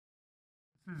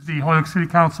This is the Holyoke City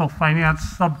Council Finance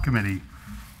Subcommittee.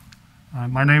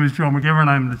 My name is Joe McGivern.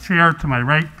 I'm the chair. To my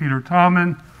right, Peter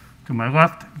Tallman. To my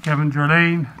left, Kevin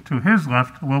Jourdain. To his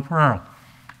left, Will Pereira.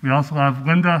 We also have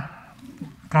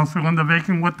Councilor Linda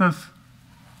Bacon with us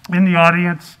in the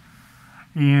audience.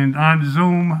 And on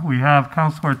Zoom, we have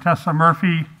Councilor Tessa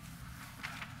Murphy,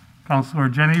 Councilor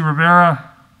Jenny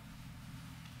Rivera,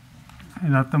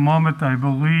 and at the moment, I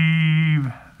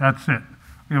believe that's it.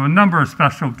 We have a number of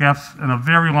special guests and a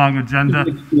very long agenda.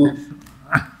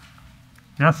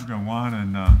 Yes? We've got Juan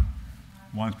and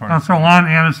Juan's part Councilor Juan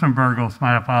Anderson Burgos,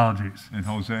 my apologies. and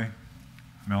Jose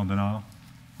Maldonado,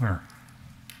 Where?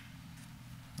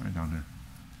 right down there.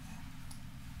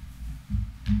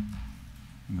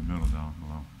 In the middle down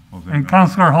below. Jose And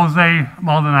Councilor Jose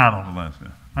Maldonado. the last, yeah.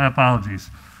 My apologies.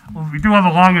 Well, we do have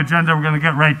a long agenda. We're going to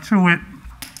get right to it.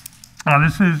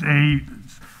 This is a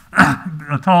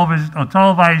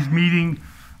televised meeting,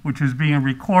 which is being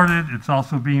recorded. It's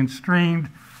also being streamed.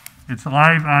 It's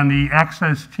live on the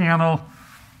Access channel,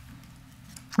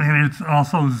 and it's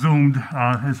also Zoomed,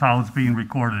 is how it's being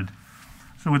recorded.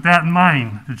 So with that in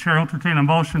mind, the chair will entertain a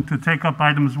motion to take up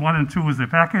items 1 and 2 as a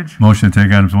package. Motion to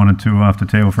take items 1 and 2 off the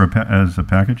table for as a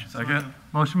package? Second.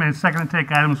 Motion made second to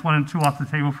take items 1 and 2 off the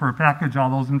table for a package. All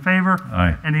those in favor?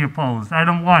 Aye. Any opposed?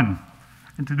 Item 1,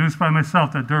 introduced by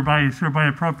myself, that thereby is hereby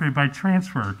appropriated by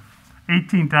transfer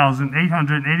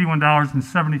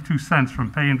 $18,881.72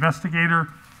 from pay investigator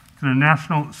to the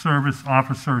National Service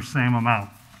Officer, same amount.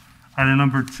 Item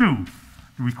number 2,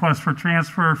 the request for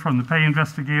transfer from the pay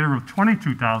investigator of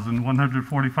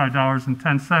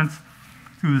 $22,145.10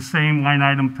 to the same line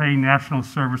item pay National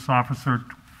Service Officer,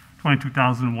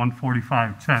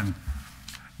 $22,145.10.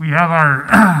 We have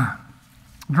our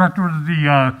Director of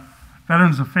the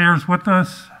Veterans Affairs with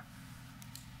us.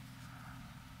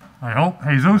 I hope.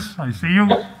 Jesus, I see you.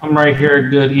 I'm right here.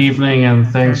 Good evening, and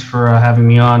thanks for having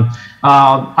me on.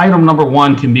 Item number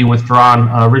 1 can be withdrawn.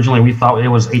 Originally, we thought it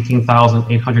was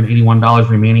 $18,881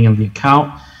 remaining in the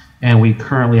account, and we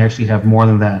currently actually have more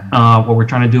than that. What we're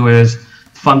trying to do is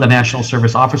fund the National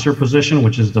Service Officer position,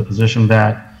 which is the position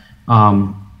that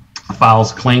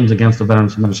files claims against the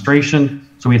Veterans Administration.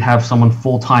 So we'd have someone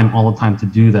full-time all the time to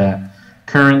do that.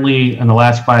 Currently, in the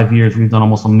last 5 years, we've done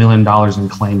almost $1 million in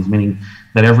claims, meaning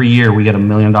that every year we get $1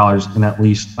 million in at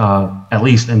least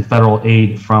in federal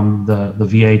aid from the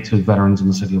VA to veterans in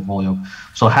the city of Holyoke.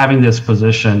 So having this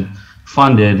position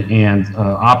funded and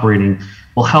operating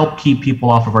will help keep people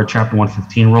off of our Chapter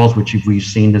 115 rolls, which we've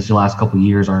seen this the last couple of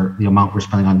years. The amount we're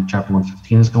spending on Chapter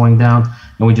 115 is going down,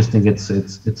 and we just think it's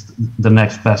the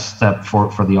next best step for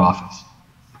the office.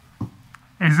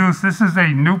 Jesus, this is a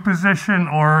new position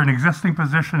or an existing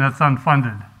position that's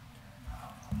unfunded?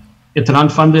 It's an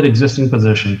unfunded existing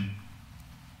position.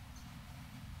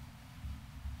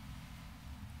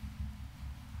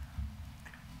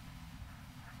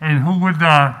 And who would, do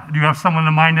you have someone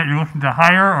in mind that you're looking to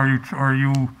hire, or are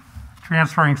you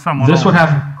transferring someone This would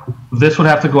over?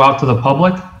 have to go out to the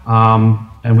public,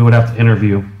 and we would have to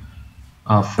interview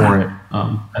for it.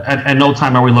 At no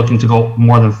time are we looking to go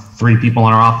more than 3 people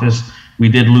in our office. We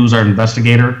did lose our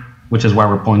investigator, which is why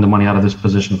we're pulling the money out of this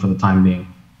position for the time being.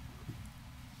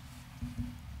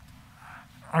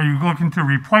 Are you looking to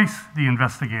replace the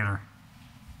investigator?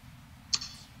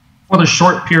 For the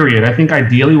short period, I think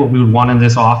ideally what we would want in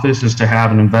this office is to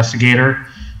have an investigator,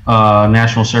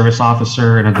 national service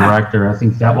officer, and a director. I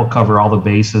think that will cover all the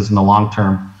bases in the long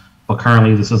term. But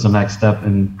currently, this is the next step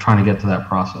in trying to get to that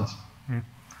process. Okay.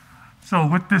 So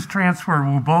with this transfer,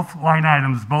 will both line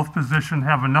items, both positions,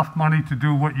 have enough money to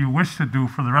do what you wish to do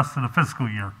for the rest of the fiscal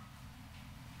year?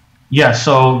 Yeah,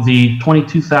 so the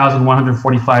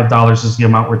 $22,145 is the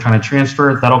amount we're trying to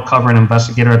transfer. That'll cover an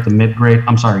investigator at the mid-grade,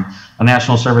 I'm sorry, a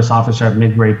national service officer at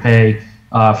mid-grade pay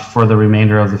for the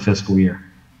remainder of the fiscal year.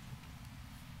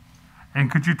 And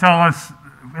could you tell us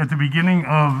at the beginning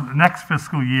of next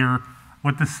fiscal year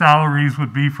what the salaries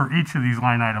would be for each of these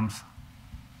line items?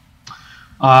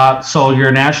 So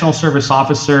your national service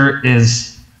officer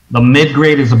the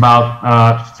mid-grade is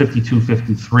about 52,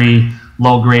 53,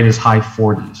 low grade is high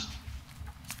 40s.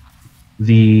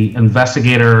 The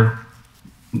investigator,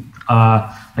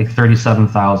 like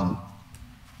 37,000.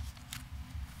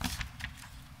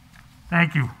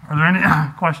 Thank you. Are there any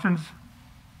questions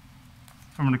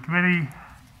from the committee?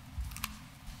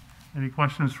 Any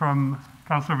questions from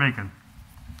Councilor Bacon?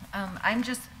 I'm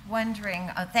just wondering,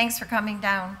 thanks for coming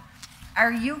down.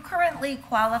 Are you currently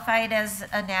qualified as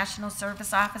a National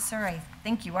Service Officer? I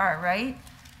think you are, right?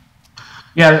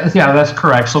 Yeah, that's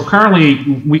correct. So currently,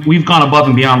 we've gone above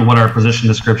and beyond what our position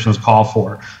descriptions call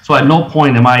for. So at no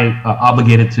point am I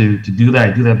obligated to do that.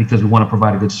 I do that because we want to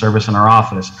provide a good service in our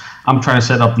office. I'm trying to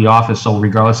set up the office so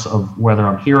regardless of whether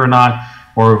I'm here or not,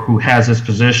 or who has this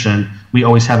position, we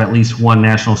always have at least one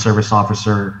National Service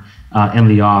Officer in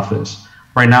the office.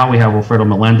 Right now, we have Wilfredo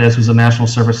Melendez, who's a National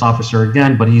Service Officer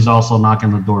again, but he's also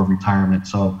knocking the door of retirement.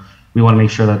 So we want to make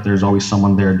sure that there's always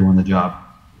someone there doing the job.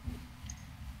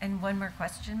 And one more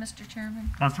question, Mr. Chairman,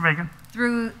 Councilor Bacon?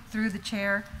 through the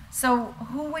chair. So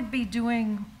who would be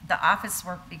doing the office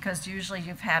work? Because usually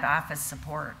you've had office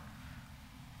support.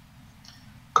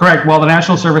 Correct. Well, the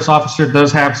National Service Officer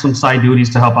does have some side duties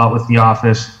to help out with the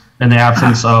office in the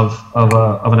absence of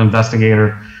an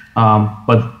investigator.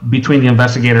 But between the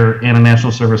investigator and a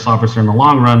National Service Officer in the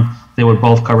long run, they would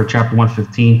both cover Chapter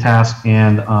 115 tasks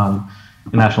and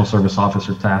the National Service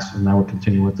Officer tasks, and that would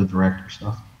continue with the director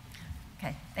stuff.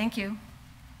 Okay, thank you.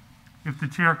 If the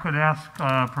chair could ask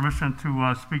permission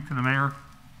to speak to the mayor?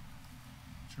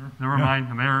 Sure. Never mind,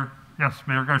 the mayor, yes,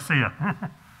 Mayor Garcia.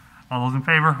 All those in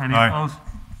favor? Any Aye. opposed?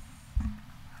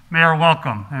 Mayor,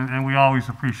 welcome, and we always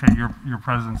appreciate your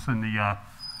presence in the,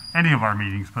 any of our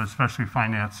meetings, but especially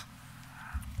finance.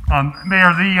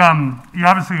 Mayor, you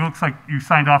obviously looks like you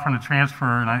signed off on the transfer,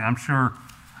 and I'm sure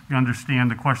you understand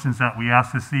the questions that we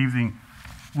asked this evening.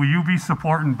 Will you be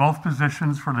supporting both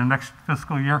positions for the next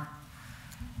fiscal year?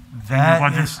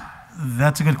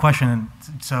 That's a good question. And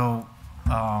so,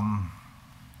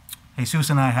 Jesus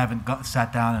and I haven't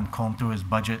sat down and combed through his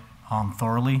budget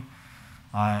thoroughly,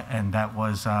 and that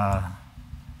was a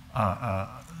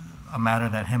matter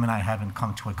that him and I haven't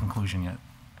come to a conclusion yet.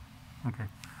 Okay.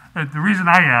 The reason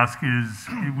I ask is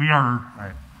we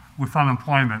are, with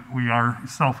unemployment, we are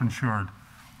self-insured.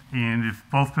 And if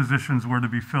both positions were to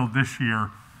be filled this year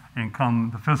and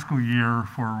come the fiscal year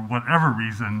for whatever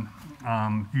reason,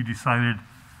 you decided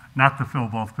not to fill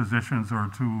both positions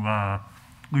or to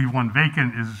leave one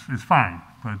vacant is fine.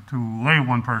 But to lay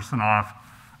one person off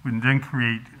would then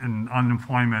create an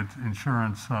unemployment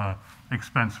insurance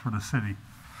expense for the city.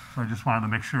 So I just wanted to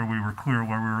make sure we were clear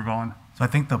where we were going. So I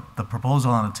think the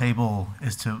proposal on the table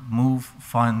is to move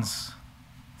funds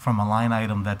from a line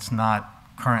item that's not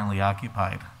currently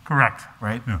occupied, Correct.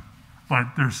 right? Yeah.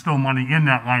 But there's still money in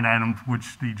that line item,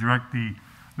 which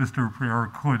Mr.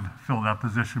 Prior could fill that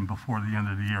position before the end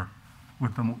of the year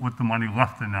with the money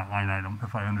left in that line item,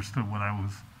 if I understood what I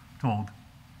was told.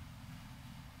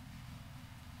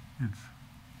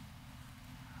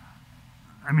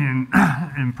 I mean,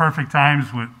 in perfect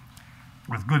times with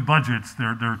good budgets,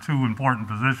 they're two important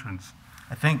positions.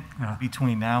 I think Yeah.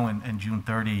 between now and June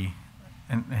 30,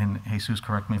 and Jesus,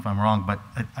 correct me if I'm wrong, but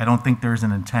I don't think there's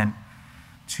an intent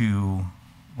to,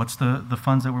 what's the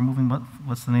funds that we're moving,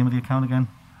 what's the name of the account again?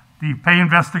 The pay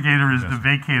investigator is the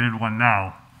vacated one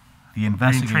now, The being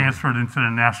investigator. transferred into the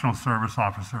National Service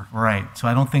Officer, Right, so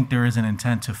I don't think there is an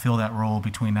intent to fill that role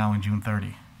between now and June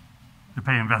 30. the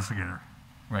pay investigator.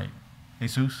 Right.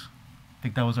 Jesus? I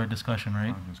think that was our discussion,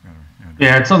 right?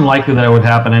 Yeah, it's unlikely that it would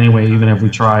happen anyway, even if we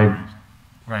tried.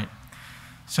 Right.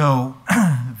 So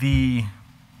the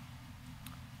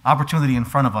opportunity in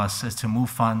front of us is to move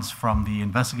funds from the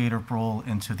investigator role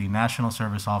into the National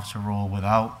Service Officer role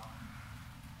without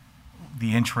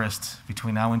the interest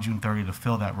between now and June 30 to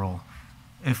fill that role.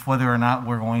 If whether or not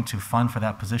we're going to fund for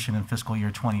that position in fiscal year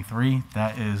 23,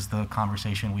 that is the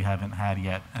conversation we haven't had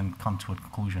yet and come to a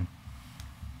conclusion.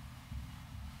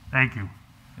 Thank you.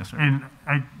 Yes, sir. And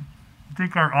I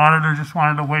think our auditor just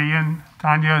wanted to weigh in.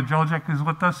 Tanya Joljek is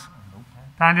with us.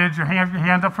 Tanya, did you have your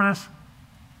hand up for this?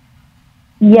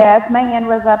 Yes, my hand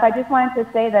was up. I just wanted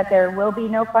to say that there will be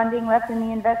no funding left in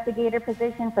the investigator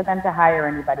position for them to hire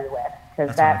anybody with,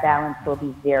 because that balance will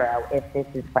be zero if this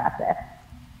is processed.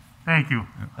 Thank you.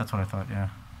 That's what I thought, yeah.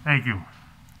 Thank you.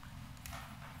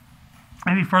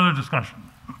 Any further discussion?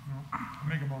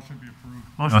 Make a motion to be approved.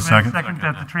 Motion made, second. second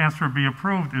that the transfer be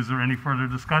approved. Is there any further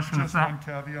discussion? If Just one not,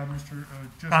 caveat, Mr.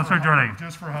 Counselor Jordan.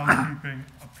 Just for housekeeping,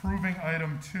 approving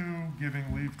item 2, giving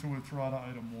leave to withdraw to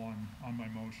item 1 on my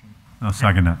motion. I'll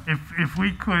second that. if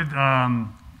we could,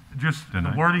 just the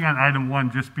Deny. wording on item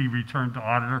 1 just be returned to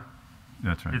auditor.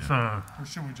 That's right. It's yeah. Or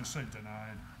should we just say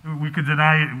denied? We could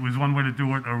deny it was one way to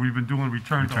do it, or we've been doing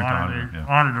return to Return to auditor, auditor, yeah.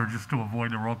 auditor just to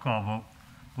avoid a roll call vote.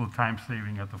 A little time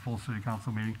saving at the full city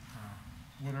council meeting.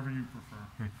 Whatever you prefer.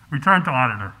 Okay. Return to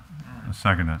auditor. I'll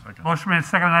second that. Motion made,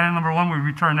 second on item number 1, we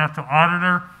return that to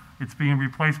auditor. It's being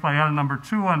replaced by item number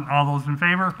 2, and all those in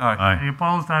favor? Aye. Any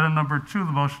opposed? Item number 2,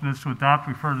 the motion is to adopt,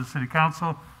 refer to the city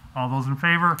council. All those in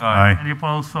favor? Aye. Any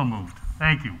opposed? So moved.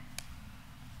 Thank you.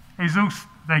 Jesus,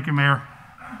 thank you, Mayor.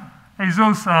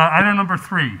 Jesus, item number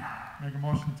 3, Make a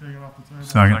motion to take it off the table.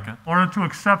 Second. Order to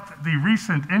accept the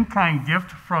recent in-kind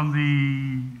gift from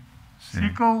the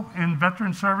SECO in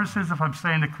Veteran Services, if I'm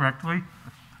saying it correctly.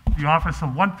 The office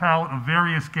of one pallet of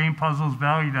various game puzzles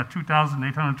valued at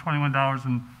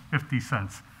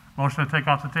 $2,821.50. Motion to take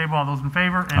off the table. All those in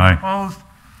favor? Any Aye. opposed?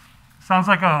 Sounds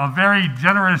like a very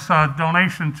generous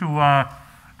donation to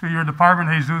your department,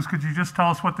 Jesus. Could you just tell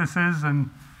us what this is? And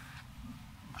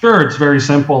Sure, it's very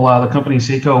simple. The company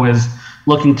Seco is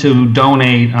looking to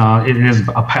donate. It is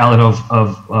a pallet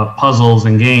of puzzles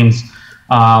and games.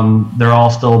 They're all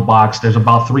still boxed. There's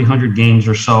about 300 games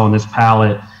or so in this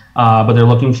pallet, but they're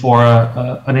looking for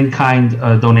an in-kind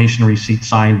donation receipt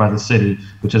signed by the city,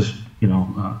 which is,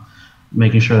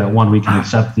 making sure that we can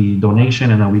accept the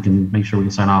donation, and then we can make sure we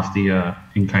can sign off the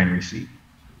in-kind receipt.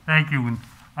 thank you. And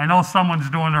I know someone's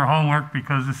doing their homework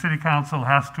because the city council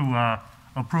has to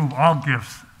approve all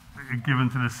gifts given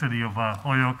to the city of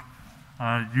Holyoke.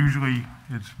 Usually,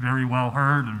 it's very well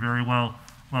heard and very well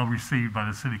received by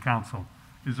the city council.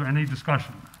 Is there any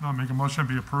discussion? No, make a motion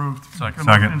to be approved. Motion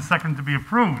Second. and second to be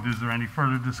approved. Is there any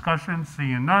further discussion?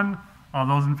 Seeing none. All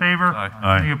those in favor?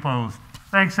 Aye. Any opposed?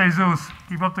 Thanks, Jesus.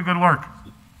 Keep up the good work.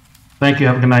 Thank you.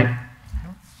 Have a good night.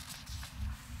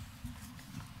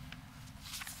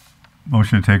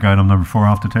 Motion to take item number 4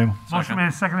 off the table. Motion made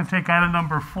and seconded to take item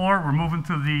number 4. We're moving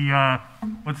to the,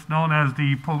 what's known as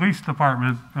the police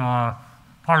department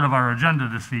part of our agenda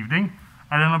this evening.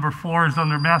 Item number 4 is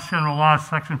under Mass General Law,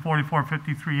 Section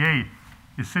 4453A.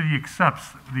 The city accepts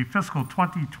the fiscal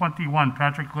 2021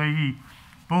 Patrick Leahy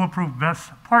Bulletproof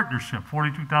Vest Partnership,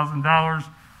 $42,000,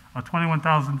 a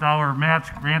 $21,000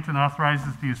 match grant, and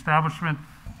authorizes the establishment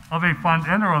of a fund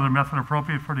and or other method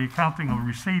appropriate for the accounting of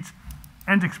receipts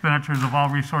and expenditures of all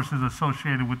resources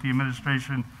associated with the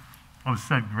administration of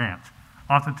said grant.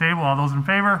 Off the table, all those in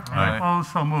favor? Any Aye. opposed?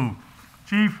 So moved.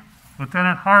 Chief,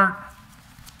 Lieutenant Hart,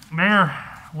 Mayor,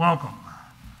 welcome.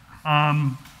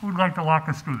 Who'd like to walk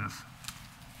us through this?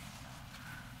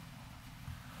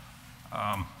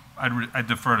 I'd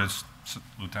defer to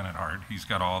Lieutenant Hart. He's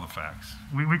got all the facts.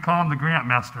 We call him the grant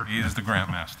master. He is the grant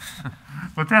master.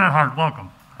 Lieutenant Hart, welcome.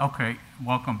 Okay,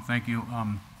 welcome, thank you.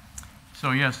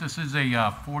 So yes, this is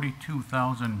a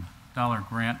 $42,000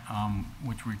 grant,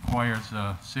 which requires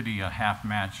the city a half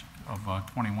match of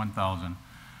 $21,000.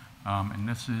 And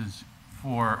this is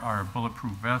for our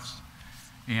bulletproof vests.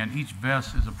 And each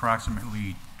vest is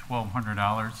approximately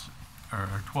 $1,200 or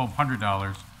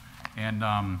 $1,200.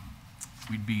 And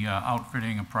we'd be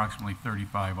outfitting approximately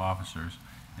 35 officers.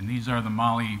 And these are the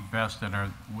Molly vests that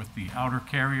are with the outer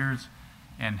carriers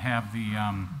and have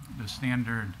the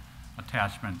standard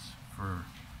attachments for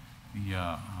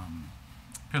the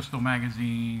pistol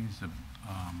magazines, the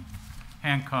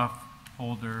handcuff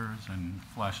holders, and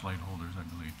flashlight holders, I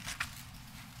believe.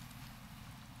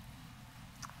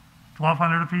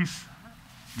 1,200 apiece?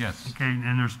 Yes, Okay,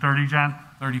 and there's 30, John?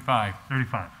 35.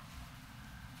 35.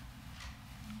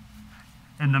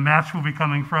 And the match will be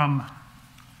coming from,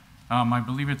 I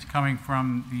believe it's coming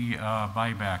from the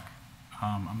buyback.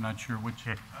 I'm not sure which.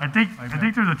 I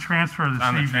think there's a transfer this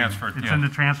On the evening. transfer, It's yeah. in the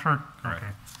transfer? Correct.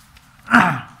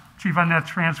 Okay. Chief, on that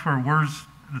transfer, where's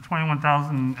the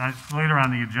 21,000, it's later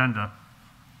on the agenda.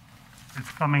 It's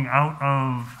coming out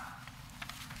of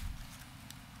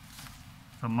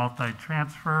the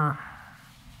multi-transfer,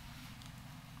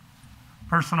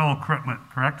 personal equipment,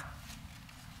 correct?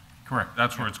 Correct.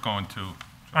 That's where it's going to.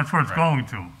 That's where it's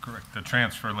Correct. going to. Correct. The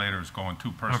transfer later is going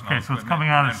to personal Okay, so it's equipment coming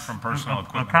out and of from personal a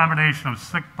equipment. combination of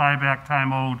sick buyback,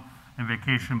 time owed, and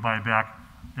vacation buyback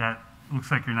that looks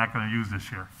like you're not going to use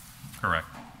this year. Correct.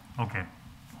 Okay.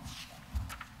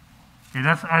 Okay,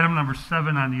 that's item number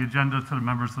 7 on the agenda to the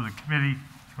members of the committee.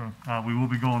 Sure. We will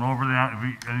be going over that.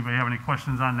 Anybody have any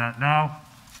questions on that now?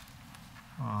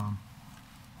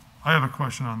 I have a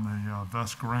question on the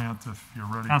vest grant, if you're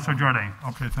ready. Councilor Jordan.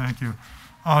 Okay, thank you.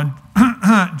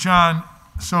 John,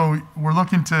 so we're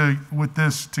looking with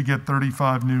this, to get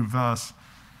 35 new vests.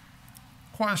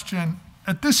 Question,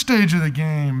 at this stage of the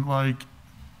game,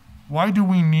 why do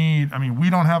we need, we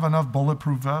don't have enough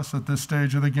bulletproof vests at this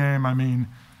stage of the game.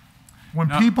 When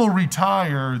No. people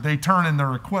retire, they turn in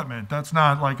their equipment. That's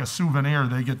not like a souvenir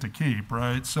they get to keep,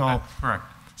 right? So, Correct.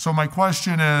 so my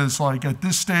question is, at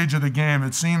this stage of the game,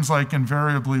 it seems like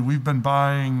invariably we've been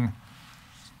buying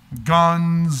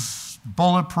guns,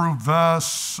 bulletproof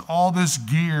vests, all this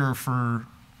gear for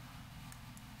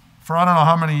I don't know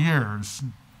how many years,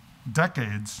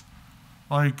 decades.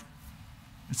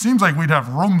 It seems like we'd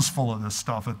have rooms full of this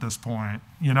stuff at this point,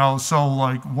 So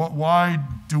why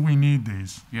do we need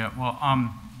these? Yeah, well,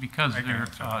 because I can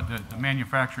answer. the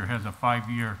manufacturer has a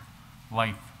 5-year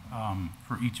life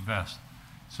for each vest.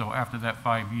 So after that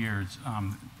 5 years,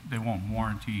 they won't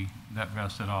warranty that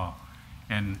vest at all.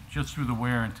 And just through the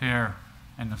wear and tear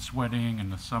and the sweating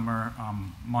and the summer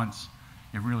months,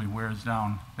 it really wears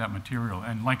down that material.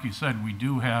 And like you said, we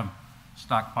do have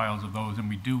stockpiles of those, and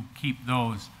we do keep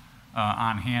those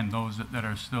on hand, those that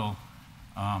are still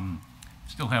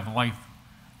have life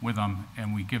with them,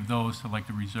 and we give those to like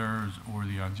the reserves or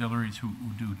the auxiliaries who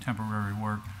do temporary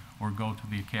work, or go to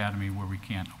the academy where we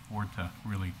can't afford to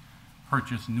really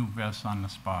purchase new vests on the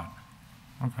spot.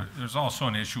 Okay. There's also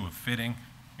an issue of fitting.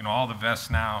 You know, all the vests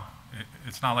now,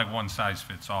 it's not like one size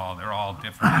fits all. They're all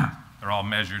different. They're all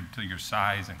measured to your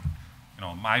size, and you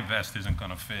know, my vest isn't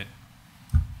going to fit,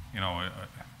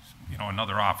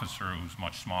 another officer who's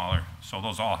much smaller. So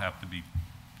those all have to be,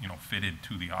 fitted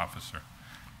to the officer.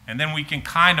 And then we can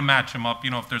kind of match them up.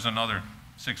 If there's another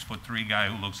 6'3" guy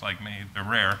who looks like me, they're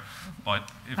rare,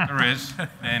 but if there is,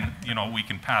 then we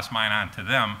can pass mine on to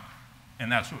them,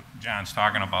 and that's what John's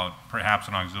talking about. Perhaps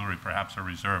an auxiliary, perhaps a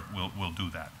reserve. We'll do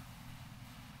that.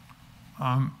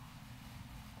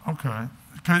 Okay.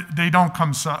 They don't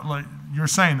come, like, you're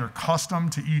saying they're custom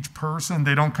to each person?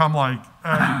 They don't come like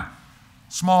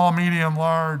small, medium,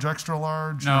 large, extra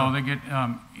large? No, they get,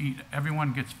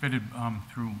 everyone gets fitted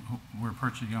we're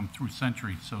purchasing them through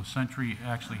Century. So Century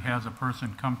actually has a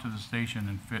person come to the station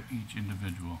and fit each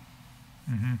individual.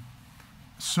 Mm-hmm.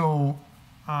 So,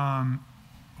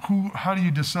 how do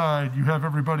you decide? You have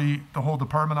everybody, the whole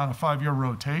department on a 5-year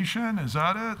rotation? Is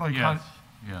that it? Like, Yes,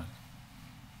 yes.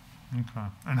 Okay.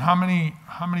 And how many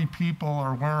people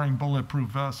are wearing bulletproof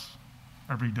vests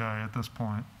every day at this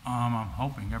point? I'm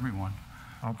hoping everyone.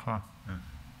 Okay.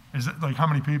 Is it like how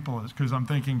many people is? Because I'm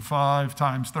thinking 5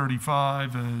 times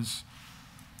 35 is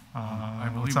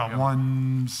what's that?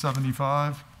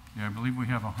 175. Yeah, I believe we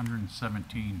have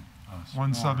 117.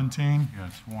 117. Yeah,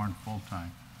 sworn full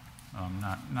time.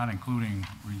 Not including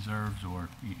reserves or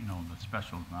the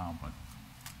specials now, but.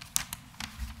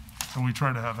 So we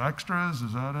try to have extras,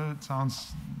 is that it?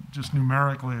 Sounds, just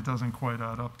numerically, it doesn't quite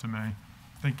add up to me.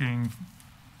 Thinking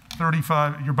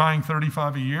 35, you're buying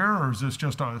 35 a year, or is this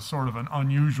just a sort of an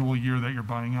unusual year that you're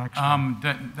buying extra?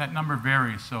 That number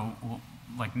varies, so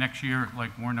like next year,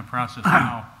 like we're in the process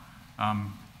now,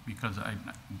 because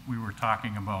we were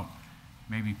talking about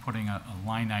maybe putting a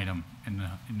line item in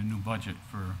the new budget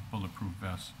for bulletproof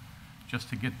vests, just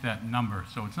to get that number.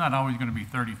 So it's not always gonna be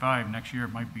 35, next year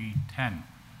it might be 10.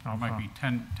 There might be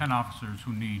 10 officers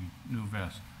who need new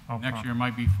vests. Okay. Next year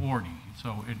might be 40.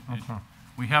 So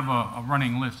we have a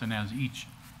running list, and as each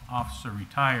officer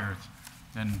retires,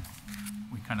 then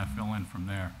we kind of fill in from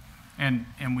there. And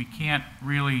we can't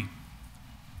really,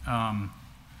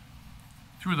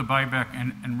 through the buyback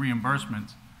and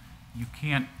reimbursements, you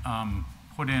can't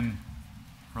put in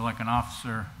for like an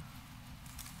officer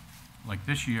like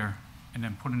this year, and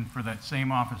then put in for that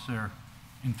same officer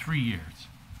in 3 years,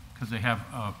 because they have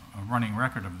a running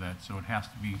record of that, so it has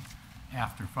to be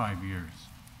after 5 years.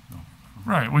 So,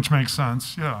 Right, which makes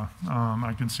sense, yeah.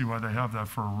 I can see why they have that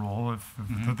for a rule. If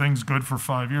the thing's good for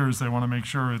 5 years, they want to make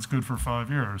sure it's good for 5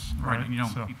 years, right? and you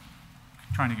don't keep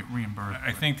trying to get reimbursed.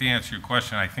 I think to answer your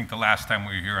question, I think the last time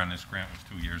we were here on this grant was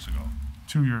 2 years ago.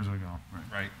 2 years ago.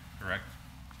 Right, correct?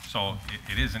 So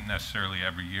it isn't necessarily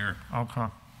every year. Okay.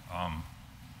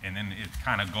 And then it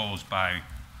kind of goes by,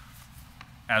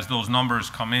 as those numbers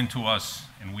come into us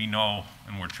and we know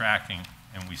and we're tracking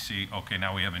and we see, okay,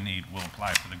 now we have a need, we'll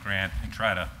apply for the grant and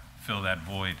try to fill that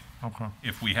void. Okay.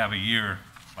 If we have a year,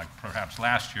 like perhaps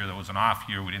last year, that was an off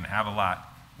year, we didn't have a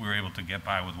lot, we were able to get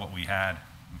by with what we had,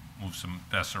 move some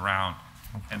vests around,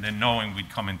 and then knowing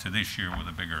we'd come into this year with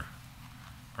a bigger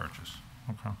purchase.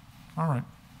 Okay. All right.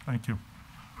 Thank you.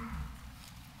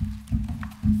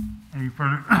 Any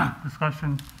further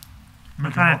discussion?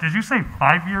 Lieutenant, did you say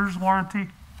 5 years warranty?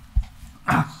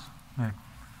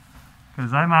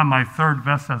 Because I'm on my 3rd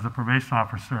vest as a probation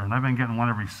officer, and I've been getting one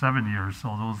every 7 years,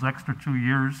 so those extra 2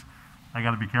 years, I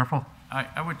got to be careful.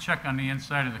 I would check on the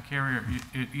inside of the carrier.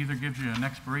 It either gives you an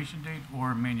expiration date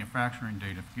or a manufacturing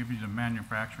date. If it gives you the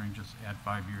manufacturing, just add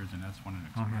 5 years, and that's when it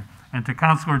expires. Okay. And to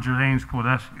Councilor Jordane's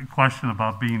question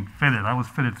about being fitted, I was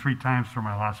fitted 3 times for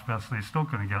my last vest, and they still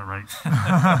couldn't get it right.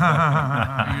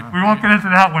 We won't get into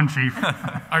that one, Chief.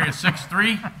 Are you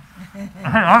 6'3"?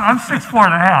 I'm 6'4"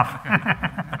 and a half.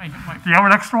 Do you have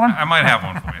an extra one? I might have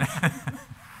one for you.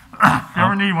 If you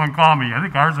ever need one, call me. I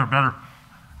think ours are better.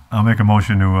 I'll make a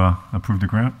motion to approve the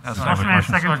grant. Motion and a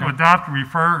second to adopt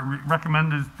and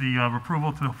recommend is the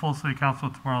approval to the full city council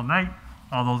tomorrow night.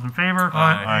 All those in favor?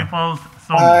 Aye. Any opposed?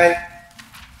 So moved.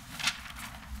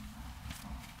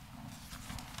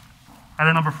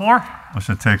 Item number 4. I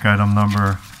should take item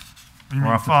number You Or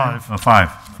mean off the five? table? Five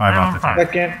off the Item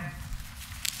table. five.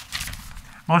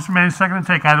 Motion made and seconded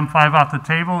to take item 5 off the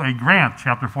table, a grant,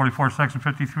 Chapter 44, Section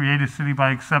 53A, the city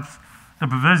by accepts the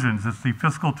provisions. It's the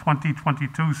fiscal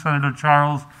 2022 Senator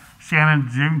Charles Shannon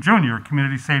Jr.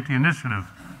 Community Safety Initiative.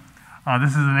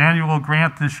 This is an annual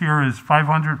grant. This year is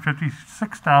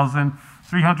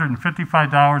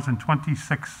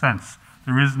 $556,355.26.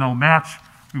 There is no match.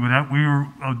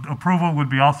 Approval would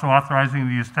be also authorizing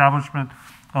the establishment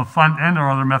of fund and/or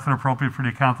other method appropriate for the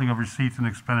accounting of receipts and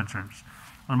expenditures.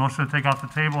 A motion to take off the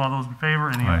table. All those in favor?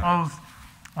 Any Aye. opposed?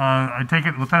 I take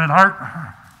it, Lieutenant Hart?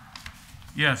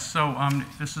 Yes, so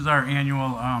this is our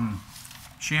annual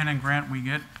Shannon grant we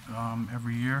get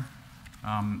every year.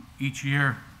 Each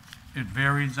year, it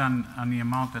varies on the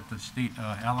amount that the state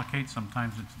allocates.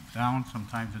 Sometimes it's down,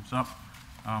 sometimes it's up.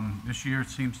 This year, it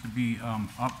seems to be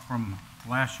up from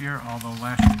last year, although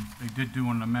last year they did do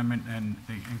an amendment and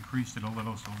they increased it a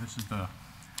little, so this is the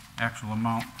actual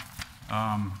amount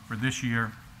for this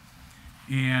year.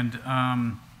 And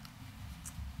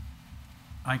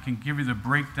I can give you the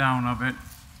breakdown of it.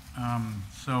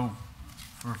 So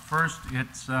for first,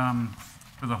 it's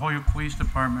for the Holyoke Police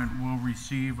Department will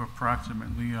receive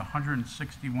approximately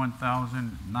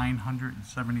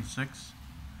 $161,976.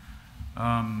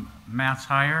 Mass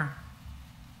Hire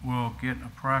will get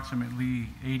approximately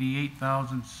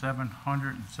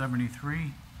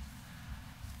 $88,773.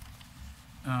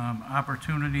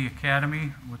 Opportunity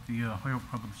Academy with the Holyoke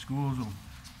Public Schools will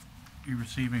be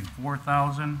receiving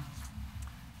 $4,000.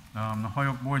 The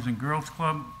Holyoke Boys and Girls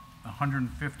Club,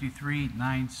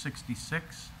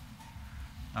 $153,966.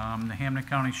 The Hamden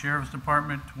County Sheriff's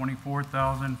Department,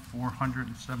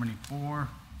 $24,474.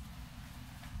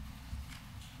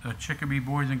 The Chicopee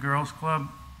Boys and Girls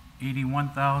Club,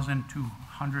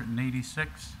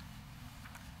 $81,286.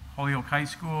 Holyoke High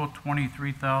School,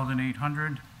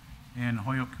 $23,800. And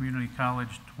Holyoke Community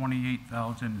College,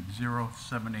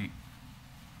 $28,078.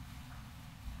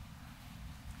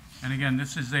 And again,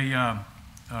 this is a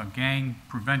gang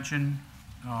prevention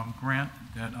grant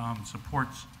that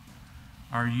supports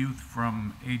our youth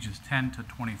from ages 10 to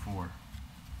 24.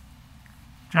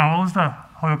 John, what was the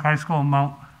Holyoke High School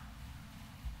amount?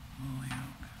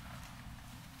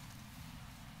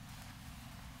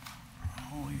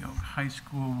 Holyoke High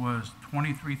School was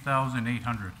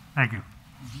 $23,800. Thank you.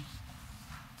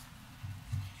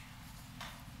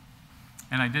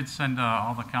 And I did send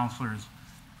all the counselors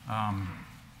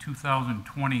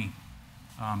 2020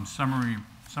 summary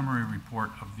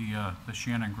report of the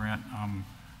Shannon grant.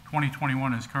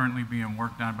 2021 is currently being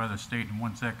worked on by the state, and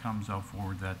once that comes, I'll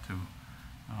forward that to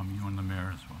you and the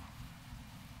mayor as well.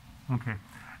 Okay.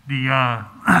 The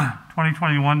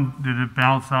 2021, did it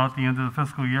balance out at the end of the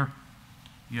fiscal year?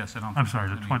 Yes, I don't. I'm think sorry,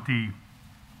 the there's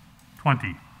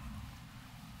 2020.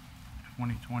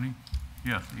 2020?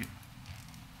 Yes.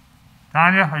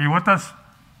 Tanya, are you with us?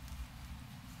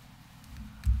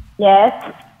 Yes,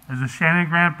 Is the Shannon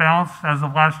grant balanced as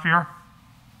of last year?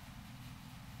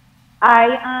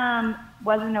 I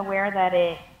wasn't aware that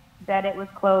it was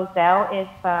closed out. If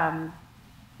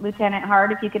Lieutenant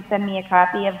Hart, if you could send me a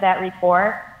copy of that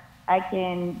report, I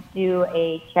can do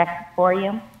a check for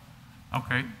you.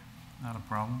 Okay, not a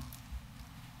problem.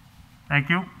 Thank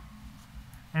you.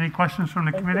 Any questions from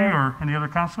the Thank committee you. or any other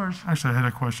counselors? Actually, I had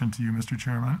a question to you, Mr.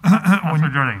 Chairman. Councilor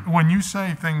Jordan. When you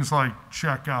say things like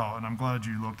check out, and I'm glad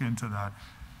you look into that,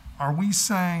 are we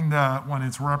saying that when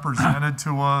it's represented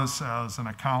to us as an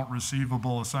account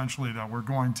receivable, essentially that we're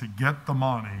going to get the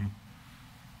money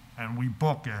and we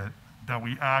book it, that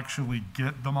we actually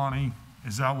get the money?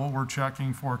 Is that what we're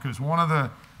checking for? Because one of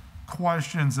the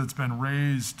questions that's been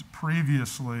raised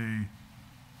previously,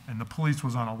 and the police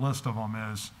was on a list of them,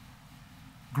 is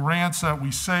grants that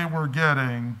we say we're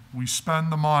getting, we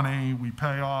spend the money, we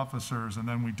pay officers, and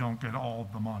then we don't get all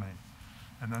of the money.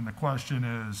 And then the question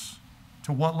is,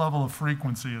 to what level of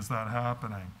frequency is that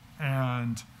happening?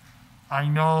 And I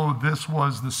know this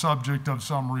was the subject of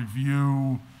some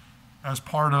review as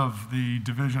part of the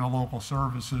Division of Local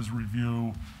Services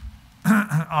review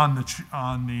on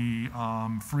the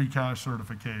free cash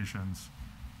certifications,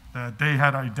 that they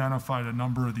had identified a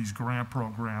number of these grant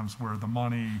programs where the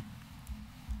money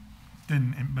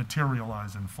didn't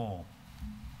materialize in full.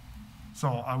 So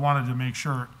I wanted to make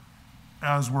sure,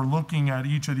 as we're looking at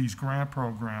each of these grant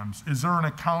programs, is there an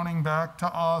accounting back to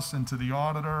us and to the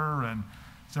auditor, and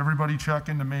is everybody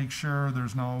checking to make sure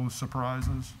there's no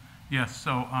surprises? Yes,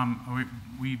 so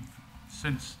we've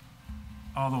since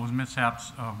all those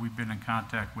mishaps, we've been in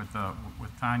contact with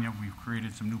Tanya. We've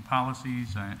created some new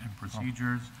policies and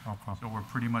procedures. Okay. So we're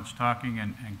pretty much talking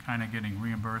and kind of getting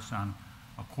reimbursed on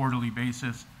a quarterly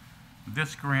basis.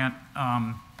 This grant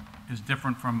is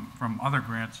different from other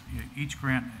grants. Each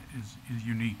grant is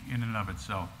unique in and of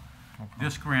itself.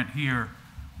 This grant here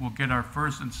will get our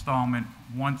first installment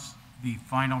once the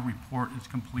final report is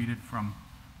completed from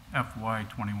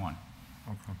FY21.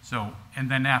 Okay. So, and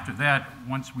then after that,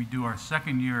 once we do our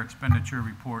second year expenditure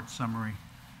report summary,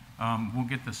 we'll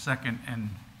get the second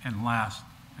and last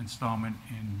installment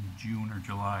in June or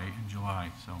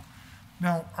July, so.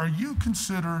 Now, are you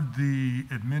considered the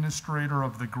administrator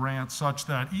of the grant such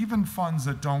that even funds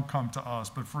that don't come to us,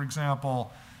 but for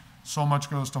example, so much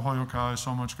goes to Holyoke High,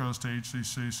 so much goes to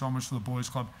HCC, so much to the Boys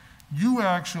Club, you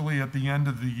actually at the end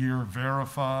of the year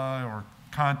verify or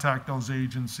contact those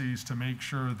agencies to make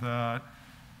sure that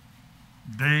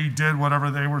they did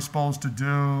whatever they were supposed to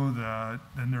do, that,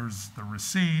 and there's the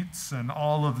receipts and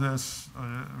all of this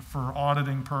for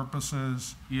auditing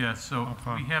purposes? Yeah, so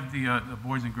Okay. we have the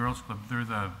Boys and Girls Club, they're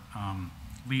the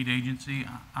lead agency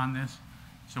on this.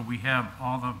 So we have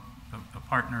all the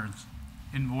partners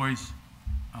invoice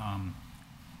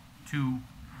to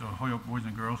the Holyoke Boys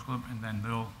and Girls Club, and then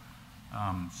they'll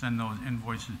send those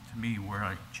invoices to me where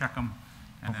I check them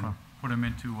and then put them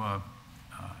into a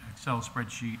Excel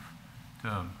spreadsheet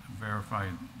to verify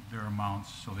their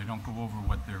amounts so they don't go over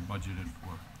what they're budgeted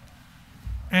for.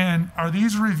 And are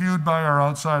these reviewed by our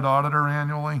outside auditor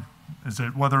annually? Is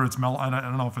it, whether it's I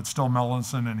don't know if it's still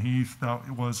Mellinson and Heath,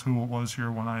 that was who it was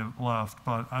here when I left,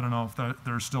 but I don't know if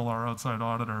they're still our outside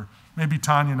auditor. Maybe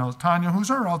Tanya knows. Tanya, who's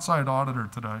our outside auditor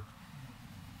today?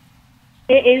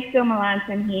 It is still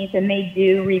Melanson Heath, and they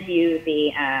do review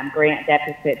the grant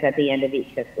deficits at the end of each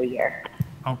fiscal year.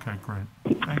 Okay, great.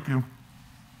 Thank you.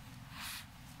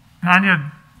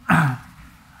 Tanya,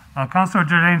 Councilor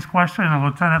Jordane's question and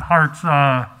Lieutenant Hart's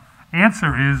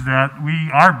answer is that we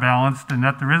are balanced and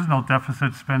that there is no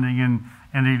deficit spending in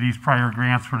any of these prior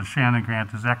grants for the Shannon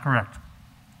grant. Is that correct?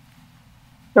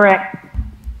 Correct.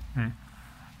 Okay.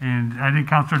 And I think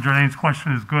Councilor Jordane's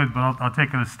question is good, but I'll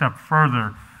take it a step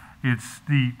further. It's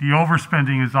the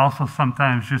overspending is also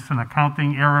sometimes just an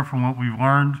accounting error from what we've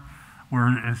learned,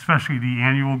 where especially the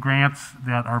annual grants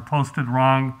that are posted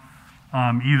wrong,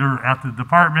 either at the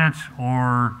department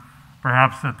or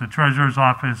perhaps at the treasurer's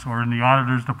office or in the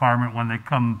auditor's department when they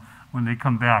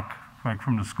come back, like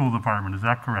from the school department. Is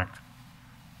that correct?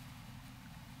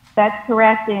 That's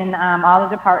correct, and all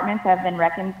the departments have been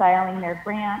reconciling their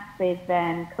grants. They've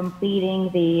been completing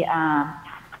the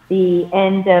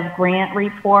end of grant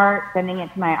report, sending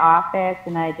it to my office,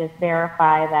 and I just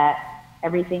verify that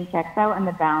everything checks out and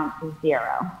the balance is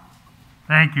zero.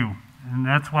 Thank you. And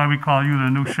that's why we call you the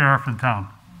new sheriff in town.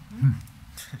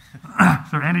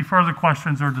 Is there any further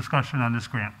questions or discussion on this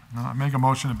grant? No, I make a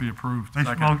motion to be approved. Made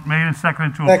and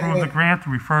seconded to approve the grant, to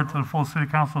refer to the full city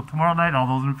council tomorrow night. All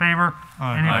those in favor?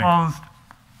 Aye. Any Aye. opposed?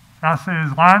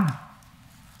 Passes. Lon?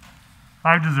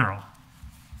 5-0.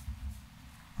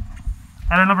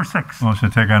 Item number 6. Motion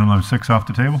to take item number 6 off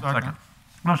the table? Second.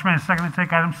 Motion made and seconded to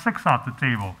take item 6 off the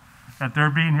table. That there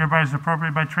being hereby is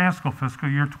appropriated by Transco fiscal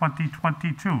year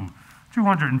 2022,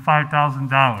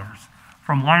 $205,000.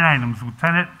 From line items,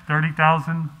 Lieutenant,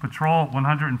 $30,000, Patrol,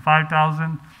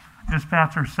 $105,000,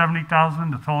 Dispatcher,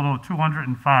 $70,000, a total of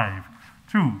 $205,000.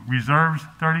 2, Reserves,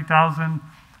 $30,000,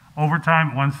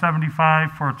 Overtime,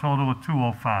 $175,000, for a total of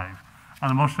 $205,000. On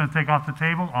the motion to take off the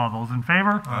table, all those in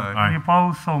favor? Aye. Any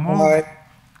opposed? So moved.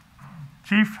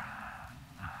 Chief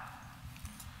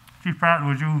Pratt,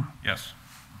 would you? Yes.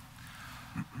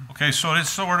 Okay, so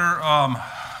this order,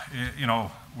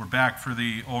 we're back for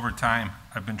the overtime.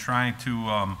 I've been trying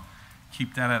to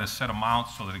keep that at a set amount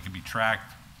so that it can be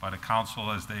tracked by the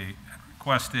council as they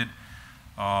requested.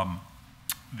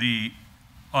 The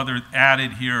other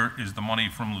added here is the money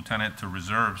from Lieutenant to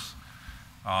reserves.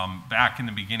 Back in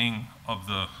the beginning of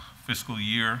the fiscal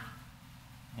year,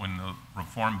 when the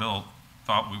reform bill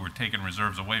thought we were taking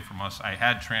reserves away from us, I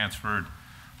had transferred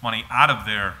money out of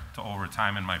there to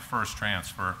overtime in my first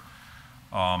transfer,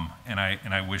 and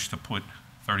I wish to put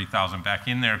 $30,000 back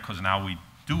in there because now we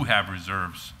do have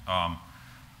reserves,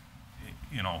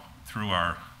 through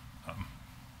our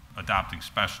adopting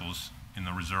specials in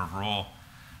the reserve role.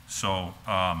 So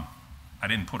I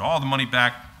didn't put all the money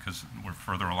back because we're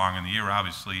further along in the year,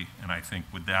 obviously, and I think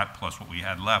with that plus what we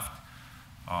had left,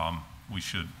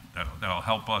 that'll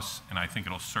help us, and I think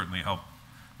it'll certainly help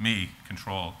me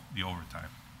control the overtime.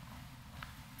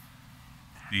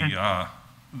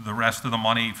 The rest of the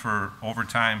money for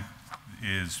overtime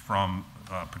is from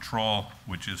patrol,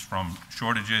 which is from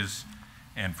shortages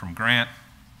and from grant,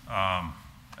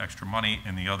 extra money,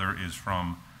 and the other is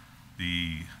from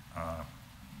the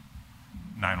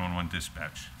 911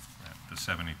 dispatch, the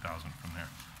 $70,000 from there,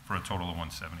 for a total of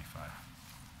 $175,000.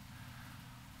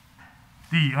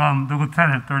 The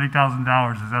lieutenant,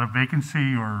 $30,000, is that a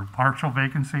vacancy or partial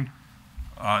vacancy?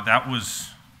 That was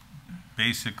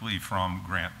basically from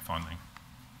grant funding.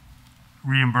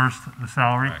 Reimbursed the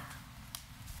salary? Correct.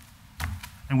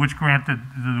 And which grant did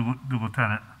the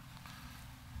lieutenant?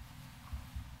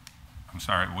 I'm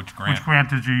sorry, which grant? Which grant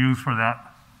did you use for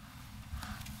that?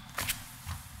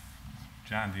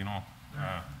 John, do you know?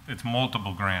 It's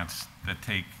multiple grants that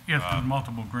take Yes, there's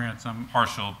multiple grants.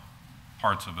 partial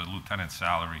parts of a lieutenant's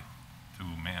salary to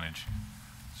manage.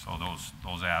 So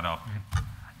those add up.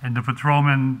 And the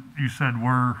patrolmen, you said,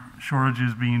 were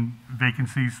shortages being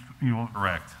vacancies, you know?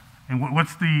 Correct. And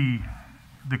what's the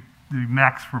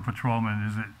max for patrolmen?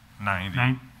 Is it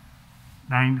 90.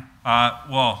 nine?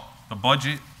 Well, the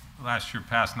budget last year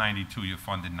passed 92, you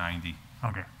funded 90.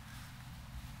 Okay.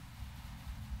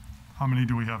 How many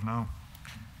do we have now?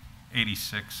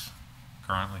 86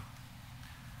 currently.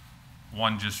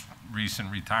 One just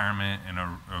recent retirement and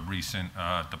a recent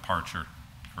departure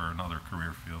for another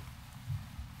career field.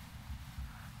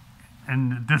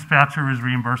 And the dispatcher is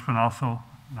reimbursement also?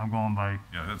 I'm going by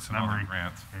Yeah, that's memory. another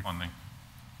grant Okay. funding.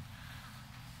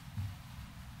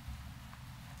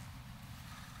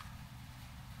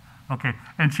 Okay,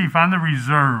 and Chief, on the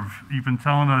reserve, you've been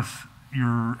telling us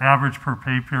your average per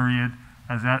pay period,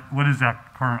 what is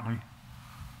that currently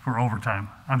for overtime?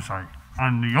 I'm sorry,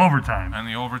 on the overtime. On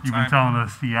the You've been overtime, telling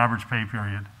us the average pay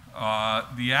period.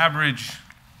 the average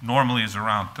normally is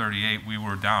around 38. We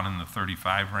were down in the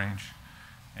 35 range,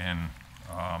 and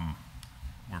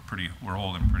we're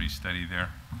holding pretty steady there.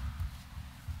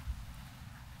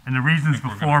 And the reasons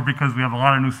think we're before, because we have a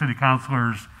lot of new city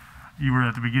councilors, you were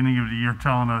at the beginning of the year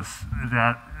telling us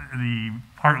that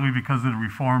partly because of the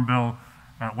reform bill,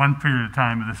 at one period of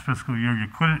time of this fiscal year, you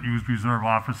couldn't use reserve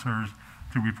officers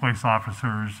to replace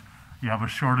officers. You have a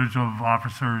shortage of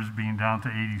officers being down to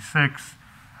 86,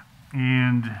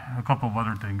 and a couple of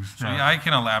other things. So yeah, I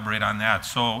can elaborate on that.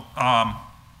 So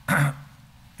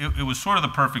it was sort of the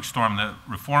perfect storm. The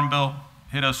reform bill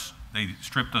hit us. They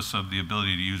stripped us of the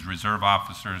ability to use reserve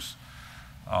officers,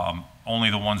 only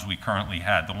the ones we currently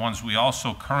had. The ones we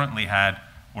also currently had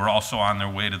were also on their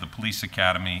way to the police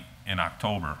academy in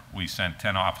October. We sent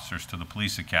 10 officers to the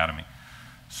police academy.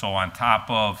 So on top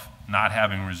of not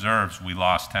having reserves, we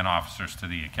lost 10 officers to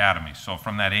the academy. So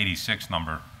from that 86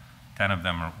 number, 10 of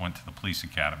them went to the police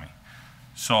academy.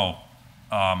 So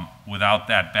without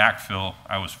that backfill,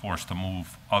 I was forced to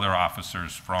move other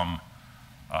officers from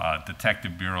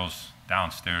detective bureaus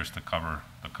downstairs to cover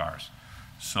the cars.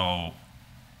 So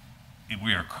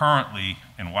we are currently,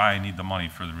 and why I need the money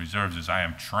for the reserves is I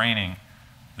am training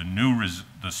the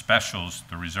specials,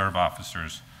 the reserve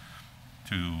officers,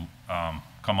 to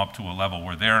come up to a level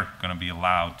where they're going to be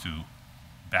allowed to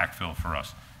backfill for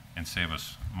us and save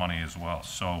us money as well.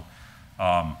 So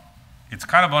it's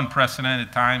kind of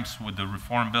unprecedented times with the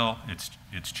reform bill. It's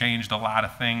changed a lot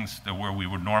of things that where we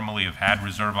would normally have had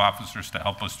reserve officers to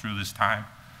help us through this time.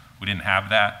 We didn't have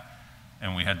that,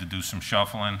 and we had to do some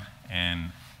shuffling,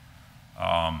 and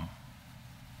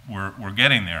we're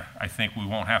getting there. I think we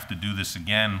won't have to do this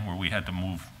again where we had to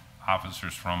move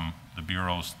officers from the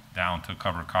bureaus down to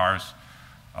cover cars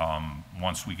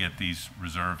once we get these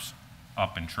reserves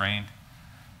up and trained,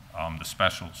 the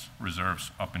specials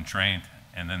reserves up and trained,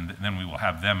 and then we will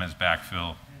have them as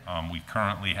backfill. We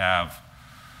currently have,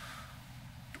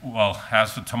 well,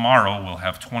 as of tomorrow, we'll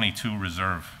have 22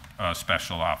 reserve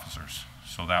special officers,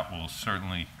 so that will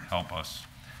certainly help us.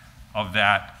 Of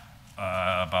that,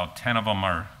 about 10 of them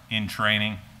are in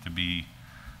training to be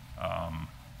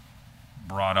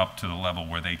brought up to the level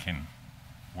where they can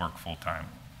work full-time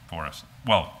for us.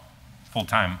 Well,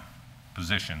 full-time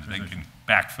positions. They can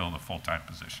backfill the full-time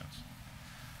positions.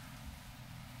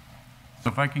 So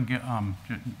if I can get,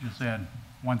 just add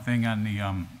one thing on the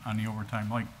overtime,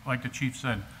 like the chief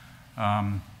said,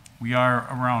 we are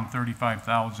around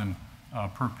 35,000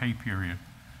 per pay period.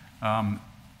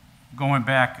 Going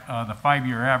back, the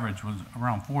 5-year average was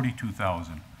around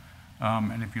 42,000.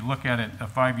 And if you look at it, the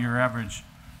 5-year average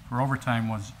for overtime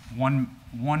was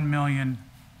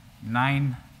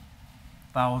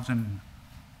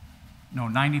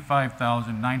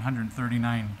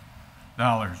 $95,939.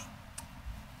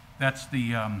 That's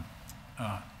the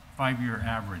 5-year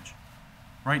average.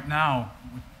 Right now,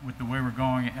 with the way we're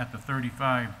going at the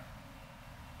 35,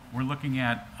 we're looking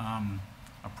at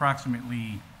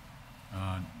approximately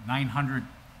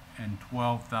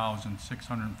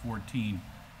 912,614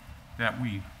 that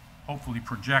we hopefully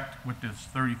project with this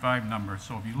 35 number.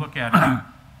 So if you look at it,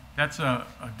 that's a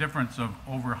difference of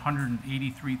over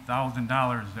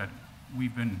 $183,000 that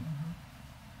we've been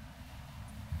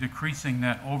decreasing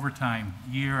that overtime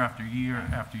year after year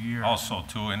after year. Also,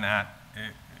 too, in that,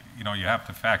 you know, you have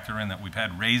to factor in that we've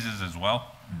had raises as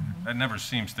well. That never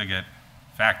seems to get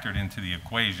factored into the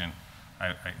equation.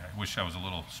 I wish I was a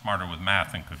little smarter with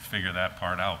math and could figure that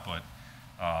part out, but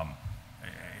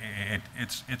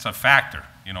it's a factor.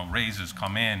 You know, raises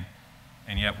come in,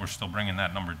 and yet we're still bringing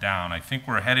that number down. I think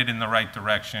we're headed in the right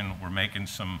direction. We're making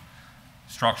some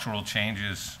structural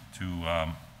changes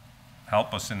to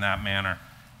help us in that manner.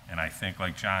 And I think,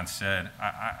 like John said,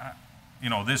 you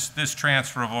know, this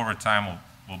transfer of overtime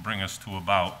will bring us to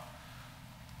about,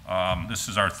 this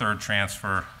is our third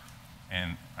transfer,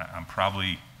 and I'm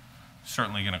probably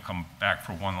certainly going to come back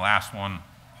for one last one,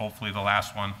 hopefully the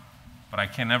last one, but I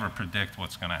can never predict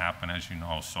what's going to happen, as you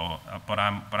know. So, but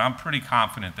I'm pretty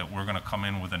confident that we're going to come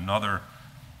in with another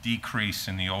decrease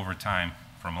in the overtime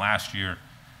from last year,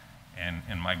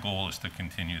 and my goal is to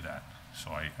continue that.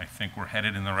 So I think we're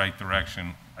headed in the right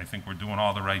direction. I think we're doing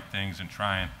all the right things and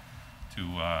trying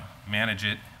to manage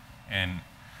it. And,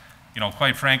 you know,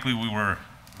 quite frankly, we were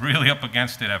really up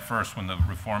against it at first when the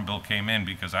reform bill came in,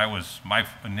 because my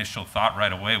initial thought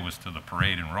right away was to the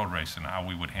parade and road race and how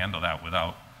we would handle that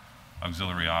without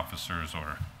auxiliary officers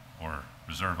or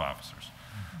reserve officers.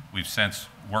 We've since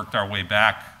worked our way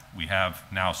back. We have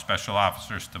now special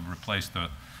officers to replace the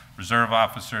reserve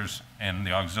officers, and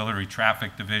the auxiliary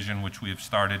traffic division, which we have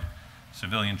started.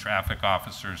 Civilian traffic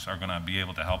officers are going to be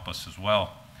able to help us as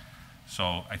well.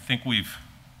 So I think we've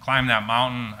climbed that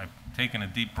mountain. I've taken a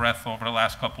deep breath over the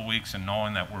last couple of weeks and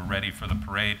knowing that we're ready for the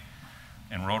parade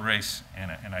and road race,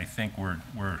 and I think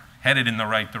we're headed in the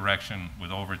right direction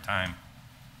with overtime.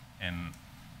 And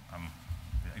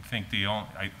I think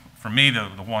for me,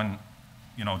 the one,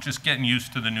 you know, just getting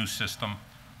used to the new system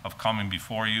of coming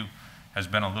before you has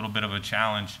been a little bit of a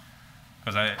challenge,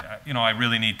 because I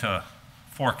really need to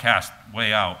forecast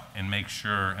way out and make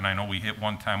sure, and I know we hit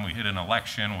an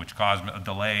election which caused a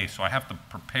delay, so I have to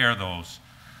prepare those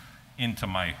into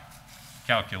my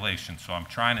calculation. So I'm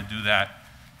trying to do that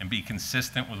and be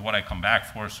consistent with what I come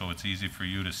back for, so it's easy for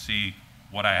you to see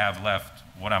what I have left,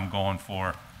 what I'm going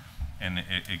for, and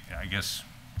I guess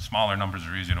smaller numbers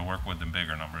are easier to work with than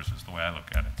bigger numbers is the way I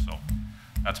look at it. So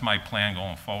that's my plan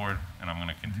going forward, and I'm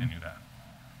going to continue that.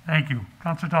 Thank you.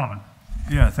 Councilor Tallman.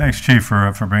 Yeah, thanks, Chief,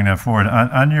 for bringing that forward.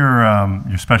 On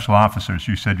your special officers,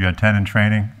 you said you had 10 in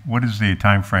training. What is the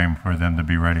time frame for them to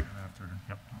be ready,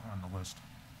 Yep, on the list.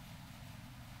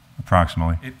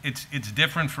 approximately? It's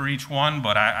different for each one,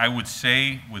 but I would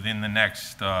say within the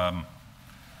next, well,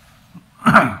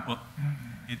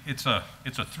 it's a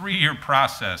 3-year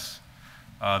process.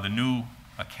 The new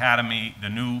academy, the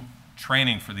new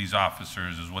training for these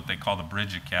officers is what they call the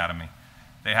Bridge Academy.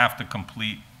 They have to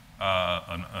complete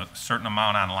a certain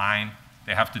amount online.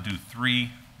 They have to do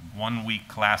 3 one-week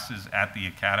classes at the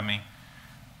academy.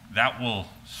 That will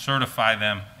certify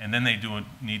them, and then they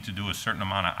need to do a certain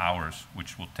amount of hours,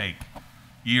 which will take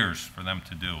years for them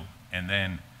to do. And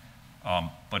then,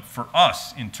 but for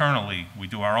us internally, we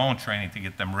do our own training to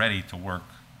get them ready to work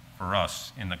for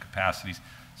us in the capacities.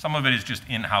 Some of it is just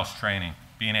in-house training,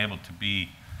 being able to be,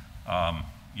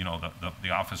 you know, the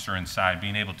officer inside,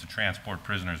 being able to transport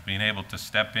prisoners, being able to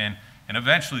step in, and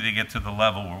eventually they get to the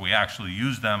level where we actually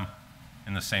use them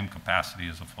in the same capacity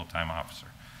as a full-time officer.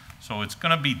 So it's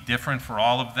going to be different for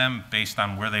all of them based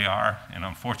on where they are, and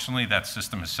unfortunately that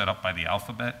system is set up by the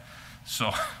alphabet,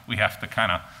 so we have to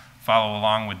kind of follow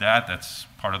along with that. That's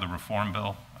part of the reform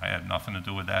bill. I had nothing to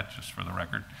do with that, just for the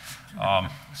record.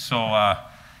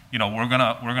 You know, we're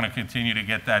gonna continue to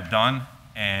get that done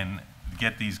and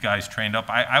get these guys trained up.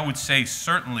 I would say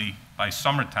certainly by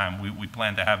summertime we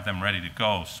plan to have them ready to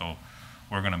go, so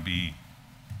we're going to be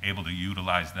able to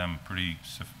utilize them pretty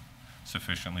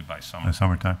sufficiently by summer. In the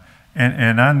summertime.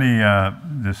 And on the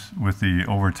this with the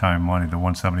overtime money, the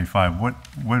 175, what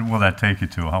will that take you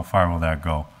to? How far will that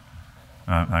go?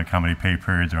 Like how many pay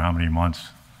periods or how many months?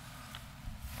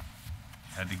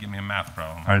 Had to give me a math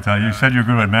problem. All right, you said you're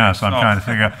good at math, so I'm trying to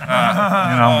figure. You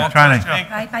know, I'm trying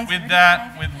to. With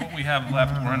that, with what we have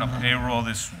left, we're in a payroll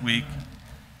this week.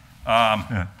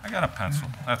 I got a pencil.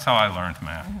 That's how I learned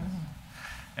math.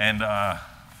 And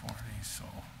 40, so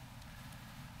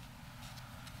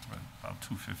about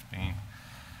 215.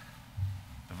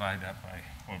 Divide that by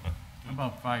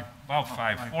About 5. About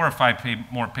 4 or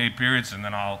 5 more pay periods, and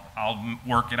then I'll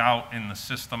work it out in the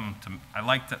system. I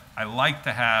like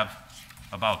to have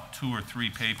about 2 or 3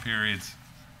 pay periods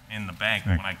in the bank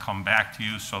when I come back to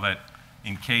you, so that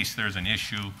in case there's an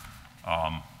issue,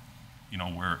 you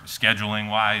know, we're scheduling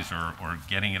wise or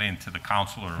getting it into the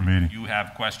council, or you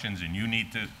have questions and you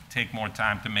need to take more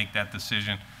time to make that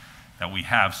decision, that we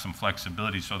have some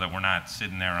flexibility so that we're not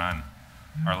sitting there on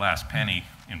our last penny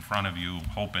in front of you,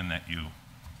 hoping that you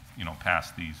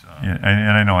pass these. Yeah,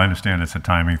 and I know, I understand it's a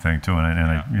timing thing too, and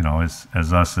I, you know, as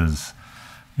us as,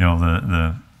 you know,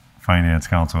 the finance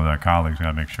council with our colleagues, we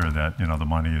got to make sure that, you know, the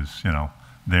money is, you know,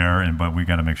 there, but we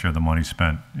got to make sure the money's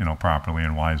spent, you know, properly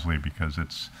and wisely, because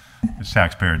it's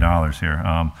taxpayer dollars here.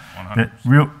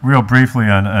 100%. Real briefly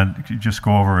on just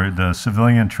go over the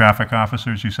civilian traffic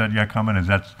officers you said you got coming. Is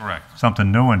that Correct.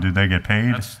 something new, and do they get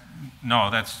paid?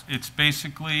 It's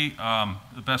basically,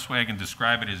 the best way I can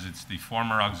describe it is it's the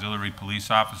former auxiliary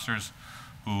police officers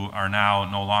who are now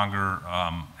no longer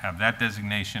have that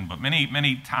designation, but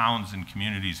many towns and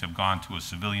communities have gone to a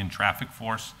civilian traffic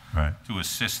force to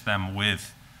assist them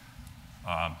with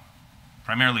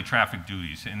primarily traffic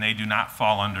duties, and they do not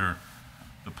fall under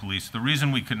the police. The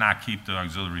reason we could not keep the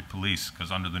auxiliary police,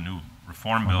 because under the new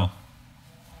reform bill,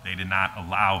 they did not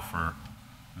allow for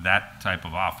that type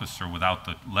of officer without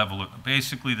the level of,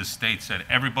 basically the state said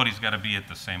everybody's got to be at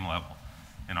the same level,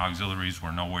 and auxiliaries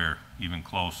were nowhere even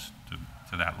close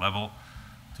to that level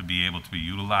to be able to be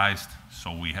utilized,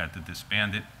 so we had to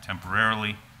disband it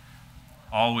temporarily,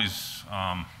 always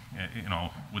you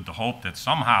know, with the hope that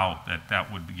somehow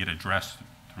that would get addressed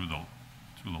through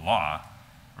the law,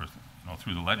 or you know,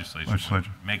 through the legislature.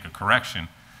 Make a correction.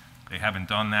 They haven't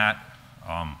done that,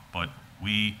 but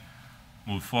we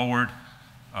moved forward,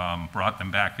 brought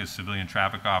them back as civilian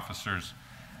traffic officers,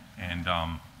 and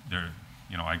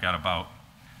you know,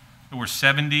 there were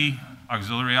 70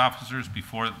 auxiliary officers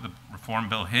before the reform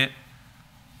bill hit.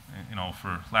 You know,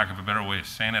 for lack of a better way of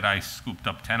saying it, I scooped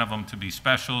up 10 of them to be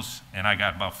specials, and I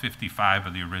got about 55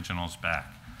 of the originals back.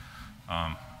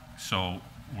 So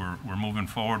we're moving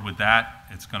forward with that.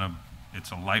 It's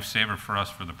a lifesaver for us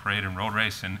for the parade and road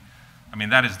race, and I mean,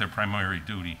 that is their primary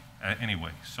duty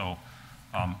anyway. So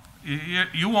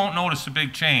you won't notice a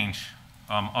big change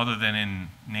other than in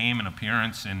name and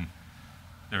appearance, and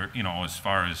they're, you know, as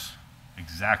far as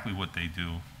exactly what they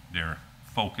do, they're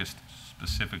focused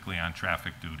specifically on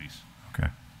traffic duties. Okay.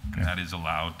 And that is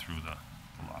allowed through the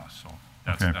law. So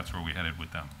that's where we headed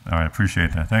with them. All right,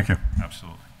 appreciate that. Thank you.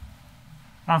 Absolutely.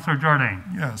 Councilor Jordan.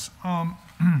 Yes.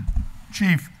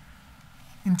 Chief,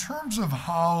 in terms of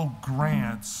how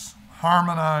grants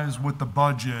harmonize with the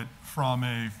budget from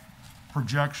a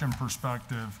projection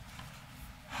perspective,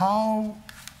 how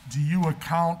do you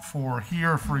account for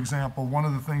here, for example, one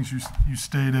of the things you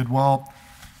stated, well,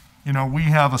 you know, we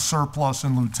have a surplus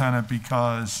in lieutenant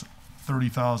because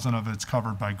 30,000 of it's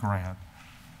covered by grant.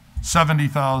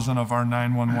 70,000 of our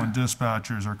 911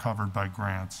 dispatchers are covered by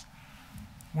grants.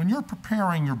 When you're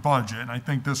preparing your budget, and I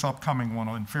think this upcoming one,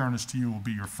 in fairness to you, will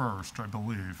be your first, I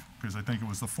believe, because I think it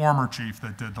was the former chief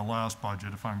that did the last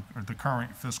budget, or the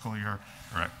current fiscal year.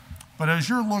 Correct. But as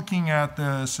you're looking at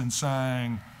this and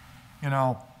saying, you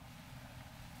know,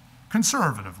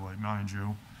 conservatively, mind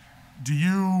you, do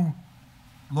you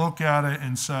look at it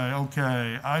and say,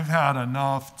 okay, I've had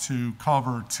enough to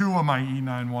cover 2 of my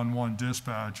E911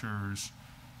 dispatchers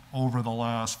over the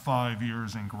last 5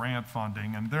 years in grant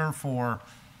funding, and therefore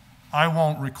I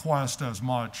won't request as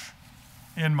much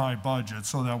in my budget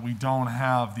so that we don't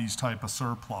have these type of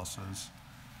surpluses.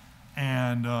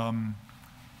 And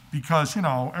because, you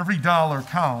know, every dollar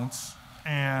counts,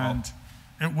 and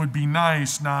it would be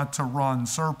nice not to run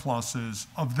surpluses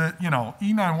of the, you know,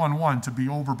 E911 to be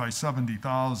over by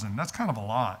 70,000. That's kind of a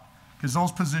lot, because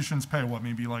those positions pay what,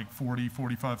 maybe like 40,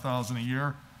 45,000 a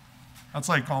year. That's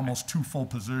like almost 2 full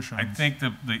positions. I think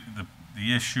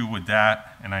the issue with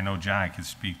that, and I know John could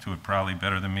speak to it probably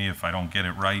better than me if I don't get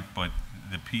it right, but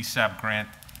the PSAP grant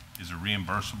is a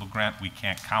reimbursable grant. We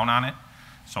can't count on it.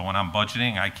 So when I'm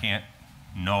budgeting, I can't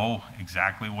know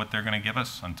exactly what they're going to give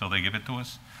us until they give it to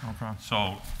us. Okay.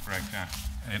 So, correct, John.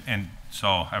 And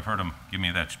so I've heard them give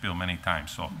me that spiel many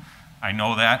times. So I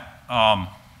know that.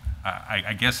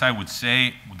 I guess I would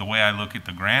say the way I look at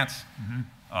the grants,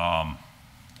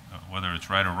 whether it's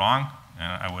right or wrong, and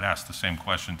I would ask the same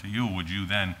question to you, would you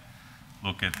then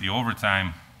look at the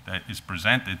overtime that is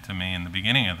presented to me in the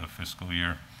beginning of the fiscal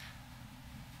year?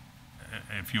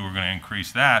 If you were going to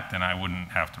increase that, then I wouldn't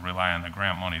have to rely on the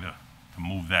grant money to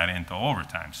move that into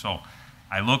overtime. So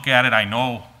I look at it, I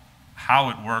know how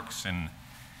it works, and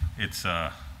it's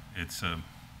a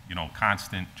you know,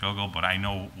 constant juggle, but I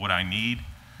know what I need.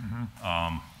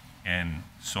 And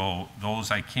so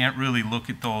those, I can't really look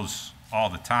at those all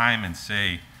the time and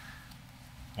say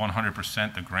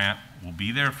 100% the grant will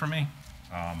be there for me.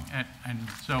 And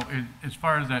so as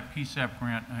far as that PSAP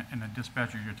grant and the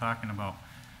dispatcher you're talking about,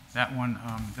 that one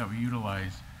that we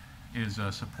utilize is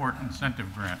a support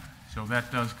incentive grant. So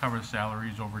that does cover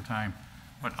salaries, overtime,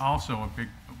 But also a big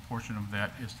portion of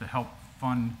that is to help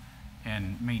fund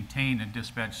and maintain a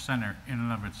dispatch center in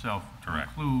and of itself.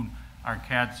 Correct. To include our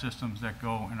CAD systems that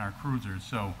go in our cruisers.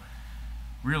 So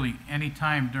really, any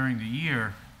time during the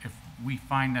year, if we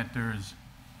find that there's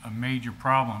a major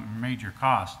problem, a major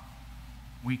cost,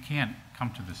 we can't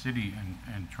come to the city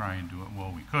and try and do it.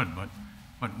 Well, we could,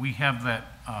 but we have that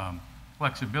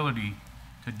flexibility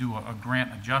to do a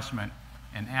grant adjustment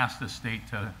and ask the state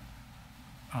to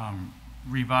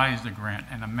revise the grant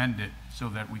and amend it so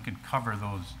that we can cover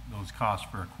those costs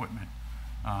for equipment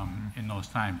in those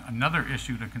times. Another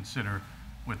issue to consider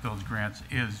with those grants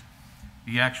is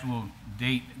the actual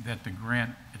date that the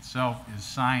grant itself is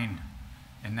signed,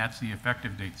 and that's the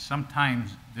effective date.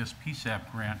 Sometimes this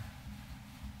PSAP grant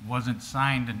wasn't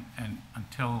signed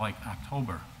until like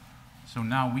October. So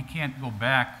now we can't go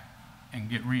back and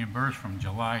get reimbursed from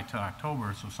July to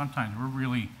October. So sometimes we're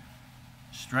really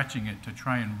stretching it to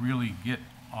try and really get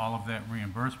all of that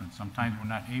reimbursement. Sometimes we're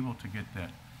not able to get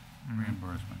that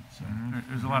reimbursement. So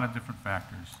there's a lot of different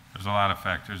factors. There's a lot of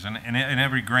factors, and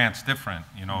every grant's different.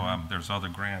 You know, there's other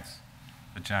grants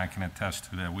that John can attest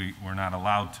to that we're not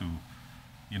allowed to,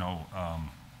 you know,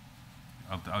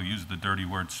 I'll use the dirty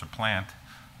word supplant.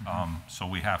 So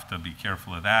we have to be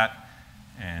careful of that.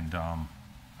 And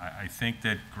I think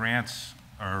that grants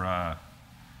are,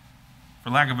 for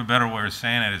lack of a better way of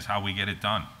saying it, is how we get it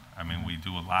done. I mean, we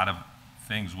do a lot of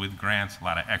things with grants, a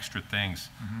lot of extra things.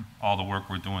 All the work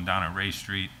we're doing down at Ray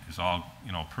Street is all,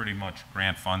 you know, pretty much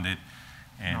grant funded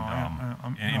and,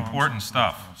 and important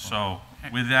stuff. So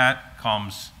with that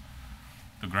comes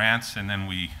the grants, and then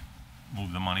we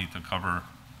move the money to cover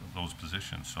those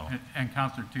positions. So. And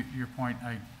Counselor, to your point,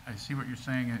 I see what you're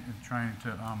saying and trying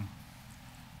to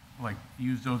like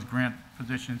use those grant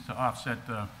positions to offset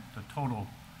the total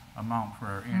amount for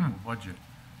our annual budget.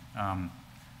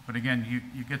 But again,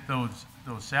 you get those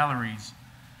salaries,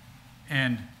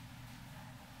 and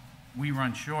we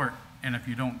run short, and if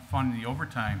you don't fund the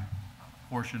overtime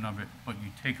portion of it, but you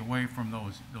take away from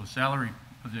those salary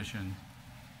positions,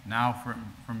 now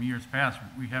from years past,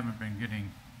 we haven't been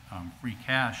getting free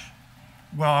cash.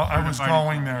 Well, I was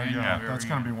going there, Yeah, yeah, very that's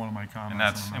gonna be one of my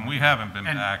comments. And we haven't been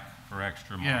And- back for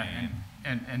extra money. Yeah,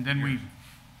 and then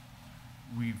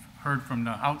we've heard from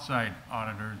the outside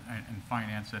auditor and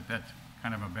finance that that's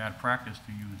kind of a bad practice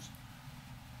to use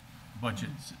budget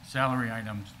salary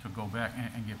items to go back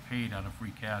and get paid out of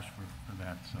free cash for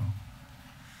that, so.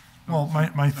 Well, my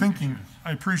Some thinking, issues.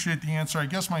 I appreciate the answer. I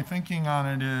guess my thinking on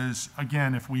it is,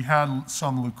 again, if we had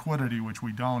some liquidity, which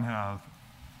we don't have,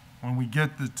 when we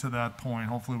get to that point,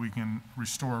 hopefully we can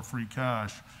restore free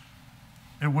cash.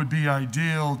 It would be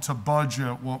ideal to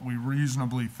budget what we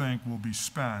reasonably think will be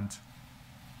spent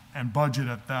and budget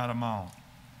at that amount.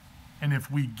 And if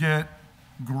we get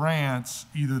grants,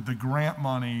 either the grant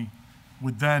money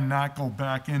would then not go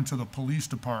back into the police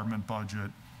department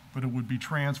budget, but it would be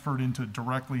transferred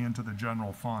directly into the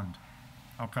general fund,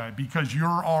 okay? Because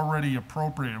you're already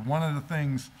appropriated. One of the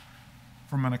things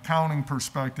from an accounting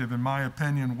perspective, in my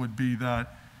opinion, would be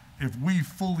that if we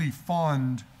fully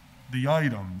fund the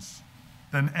items,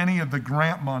 then any of the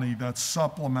grant money that's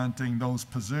supplementing those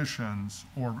positions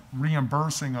or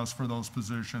reimbursing us for those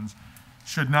positions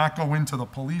should not go into the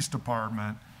police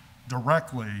department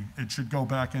directly. It should go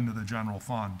back into the general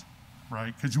fund,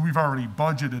 right? Because we've already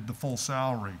budgeted the full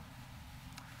salary.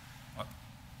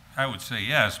 I would say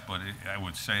yes, but I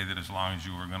would say that as long as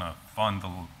you were going to fund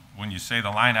when you say the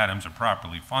line items are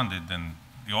properly funded, then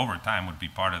the overtime would be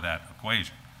part of that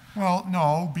equation. Well,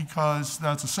 no, because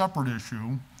that's a separate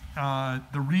issue.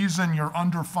 The reason you're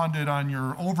underfunded on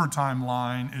your overtime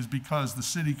line is because the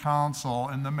city council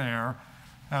and the mayor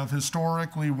have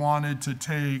historically wanted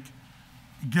to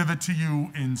give it to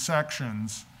you in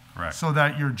sections. Correct. So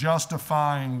that you're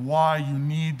justifying why you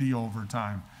need the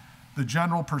overtime. The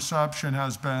general perception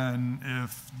has been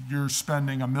if you're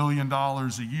spending $1 million a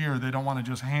year, they don't want to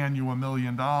just hand you $1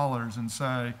 million and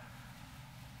say,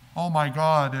 oh my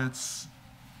God, it's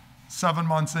 7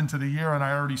 months into the year and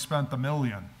I already spent the $1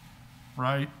 million,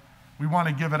 right? We want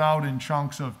to give it out in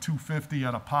chunks of $250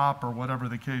 at a pop or whatever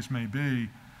the case may be.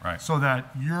 Right. So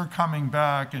that you're coming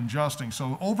back and adjusting.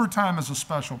 So overtime is a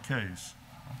special case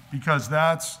because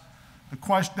that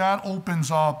opens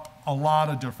up a lot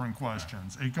of different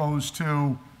questions. It goes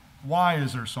to, why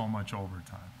is there so much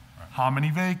overtime? Right. How many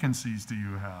vacancies do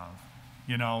you have?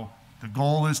 You know, the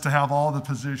goal is to have all the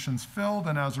positions filled,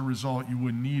 and as a result, you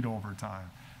wouldn't need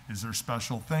overtime. Is there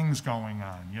special things going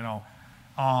on? You know,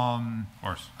 Of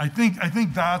course. I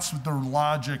think that's the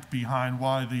logic behind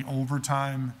why the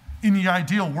overtime. In the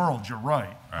ideal world, you're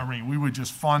right. I mean, we would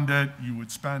just fund it, you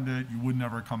would spend it, you would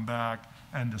never come back.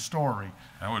 End of story.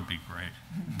 That would be great.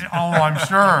 Oh, I'm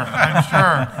sure, I'm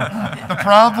sure. The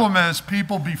problem is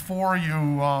people before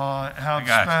you have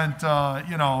spent,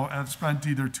 have spent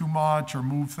either too much or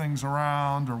moved things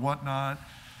around or whatnot.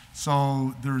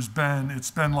 So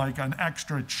it's been like an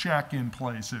extra check in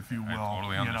place, if you will. I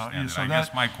totally understand it. So I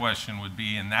guess my question would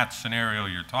be, in that scenario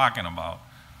you're talking about,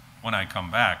 when I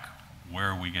come back, where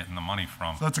are we getting the money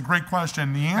from? So that's a great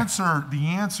question. The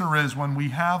answer is when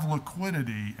we have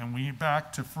liquidity and we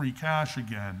back to free cash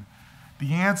again,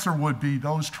 the answer would be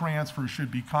those transfers should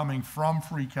be coming from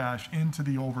free cash into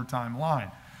the overtime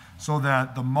line, so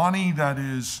that the money that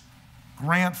is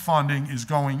grant funding is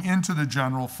going into the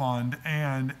general fund,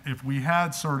 and if we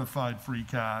had certified free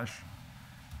cash,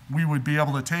 we would be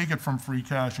able to take it from free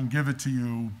cash and give it to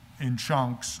you in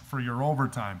chunks for your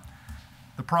overtime.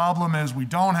 The problem is we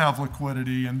don't have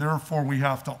liquidity, and therefore we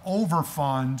have to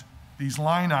overfund these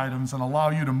line items and allow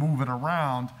you to move it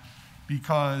around,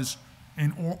 because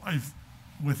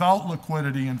without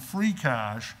liquidity and free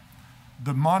cash,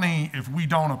 the money, if we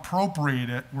don't appropriate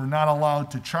it, we're not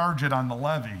allowed to charge it on the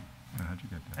levy. How'd you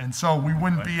get that? And so we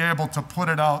wouldn't be able to put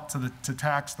it out to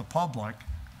tax the public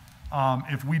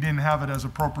if we didn't have it as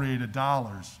appropriated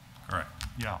dollars. Correct.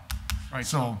 Yeah. Right.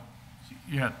 So,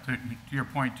 Yeah, to your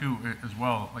point too, as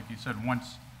well, like you said,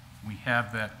 once we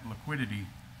have that liquidity,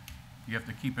 you have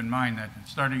to keep in mind that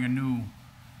starting a new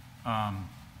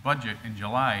budget in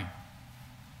July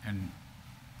and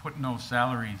putting those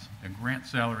salaries, the grant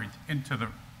salaries, into the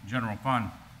general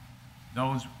fund,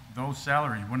 those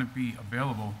salaries wouldn't be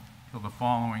available till the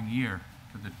following year,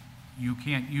 because you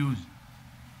can't use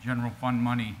general fund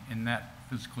money in that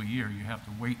fiscal year. You have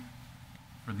to wait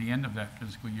for the end of that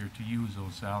fiscal year to use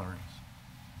those salaries.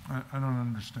 I don't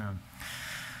understand.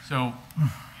 So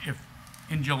if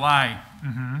in July,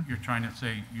 you're trying to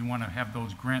say you want to have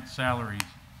those grant salaries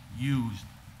used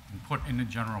and put in the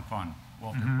general fund.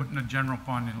 Well, if they're put in the general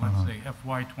fund in, let's say,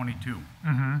 FY '22,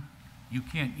 you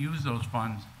can't use those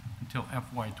funds until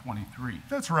FY '23.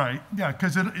 That's right. Yeah,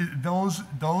 because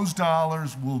those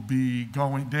dollars will be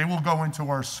going, they will go into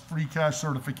our free cash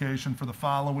certification for the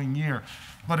following year.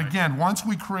 But again, once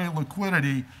we create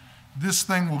liquidity, this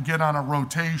thing will get on a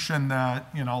rotation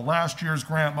that, last year's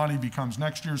grant money becomes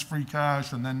next year's free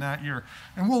cash, and then that year.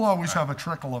 And we'll always have a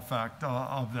trickle effect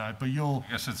of that, but I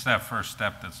guess it's that first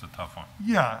step that's the tough one.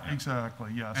 Yeah,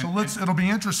 exactly, yeah. So it'll be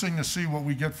interesting to see what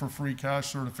we get for free cash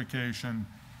certification,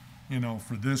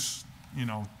 for this,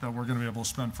 that we're gonna be able to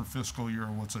spend for fiscal year,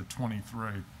 what's it,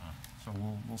 23. So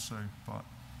we'll see, but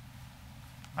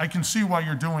I can see why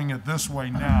you're doing it this way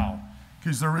now,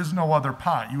 because there is no other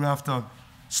pot. You have to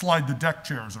slide the deck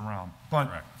chairs around. But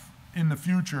Correct. in the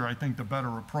future, I think the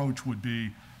better approach would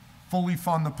be fully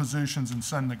fund the positions and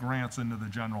send the grants into the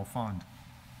general fund.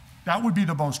 That would be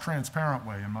the most transparent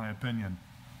way, in my opinion,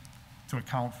 to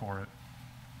account for it.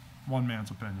 One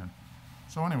man's opinion.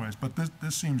 So anyways, but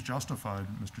this seems justified,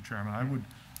 Mr. Chairman. I would,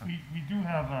 We do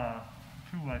have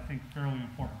two, I think, fairly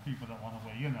important people that want to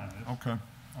weigh in on this. okay.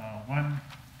 One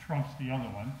trumps the other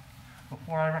one.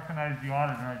 Before I recognize the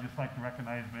auditor, I'd just like to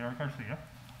recognize Mayor Garcia.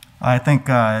 I think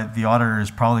the auditor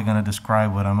is probably going to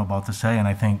describe what I'm about to say, and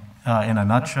I think in a That's why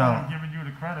nutshell, I'm giving you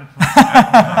the credit.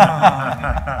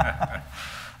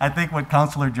 I think what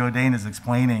Councilor Jordan is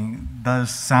explaining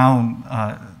does sound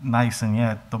nice, and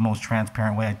yet the most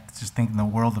transparent way. I just think in the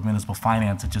world of municipal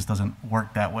finance, it just doesn't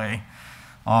work that way.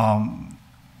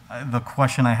 The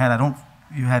question I had,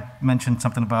 you had mentioned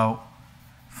something about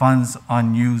funds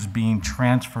unused being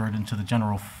transferred into the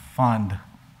general fund.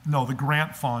 No, the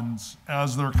grant funds,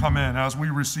 as they're come in, as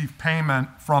we receive payment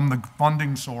from the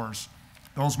funding source,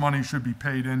 those monies should be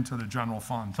paid into the general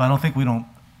fund. So I don't think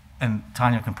and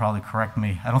Tanya can probably correct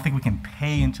me, I don't think we can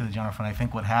pay into the general fund. I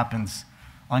think what happens,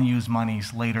 unused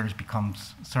monies later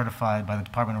becomes certified by the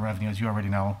Department of Revenue, as you already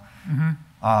know,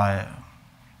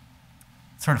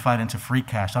 certified into free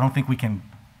cash. I don't think we can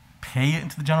pay it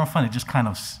into the general fund. It just kind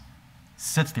of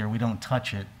sits there. We don't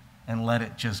touch it and let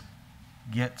it just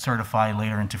get certified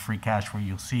later into free cash where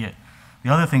you'll see it. The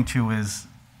other thing too is,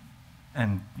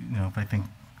 and I think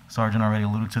Sergeant already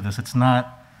alluded to this,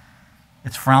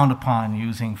 it's frowned upon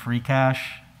using free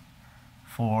cash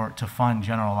to fund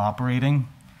general operating.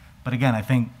 But again, I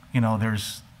think,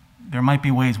 there might be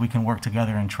ways we can work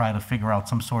together and try to figure out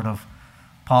some sort of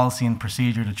policy and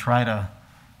procedure to try to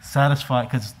satisfy,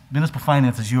 because municipal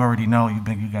finance, as you already know, you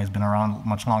guys been around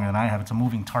much longer than I have, it's a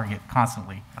moving target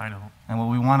constantly. I know. And what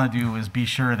we want to do is be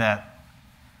sure that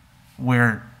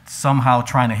we're somehow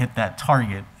trying to hit that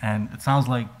target. And it sounds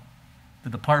like the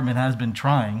department has been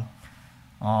trying,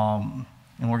 and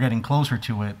we're getting closer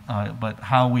to it. But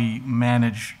how we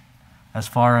manage as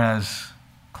far as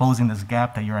closing this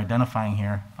gap that you're identifying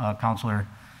here, Counselor,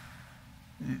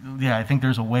 yeah, I think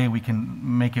there's a way we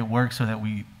can make it work so that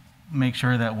we make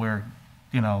sure that we're,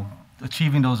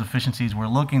 achieving those efficiencies we're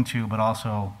looking to, but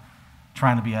also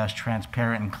trying to be as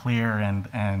transparent and clear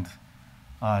and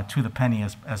to the penny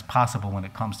as possible when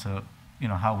it comes to,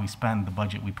 how we spend the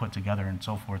budget we put together and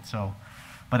so forth. So,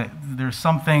 but there's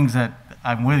some things that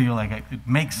I'm with you, like it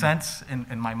makes sense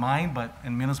in my mind, but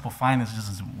in municipal finance,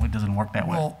 it doesn't work that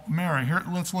way. Well, Mary, here,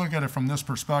 let's look at it from this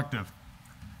perspective.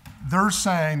 They're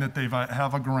saying that they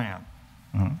have a grant.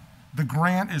 Mhm. The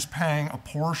grant is paying a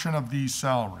portion of these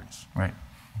salaries. Right.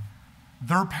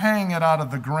 They're paying it out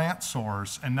of the grant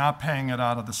source and not paying it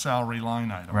out of the salary line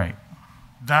item. Right.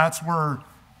 That's where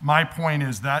my point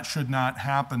is, that should not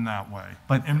happen that way.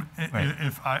 But- And right.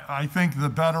 I think the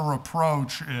better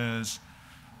approach is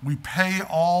we pay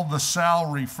all the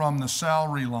salary from the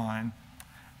salary line,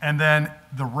 and then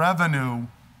the revenue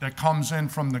that comes in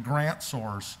from the grant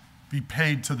source be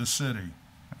paid to the city,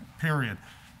 period.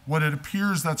 What it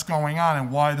appears that's going on and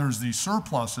why there's these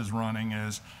surpluses running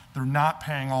is they're not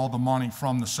paying all the money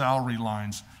from the salary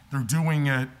lines. They're doing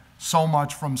it so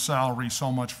much from salary,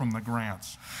 so much from the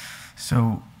grants.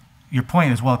 So your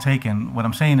point is well taken. What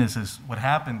I'm saying is what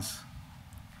happens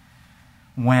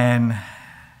when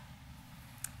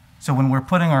we're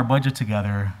putting our budget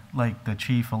together, like the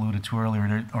chief alluded to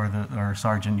earlier, or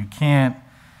sergeant,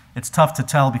 it's tough to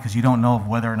tell because you don't know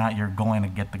whether or not you're going to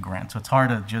get the grant. So it's hard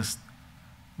to just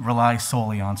rely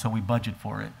solely on, so we budget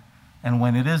for it. And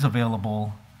when it is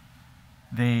available,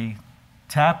 they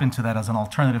tap into that as an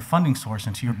alternative funding source,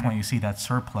 and to your point, you see that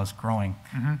surplus growing.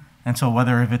 And so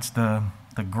whether if it's the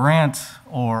grant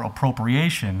or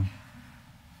appropriation,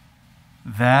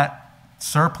 that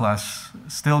surplus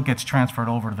still gets transferred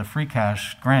over to the free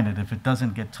cash, granted, if it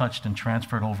doesn't get touched and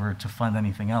transferred over to fund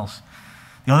anything else.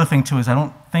 The other thing too is I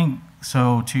don't think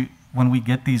so when we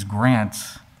get these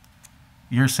grants,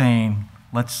 you're saying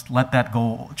let's let that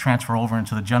go transfer over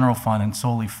into the general fund and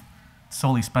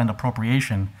solely spend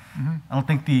appropriation. I don't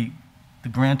think the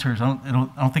grantors,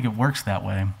 I don't think it works that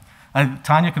way.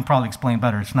 Tanya can probably explain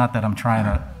better. It's not that I'm trying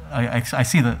to, I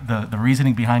see the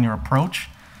reasoning behind your approach.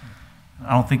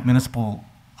 I don't think municipal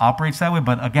operates that way,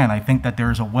 but again, I think that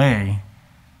there's a way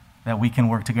that we can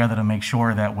work together to make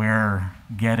sure that we're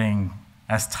getting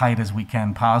as tight as we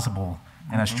can possible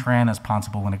and as transparent as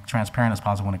possible when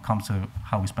it comes to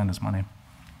how we spend this money.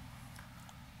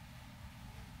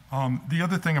 The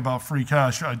other thing about free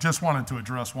cash, I just wanted to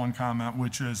address one comment,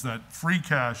 which is that free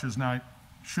cash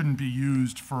shouldn't be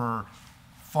used for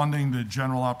funding the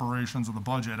general operations of the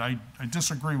budget. I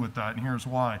disagree with that, and here's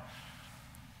why.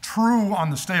 True on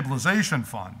the stabilization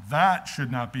fund, that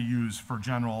should not be used for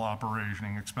general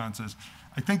operating expenses.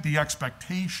 I think the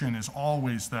expectation is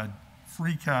always that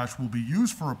free cash will be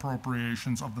used for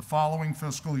appropriations of the following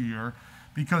fiscal year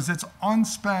because it's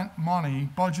unspent money,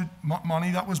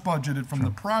 money that was budgeted from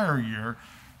the prior year.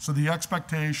 So the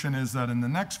expectation is that in the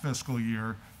next fiscal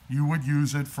year, you would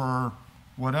use it for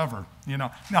whatever,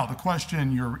 Now, the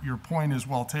question, your point is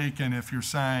well taken if you're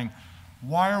saying,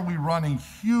 why are we running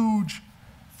huge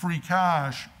free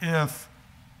cash if,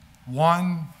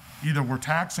 one, either we're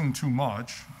taxing too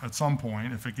much at some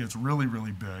point, if it gets really,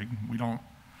 really big, we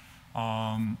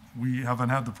haven't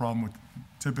had the problem with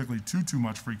typically too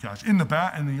much free cash. In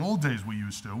the old days we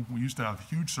used to have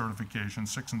huge certifications,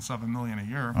 $6 and $7 million a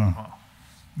year.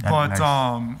 But nice.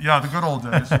 yeah, the good old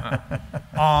days.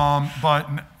 But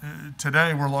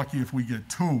today we're lucky if we get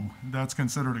 2. That's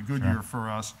considered a good year for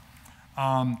us.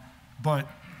 But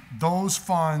those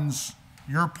funds,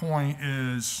 your point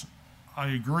is, I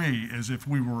agree, is if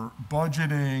we were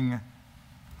budgeting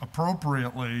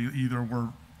appropriately, either we're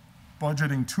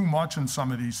budgeting too much in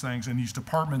some of these things and these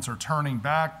departments are turning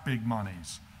back big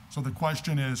monies. So the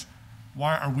question is,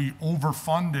 why are we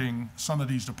overfunding some of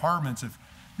these departments? If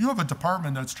you have a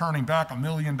department that's turning back $1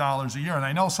 million a year, and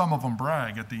I know some of them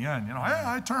brag at the end, hey,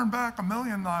 I turned back $1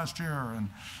 million last year, and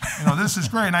this is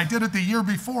great, and I did it the year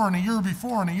before, and the year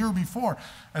before, and the year before.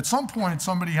 At some point,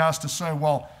 somebody has to say,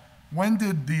 well, when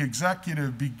did the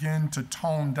executive begin to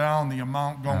tone down the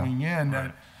amount going in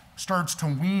that starts to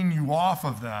wean you off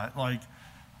of that? Like,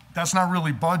 that's not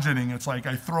really budgeting. It's like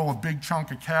I throw a big chunk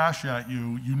of cash at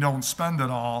you, you don't spend it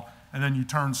all, and then you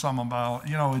turn some about,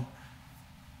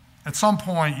 at some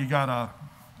point you gotta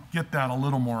get that a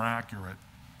little more accurate.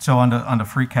 So on the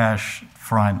free cash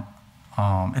front,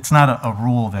 it's not a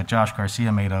rule that Josh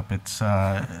Garcia made up. It's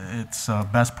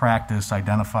best practice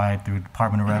identified through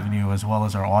Department of Revenue as well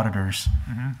as our auditors.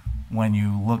 When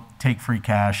you take free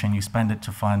cash and you spend it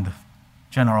to fund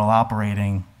general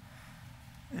operating,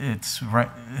 it's right.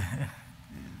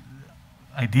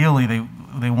 ideally,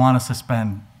 they want us to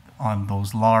spend on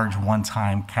those large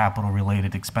one-time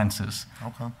capital-related expenses.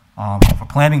 Okay. For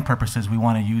planning purposes, we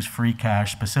want to use free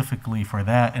cash specifically for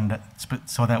that, and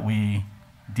so that we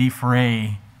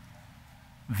defray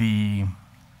the,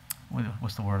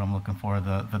 what's the word I'm looking for,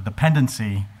 the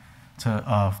dependency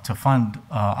to fund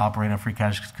operating free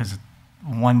cash, because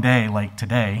one day, like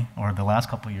today, or the last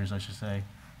couple of years, I should say,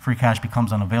 free cash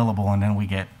becomes unavailable, and then we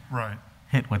get Right.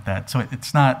 hit with that. So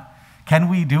it's not, can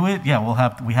we do it? Yeah,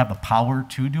 we have the power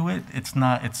to do it. It's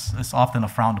not, it's often a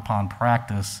frowned upon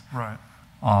practice. Right.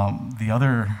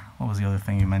 What was the other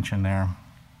thing you mentioned there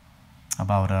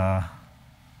about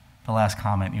the last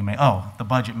comment you made? Oh, the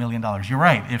budget, $1 million. You're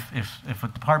right. If a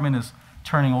department is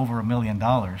turning over $1 million,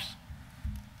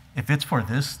 if it's for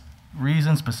this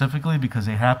reason specifically, because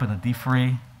they happen to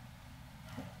defray,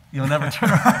 you'll never turn,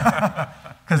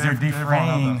 because they're They've all had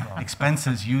defraying that problem.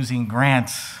 expenses using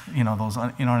grants, you know, those,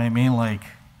 you know what I mean? Like,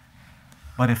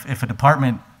 but if a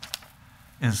department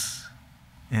is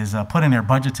putting their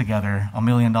budget together $1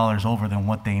 million over than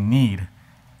what they need,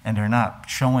 and they're not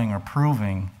showing or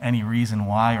proving any reason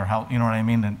why or how, you know what I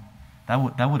mean, then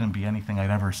that wouldn't be anything I'd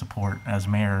ever support as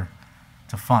mayor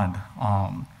to fund.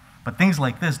 But things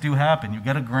like this do happen. You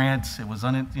get a grant, it was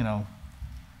you know,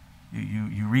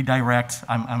 you redirect.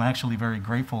 I'm actually very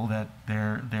grateful that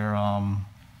they're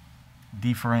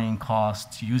defraying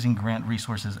costs using grant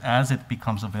resources as it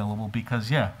becomes available,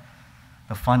 because yeah,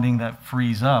 the funding that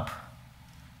frees up,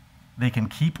 they can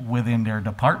keep within their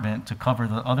department to cover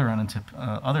the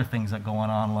other things that go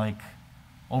on, like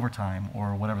overtime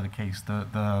or whatever the case,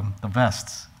 the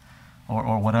vests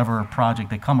or whatever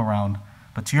project they come around.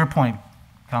 But to your point,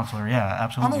 Counselor, yeah, I'm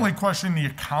absolutely. only questioning the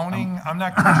accounting. I'm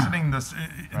not questioning this.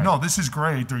 No, this is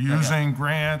great. They're using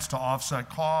grants to offset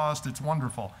cost. It's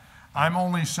wonderful. I'm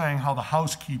only saying how the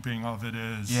housekeeping of it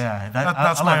is. Yeah,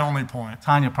 That's I'll my let only point.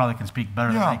 Tanya probably can speak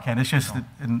better than Yeah. I can. It's just, that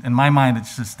in my mind,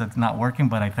 it's just that's not working,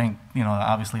 but I think, you know,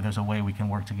 obviously there's a way we can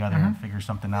work together and figure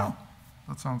something out.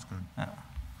 That sounds good.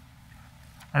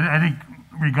 I think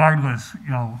regardless,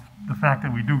 you know, the fact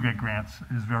that we do get grants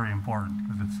is very important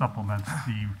because it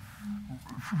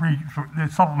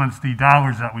supplements the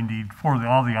dollars that we need for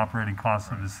all the operating costs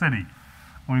of the city.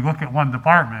 When we look at one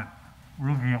department,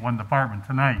 we're looking at one department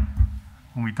tonight.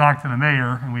 When we talk to the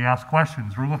mayor and we ask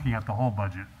questions, we're looking at the whole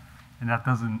budget. And that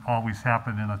doesn't always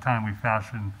happen in a timely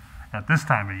fashion at this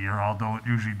time of year, although it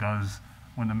usually does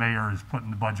when the mayor is putting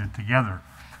the budget together.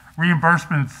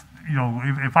 Reimbursements, you know,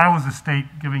 if I was a state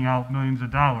giving out millions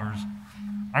of dollars,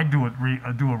 I'd do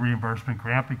a reimbursement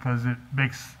grant because it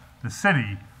makes the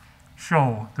city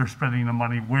show they're spending the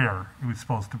money where it was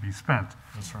supposed to be spent.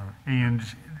 That's right. And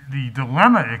the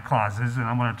dilemma it causes, and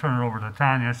I'm going to turn it over to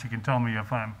Tanya, she can tell me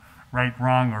if I'm right,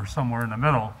 wrong, or somewhere in the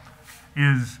middle,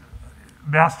 is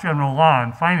Mass General Law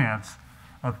and Finance,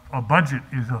 a budget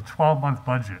is a 12-month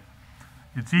budget.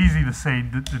 It's easy to say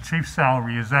that the chief's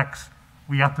salary is X.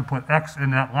 We have to put X in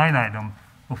that line item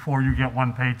before you get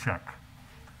one paycheck.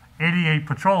 88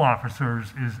 patrol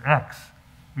officers is X.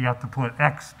 We have to put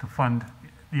X to fund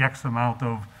the X amount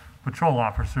of patrol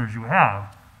officers you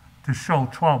have to show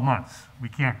 12 months. We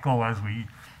can't go as we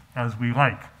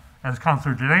like. As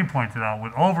Councilor Jardine pointed out,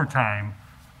 with overtime,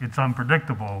 it's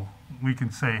unpredictable. We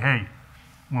can say, hey,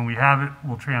 when we have it,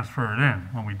 we'll transfer it in.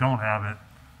 When we don't have it,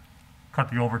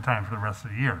 cut the overtime for the rest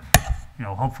of the year. You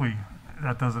know, hopefully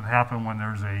that doesn't happen when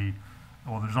there's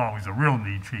there's always a real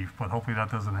need, Chief, but hopefully that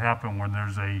doesn't happen when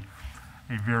there's a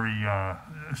very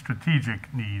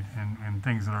strategic need and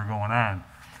things that are going on.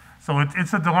 So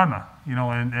it's a dilemma, you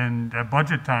know, and at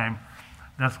budget time,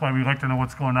 that's why we like to know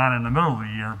what's going on in the middle of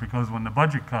the year, because when the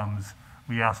budget comes,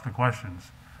 we ask the questions.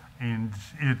 And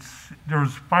there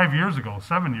was 7 years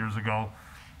ago,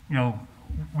 you know,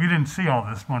 we didn't see all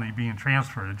this money being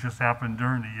transferred. It just happened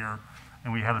during the year,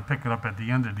 and we had to pick it up at the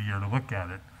end of the year to look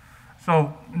at it.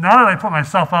 So now that I put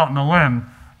myself out on the limb,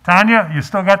 Tanya, you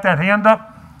still got that hand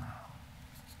up?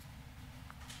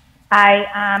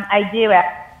 I do.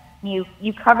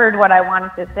 You covered what I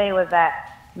wanted to say, was that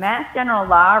Mass General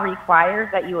Law requires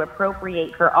that you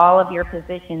appropriate for all of your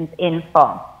positions in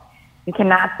full. You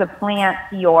cannot supplant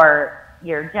your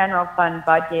general fund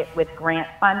budget with grant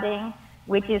funding,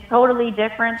 which is totally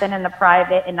different than in the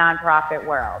private and nonprofit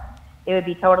world. It would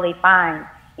be totally fine.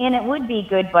 And it would be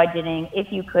good budgeting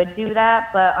if you could do that,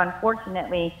 but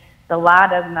unfortunately, the law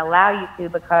doesn't allow you to,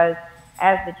 because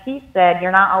as the chief said,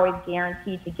 you're not always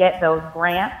guaranteed to get those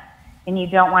grants, and you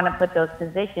don't want to put those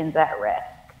positions at risk.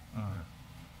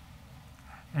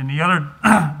 And the other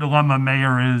dilemma,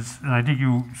 Mayor, is, and I think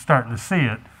you're starting to see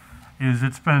it, is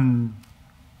it's been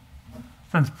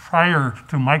since prior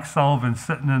to Mike Sullivan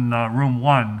sitting in room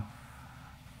 1,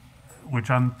 which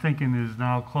I'm thinking is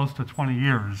now close to 20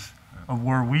 years, of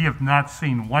where we have not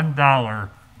seen $1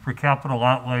 for capital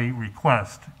outlay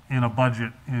request in a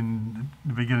budget in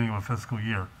the beginning of a fiscal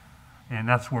year. And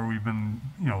that's where we've been,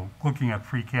 looking at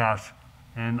free cash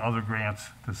and other grants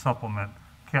to supplement,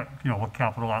 what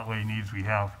capital outlay needs we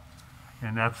have.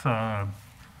 And that's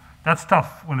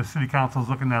tough when the city council is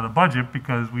looking at a budget,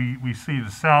 because we see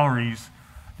the salaries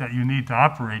that you need to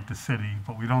operate the city,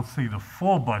 but we don't see the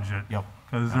full budget. Yep.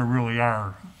 Because there really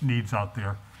are needs out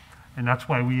there. And that's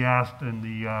why we asked in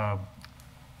I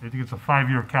think it's a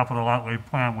 5-year capital outlay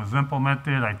plan was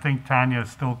implemented. I think Tanya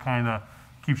still kind of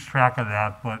keeps track of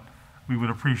that, but we would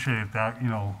appreciate that,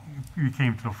 you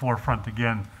came to the forefront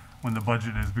again when the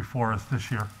budget is before us this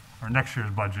year, or next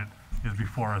year's budget is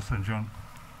before us in June.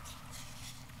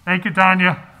 Thank you,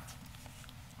 Tanya.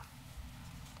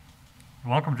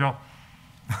 You're welcome, Joe.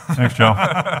 Thanks, Joe.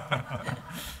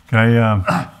 Can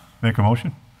I make a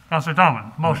motion? Councilor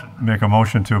Tomlin, motion. Make a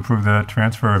motion to approve the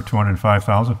transfer of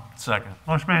 $205,000. Second.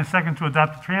 Motion made and second to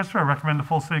adopt the transfer. I recommend the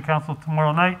full city council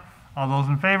tomorrow night. All those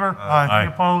in favor? Aye.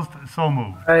 Any opposed? So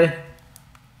moved. Aye.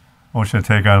 Motion to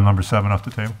take item number 7 off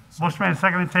the table. Motion made and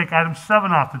second to take item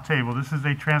 7 off the table. This is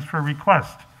a transfer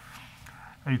request.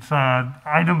 It's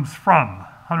items from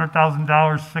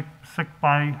 $100,000 sick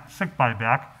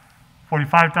buyback,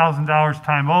 $45,000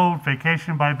 time owed,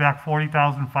 vacation buyback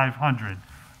 $40,500.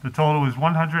 The total is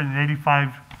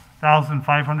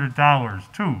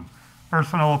 $185,500. 2,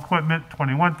 personal equipment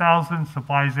 $21,000,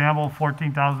 supplies ammo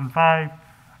 $14,500,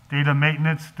 data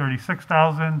maintenance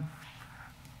 $36,000,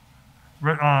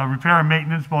 repair and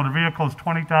maintenance motor vehicles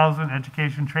 $20,000,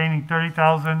 education training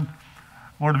 $30,000,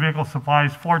 motor vehicle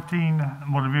supplies $14,000,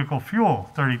 motor vehicle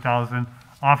fuel $30,000,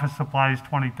 office supplies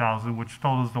 $20,000, which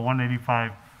totals to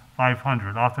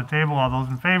 $185,500. Off the table, all those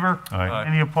in favor? Aye.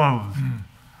 Any opposed?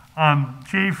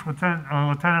 Chief,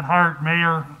 Lieutenant Hart,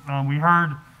 Mayor, we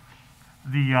heard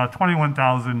the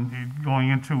 21,000 going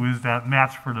into is that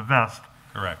match for the vest.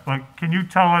 Correct. But can you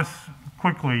tell us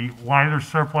quickly why there's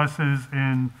surpluses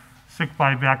in sick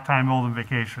buyback, time owed, and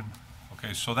vacation?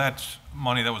 Okay, so that's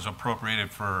money that was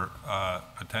appropriated for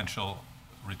potential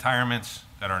retirements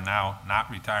that are now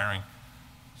not retiring.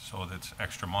 So that's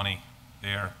extra money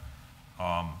there.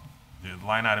 The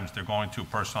line items they're going to,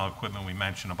 personal equipment, we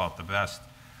mentioned about the vest.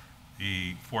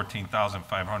 The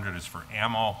 $14,500 is for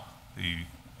ammo.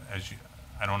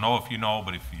 I don't know if you know,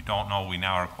 but if you don't know, we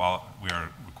now are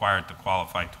required to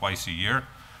qualify twice a year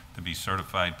to be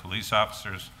certified police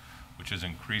officers, which has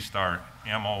increased our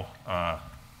ammo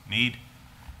need.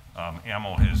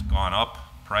 Ammo has gone up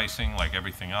pricing like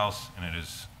everything else, and it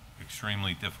is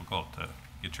extremely difficult to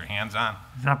get your hands on.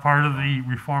 Is that part of the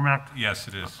Reform Act? Yes,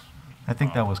 it is. I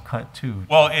think that was cut too.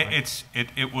 Well,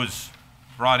 it was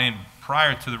brought in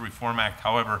prior to the Reform Act.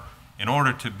 However, in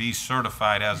order to be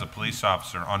certified as a police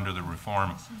officer under the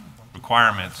reform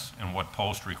requirements, and what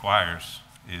post requires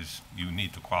is you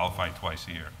need to qualify twice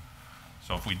a year.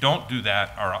 So if we don't do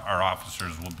that, our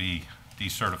officers will be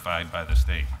decertified by the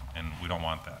state, and we don't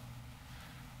want that.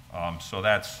 So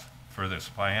that's for the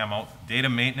supply ammo. Data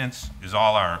maintenance is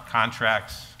all our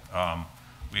contracts.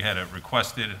 We had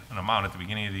requested an amount at the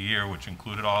beginning of the year, which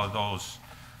included all of those.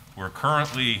 We're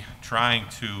currently trying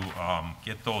to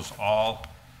get those all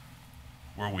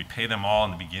where we pay them all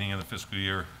in the beginning of the fiscal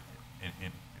year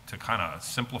to kind of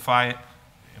simplify it.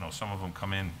 Some of them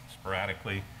come in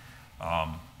sporadically.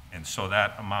 And so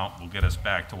that amount will get us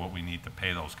back to what we need to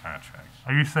pay those contracts.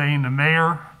 Are you saying the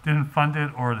mayor didn't fund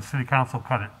it or the city council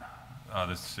cut it?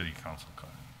 The city council cut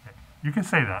it. You can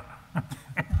say that.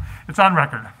 It's on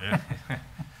record. Yeah.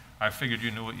 I figured you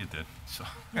knew what you did, so.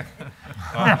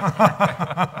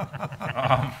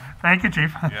 Thank you,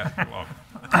 Chief. Yeah, you're welcome.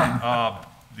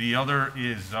 The other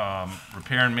is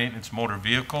repair and maintenance motor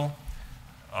vehicle.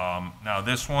 Now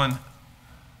this one,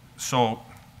 so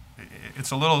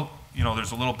it's a little,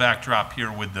 there's a little backdrop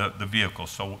here with the vehicles.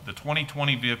 So the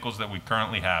 2020 vehicles that we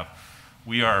currently have,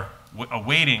 we are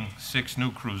awaiting 6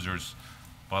 new cruisers.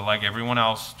 But like everyone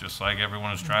else, just like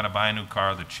everyone who's trying to buy a new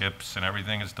car, the chips and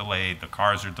everything is delayed, the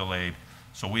cars are delayed.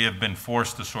 So we have been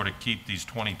forced to sort of keep these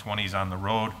 2020s on the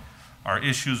road. Our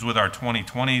issues with our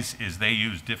 2020s is they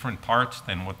use different parts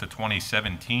than what the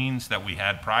 2017s that we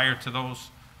had prior to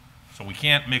those. So we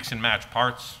can't mix and match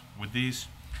parts with these.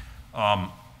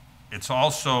 It's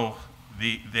also,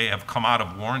 they have come out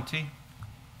of warranty.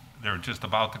 They're just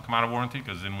about to come out of warranty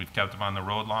because then we've kept them on the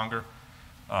road longer.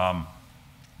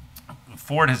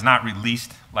 Ford has not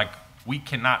released, we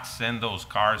cannot send those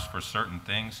cars for certain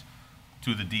things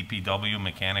to the DPW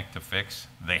mechanic to fix.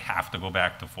 They have to go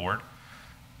back to Ford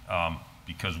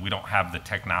because we don't have the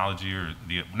technology, or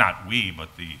not we,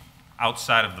 but the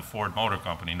outside of the Ford Motor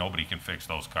Company, nobody can fix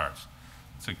those cars.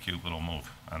 It's a cute little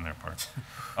move on their part.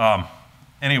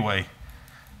 Anyway,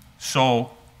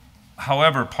 so,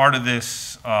 however, part of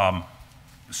this,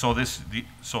 so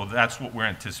that's what we're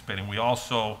anticipating. We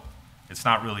also, it's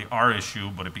not really our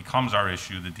issue, but it becomes our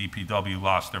issue. The DPW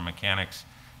lost their mechanics,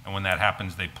 and when that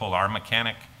happens, they pull our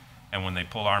mechanic. And when they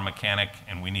pull our mechanic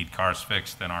and we need cars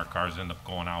fixed, then our cars end up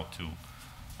going out to,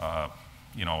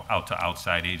 out to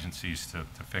outside agencies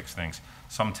to fix things.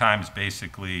 Sometimes,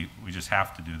 basically, we just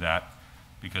have to do that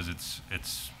because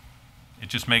it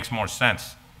just makes more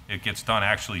sense. It gets done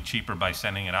actually cheaper by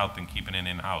sending it out than keeping it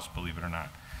in-house, believe it or not.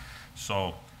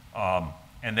 So,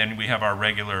 and then we have our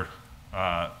regular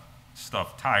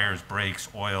stuff, tires, brakes,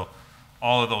 oil,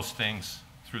 all of those things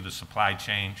through the supply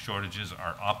chain shortages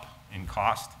are up in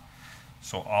cost.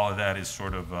 So all of that is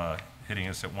sort of hitting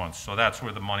us at once. So that's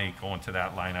where the money going to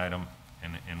that line item,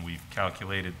 and we've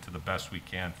calculated to the best we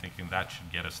can, thinking that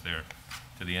should get us there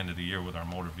to the end of the year with our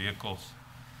motor vehicles.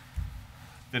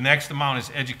 The next amount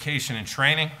is education and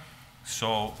training.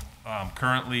 So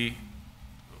currently,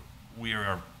 we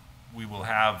will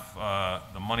have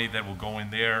the money that will go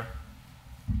in there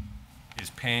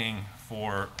is paying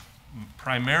for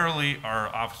primarily our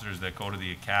officers that go to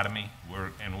the academy,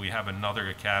 and we have another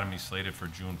academy slated for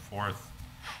June 4th.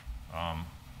 I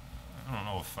don't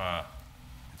know if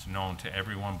it's known to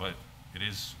everyone, but it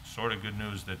is sort of good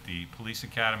news that the police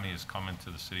academy is coming to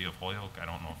the city of Holyoke. I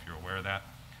don't know if you're aware of that.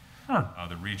 Huh.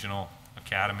 The regional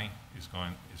academy is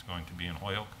going to be in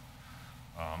Holyoke.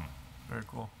 Very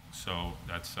cool. So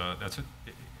that's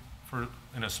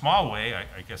in a small way,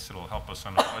 I guess it'll help us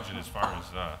on the budget as far as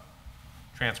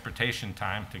transportation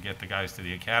time to get the guys to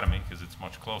the academy, because it's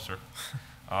much closer.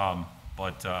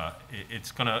 But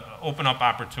it's going to open up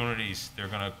opportunities. They're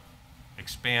going to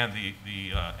expand.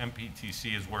 The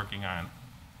MPTC is working on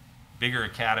bigger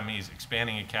academies,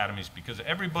 expanding academies, because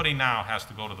everybody now has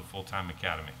to go to the full-time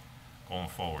academy going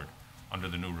forward under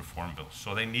the new reform bill.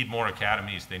 So they need more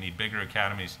academies. They need bigger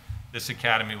academies. This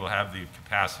academy will have the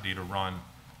capacity to run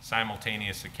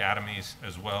simultaneous academies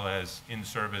as well as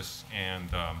in-service and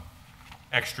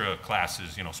extra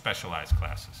classes, specialized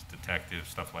classes, detectives,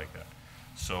 stuff like that.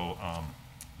 So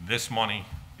this money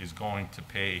is going to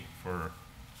pay for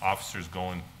officers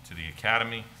going to the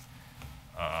academy,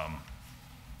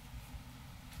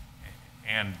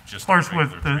 and just Of course,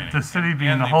 with regular training. the city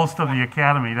being And the they- host of the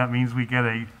academy, that means we get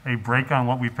a break on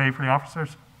what we pay for the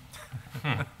officers?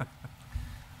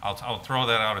 I'll throw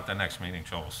that out at the next meeting,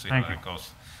 Joe. We'll see how Thank you. that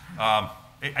goes.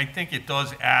 I think it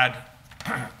does add,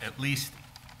 at least,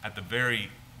 at the very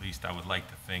least, I would like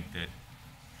to think that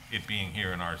it being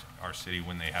here in our city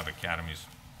when they have academies,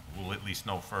 we'll at least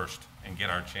know first and get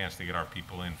our chance to get our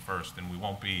people in first. And we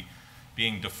won't be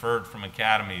being deferred from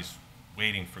academies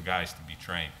waiting for guys to be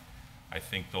trained. I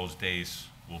think those days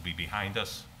will be behind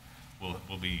us. We'll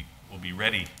be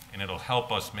ready, and it'll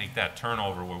help us make that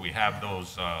turnover where we have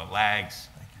those lags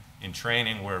in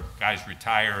training where guys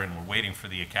retire and we're waiting for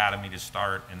the academy to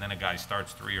start, and then a guy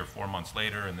starts 3 or 4 months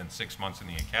later, and then 6 months in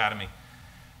the academy.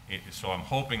 So I'm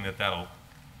hoping that that'll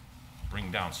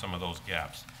bring down some of those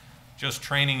gaps. Just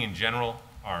training in general,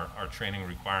 our training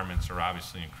requirements are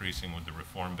obviously increasing with the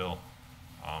reform bill,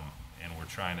 and we're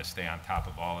trying to stay on top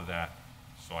of all of that.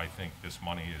 So I think this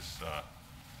money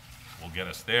will get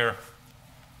us there.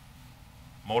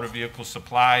 Motor vehicle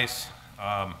supplies.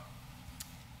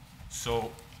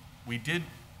 So we did,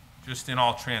 just in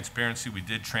all transparency, we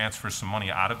did transfer some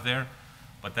money out of there,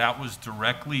 but that was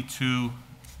directly to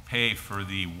pay for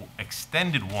the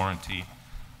extended warranty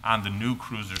on the new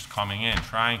cruisers coming in,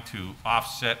 trying to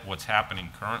offset what's happening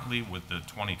currently with the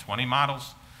 2020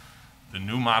 models. The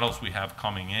new models we have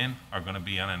coming in are going to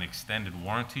be on an extended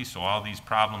warranty, so all these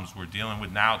problems we're dealing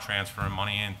with now, transferring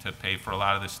money in to pay for a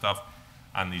lot of this stuff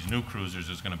on these new cruisers,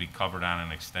 is going to be covered on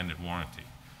an extended warranty.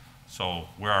 So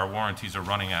where our warranties are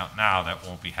running out now, that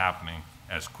won't be happening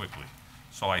as quickly.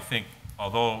 So I think,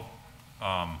 although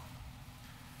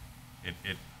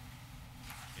it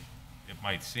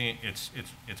might seem,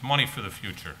 it's money for the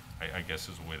future, I guess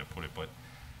is a way to put it, but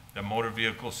the motor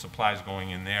vehicle supplies going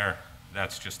in there,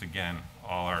 that's just, again,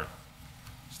 all our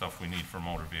stuff we need for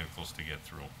motor vehicles to get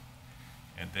through.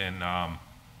 And then I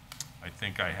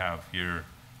think I have here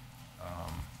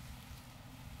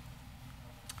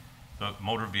the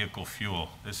motor vehicle fuel.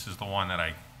 This is the one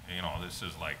that this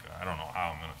is like, I don't know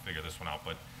how I'm going to figure this one out,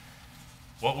 but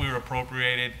what we were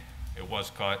appropriated, it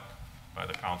was cut by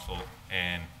the council,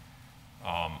 and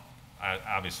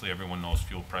obviously everyone knows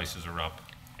fuel prices are up,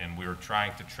 and we were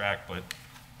trying to track, but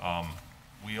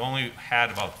we only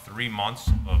had about 3 months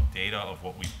of data of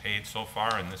what we paid so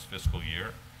far in this fiscal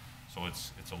year. So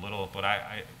it's a little, but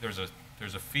there's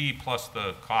a fee plus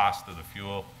the cost of the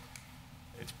fuel.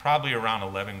 It's probably around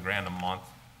 11 grand a month.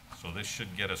 So this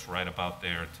should get us right about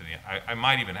there to the, I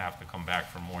might even have to come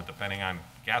back for more depending on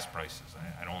gas prices.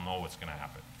 I don't know what's gonna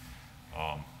happen.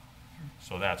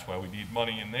 So that's why we need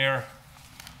money in there.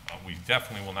 We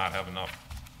definitely will not have enough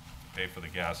to pay for the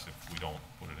gas if we don't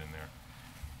put it in there.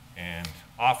 And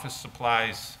office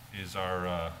supplies is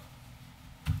our,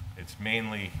 it's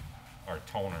mainly our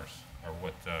toners are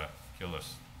what kill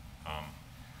us.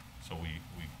 So we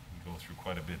go through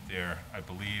quite a bit there. I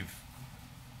believe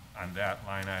on that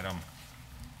line item,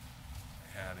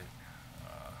 I had it.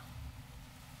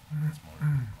 It's more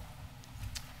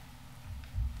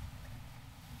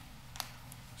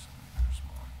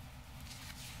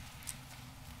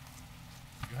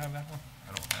Do you have that one?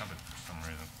 I don't have it for some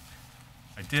reason.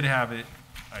 I did have it.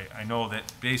 I know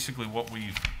that basically what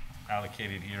we've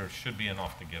allocated here should be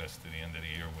enough to get us to the end of the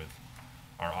year with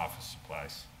our office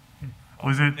supplies.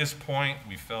 Was At it, this point,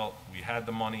 we felt we had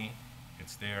the money,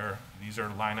 it's there. These are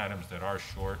line items that are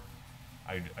short.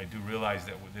 I do realize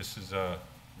that this is a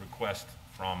request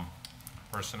from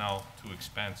personnel to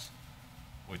expense,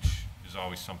 which is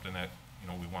always something that, you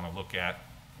know, we want to look at.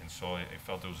 And so I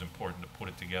felt it was important to put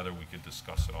it together. We could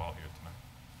discuss it all here tonight.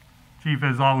 Chief,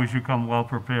 as always, you come well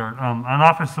prepared. On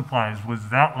office supplies, was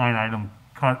that line item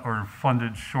cut or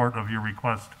funded short of your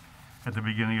request at the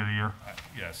beginning of the year?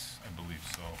 Yes, I believe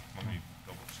so. Let me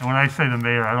double check. And when I say the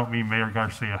mayor, I don't mean Mayor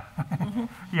Garcia.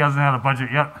 He hasn't had a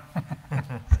budget yet.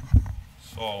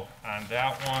 So on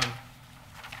that one,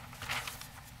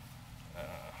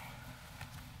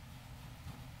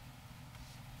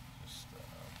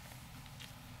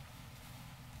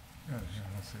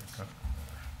 just,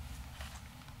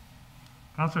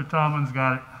 Counselor Tomlin's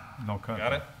got it. No cut.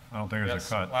 got it? I don't think there's a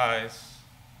cut, Supplies.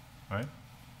 right?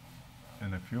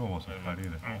 And the fuel wasn't cut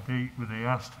either. They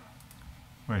asked,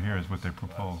 Right here is what they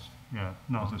proposed. yeah,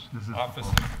 no, Was this is, Office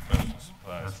and professional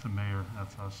supplies. that's the mayor,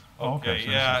 that's us. Oh, okay, Okay,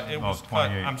 so yeah, this is- it oh, was cut.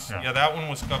 28. Yeah, that one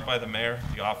was cut by the mayor,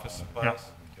 the office supplies.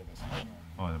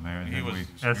 Oh, the mayor, He then was- we.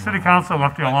 Yeah, city council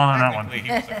left you alone on that one. Technically,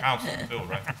 he was a council too,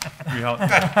 right? we held-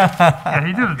 Yeah,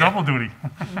 he did a double duty.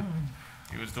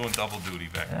 He was doing double duty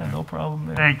back then. Yeah, no problem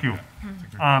there. Thank you.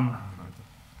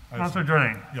 Counselor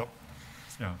Jordan. Yep.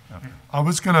 Yeah, yeah. I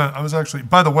was actually,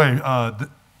 by the way,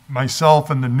 myself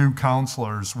and the new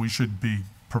counselors, we should be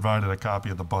provided a copy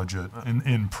of the budget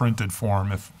in printed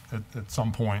form if, at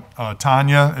some point.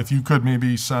 Tanya, if you could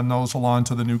maybe send those along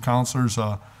to the new counselors,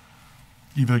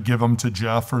 either give them to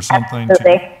Jeff or something.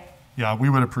 Absolutely. Yeah, we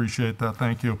would appreciate that,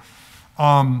 thank you.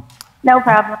 No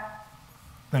problem.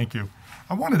 Thank you.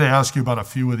 I wanted to ask you about a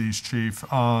few of these, Chief.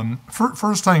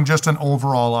 First thing, just an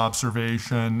overall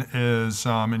observation is,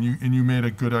 and you made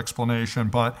a good explanation,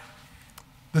 but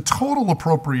the total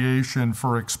appropriation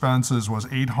for expenses was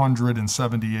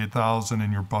 $878,000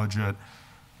 in your budget.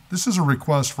 This is a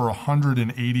request for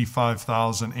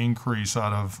 $185,000 increase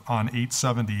on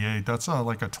 878. That's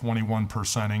like a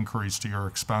 21% increase to your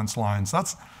expense lines.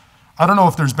 I don't know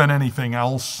if there's been anything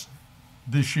else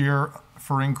this year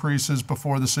for increases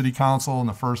before the city council in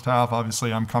the first half.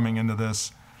 Obviously, I'm coming into the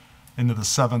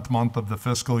 7th month of the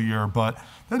fiscal year, but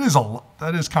that is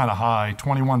kind of high,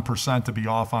 21% to be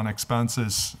off on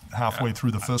expenses halfway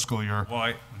through the fiscal year.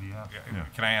 Well,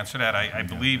 can I answer that? I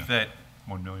believe that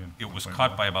 1 million. it was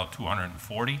cut by about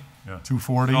 240.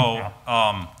 240? So,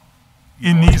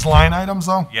 In these line items,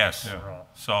 though? yes.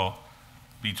 So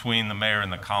between the mayor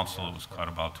and the council, it was cut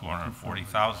about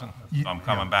 240,000. So I'm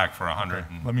coming back for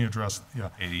 185 Let me address, yeah.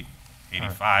 of the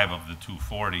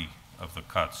 240 of the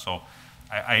cuts. So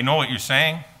I know what you're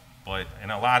saying, but,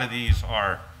 and a lot of these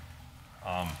are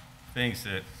things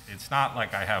that, it's not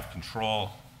like I have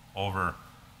control over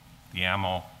the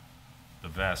ammo, the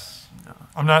vests.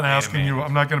 I'm not Wait a asking you, minute.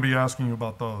 I'm not going to be asking you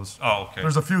about those. Oh, okay.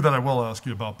 There's a few that I will ask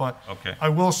you about, but Okay. I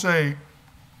will say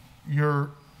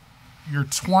your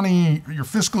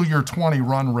fiscal year 20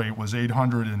 run rate was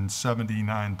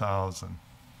 879,000.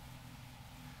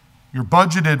 Your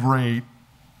budgeted rate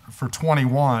for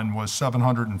 21 was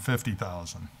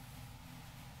 750,000.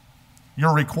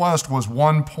 Your request was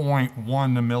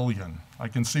 1.1 million. I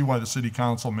can see why the city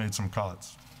council made some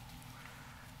cuts.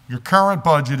 Your current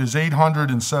budget is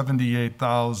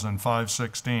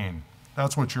 878,516.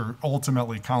 That's what your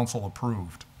ultimately council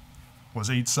approved, was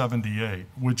 878,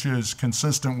 which is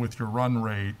consistent with your run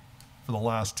rate for the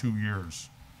last 2 years.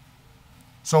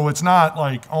 So it's not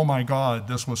like, oh my God,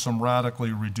 this was some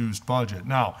radically reduced budget.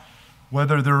 Now,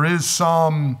 whether there is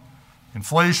some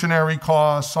inflationary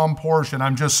cost, some portion,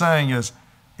 I'm just saying is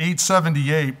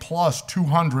 878 plus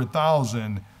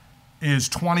 200,000 is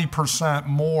 20%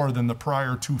 more than the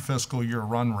prior 2 fiscal year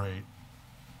run rate.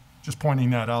 Just pointing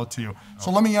that out to you.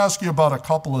 So let me ask you about a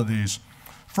couple of these.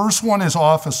 First one is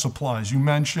office supplies. You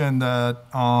mentioned that,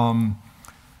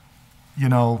 you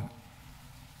know,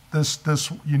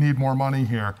 you need more money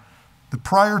here. The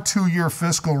prior 2-year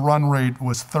fiscal run rate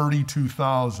was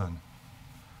 32,000.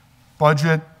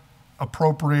 Budget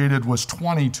appropriated was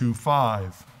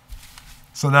 22.5.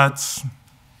 So that's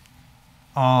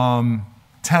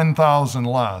 10,000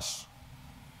 less.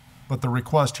 But the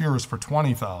request here is for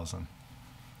 20,000.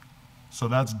 So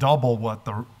that's double what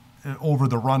over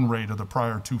the run rate of the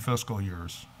prior 2 fiscal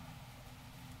years.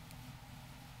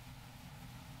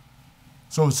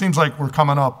 So it seems like we're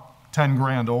coming up 10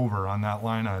 grand over on that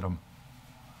line item.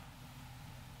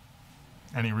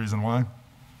 Any reason why?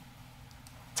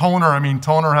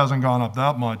 Toner hasn't gone up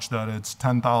that much that it's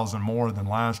 10,000 more than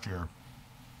last year.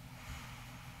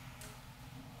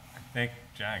 I think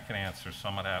John can answer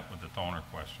some of that with the toner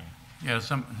question. Yeah,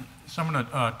 some of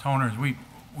the toners,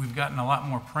 we've gotten a lot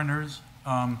more printers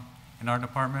in our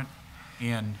department,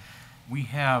 and we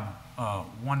have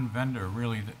one vendor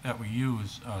really that we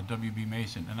use, WB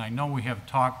Mason. And I know we have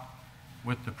talked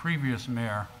with the previous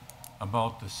mayor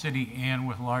about the city and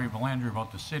with Laurie Belanger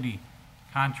about the city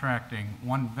contracting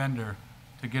one vendor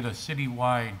to get a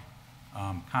citywide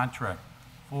contract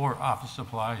for office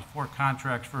supplies, for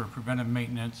contracts for preventive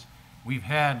maintenance. We've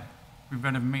had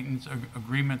preventive maintenance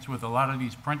agreements with a lot of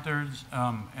these printers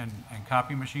and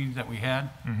copy machines that we had.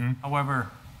 However,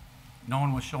 no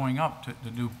one was showing up to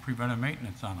do preventive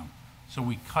maintenance on them. So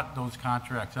we cut those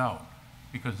contracts out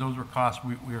because those were costs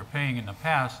we were paying in the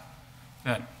past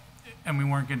and we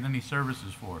weren't getting any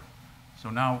services for. So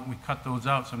now we cut those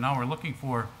out. So now we're looking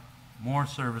for more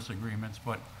service agreements,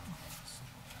 but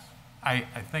I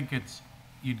think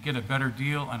you'd get a better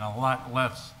deal and a lot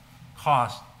less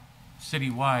cost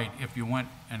citywide if you went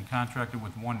and contracted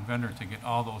with one vendor to get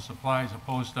all those supplies,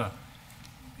 opposed to,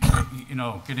 you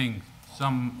know, getting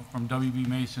some from WB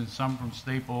Mason, some from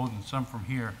Staples, and some from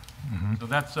here. So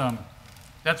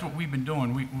that's what we've been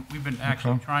doing. We've been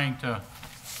actually trying to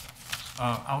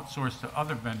outsource to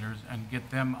other vendors and get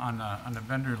them on the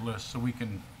vendor list so we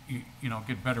can, you know,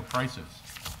 get better prices.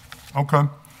 Okay.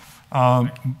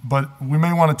 But we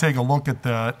may want to take a look at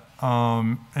that,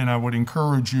 and I would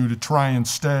encourage you to try and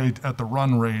stay at the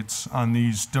run rates on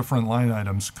these different line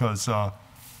items because,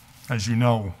 as you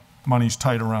know, money's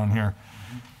tight around here.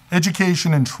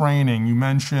 Education and training, you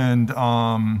mentioned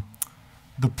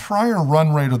the prior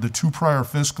run rate of the 2 prior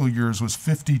fiscal years was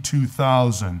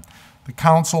 52,000. The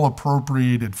council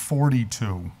appropriated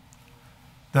 42.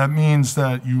 That means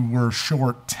that you were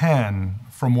short 10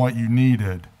 from what you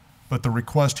needed, but the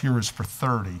request here is for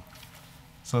 30.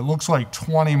 So it looks like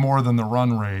 20 more than the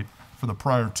run rate for the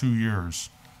prior 2 years.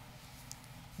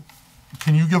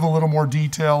 Can you give a little more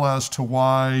detail as to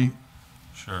why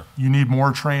Sure. you need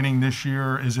more training this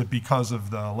year? Is it because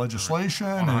of the legislation?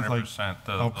 100%.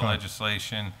 The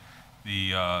legislation,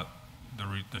 the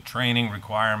training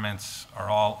requirements are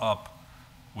all up.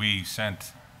 We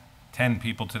sent 10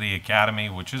 people to the academy,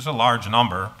 which is a large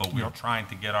number, but we are trying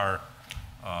to get our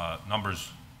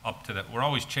numbers up to that. We're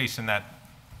always chasing that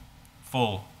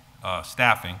full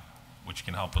staffing, which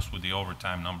can help us with the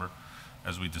overtime number,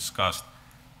 as we discussed.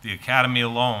 The academy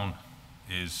alone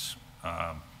is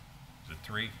it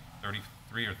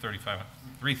 33 or 35,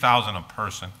 3,000 a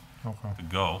person to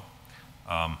go.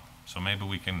 So maybe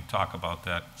we can talk about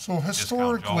that. So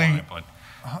historically,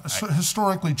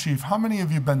 Chief, how many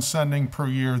have you been sending per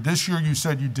year? This year you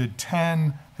said you did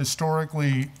 10.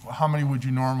 Historically, how many would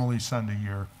you normally send a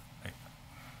year?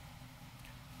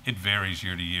 It varies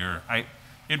year to year.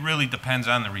 It really depends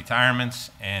on the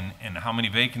retirements and how many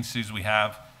vacancies we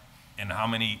have and how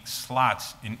many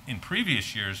slots. In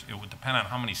previous years, it would depend on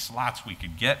how many slots we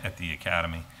could get at the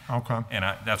academy. Okay. And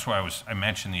that's why I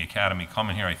mentioned the academy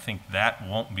coming here. I think that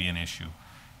won't be an issue.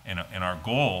 And our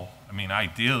goal, I mean,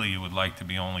 ideally, you would like to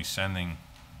be only sending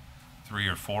 3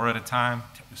 or 4 at a time.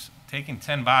 Taking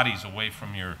 10 bodies away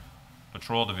from your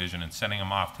patrol division and sending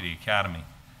them off to the academy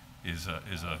is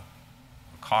a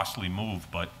costly move.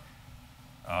 But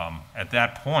at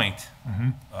that point,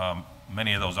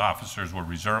 many of those officers were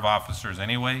reserve officers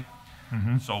anyway.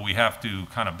 So we have to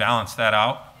kind of balance that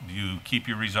out. Do you keep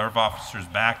your reserve officers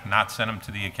back, not send them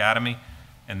to the academy,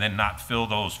 and then not fill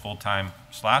those full-time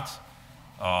slots?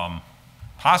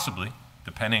 Possibly,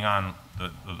 depending on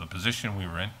the position we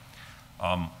were in.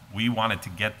 We wanted to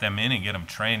get them in and get them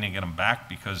trained and get them back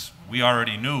because we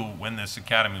already knew when this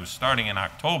academy was starting in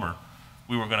October,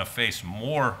 we were going to face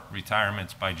more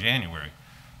retirements by January.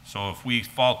 So if we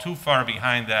fall too far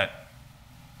behind that,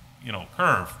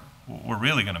 curve, we're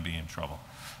really going to be in trouble.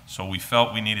 So we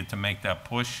felt we needed to make that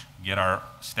push, get our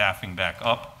staffing back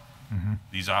up.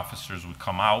 These officers would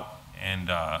come out,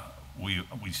 and we,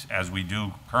 as we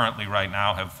do currently right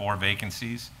now, have 4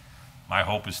 vacancies. My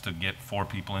hope is to get 4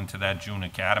 people into that June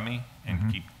academy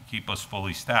and keep us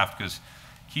fully staffed, because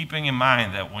keeping in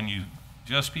mind that when you,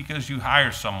 just because you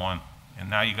hire someone and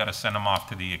now you got to send them off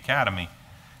to the academy,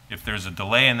 if there's a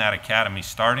delay in that academy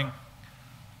starting,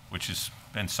 which has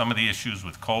been some of the issues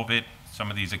with COVID, some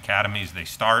of these academies, they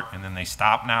start and then they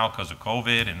stop now because of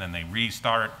COVID, and then they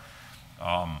restart.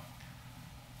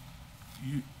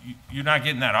 You're not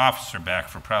getting that officer back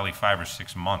for probably 5 or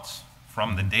 6 months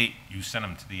from the date you send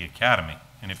them to the academy.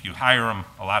 And if you hire them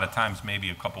a lot of times, maybe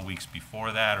a couple weeks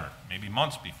before that, or maybe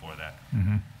months before that,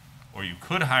 or you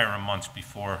could hire them months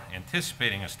before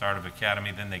anticipating a start of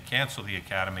academy, then they cancel the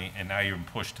academy and now you're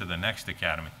pushed to the next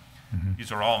academy.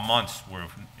 These are all months where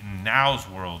in now's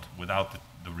world, without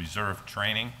the reserve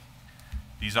training,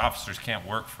 these officers can't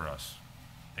work for us.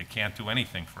 They can't do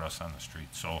anything for us on the street.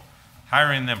 So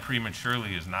hiring them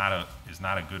prematurely is not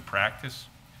a good practice.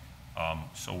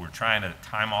 So we're trying to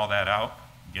time all that out,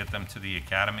 get them to the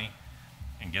academy,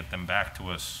 and get them back to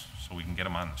us so we can get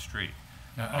them on the street.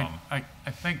 Yeah, I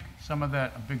think some of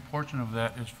that, a big portion of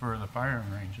that is for the firing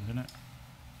range, isn't it?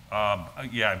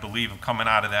 Yeah, I believe coming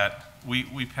out of that,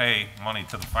 we pay money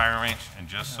to the fire range, and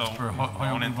just so For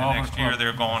going into Revolver next year, Club.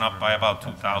 they're going up by about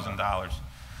 $2,000.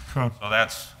 Okay. So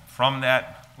that's, from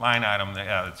that line item,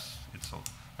 yeah, it's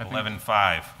I think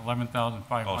 11.5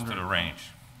 11,500. goes to the range.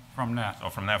 From that. So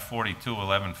from that 42,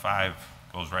 11.5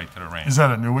 goes right to the range. Is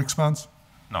that a new expense?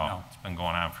 No, it's been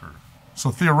going on for, So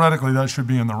theoretically, that should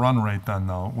be in the run rate then,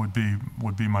 though, would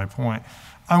be my point.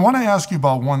 I want to ask you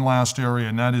about one last area,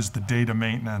 and that is the data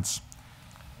maintenance.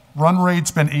 Run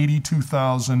rate's been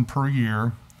 82,000 per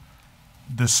year.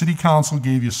 The city council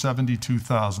gave you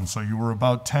 72,000, so you were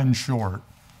about 10 short.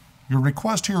 Your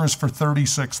request here is for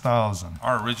 36,000.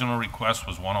 our original request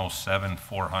was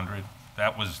 107,400.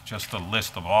 That was just a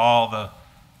list of all the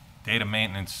data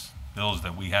maintenance bills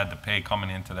that we had to pay coming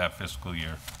into that fiscal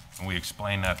year. And we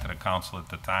explained that to the council at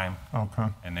the time, Okay.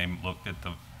 and they looked at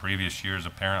the previous years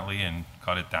apparently and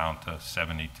cut it down to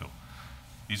 72.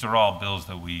 These are all bills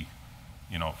that we,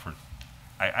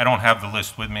 I don't have the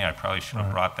list with me. I probably should have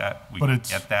Right. brought that. We But could it's-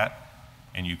 get that,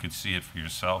 and you could see it for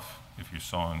yourself if you're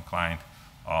so inclined.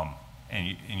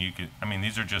 And you could, I mean,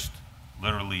 these are just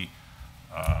literally,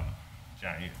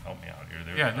 John, you help me out here.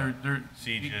 Yeah, they're.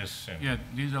 CGIS and Yeah,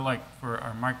 these are like for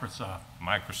our Microsoft,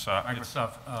 Microsoft.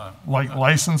 It's- Like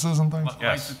licenses and things?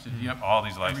 Yes. licenses, yep. all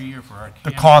these Every licenses. year for our.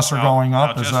 The camera. costs are Now- going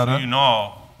up, now, is just that so it? you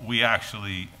know, we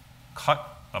actually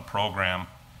cut a program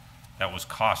that was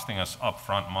costing us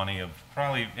upfront money of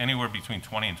probably anywhere between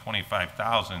 20 and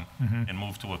 25,000, and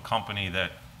moved to a company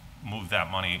that moved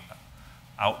that money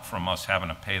out from us having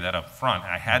to pay that up front.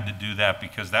 I had to do that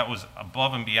because that was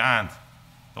above and beyond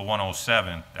the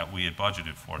 107 that we had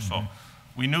budgeted for. So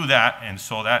we knew that, and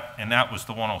so that was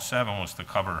the 107 was to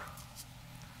cover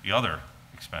the other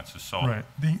expenses. So Right.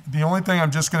 The only thing I'm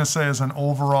just going to say is an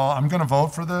overall, I'm going to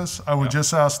vote for this. I would Yep.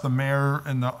 just ask the mayor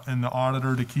and the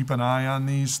auditor to keep an eye on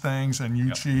these things, and you,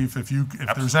 Yep. chief, if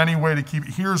there's any way to keep,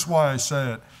 here's why I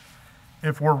say it.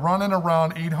 If we're running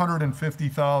around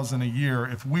 850,000 a year,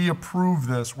 if we approve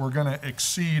this, we're going to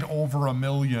exceed over $1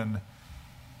 million,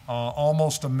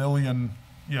 almost $1 million.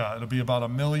 Yeah, it'll be about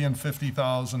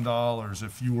 $1,050,000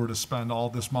 if you were to spend all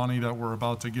this money that we're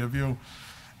about to give you.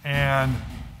 And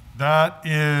that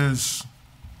is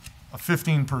a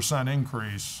 15%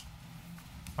 increase,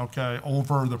 okay,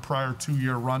 over the prior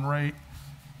 2-year run rate.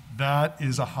 That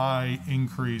is a high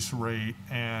increase rate,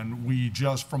 and we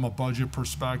just, from a budget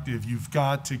perspective, you've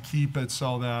got to keep it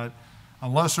so that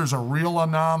unless there's a real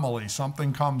anomaly,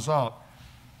 something comes up,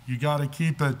 you got to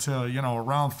keep it to,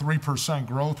 around 3%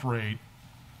 growth rate,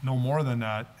 no more than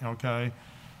that, okay?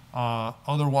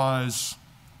 Otherwise,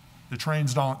 the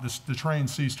trains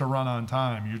cease to run on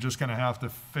time. You're just gonna have to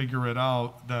figure it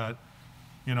out that,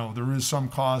 there is some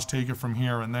cost, take it from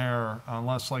here and there,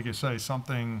 unless, like I say,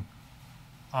 something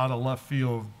out of left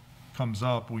field comes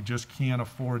up. We just can't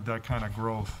afford that kind of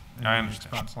growth in I the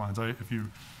understand. expense lines.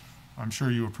 I'm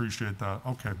sure you appreciate that.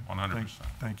 Okay. 100%.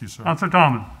 Thank you, sir. Counselor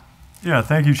Tomlin. Yeah,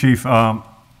 thank you, Chief.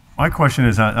 My question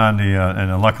is on the,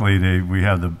 and luckily we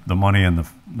have the money in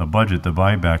the budget, the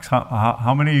buybacks.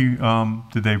 How many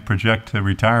did they project to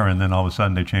retire, and then all of a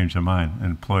sudden they changed their mind,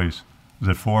 employees? Is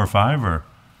it 4 or 5, or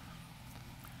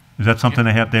is that something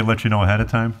they let you know ahead of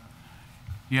time?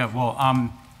 Yeah, well,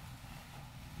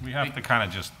 we have to kind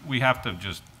of just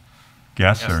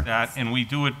Guess, guess or? that, and we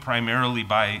do it primarily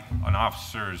by an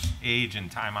officer's age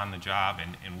and time on the job,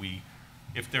 and we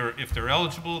if they're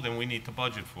eligible, then we need to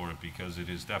budget for it because it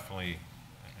is definitely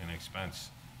an expense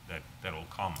that'll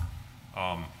come.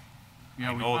 Yeah,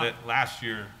 I we know thought- that last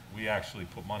year, we actually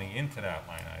put money into that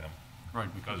line item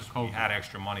Right, because of we COVID. had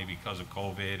extra money because of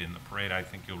COVID and the parade, I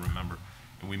think you'll remember.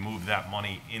 And we moved that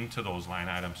money into those line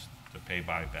items to pay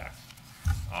buybacks.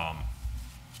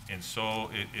 And so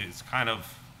it's kind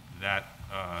of that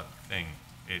thing.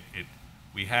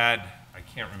 We had, I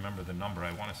can't remember the number,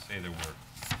 I want to say there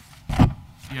were,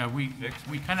 Yeah, we Six?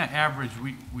 kind of averaged,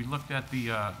 we looked at the,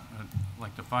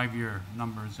 like the 5-year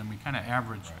numbers, and we kind of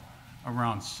averaged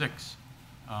around 6,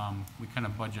 we kind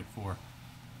of budget for.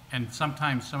 And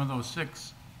sometimes some of those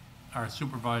 6 are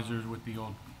supervisors with the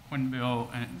old Quinn bill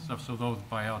and stuff, so those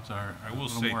buyouts are I a will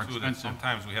little say more too, that expensive.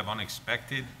 sometimes we have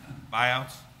unexpected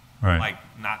buyouts. Right. Like,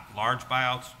 not large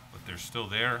buyouts, but they're still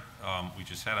there. We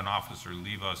just had an officer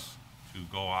leave us to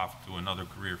go off to another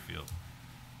career field.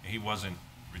 He wasn't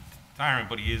retiring,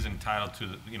 but he is entitled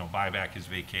to, buy back his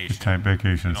vacation. Time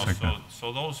vacation, You know, sickness.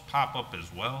 so those pop up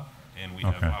as well, and we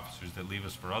have Okay. officers that leave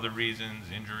us for other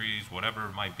reasons, injuries, whatever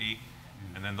it might be.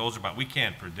 And then those are, we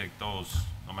can't predict those,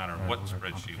 no matter what those are spreadsheet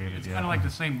we complicated, use. yeah. Kind of like the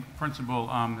same principle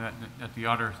that the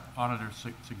auditor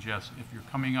suggests. If you're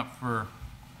coming up for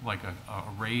like a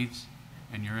raise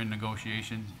and you're in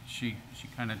negotiations, she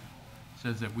kind of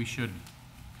says that we should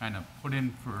kind of put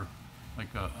in for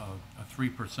like a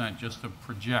 3% just to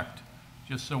project,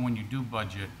 just so when you do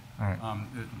budget, Right.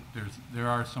 there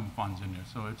are some funds in there.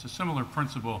 So it's a similar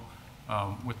principle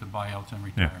with the buyouts and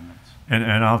Yeah. retirements. And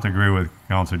I'll have to agree with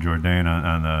Councilor Jordan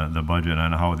on the budget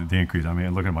and how the increase. I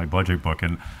mean, looking at my budget book,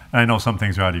 and I know some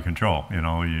things are out of your control.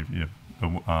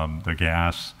 The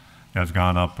gas has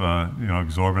gone up,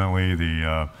 exorbitantly.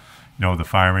 The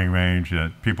firing range,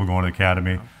 people going to the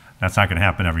academy. That's not going to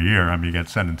happen every year. I mean, you get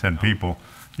sending 10 people.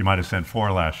 You might have sent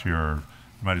 4 last year, or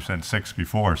you might have sent 6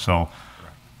 before. So,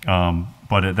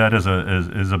 but that is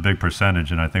a big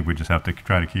percentage, and I think we just have to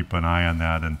try to keep an eye on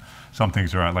that. And some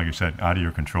things are, like you said, out of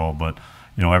your control. But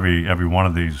every one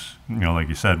of these, like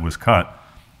you said, was cut.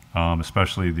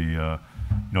 Especially the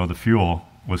fuel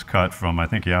was cut from. I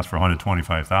think he asked for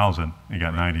 125,000. He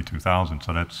got 92,000.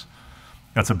 So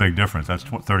that's a big difference. That's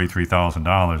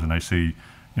 $33,000, and I see,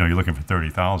 you're looking for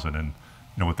 30,000, and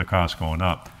with the cost going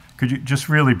up. Could you just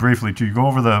really briefly, do you go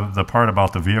over the part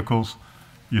about the vehicles?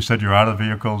 You said you're out of the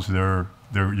vehicles. You're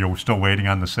still waiting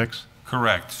on the 6?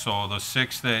 Correct. So the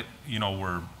 6 that,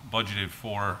 were budgeted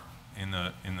for in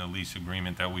the lease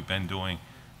agreement that we've been doing,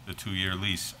 the 2-year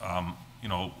lease,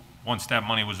 once that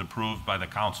money was approved by the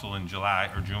council in July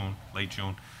or June, late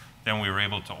June, then we were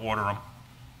able to order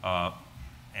them.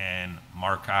 And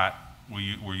Marcotte,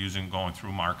 we're going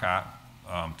through Marcotte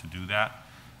to do that,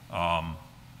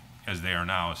 as they are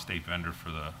now a state vendor for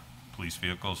the police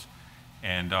vehicles.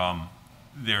 And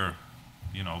they're,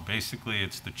 basically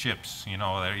it's the chips,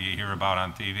 that you hear about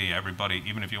on TV. Everybody,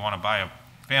 even if you want to buy a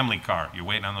family car, you're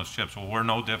waiting on those chips. Well, we're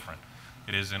no different.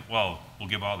 It isn't, well, we'll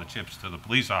give all the chips to the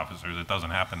police officers. It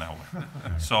doesn't happen that way.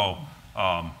 So,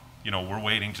 we're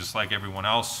waiting just like everyone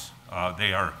else.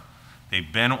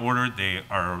 They've been ordered. They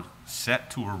are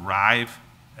set to arrive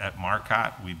at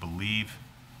Marcotte, we believe,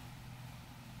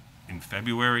 in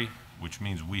February, which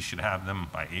means we should have them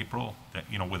by April,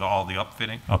 with all the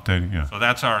upfitting. Updating, yeah. So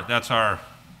that's our,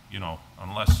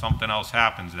 unless something else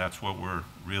happens, that's what we're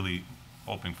really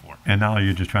hoping for. And now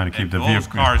you're just trying to keep And the those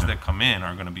vehicle. cars that come in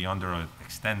are gonna be under an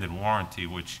extended warranty,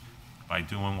 which by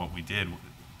doing what we did,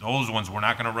 those ones, we're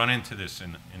not gonna run into this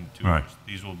in 2 Right. years.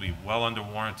 These will be well under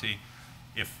warranty.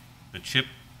 If the chip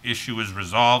issue is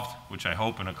resolved, which I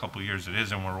hope in a couple of years it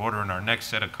is, and we're ordering our next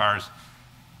set of cars,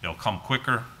 they'll come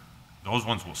quicker. Those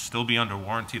ones will still be under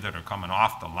warranty that are coming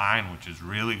off the line, which is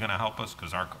really gonna help us,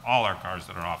 because all our cars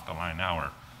that are off the line now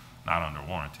are not under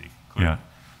warranty. Yeah.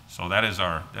 So that is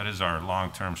our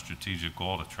long-term strategic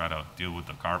goal, to try to deal with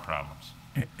the car problems.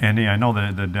 Andy, I know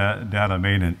the data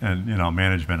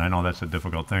management, I know that's a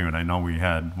difficult thing, and I know we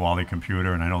had Wally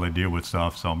Computer, and I know they deal with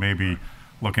stuff, so maybe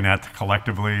looking at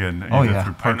collectively and Oh, either yeah.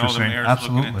 through I know the purchasing. mayor's looking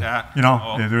Absolutely. at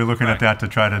that. They're looking Right. at that to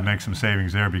try to make some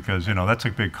savings there, because, that's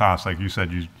a big cost. Like you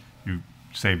said, you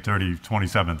saved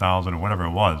 27,000 or whatever it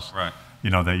was. Right.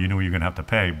 That you knew you were gonna have to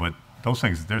pay, but those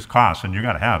things, there's costs, and you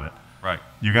gotta have it. Right.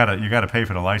 You gotta pay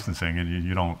for the licensing, and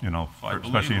you don't, Well, I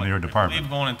especially in believe- your I department.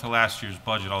 believe going into last year's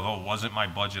budget, although it wasn't my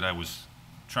budget, I was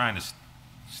trying to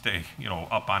stay,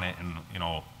 up on it and,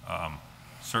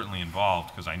 certainly involved,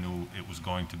 because I knew it was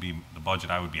going to be the budget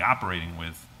I would be operating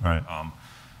with. Right.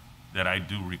 That I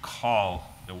do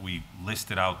recall that we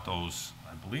listed out those,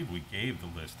 I believe we gave the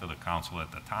list to the council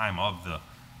at the time of the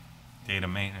data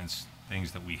maintenance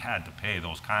things that we had to pay,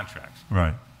 those contracts.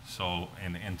 Right. So,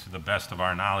 and to the best of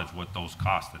our knowledge, what those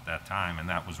cost at that time, and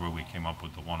that was where we came up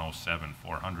with the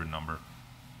 107,400 number,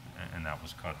 and that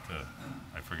was cut to,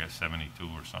 I forget, 72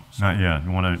 or something. So, Not yet.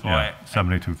 You want to, So yeah,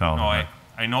 72,000. No, right.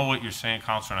 I know what you're saying,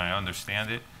 Counselor, and I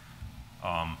understand it.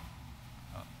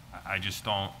 I just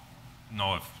don't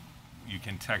know if you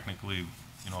can technically,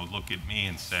 look at me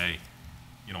and say,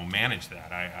 manage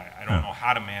that. I don't know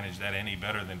how to manage that any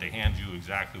better than to hand you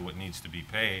exactly what needs to be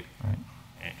paid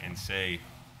and say,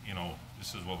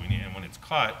 this is what we need. And when it's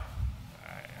cut,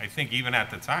 I think even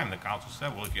at the time, the council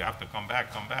said, well, if you have to come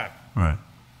back, come back. Right.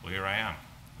 Well, here I am.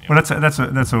 Well, that's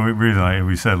a reason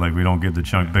we said, like, we don't give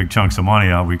the big chunks of money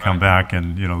out. We come back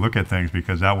and, look at things,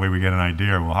 because that way we get an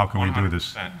idea, well, how can we do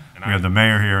this? 100%. And We have the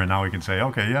mayor here, and now we can say,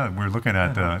 okay, yeah, we're looking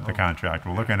at the contract,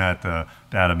 we're looking at the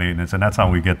data maintenance, and that's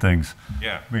how we get things.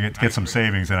 Yeah, We I get some agree.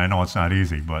 savings, and I know it's not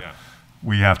easy, but Yeah.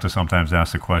 we have to sometimes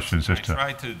ask the questions I just to.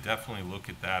 tried to definitely look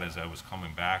at that as I was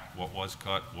coming back, what was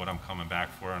cut, what I'm coming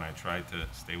back for, and I tried to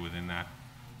stay within that.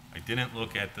 I didn't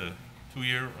look at the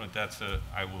 2-year, but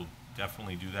I will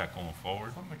definitely do that going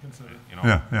forward. Something to consider.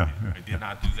 Yeah. I did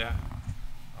not do that.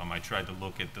 I tried to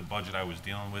look at the budget I was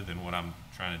dealing with and what I'm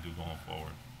trying to do going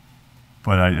forward.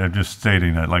 But I'm just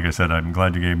stating that, like I said, I'm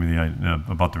glad you gave me the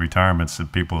about the retirements,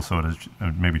 that people sort of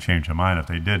maybe change their mind. If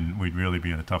they didn't, we'd really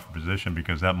be in a tougher position,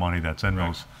 because that money that's in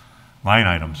those line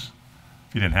items,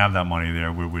 if you didn't have that money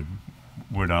there,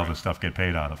 where'd all the stuff get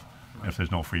paid out of if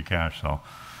there's no free cash? So,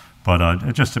 but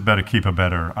it's just to better keep a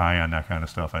better eye on that kind of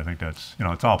stuff. I think that's,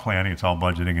 it's all planning, it's all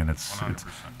budgeting, and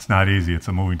it's not easy. It's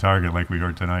a moving target, like we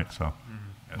heard tonight. So,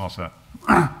 I'm all set.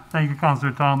 Thank you,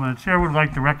 Councilor Tallman. The chair would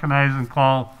like to recognize and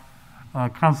call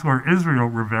Councilor Israel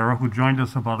Rivera, who joined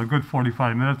us about a good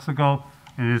 45 minutes ago,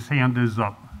 and his hand is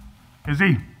up.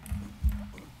 Izzy?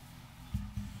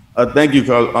 Thank you,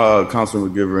 Councilor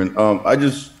McGivern.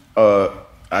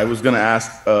 I was going to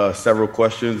ask several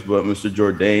questions, but Mr.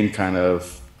 Jourdain kind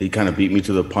of beat me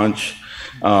to the punch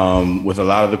with a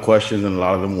lot of the questions, and a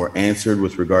lot of them were answered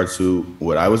with regards to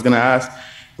what I was going to ask.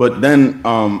 But then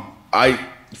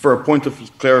for a point of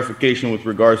clarification with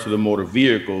regards to the motor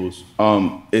vehicles,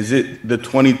 is it the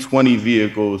 2020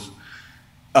 vehicles?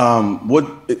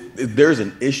 If there's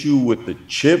an issue with the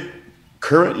chip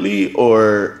currently,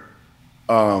 or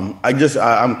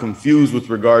I'm confused with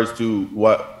regards to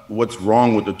what's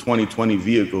wrong with the 2020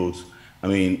 vehicles. I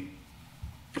mean,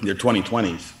 they're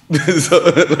 2020s.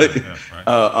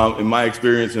 So, in my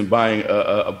experience in buying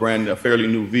a fairly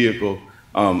new vehicle,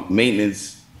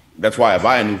 maintenance. That's why I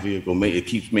buy a new vehicle. It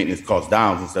keeps maintenance costs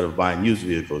down instead of buying used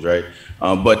vehicles, right?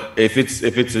 But if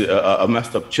it's a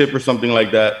messed up chip or something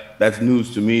like that, that's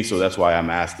news to me. So that's why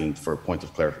I'm asking for a point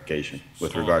of clarification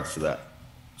with regards to that.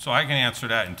 So I can answer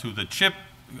that. And to the chip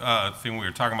thing we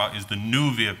were talking about is the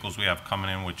new vehicles we have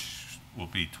coming in, which will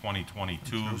be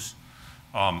 2022s.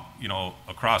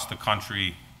 Across the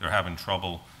country, they're having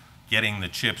trouble getting the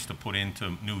chips to put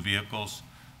into new vehicles.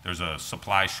 There's a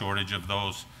supply shortage of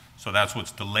those. So that's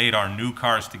what's delayed our new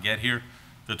cars to get here.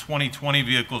 The 2020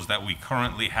 vehicles that we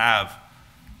currently have,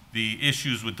 the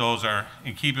issues with those are,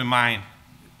 and keep in mind,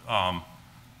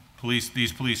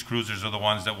 these police cruisers are the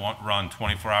ones that run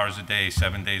 24 hours a day,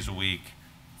 7 days a week,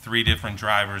 3 different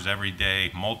drivers every day,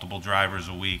 multiple drivers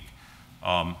a week.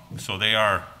 So they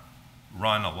are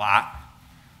run a lot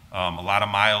of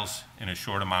miles in a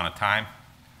short amount of time.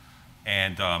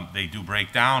 And they do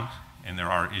break down, and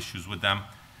there are issues with them.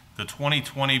 The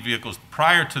 2020 vehicles,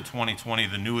 prior to 2020,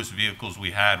 the newest vehicles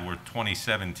we had were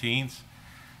 2017s.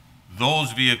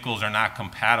 Those vehicles are not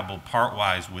compatible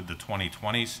part-wise with the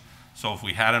 2020s. So if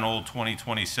we had an old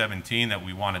 2017 that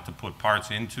we wanted to put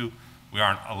parts into, we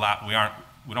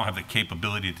don't have the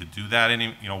capability to do that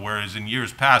whereas in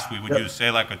years past we would use,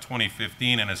 say, like a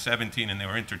 2015 and a 17, and they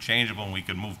were interchangeable and we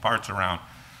could move parts around.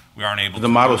 We aren't able to do that.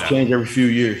 The models change every few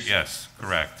years. Yes,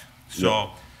 correct.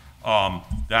 So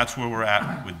that's where we're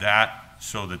at with that.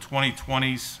 So the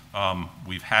 2020s,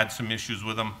 we've had some issues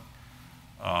with them.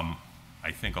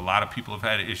 I think a lot of people have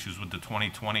had issues with the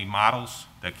 2020 models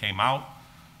that came out.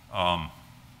 And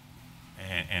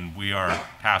we are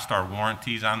past our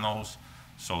warranties on those.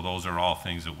 So those are all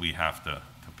things that we have to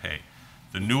pay.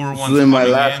 The newer ones then my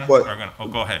coming last in que- are going to, oh,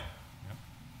 go ahead.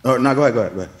 Oh, no, go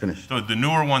ahead, finish. So the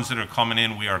newer ones that are coming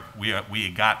in, we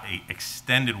got a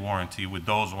extended warranty with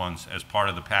those ones as part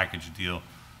of the package deal,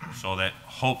 so that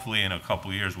hopefully in a couple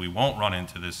of years we won't run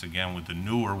into this again with the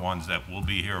newer ones that will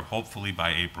be here hopefully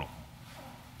by April.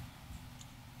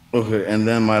 Okay, and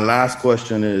then my last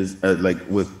question is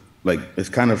it's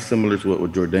kind of similar to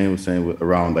what Jourdain was saying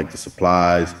around like the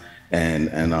supplies and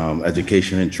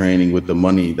education and training with the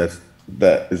money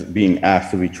that is being asked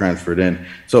to be transferred in.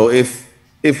 So if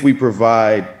if we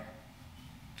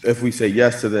say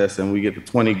yes to this and we get the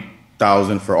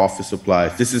 20,000 for office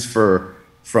supplies, this is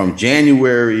from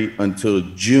January until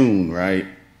June, right?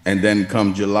 And then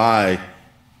come July,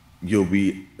 it'll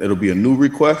be a new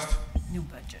request New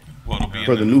budget. Well, it'll be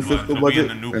for in the new fiscal it'll be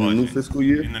budget in the new and the new budget. fiscal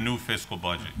year. In the new fiscal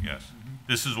budget, yes.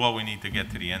 This is what we need to get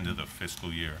to the end of the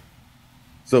fiscal year.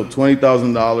 So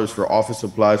 $20,000 for office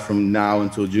supplies from now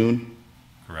until June?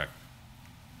 Correct.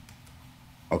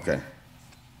 Okay.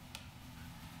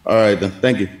 All right, then,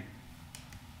 thank you.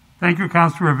 Thank you,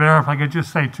 Councilor Rivera. If I could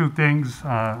just say two things.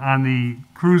 On the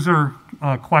cruiser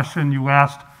question you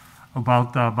asked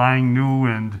about buying new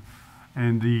and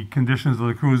the conditions of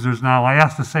the cruisers now, I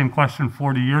asked the same question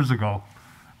 40 years ago.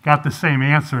 Got the same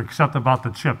answer except about the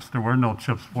chips. There were no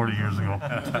chips 40 years ago.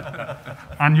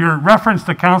 On your reference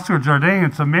to Councilor Jordan,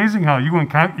 it's amazing how you and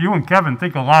Kevin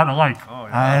think a lot alike.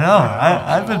 I know.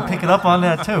 I've been picking up on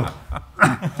that too.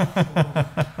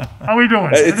 How we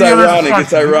doing? It's Any other ironic. It's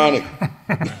discussion? ironic.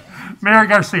 Mayor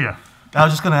Garcia. I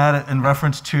was just going to add it in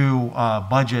reference to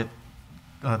budget,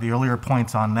 the earlier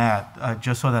points on that,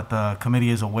 just so that the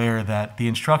committee is aware that the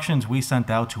instructions we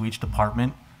sent out to each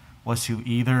department was to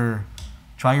either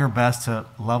try your best to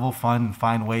level fund and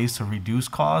find ways to reduce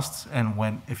costs,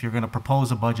 and if you're going to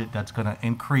propose a budget that's going to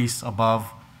increase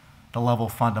above the level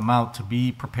fund amount, to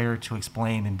be prepared to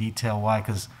explain in detail why,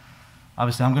 because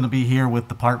obviously I'm going to be here with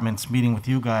departments, meeting with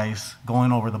you guys,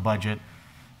 going over the budget.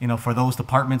 You know, for those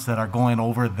departments that are going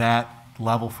over that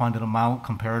level funded amount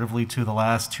comparatively to the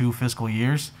last 2 fiscal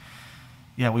years,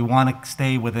 yeah, we want to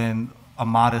stay within a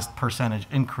modest percentage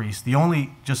increase. The only,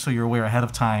 just so you're aware ahead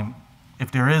of time,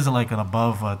 if there is like an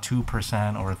above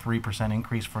 2% or a 3%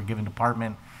 increase for a given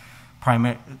department,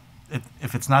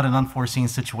 if it's not an unforeseen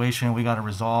situation we got to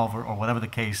resolve or whatever the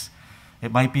case,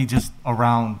 it might be just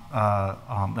around,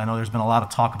 I know there's been a lot of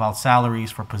talk about salaries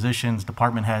for positions,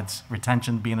 department heads,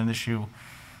 retention being an issue.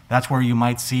 That's where you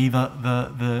might see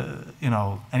the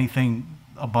anything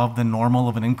above the normal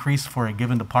of an increase for a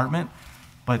given department.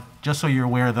 But just so you're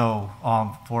aware though,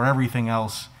 for everything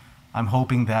else, I'm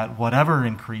hoping that whatever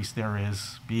increase there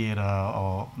is, be it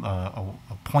a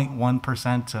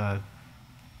 0.1% to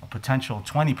a potential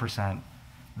 20%,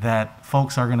 that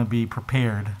folks are going to be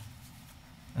prepared,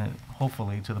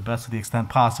 hopefully to the best of the extent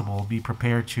possible, be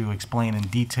prepared to explain in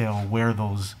detail where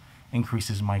those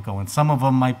increases might go. And some of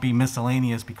them might be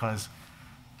miscellaneous because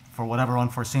for whatever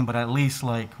unforeseen, but at least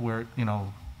like where,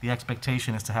 the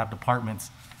expectation is to have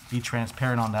departments be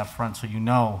transparent on that front so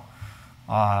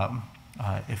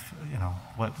if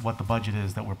what the budget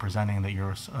is that we're presenting that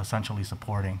you're essentially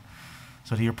supporting.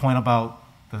 So to your point about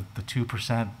the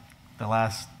 2% the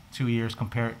last 2 years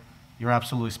compared, you're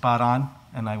absolutely spot on,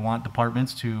 and I want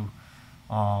departments to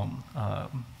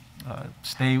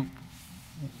stay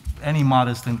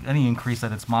any increase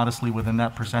that it's modestly within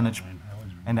that percentage,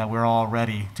 and that we're all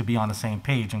ready to be on the same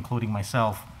page, including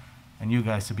myself and you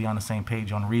guys, to be on the same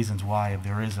page on reasons why, if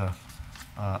there is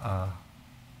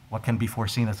what can be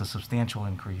foreseen as a substantial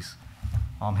increase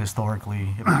historically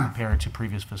if we compare it to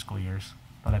previous fiscal years.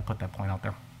 But I'd put that point out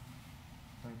there.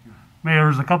 Mayor,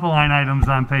 there's a couple line items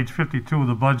on page 52 of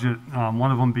the budget,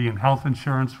 one of them being health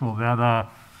insurance. Will that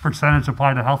percentage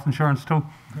apply to health insurance too?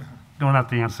 Don't have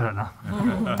to answer that now.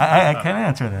 I can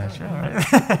answer that, sure.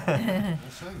 Right?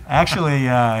 Actually,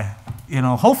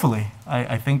 hopefully,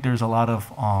 I think there's a lot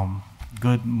of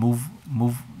good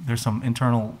there's some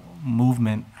internal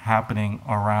movement happening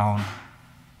around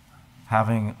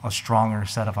having a stronger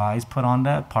set of eyes put on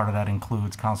that. Part of that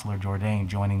includes Councilor Jordan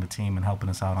joining the team and helping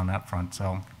us out on that front.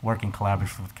 So working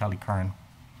collaboratively with Kelly Curran.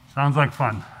 Sounds like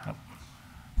fun. Yep.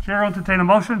 Chair, entertain a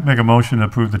motion. Make a motion to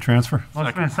approve the transfer.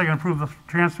 Motion and second approve the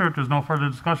transfer. If there's no further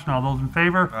discussion, all those in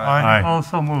favor? Aye. Opposed,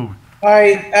 so moved.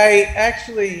 I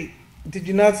actually, did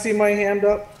you not see my hand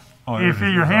up? If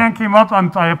your hand came up,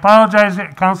 I apologize,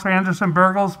 Councilor Anderson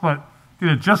Burgos, but did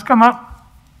it just come up?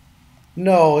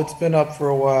 No, it's been up for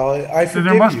a while. I forgive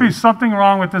There must you. be something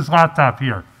wrong with this laptop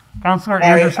here. Councilor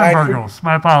Anderson Burgos,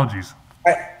 my apologies.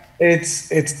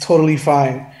 It's totally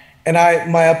fine. And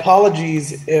my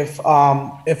apologies if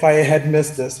I had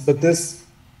missed this, but this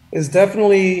is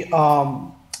definitely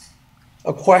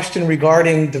a question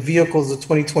regarding the vehicles, the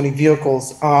 2020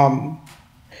 vehicles.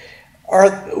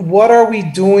 What are we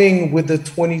doing with the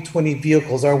 2020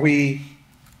 vehicles? Are we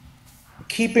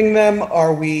keeping them?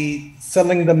 Are we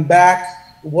selling them back?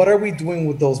 What are we doing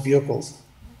with those vehicles?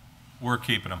 We're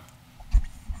keeping them.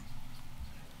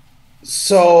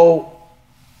 So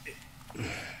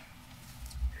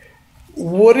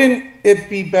wouldn't it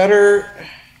be better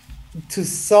to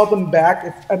sell them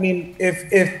back?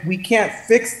 If we can't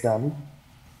fix them,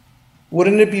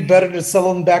 wouldn't it be better to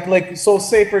sell them back? Like, so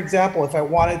say, for example, if I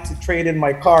wanted to trade in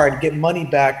my car and get money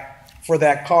back for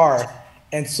that car,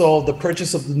 and so the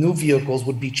purchase of the new vehicles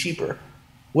would be cheaper.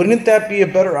 Wouldn't that be a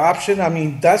better option? I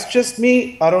mean, that's just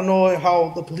me. I don't know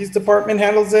how the police department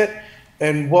handles it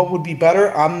and what would be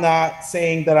better. I'm not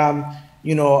saying that I'm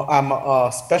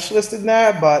a specialist in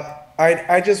that, but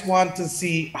I just want to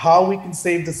see how we can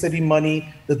save the city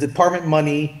money, the department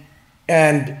money,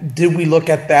 and did we look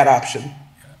at that option?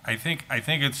 I think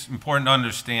it's important to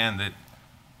understand that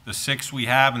the 6 we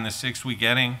have and the 6 we're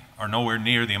getting are nowhere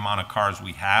near the amount of cars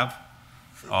we have.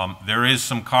 There is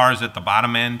some cars at the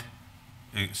bottom end,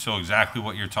 so exactly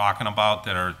what you're talking about,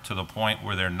 that are to the point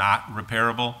where they're not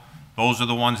repairable. Those are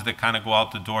the ones that kind of go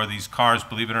out the door. These cars,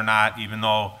 believe it or not, even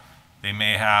though they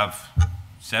may have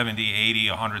 70, 80,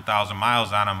 100,000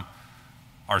 miles on them,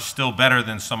 are still better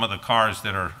than some of the cars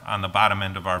that are on the bottom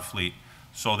end of our fleet.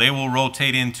 So they will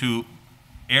rotate into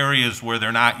areas where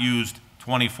they're not used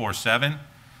 24/7,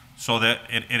 so that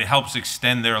it helps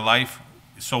extend their life.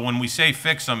 So when we say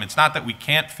fix them, it's not that we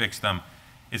can't fix them,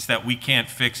 it's that we can't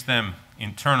fix them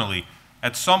internally.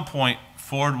 At some point,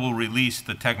 Ford will release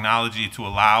the technology to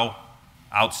allow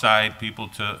outside people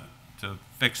to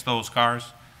fix those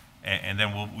cars, and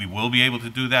then we will be able to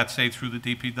do that, say, through the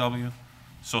DPW.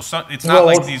 So it's not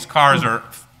like these cars are,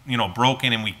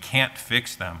 broken and we can't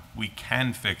fix them. We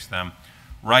can fix them.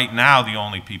 Right now, the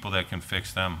only people that can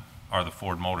fix them are the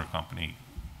Ford Motor Company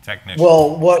technicians.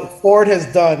 Well, what Ford has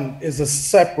done is a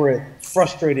separate,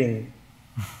 frustrating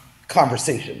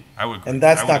conversation. I would agree. And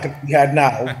that's not going to be had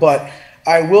now. But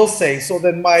I will say, so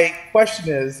then my question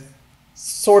is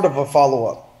sort of a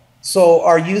follow-up. So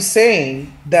are you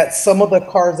saying that some of the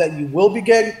cars that you will be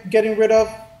getting rid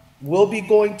of will be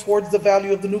going towards the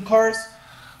value of the new cars?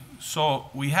 So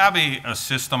we have a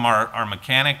system, our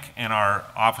mechanic and our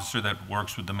officer that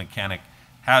works with the mechanic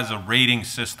has a rating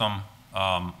system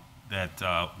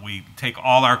that we take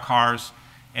all our cars,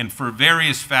 and for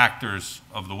various factors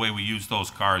of the way we use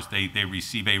those cars, they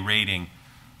receive a rating,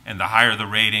 and the higher the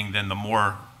rating, then the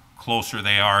more closer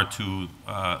they are to,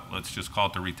 let's just call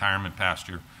it the retirement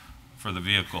pasture for the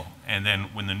vehicle. And then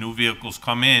when the new vehicles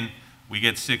come in, we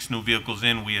get 6 new vehicles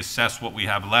in, we assess what we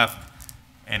have left,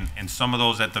 and some of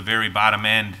those at the very bottom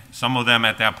end, some of them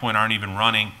at that point aren't even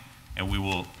running, and we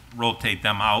will rotate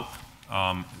them out,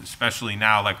 especially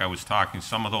now, like I was talking,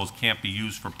 some of those can't be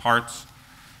used for parts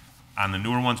on the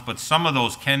newer ones, but some of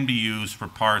those can be used for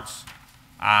parts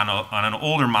on an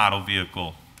older model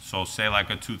vehicle. So say like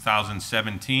a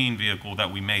 2017 vehicle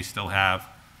that we may still have,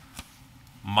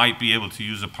 might be able to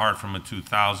use a part from a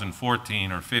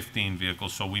 2014 or 15 vehicle.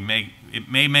 So it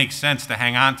may make sense to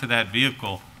hang on to that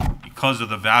vehicle because of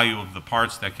the value of the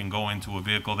parts that can go into a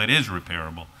vehicle that is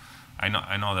repairable.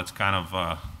 I know that's kind of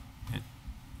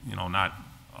not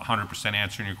 100%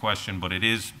 answering your question, but it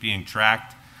is being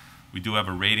tracked. We do have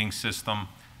a rating system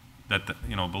that,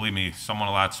 believe me, someone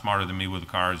a lot smarter than me with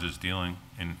cars is dealing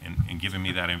and giving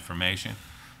me that information.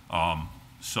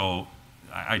 So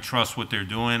I trust what they're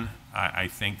doing. I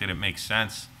think that it makes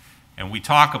sense. And we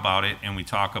talk about it, and we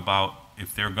talk about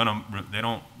if they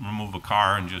don't remove a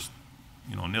car and just,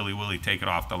 nilly-willy take it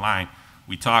off the line.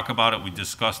 We talk about it, we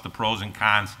discuss the pros and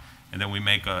cons, and then we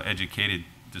make an educated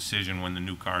decision when the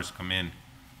new cars come in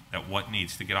that what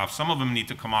needs to get off. Some of them need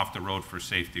to come off the road for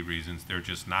safety reasons. They're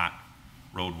just not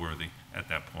roadworthy at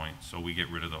that point, so we get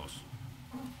rid of those.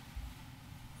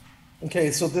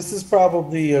 Okay, so this is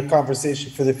probably a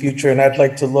conversation for the future, and I'd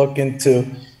like to look into,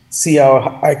 see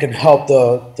how I can help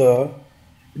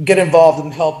get involved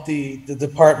and help the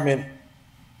department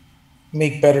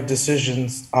make better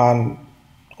decisions on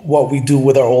what we do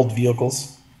with our old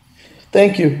vehicles.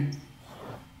 Thank you.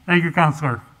 Thank you,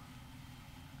 Counselor.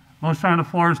 Motion on the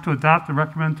floor is to adopt and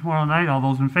recommend tomorrow night. All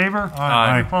those in favor?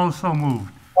 Aye. Opposed? So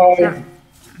moved. Aye.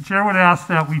 Chair would ask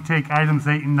that we take items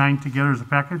 8 and 9 together as a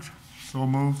package. So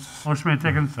moved. Motion made,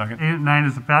 taken. Second. 8 and 9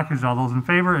 as a package. All those in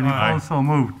favor? Any Aye. opposed? So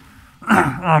moved.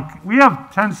 We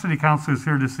have 10 city councilors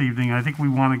here this evening. I think we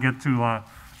want to get to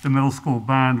the middle school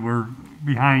bond. We're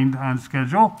behind on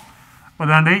schedule. But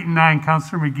on 8 and 9,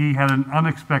 Councilor McGee had an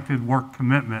unexpected work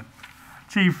commitment.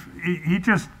 Chief,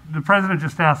 the president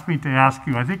just asked me to ask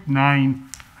you, I think 9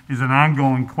 is an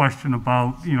ongoing question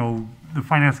about, the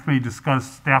finance committee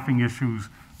discussed staffing issues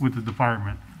with the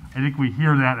department. I think we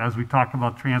hear that as we talk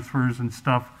about transfers and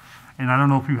stuff, and I don't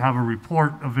know if you have a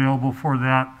report available for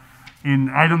that.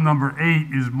 And item number 8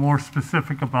 is more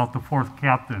specific about the 4th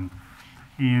captain.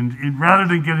 And rather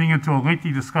than getting into a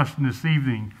lengthy discussion this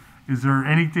evening, is there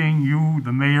anything you,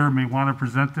 the mayor, may want to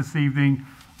present this evening?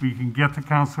 We can get to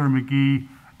Councilor McGee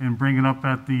and bring it up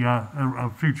at the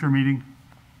a future meeting.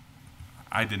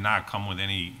 I did not come with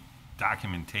any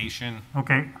documentation.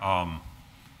 Okay,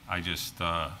 I just,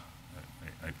 I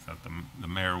thought the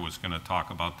mayor was going to talk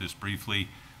about this briefly.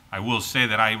 I will say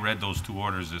that I read those two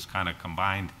orders as kind of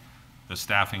combined. The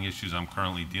staffing issues I'm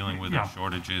currently dealing with Yeah. and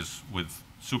shortages with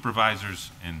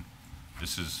supervisors, and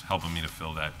this is helping me to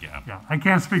fill that gap. yeah, I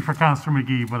can't speak for Counselor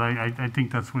McGee, but I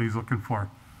think that's what he's looking for.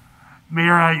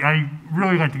 Mayor, I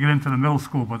really like to get into the middle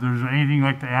school, but there's anything you'd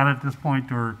like to add at this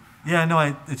point, or? Yeah,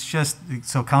 no, it's just,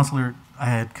 so Counselor, I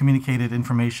had communicated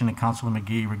information to Counselor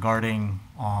McGee regarding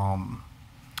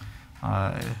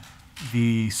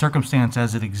the circumstance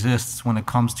as it exists when it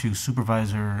comes to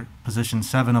supervisor position,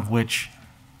 7 of which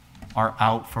are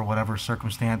out for whatever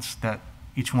circumstance that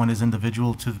each one is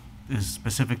is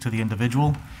specific to the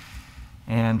individual.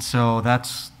 And so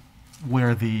that's where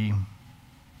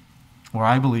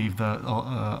I believe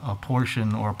a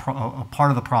portion or a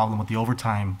part of the problem with the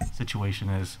overtime situation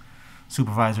is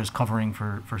supervisors covering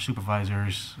for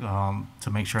supervisors to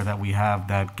make sure that we have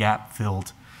that gap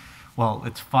filled. Well,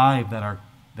 it's 5 that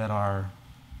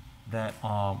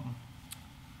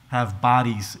have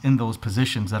bodies in those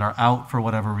positions that are out for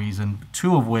whatever reason,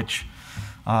 2 of which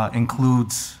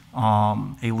includes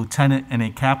a lieutenant and a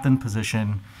captain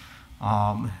position,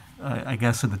 I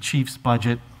guess in the chief's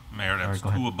budget. Mayor, that's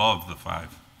Sorry, go 2 ahead. above the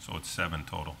 5, so it's 7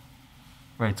 total.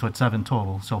 Right, so it's 7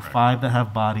 total. So Right. 5 that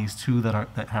have bodies, 2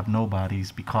 that have no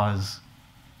bodies because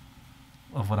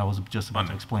of what I was just about to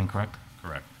Funding. explain, correct?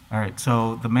 Correct. All right,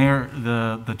 so the mayor,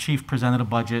 the chief presented a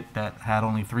budget that had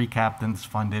only 3 captains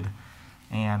funded,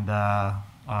 and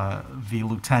the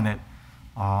lieutenant,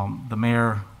 the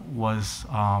mayor was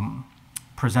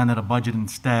presented a budget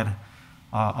instead,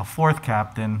 a 4th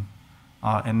captain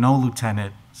and no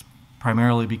lieutenant,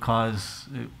 primarily because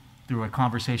through a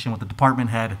conversation with the department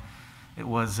head, it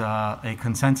was a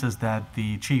consensus that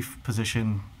the chief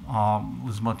position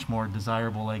was much more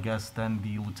desirable, I guess, than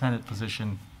the lieutenant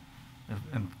position.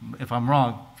 If I'm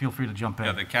wrong, feel free to jump in.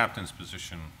 Yeah, the captain's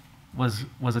position, Was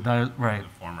right. the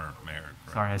former mayor,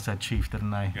 correct. Sorry, I said chief,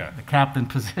 didn't I? Yeah. The captain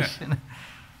position.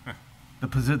 The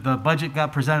budget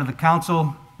got presented to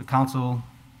the council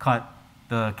cut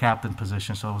the captain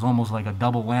position, so it was almost like a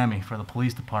double whammy for the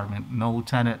police department, no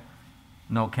lieutenant,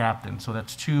 no captain, so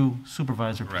that's 2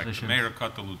 supervisor Correct. The positions. mayor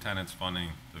cut the lieutenant's funding,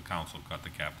 the council cut the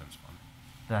captain's funding.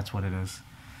 That's what it is.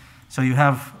 So you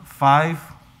have 5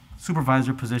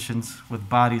 supervisor positions with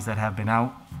bodies that have been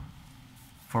out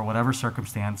for whatever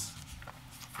circumstance,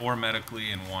 4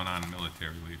 medically and 1 on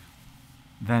military leave.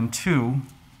 then 2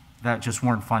 that just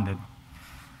weren't funded.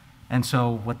 And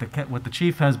so what the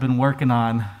chief has been working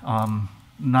on,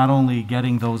 not only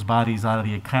getting those bodies out of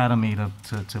the academy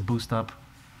to boost up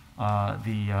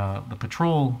the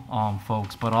patrol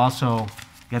folks, but also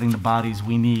getting the bodies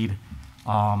we need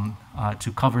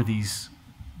to cover the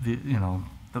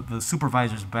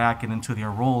supervisors back and into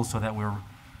their roles so that we're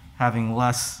having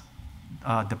less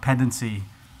dependency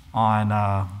on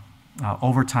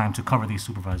overtime to cover these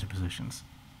supervisor positions.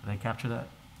 Did I capture that?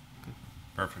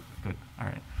 Perfectly. Good, all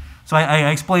right. So I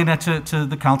explained that to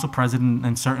the council president,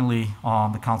 and certainly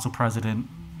the council president,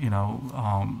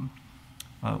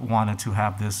 wanted to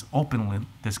have this open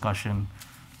discussion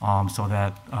so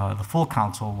that the full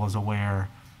council was aware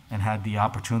and had the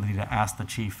opportunity to ask the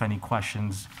chief any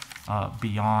questions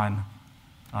beyond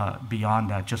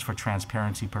that, just for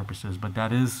transparency purposes. But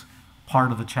that is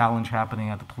part of the challenge happening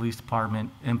at the police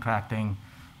department, impacting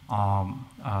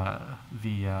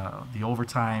the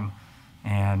overtime,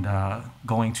 and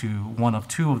going to one of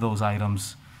 2 of those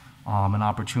items, an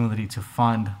opportunity to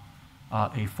fund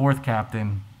a 4th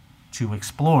captain to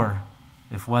explore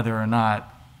if whether or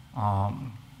not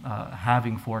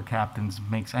having 4 captains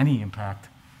makes any impact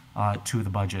to the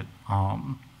budget.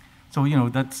 So,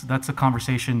 that's a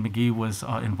conversation McGee was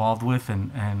involved with,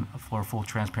 and for full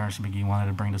transparency, McGee wanted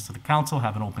to bring this to the council,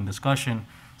 have an open discussion,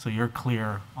 so you're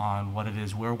clear on what it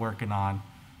is we're working on,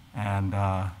 and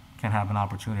can have an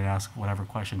opportunity to ask whatever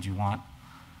questions you want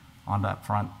on that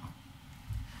front.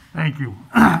 Thank you.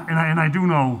 And I do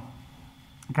know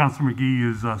Councilor McGee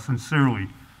is sincerely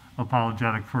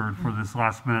apologetic for this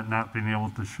last minute not being able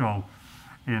to show.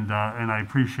 And I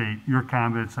appreciate your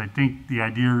comments. I think the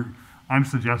idea I'm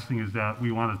suggesting is that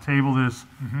we want to table this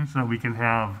so that we can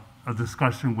have a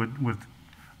discussion with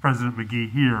President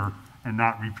McGee here and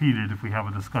not repeat it if we have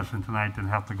a discussion tonight and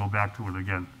have to go back to it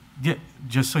again. Yeah,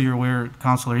 just so you're aware,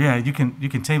 Counselor, yeah, you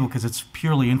can table because it's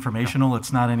purely informational.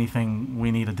 It's not anything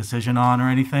we need a decision on or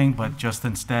anything, but just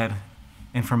instead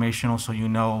informational so you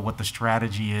know what the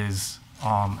strategy is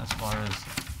as far as,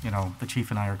 the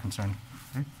chief and I are concerned.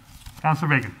 Okay. Councilor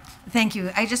Bacon. Thank you.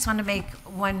 I just want to make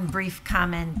one brief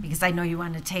comment because I know you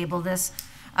want to table this.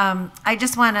 I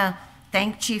just want to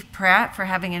thank Chief Pratt for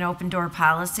having an open door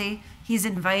policy. He's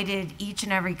invited each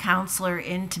and every counselor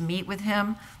in to meet with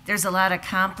him. There's a lot of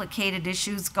complicated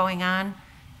issues going on,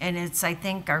 and it's, I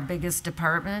think, our biggest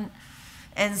department.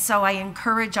 And so I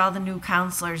encourage all the new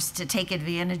counselors to take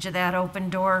advantage of that open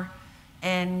door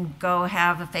and go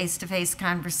have a face-to-face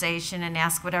conversation and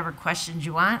ask whatever questions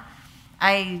you want.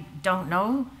 I don't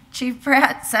know Chief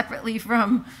Pratt separately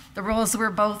from the roles we're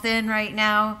both in right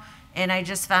now, and I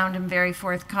just found him very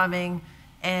forthcoming,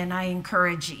 and I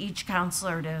encourage each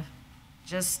counselor to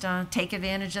just take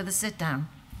advantage of the sit-down.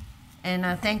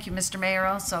 And thank you, Mr. Mayor,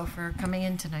 also for coming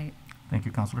in tonight. Thank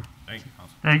you, Counselor. Thank you,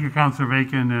 Council. Thank you, Councilor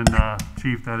Bacon and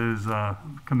Chief. That is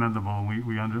commendable.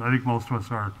 I think most of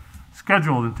us are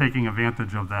scheduled and taking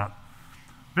advantage of that.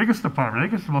 Biggest department. I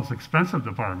think it's the most expensive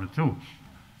department too.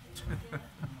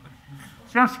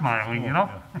 Just smiling, you know.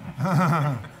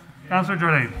 Councilor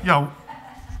Jordan. Yeah.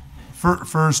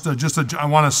 First, I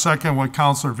want to second what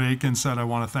Councilor Bacon said. I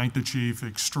want to thank the chief.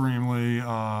 Extremely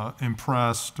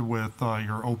impressed with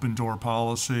your open door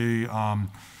policy.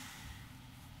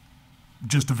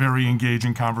 Just a very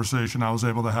engaging conversation I was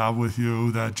able to have with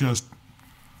you that just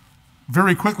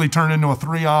very quickly turned into a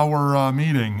 3-hour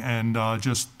meeting. And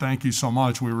just thank you so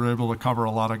much. We were able to cover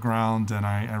a lot of ground, and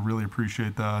I really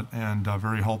appreciate that, and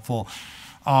very helpful.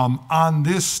 On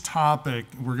this topic,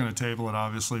 we're going to table it,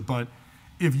 obviously, but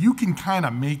if you can kind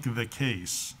of make the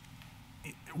case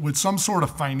with some sort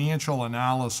of financial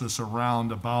analysis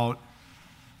around about,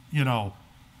 you know,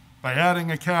 by adding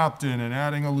a captain and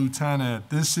adding a lieutenant,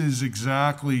 this is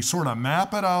exactly sort of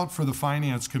map it out for the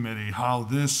finance committee, how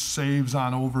this saves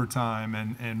on overtime,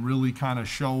 and really kind of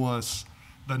show us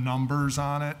the numbers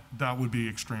on it. That would be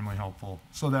extremely helpful,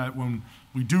 so that when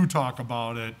we do talk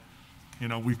about it, you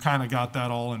know, we've kind of got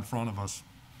that all in front of us.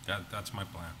 That's my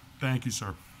plan. Thank you,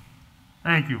 sir.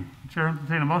 Thank you. Chair,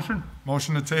 entertain a motion?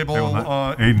 Motion to table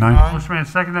Table 8 8, 9. 9. Motion made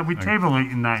second that we table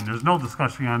 8 and 9. There's no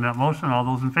discussion on that motion. All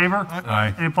those in favor?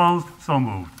 Aye. Any opposed? So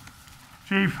moved.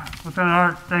 Chief, Lieutenant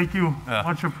Hart, thank you. Yeah.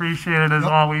 Much appreciated as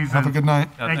always. Have a and good night.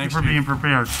 Yeah, Thank you thanks, for Chief. being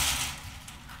prepared.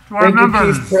 To our Thank you,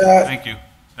 members, Chief Pratt. Thank you.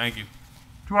 Thank you.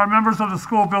 to our members of the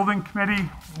school building committee,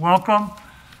 welcome.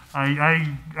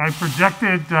 I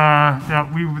projected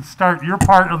that we would start your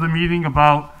part of the meeting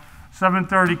about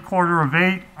 7:30,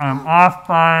 7:45. I'm off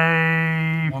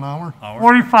by 1 hour?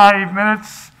 45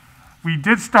 minutes. We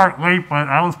did start late, but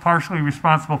I was partially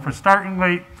responsible for starting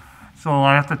late, so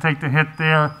I have to take the hit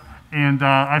there. And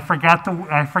I forgot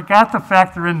to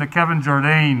factor in the Kevin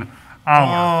Jordan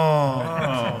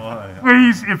hour.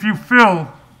 Please, if you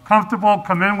feel comfortable,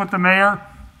 come in with the mayor.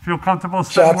 Feel comfortable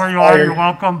sitting Shots where you are, fired. you're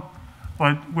welcome.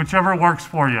 But whichever works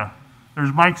for you.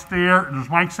 There's mics there, there's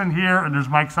mics in here, and there's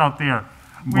mics out there.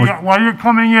 While you're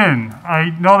coming in, I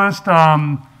noticed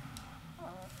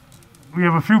we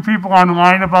have a few people on the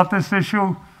line about this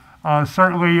issue.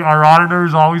 Certainly, our auditor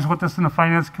is always with us in the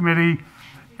finance committee.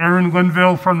 Aaron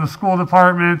Linville from the school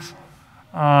department.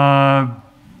 Anthony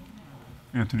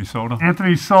Soto.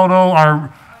 Anthony Soto,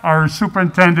 our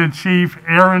superintendent chief.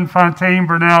 Erin Fontaine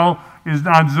Burnell is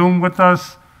on Zoom with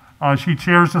us. She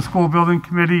chairs the school building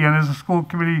committee and is a school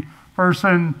committee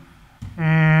person.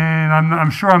 And I'm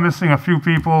sure I'm missing a few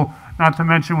people, not to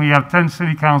mention we have 10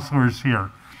 city councilors here.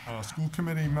 School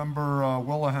committee member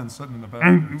Willahen sitting in the back.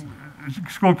 And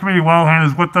school committee Wellhand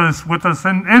is with us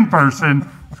in person.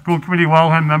 School committee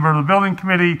Wellhand, member of the building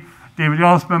committee. David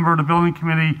Yellis, member of the building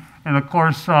committee. And of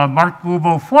course, Mark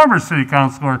Lubo, former city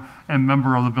councilor and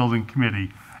member of the building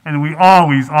committee. And we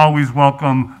always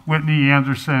welcome Whitney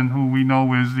Anderson, who we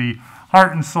know is the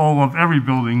heart and soul of every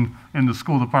building in the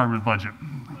school department budget.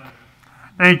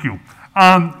 Thank you.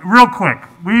 Real quick,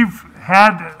 we've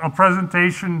had a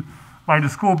presentation by the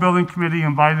school building committee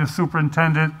and by the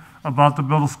superintendent about the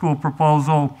middle school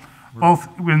proposal, both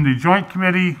in the joint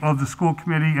committee of the school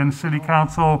committee and city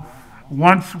council,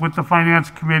 once with the finance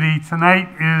committee. Tonight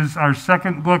is our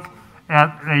second look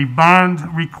at a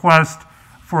bond request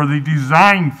for the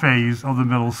design phase of the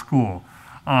middle school.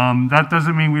 That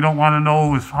doesn't mean we don't want to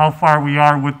know how far we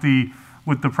are with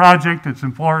the project. It's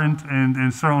important,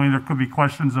 and certainly there could be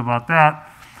questions about that.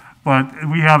 But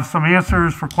we have some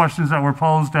answers for questions that were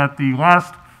posed at the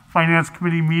last finance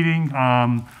committee meeting.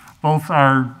 Both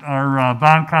our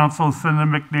bond counsel, Cindy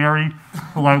McNary,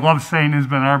 who I love saying has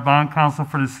been our bond counsel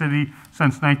for the city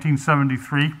since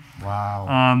 1973. Wow.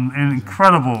 An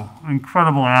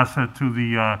incredible asset to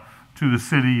the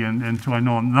city and to, I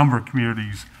know, a number of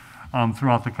communities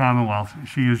throughout the Commonwealth.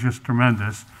 She is just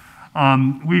tremendous.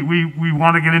 We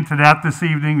want to get into that this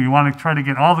evening. We want to try to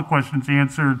get all the questions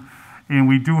answered, and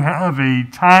we do have a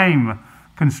time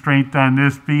constraint on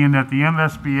this, being that the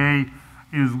MSBA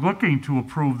is looking to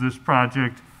approve this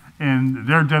project, and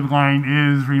their deadline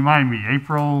is, remind me,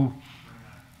 April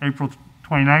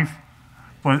 29th?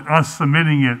 But us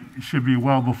submitting it should be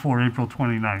well before April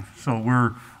 29th. So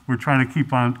we're trying to keep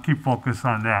focus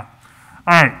on that.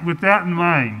 All right, with that in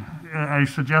mind, I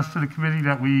suggest to the committee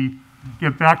that we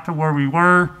get back to where we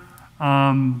were.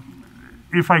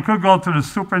 If I could go to the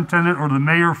superintendent or the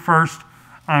mayor first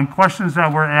on questions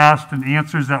that were asked and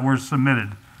answers that were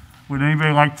submitted. Would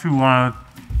anybody like to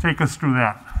take us through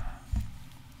that?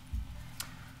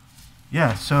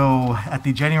 Yeah, so at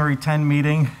the January 10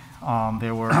 meeting,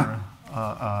 there were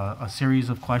a series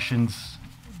of questions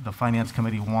the Finance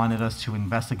Committee wanted us to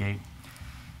investigate.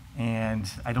 And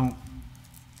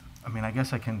I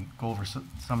guess I can go over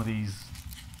some of these.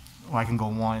 Well, I can go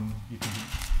one, you can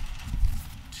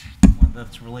do one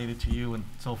that's related to you and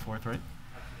so forth, right?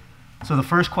 So the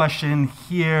first question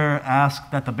here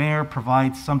asked that the mayor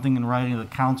provide something in writing to the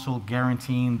council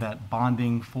guaranteeing that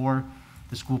bonding for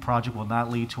the school project will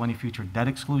not lead to any future debt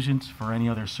exclusions for any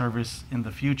other service in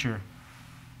the future.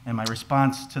 And my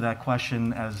response to that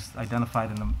question, as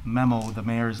identified in the memo, the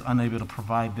mayor is unable to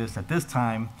provide this at this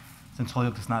time since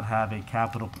Holyoke does not have a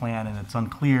capital plan and it's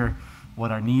unclear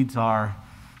what our needs are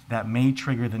that may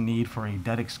trigger the need for a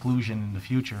debt exclusion in the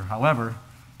future. However,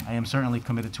 I am certainly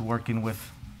committed to working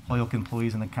with Holyoke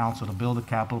employees and the council to build a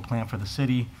capital plan for the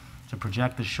city to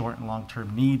project the short and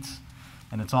long-term needs.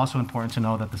 And it's also important to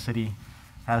know that the city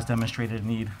has demonstrated a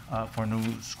need for a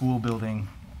new school building.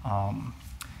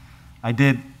 I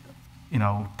did,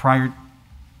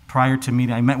 prior to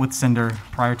meeting, I met with Cinder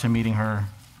prior to meeting her.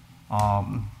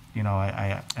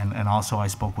 And also I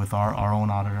spoke with our own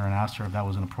auditor and asked her if that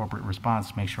was an appropriate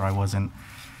response, make sure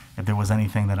if there was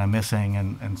anything that I'm missing,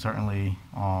 and certainly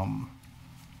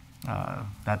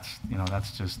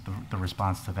that's just the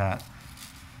response to that.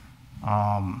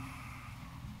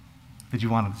 Did you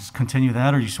want to just continue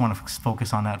that, or you just want to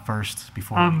focus on that first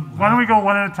before? Why don't we go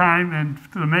one at a time and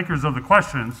to the makers of the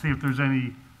questions, see if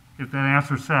that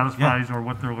answer satisfies or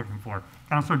what they're looking for.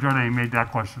 Councilor Jordan made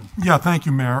that question. Yeah, thank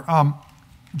you, Mayor.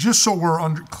 Just so we're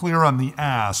clear on the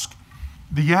ask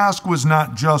was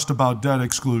not just about debt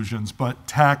exclusions, but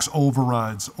tax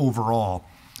overrides overall.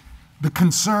 The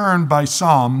concern by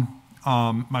some,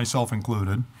 myself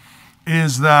included,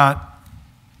 is there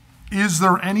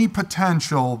any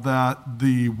potential that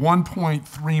the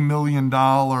 $1.3 million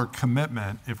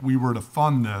commitment, if we were to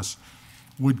fund this,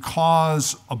 would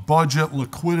cause a budget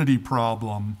liquidity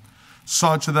problem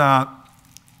such that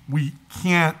we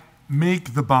can't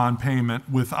make the bond payment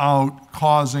without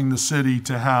causing the city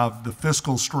to have the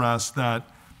fiscal stress that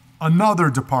another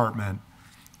department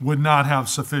would not have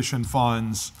sufficient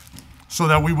funds, so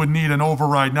that we would need an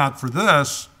override not for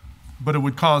this, but it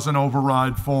would cause an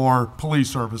override for police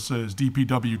services,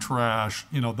 DPW trash,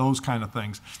 those kind of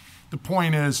things. The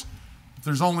point is,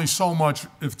 there's only so much,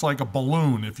 it's like a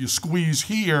balloon. If you squeeze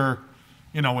here,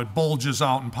 it bulges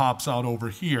out and pops out over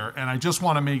here. And I just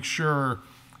want to make sure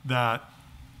that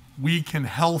we can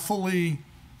healthily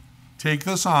take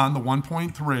this on, the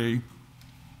 1.3,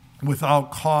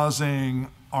 without causing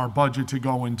our budget to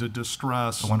go into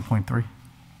distress. The 1.3?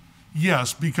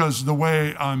 Yes, because the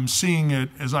way I'm seeing it,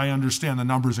 as I understand the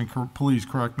numbers, and please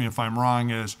correct me if I'm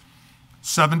wrong, is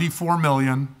 74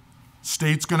 million.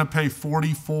 State's going to pay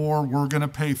 44. We're going to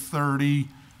pay 30.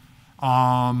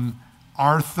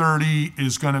 Our 30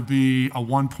 is going to be a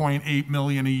 1.8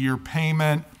 million a year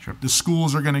payment. Sure. The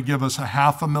schools are going to give us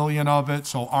 $500,000 of it,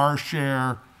 so our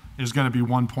share is going to be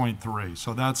 1.3.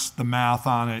 So that's the math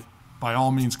on it. By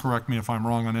all means, correct me if I'm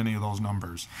wrong on any of those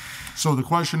numbers. So the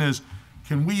question is,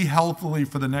 can we healthily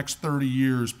for the next 30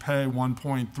 years pay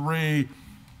 1.3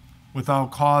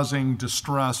 without causing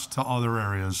distress to other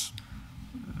areas?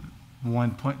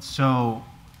 So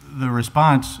the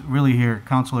response really here,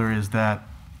 Councilor, is that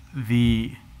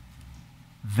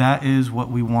that is what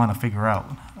we want to figure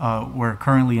out. We're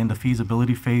currently in the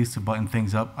feasibility phase to button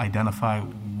things up, identify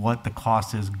what the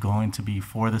cost is going to be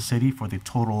for the city for the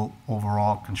total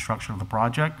overall construction of the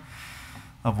project,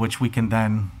 of which we can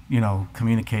then,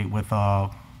 communicate with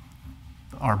our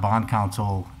bond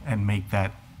counsel and make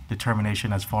that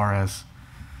determination as far as,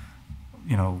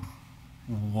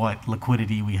 what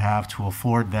liquidity we have to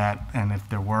afford that, and if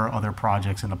there were other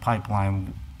projects in the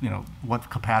pipeline, what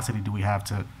capacity do we have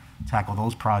to tackle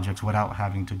those projects without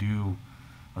having to do,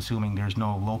 assuming there's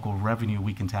no local revenue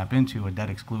we can tap into, a debt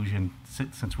exclusion,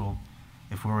 since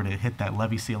if we were to hit that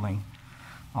levy ceiling.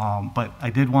 But I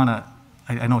did want to,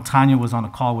 I know Tanya was on a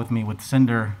call with me with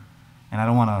Cinder, and I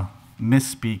don't want to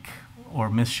misspeak or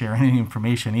misshare any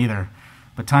information either.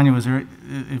 But Tanya, was there,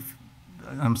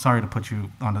 I'm sorry to put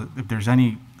you on if there's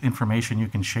any information you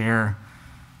can share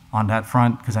on that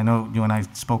front? Because I know you and I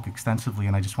spoke extensively,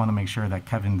 and I just want to make sure that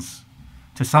Kevin's,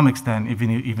 to some extent,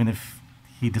 even if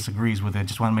he disagrees with it,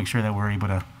 just want to make sure that we're able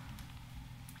to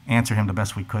answer him the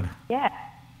best we could. Yeah.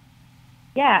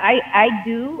 Yeah, I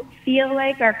do feel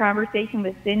like our conversation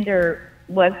with Cinder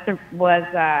was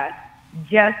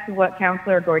just what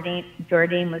Councilor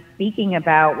Jordan was speaking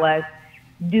about, was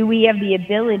do we have the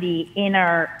ability in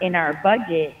our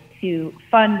budget to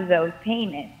fund those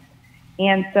payments?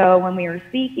 And so when we were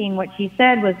speaking, what she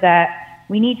said was that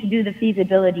we need to do the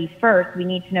feasibility first. We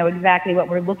need to know exactly what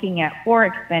we're looking at for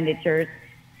expenditures,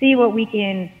 see what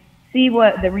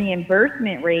the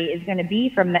reimbursement rate is going to be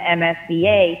from the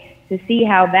MSBA, to see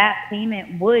how that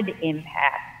payment would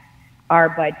impact our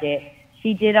budget.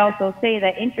 She did also say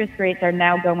that interest rates are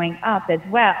now going up as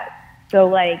well. So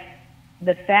like,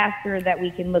 the faster that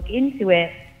we can look into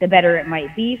it, the better it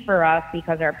might be for us,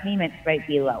 because our payments might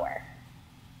be lower.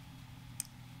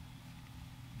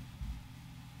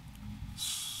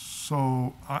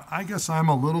 So I guess I'm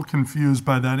a little confused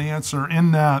by that answer,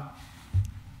 in that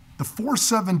the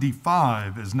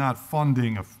 475 is not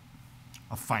funding a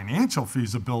financial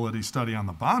feasibility study on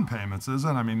the bond payments, is it?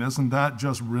 I mean, isn't that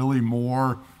just really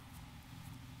more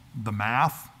the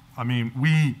math? I mean,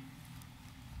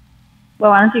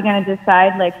 Well, aren't you going to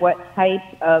decide like what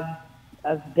type of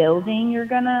building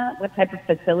what type of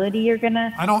facility you're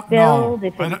gonna build?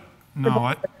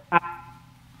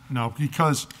 No,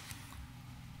 because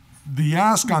the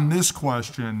ask on this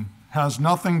question has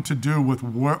nothing to do with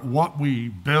what we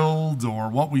build or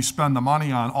what we spend the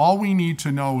money on. All we need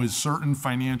to know is certain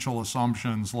financial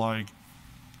assumptions, like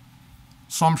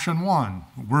assumption one,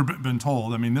 we've been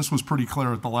told, I mean, this was pretty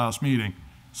clear at the last meeting,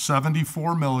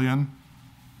 74 million,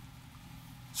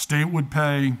 state would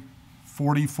pay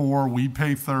 44, we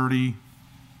pay 30.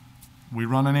 We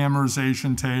run an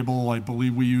amortization table. I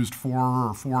believe we used 4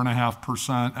 or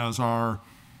 4.5% as our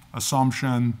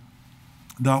assumption.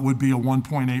 That would be a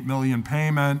 1.8 million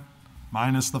payment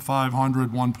minus the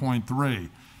 500, 1.3.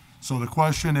 So the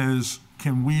question is,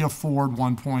 can we afford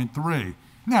 1.3?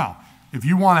 Now, if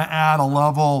you want to add a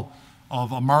level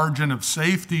of a margin of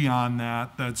safety on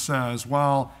that says,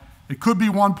 well, it could be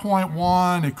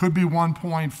 1.1, it could be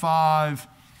 1.5,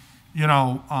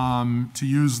 to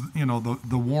use,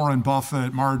 the Warren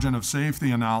Buffett margin of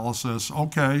safety analysis.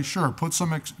 Okay, sure, put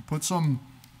some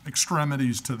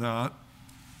extremities to that.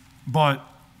 But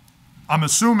I'm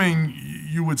assuming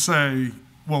you would say,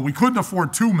 well, we couldn't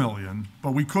afford 2 million,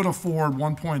 but we could afford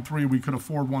 1.3, we could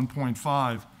afford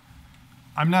 1.5.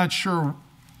 I'm not sure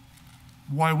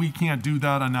why we can't do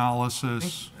that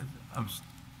analysis. I'm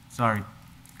sorry,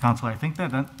 Counselor, I think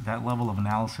that level of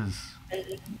analysis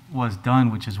was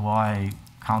done, which is why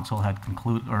council had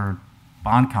concluded, or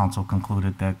bond council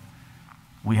concluded, that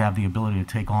we have the ability to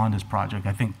take on this project.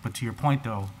 I think, but to your point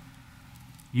though,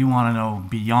 you want to know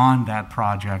beyond that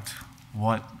project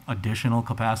what additional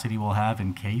capacity we'll have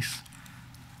in case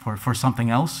for something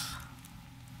else?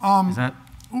 Is that?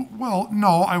 Well,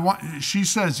 no, she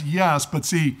says yes, but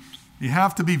see, you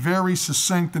have to be very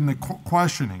succinct in the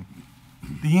questioning.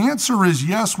 The answer is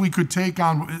yes, we could take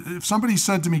on, if somebody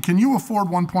said to me, can you afford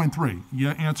 1.3?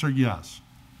 Yeah, answer yes.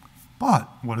 But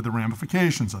what are the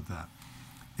ramifications of that?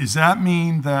 Does that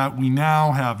mean that we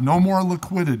now have no more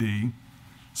liquidity,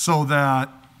 so that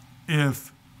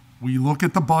if we look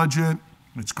at the budget,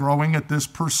 it's growing at this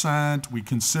percent, we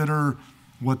consider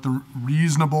what the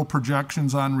reasonable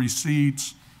projections on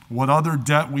receipts, what other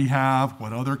debt we have,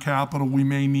 what other capital we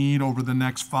may need over the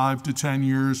next 5 to 10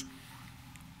 years,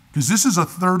 because this is a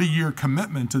 30-year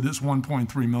commitment to this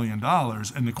 $1.3 million.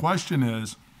 And the question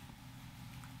is,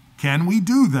 can we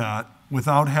do that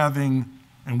without having,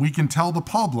 and we can tell the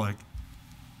public,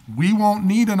 we won't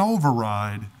need an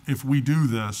override if we do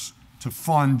this to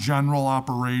fund general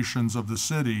operations of the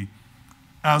city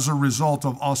as a result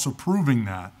of us approving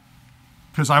that.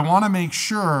 Because I want to make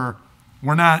sure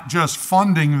we're not just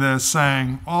funding this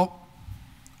saying, oh,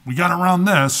 we got around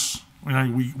this,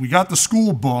 we got the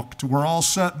school booked, we're all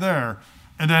set there.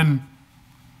 And then,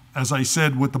 as I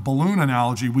said with the balloon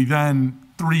analogy, we then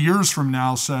 3 years from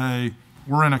now say,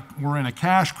 we're in a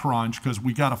cash crunch because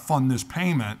we got to fund this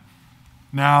payment.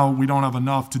 Now we don't have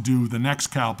enough to do the next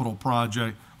capital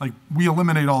project. Like, we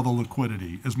eliminate all the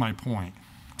liquidity, is my point.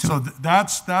 So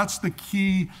that's the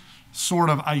key sort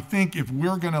of, I think if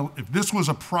this was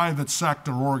a private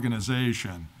sector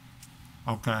organization,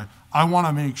 okay, I want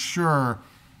to make sure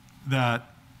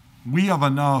that we have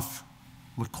enough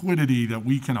liquidity that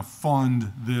we can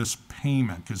fund this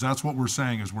payment, because that's what we're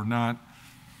saying, is we're not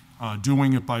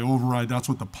doing it by override. That's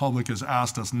what the public has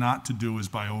asked us not to do, is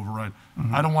by override.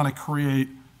 Mm-hmm. I don't want to create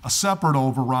a separate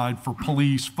override for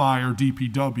police, fire,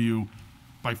 DPW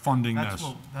by funding this.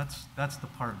 That's the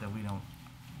part that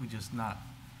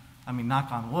I mean,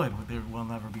 knock on wood, we'll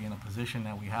never be in a position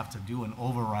that we have to do an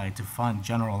override to fund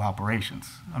general operations.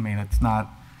 I mean, it's not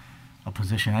a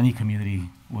position any community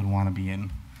would want to be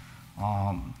in.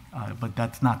 But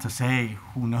that's not to say,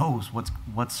 who knows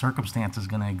what circumstance is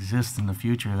going to exist in the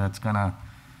future that's going to,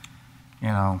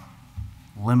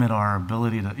 limit our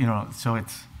ability to, so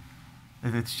it's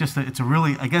a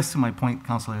really, I guess to my point,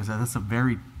 Councilor, is that it's a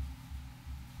very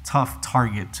tough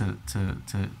target to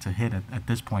hit at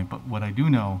this point. But what I do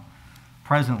know,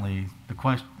 presently, the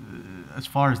question, as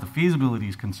far as the feasibility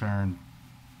is concerned,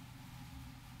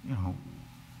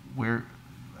 where,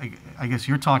 I guess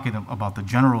you're talking about the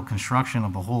general construction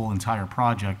of the whole entire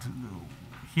project.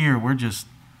 Here, we're just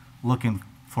looking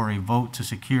for a vote to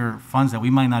secure funds that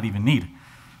we might not even need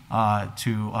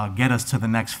to get us to the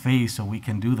next phase so we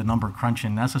can do the number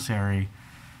crunching necessary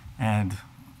and,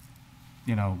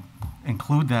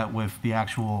 include that with the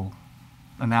actual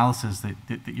analysis that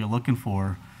you're looking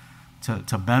for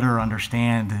to better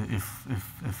understand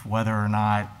if whether or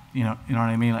not, you know what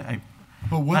I mean?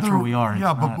 That's where we are.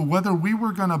 Yeah, but whether we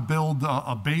were going to build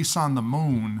a base on the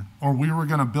moon or we were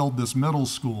going to build this middle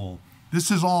school, this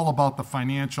is all about the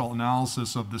financial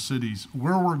analysis of the cities,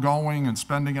 where we're going and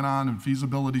spending it on, and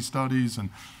feasibility studies and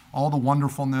all the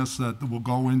wonderfulness that will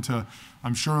go into.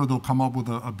 I'm sure they'll come up with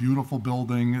a beautiful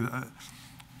building.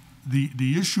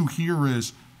 The issue here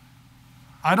is,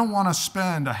 I don't want to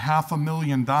spend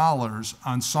 $500,000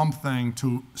 on something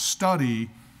to study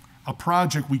a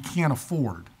project we can't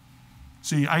afford.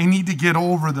 See, I need to get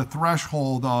over the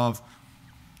threshold of,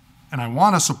 and I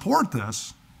want to support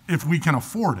this if we can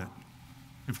afford it.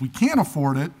 If we can't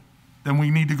afford it, then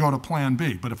we need to go to Plan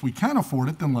B. But if we can afford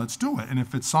it, then let's do it. And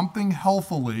if it's something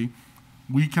healthily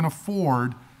we can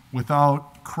afford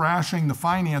without crashing the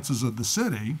finances of the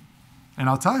city, and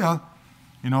I'll tell you,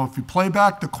 if you play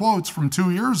back the quotes from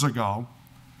 2 years ago,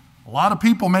 a lot of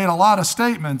people made a lot of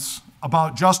statements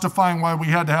about justifying why we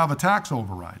had to have a tax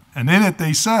override. And in it,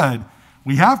 they said,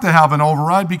 we have to have an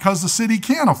override because the city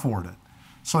can't afford it.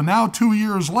 So now 2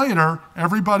 years later,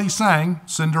 everybody's saying,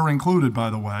 Cinder included,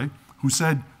 by the way, who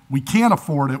said we can't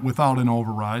afford it without an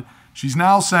override. She's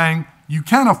now saying you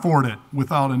can afford it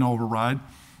without an override.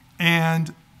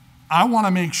 And I want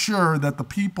to make sure that the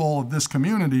people of this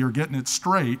community are getting it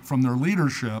straight from their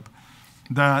leadership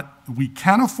that we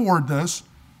can afford this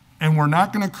and we're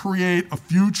not going to create a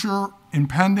future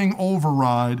impending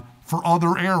override for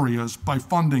other areas by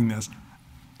funding this.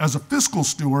 As a fiscal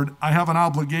steward, I have an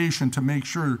obligation to make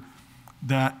sure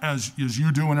that, as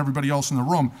you do and everybody else in the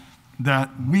room,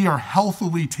 that we are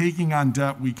healthily taking on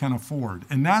debt we can afford.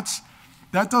 And that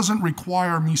doesn't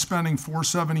require me spending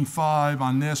 $475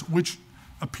 on this, which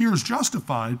appears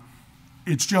justified.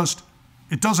 It's just,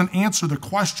 it doesn't answer the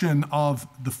question of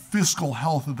the fiscal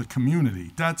health of the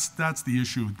community. That's the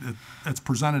issue that's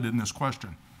presented in this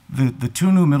question. The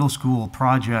two new middle school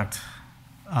project,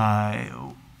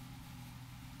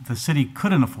 the city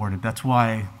couldn't afford it. That's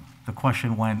why the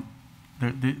question went,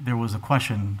 there was a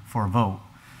question for a vote,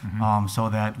 so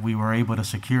that we were able to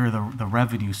secure the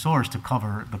revenue source to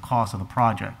cover the cost of the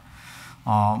project.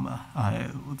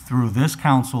 Through this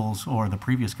council's, or the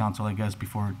previous council, I guess,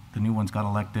 before the new ones got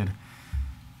elected,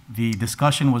 the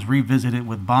discussion was revisited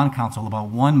with bond council about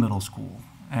one middle school.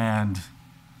 And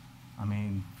I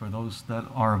mean, for those that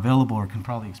are available or can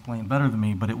probably explain better than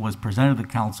me, but it was presented to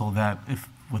council that if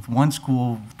with one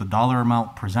school, the dollar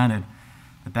amount presented,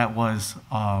 that was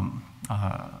a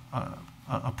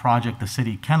project the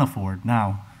city can afford.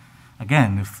 Now,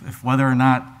 again, if whether or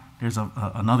not there's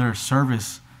another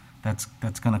service that's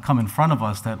going to come in front of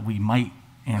us that we might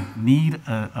and need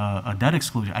a debt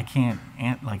exclusion,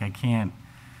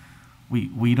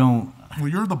 we don't. Well,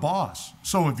 you're the boss.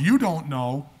 So if you don't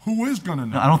know, who is going to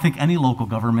know? I don't think any local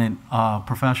government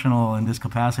professional in this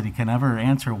capacity can ever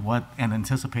answer what an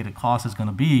anticipated cost is going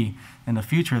to be in the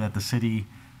future that the city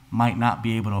might not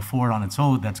be able to afford on its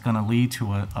own. That's going to lead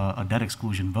to a debt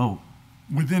exclusion vote.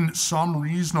 Within some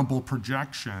reasonable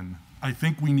projection, I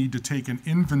think we need to take an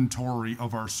inventory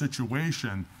of our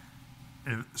situation.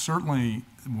 Certainly,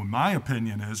 what my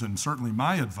opinion is, and certainly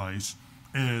my advice,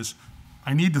 is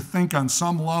I need to think on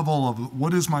some level of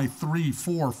what is my 3,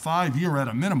 4, 5 year at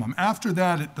a minimum. After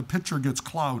that, the picture gets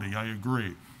cloudy, I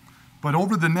agree. But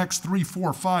over the next 3,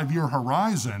 4, 5 year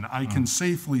horizon, I can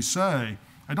safely say,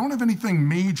 I don't have anything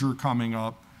major coming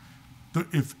up.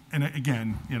 And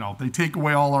again, they take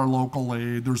away all our local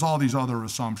aid, there's all these other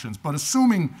assumptions, but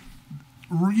assuming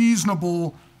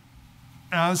reasonable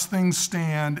as things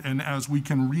stand and as we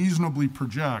can reasonably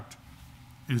project,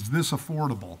 is this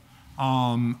affordable?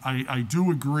 I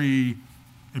do agree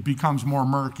it becomes more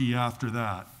murky after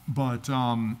that. But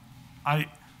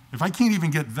if I can't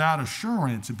even get that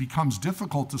assurance, it becomes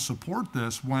difficult to support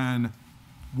this when,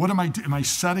 what am I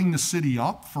setting the city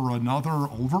up for another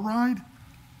override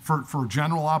for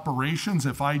general operations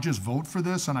if I just vote for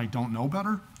this and I don't know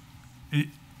better?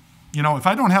 If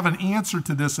I don't have an answer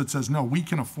to this that says, no, we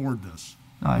can afford this,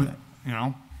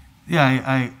 Yeah,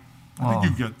 I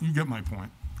think you get my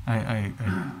point.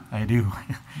 I do.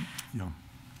 Yeah.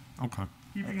 Okay.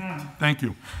 Keeping on. Thank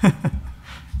you.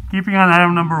 Keeping on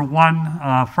item number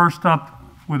 1, first up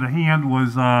with a hand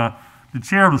was the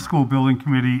chair of the school building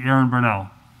committee, Aaron Burnell.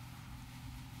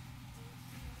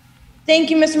 Thank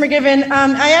you, Mr. McGivern.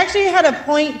 I actually had a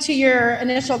point to your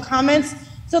initial comments.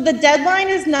 So the deadline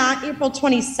is not April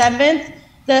 27th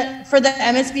for the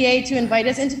MSBA to invite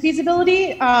us into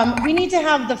feasibility. We need to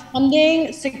have the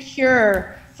funding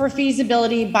secure for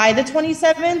feasibility by the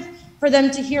 27th for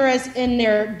them to hear us in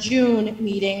their June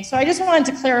meeting. So I just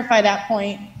wanted to clarify that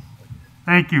point.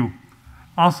 Thank you.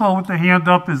 Also with the hand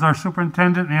up is our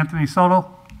superintendent, Anthony Soto.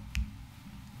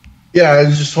 Yeah, I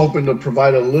was just hoping to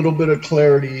provide a little bit of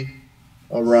clarity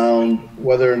around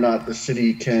whether or not the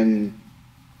city can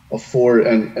afford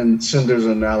and Cinder's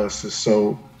analysis.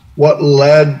 So what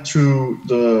led to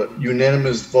the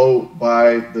unanimous vote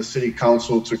by the city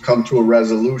council to come to a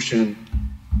resolution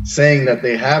saying that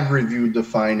they have reviewed the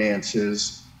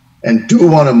finances and do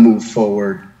want to move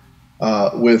forward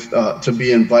to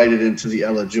be invited into the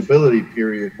eligibility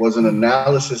period was an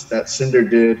analysis that Cinder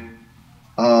did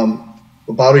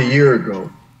about a year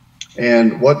ago.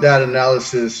 And what that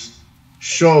analysis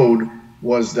showed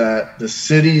was that the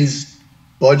city's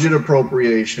budget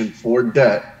appropriation for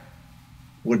debt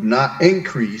would not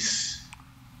increase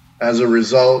as a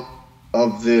result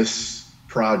of this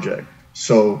project.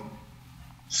 So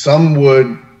some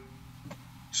would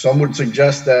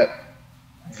suggest that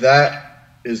that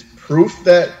is proof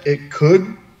that it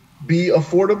could be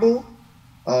affordable,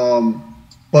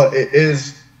 but it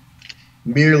is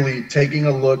merely taking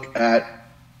a look at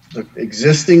the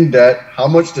existing debt, how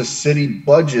much the city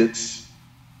budgets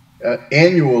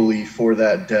annually for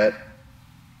that debt,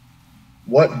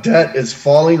 what debt is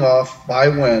falling off by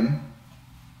when,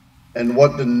 and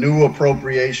what the new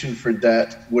appropriation for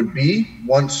debt would be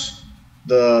once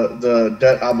the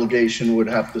debt obligation would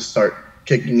have to start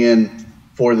kicking in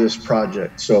for this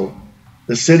project. So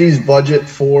the city's budget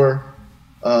for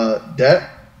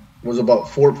debt was about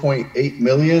 4.8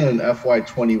 million in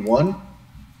FY21.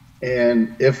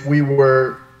 And if we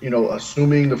were,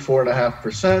 assuming the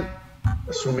 4.5%,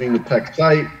 assuming the PEC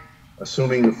site,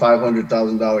 assuming the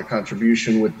 $500,000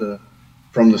 contribution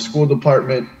from the school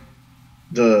department,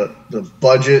 the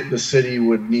budget the city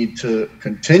would need to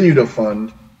continue to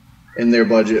fund in their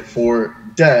budget for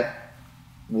debt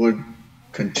would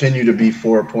continue to be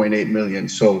 4.8 million.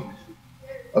 So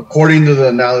according to the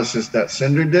analysis that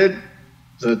Cinder did,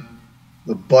 the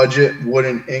budget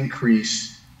wouldn't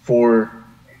increase for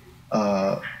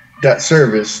debt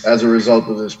service as a result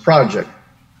of this project.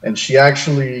 And she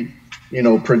actually,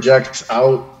 projects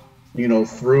out,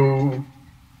 through,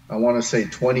 I want to say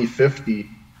 2050,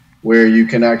 where you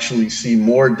can actually see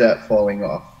more debt falling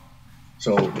off.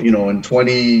 So, in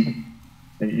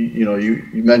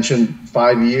you mentioned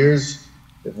 5 years.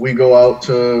 If we go out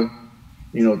to,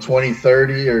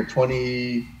 2030 or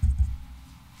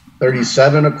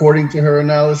 2037, according to her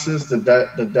analysis, the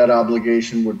debt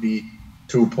obligation would be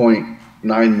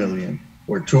 2.9 million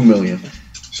or 2 million.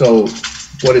 So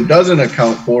what it doesn't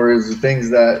account for is the things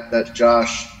that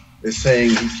Josh is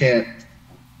saying he can't,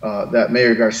 that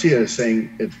Mayor Garcia is saying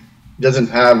it doesn't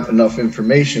have enough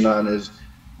information on, is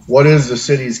what is the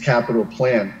city's capital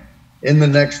plan in the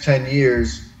next 10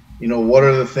 years? What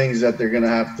are the things that they're going to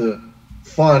have to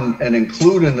fund and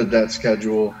include in the debt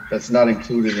schedule that's not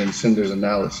included in Cinder's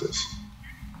analysis?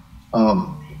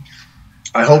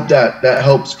 I hope that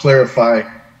helps clarify.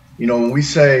 When we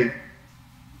say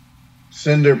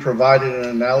Cinder provided an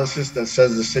analysis that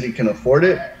says the city can afford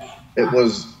it, it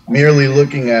was merely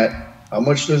looking at how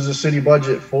much does the city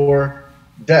budget for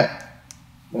debt.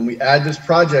 When we add this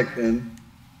project in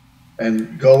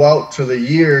and go out to the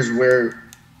years where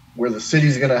the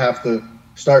city's going to have to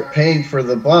start paying for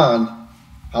the bond,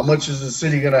 how much is the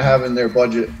city going to have in their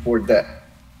budget for debt?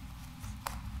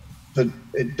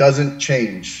 It doesn't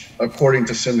change according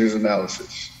to Cinder's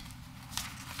analysis.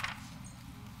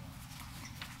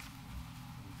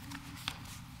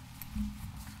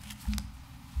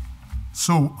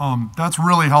 So that's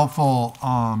really helpful,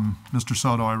 Mr.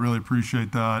 Soto. I really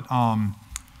appreciate that.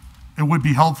 it would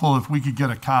be helpful if we could get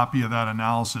a copy of that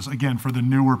analysis. Again, for the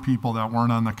newer people that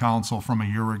weren't on the council from a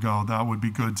year ago, that would be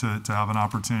good to have an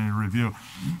opportunity to review.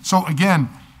 So again,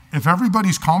 if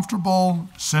everybody's comfortable,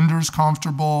 Cinder's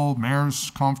comfortable,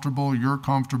 Mayor's comfortable, you're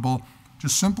comfortable,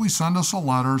 just simply send us a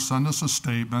letter, send us a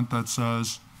statement that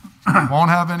says, we won't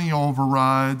have any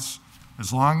overrides,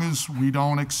 as long as we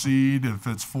don't exceed, if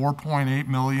it's 4.8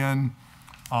 million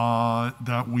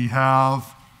that we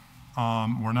have,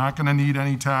 we're not going to need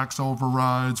any tax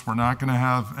overrides. We're not going to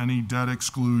have any debt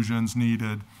exclusions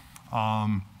needed.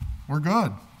 We're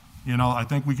good. You know, I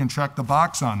think we can check the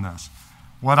box on this.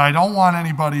 What I don't want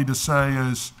anybody to say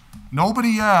is,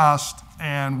 nobody asked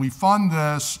and we fund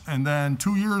this, and then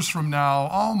 2 years from now,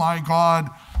 oh my God,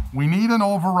 we need an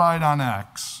override on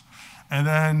X. And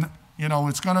then, you know,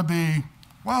 it's going to be,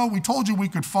 well, we told you we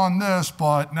could fund this,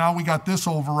 but now we got this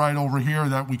override over here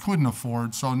that we couldn't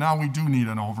afford, so now we do need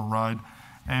an override,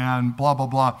 and blah, blah,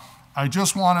 blah. I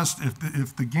just want us,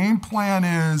 if the game plan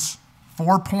is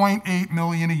 4.8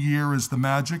 million a year is the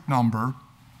magic number,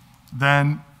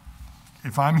 then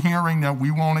if I'm hearing that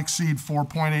we won't exceed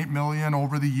 4.8 million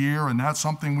over the year, and that's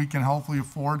something we can hopefully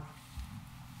afford,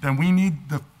 then we need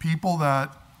the people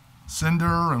that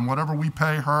Cinder and whatever we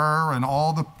pay her and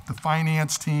all the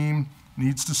finance team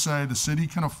needs to say the city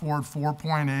can afford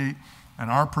 4.8, and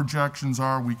our projections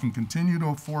are we can continue to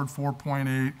afford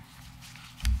 4.8.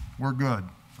 We're good.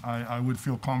 I would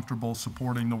feel comfortable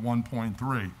supporting the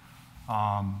 1.3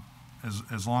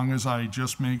 as long as I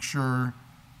just make sure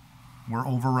we're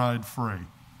override free.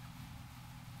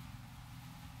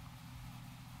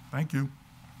 Thank you.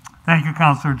 Thank you,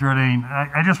 Councilor Jordan.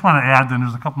 I just want to add, then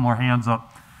there's a couple more hands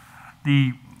up.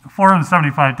 The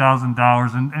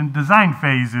 $475,000 in design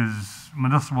phase is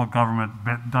municipal government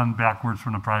done backwards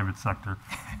from the private sector,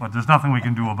 but there's nothing we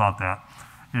can do about that.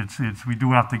 We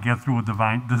do have to get through a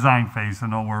design phase to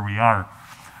know where we are.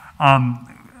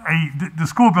 The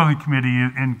school building committee,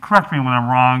 and correct me when I'm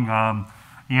wrong,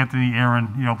 Anthony,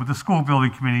 Aaron, you know, but the school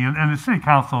building committee and the city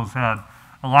council has had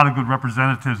a lot of good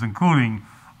representatives, including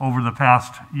over the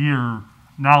past year,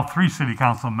 now 3 city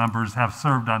council members have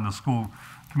served on the school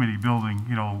committee building,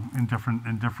 you know, in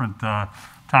different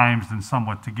times and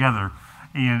somewhat together.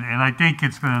 And I think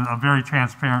it's been a very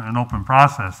transparent and open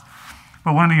process.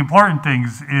 But one of the important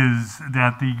things is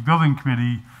that the building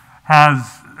committee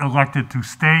has elected to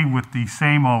stay with the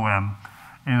same OM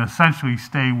and essentially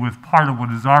stay with part of what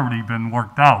has already been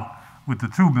worked out with the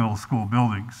 2 middle school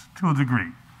buildings to a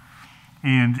degree.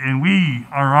 And we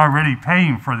are already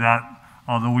paying for that,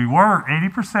 although we were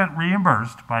 80%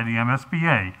 reimbursed by the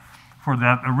MSBA for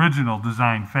that original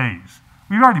design phase.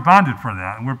 We've already bonded for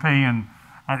that, and we're paying,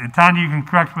 Tanya, you can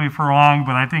correct me if I'm wrong,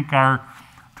 but I think our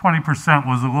 20%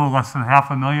 was a little less than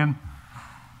 $500,000.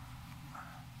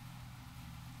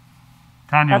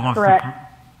 Tanya That's loves correct.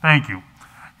 Thank you.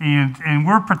 And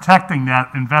we're protecting that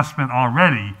investment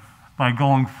already by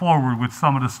going forward with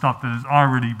some of the stuff that has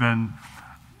already been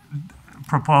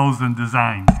proposed and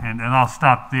designed, and I'll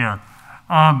stop there.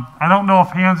 I don't know if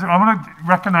hands, I'm going to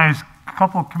recognize a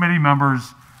couple of committee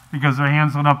members because their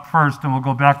hands went up first, and we'll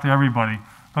go back to everybody.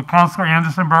 But Councilor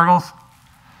Anderson Burgos?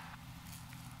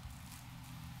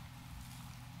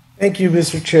 Thank you,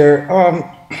 Mr. Chair.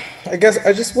 I guess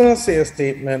I just want to say a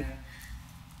statement.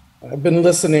 I've been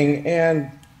listening, and,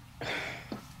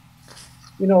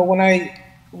 you know, when I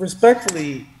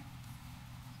respectfully,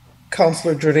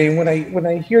 Councilor Jordan, when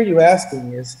I hear you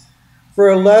asking is for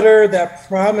a letter that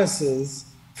promises,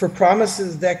 for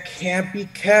promises that can't be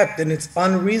kept, and it's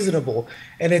unreasonable,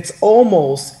 and it's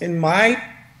almost, in my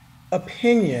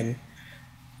opinion,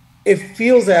 it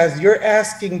feels as you're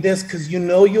asking this because you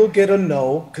know you'll get a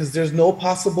no, because there's no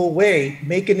possible way,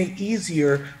 making it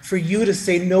easier for you to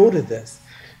say no to this.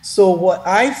 So what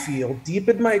I feel deep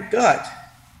in my gut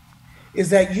is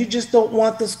that you just don't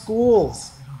want the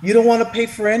schools. You don't want to pay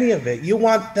for any of it. You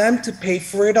want them to pay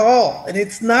for it all, and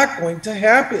it's not going to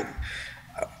happen.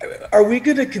 Are we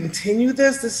going to continue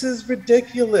this? This is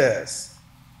ridiculous.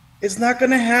 It's not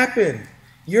going to happen.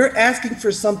 You're asking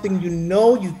for something you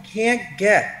know you can't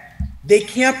get. They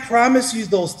can't promise you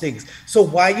those things. So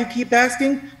why you keep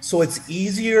asking? So it's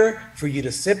easier for you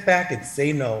to sit back and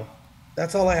say no.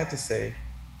 That's all I have to say.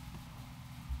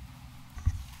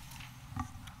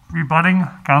 Rebutting,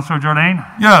 Councilor Jordan?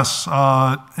 Yes,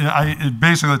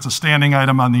 basically it's a standing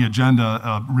item on the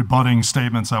agenda, rebutting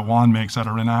statements that Juan makes that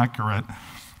are inaccurate.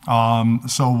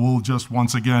 So we'll just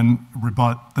once again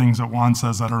rebut things that Juan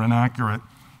says that are inaccurate.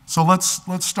 So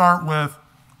let's start with,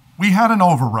 we had an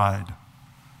override,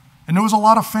 and there was a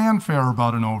lot of fanfare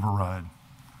about an override.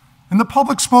 And the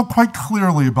public spoke quite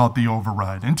clearly about the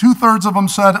override, and 2/3 of them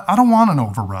said, I don't want an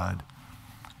override.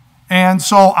 And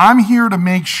so I'm here to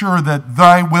make sure that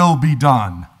thy will be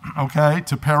done, okay,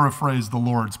 to paraphrase the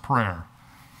Lord's Prayer.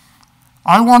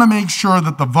 I want to make sure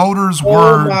that the voters'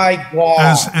 word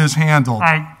is handled. All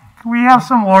right, can we have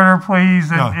some order, please?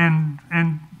 Yeah.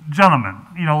 And gentlemen,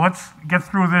 let's get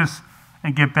through this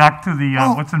and get back to the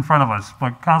what's in front of us.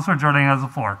 But Councilor Jordan has the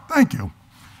floor. Thank you.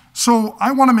 So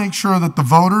I want to make sure that the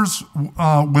voters'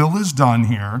 will is done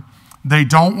here. They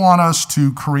don't want us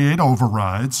to create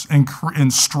overrides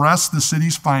and stress the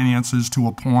city's finances to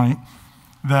a point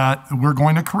that we're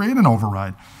going to create an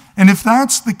override. And if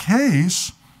that's the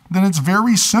case, then it's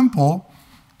very simple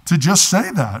to just say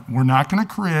that. We're not going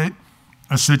to create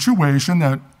a situation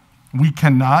that we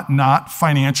cannot not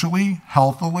financially,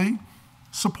 healthily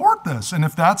support this. And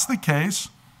if that's the case,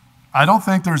 I don't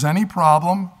think there's any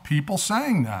problem people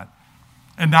saying that.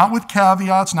 And not with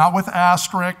caveats, not with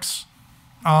asterisks,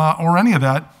 or any of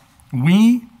that.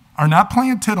 We are not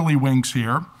playing tiddlywinks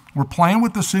here. We're playing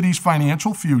with the city's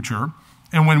financial future.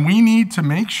 And when we need to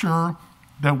make sure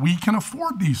that we can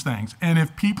afford these things, and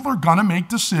if people are going to make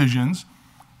decisions,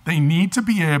 they need to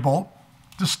be able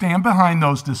to stand behind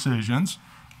those decisions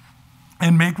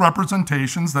and make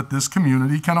representations that this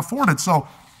community can afford it. So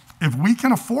if we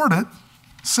can afford it,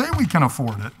 say we can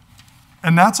afford it.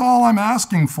 And that's all I'm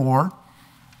asking for.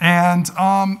 And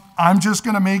I'm just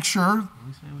going to make sure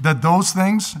that those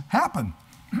things happen.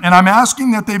 And I'm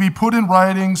asking that they be put in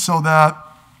writing so that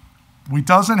it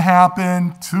doesn't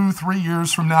happen 2-3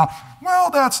 years from now.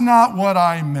 Well, that's not what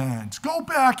I meant. Go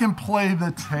back and play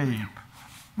the tape.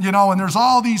 And there's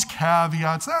all these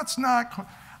caveats. That's not,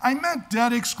 I meant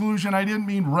debt exclusion. I didn't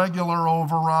mean regular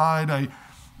override.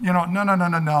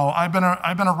 No. I've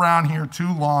been around here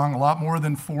too long, a lot more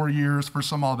than 4 years for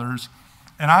some others.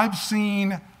 And I've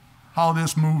seen how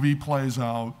this movie plays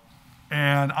out.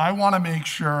 And I want to make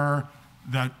sure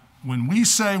that when we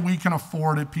say we can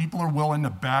afford it, people are willing to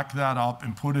back that up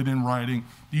and put it in writing.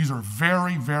 These are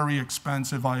very, very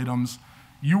expensive items.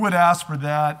 You would ask for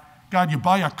that. God, you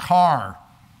buy a car,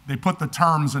 they put the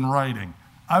terms in writing.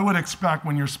 I would expect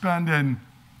when you're spending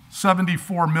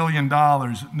 $74 million,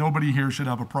 nobody here should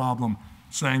have a problem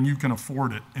saying you can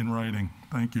afford it in writing.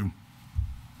 Thank you.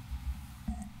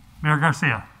 Mayor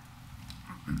Garcia.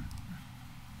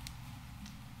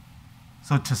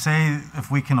 So to say if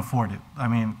we can afford it, I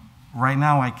mean, right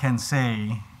now I can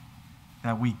say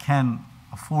that we can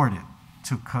afford it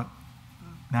to cut.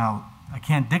 Now, I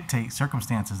can't dictate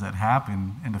circumstances that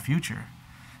happen in the future.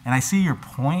 And I see your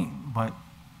point, but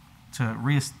to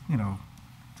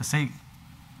say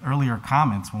earlier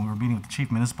comments when we were meeting with the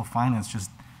chief municipal finance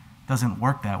just doesn't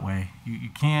work that way. You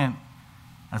can't,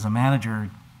 as a manager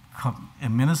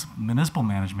in municipal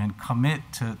management, commit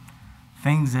to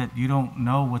things that you don't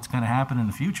know what's going to happen in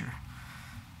the future.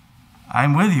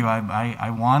 I'm with you.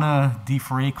 I want to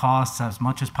defray costs as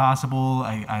much as possible.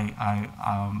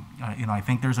 I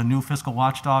think there's a new fiscal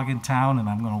watchdog in town, and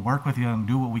I'm going to work with you and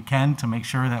do what we can to make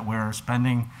sure that we're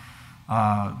spending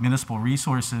municipal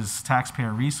resources,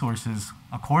 taxpayer resources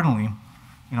accordingly.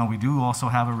 We do also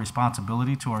have a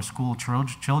responsibility to our school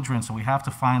children, so we have to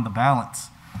find the balance.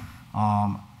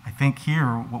 I think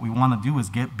here what we want to do is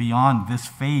get beyond this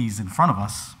phase in front of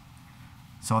us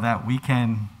so that we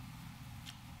can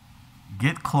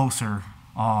get closer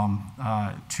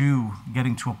to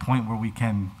getting to a point where we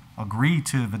can agree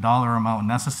to the dollar amount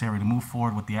necessary to move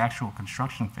forward with the actual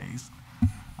construction phase.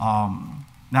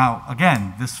 Now,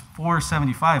 again, this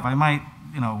 475, I might,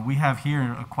 we have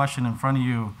here a question in front of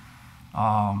you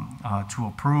to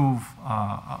approve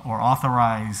or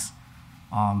authorize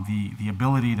the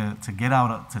ability to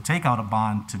take out a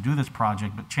bond to do this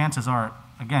project, but chances are,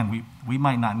 again, we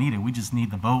might not need it. We just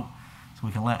need the vote so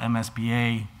we can let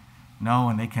MSBA know,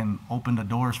 and they can open the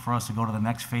doors for us to go to the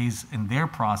next phase in their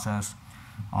process.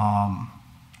 But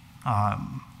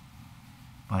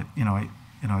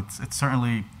it's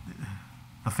certainly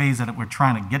the phase that we're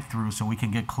trying to get through so we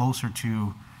can get closer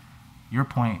to your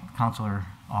point, Councilor,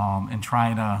 in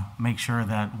trying to make sure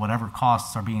that whatever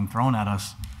costs are being thrown at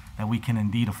us, that we can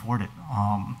indeed afford it.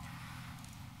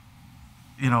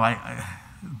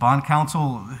 Bond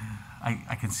counsel,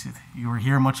 I can see you were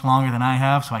here much longer than I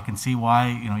have, so I can see why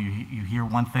you hear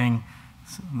one thing,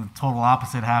 the total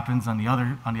opposite happens on the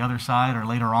other side or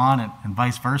later on, and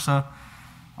vice versa.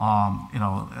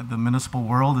 The municipal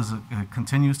world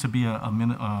continues to be a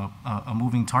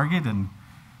moving target,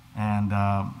 and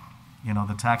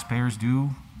the taxpayers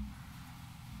do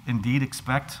indeed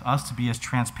expect us to be as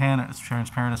transparent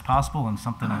as possible, and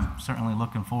something I'm certainly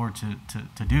looking forward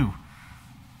to do.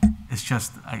 It's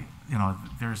just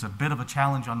there's a bit of a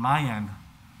challenge on my end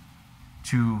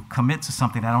to commit to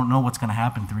something I don't know what's going to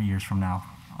happen 3 years from now.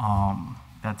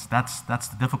 That's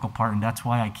the difficult part, and that's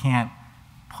why I can't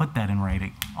put that in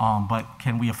writing. But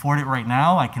can we afford it right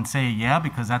now? I can say yeah,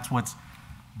 because that's what's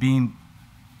being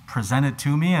presented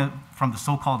to me from the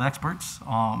so-called experts.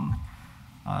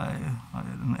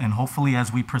 And hopefully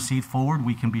as we proceed forward,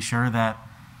 we can be sure that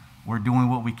we're doing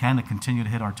what we can to continue to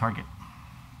hit our target.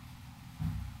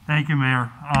 Thank you,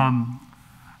 Mayor.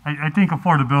 I think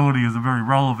affordability is a very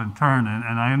relevant term,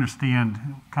 and I understand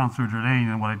Councilor Jordan,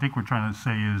 and what I think we're trying to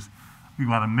say is we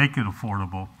want to make it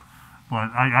affordable.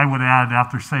 But I would add,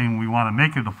 after saying we want to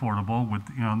make it affordable, with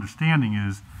understanding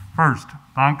is, first,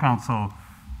 bond council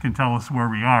can tell us where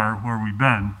we are, where we've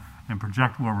been, and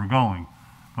project where we're going.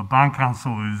 But bond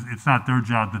council it's not their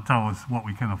job to tell us what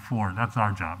we can afford. That's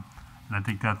our job. And I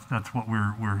think that's what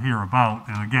we're here about.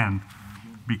 And again,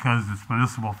 because it's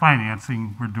municipal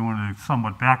financing, we're doing it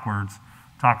somewhat backwards,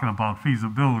 talking about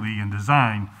feasibility and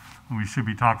design, when we should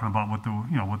be talking about what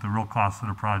the real cost of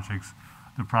the projects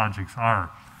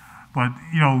are. But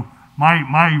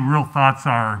my real thoughts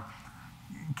are,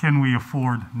 can we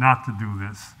afford not to do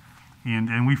this?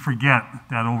 And we forget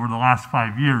that over the last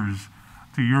 5 years,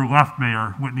 to your left,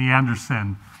 Mayor, Whitney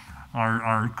Anderson,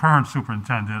 our current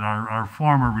superintendent, our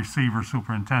former receiver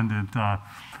superintendent,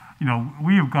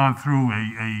 we have gone through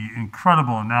a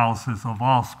incredible analysis of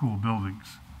all school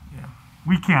buildings. Yeah.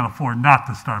 We can't afford not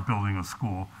to start building a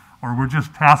school, or we're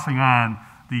just passing on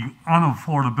the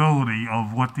unaffordability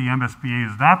of what the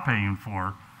MSBA is not paying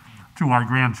for to our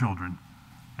grandchildren.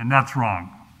 And that's wrong.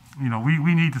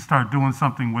 We need to start doing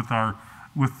something with our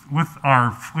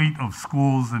fleet of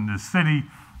schools in this city,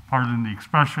 pardon the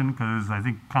expression, because I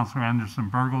think Councilor Anderson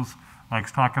Burgos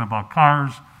likes talking about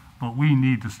cars, but we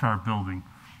need to start building.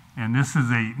 And this is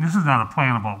not a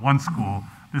plan about one school.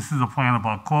 This is a plan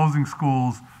about closing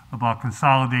schools, about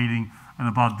consolidating, and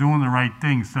about doing the right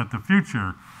things so that the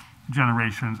future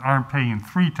generations aren't paying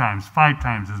 3 times, 5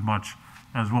 times as much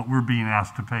as what we're being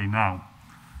asked to pay now.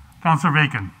 Councilor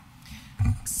Bacon.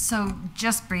 So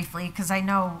just briefly, because I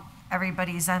know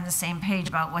everybody's on the same page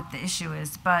about what the issue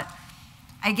is, but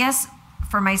I guess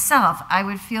for myself, I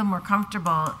would feel more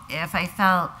comfortable if I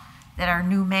felt that our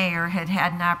new mayor had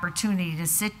had an opportunity to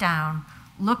sit down,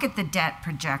 look at the debt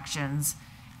projections,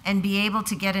 and be able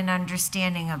to get an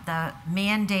understanding of the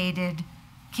mandated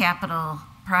capital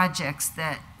projects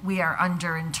that we are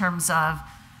under in terms of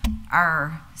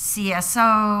our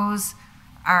CSOs,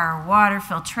 our water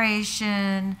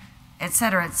filtration, et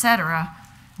cetera,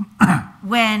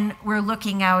 when we're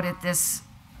looking out at this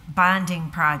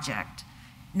bonding project.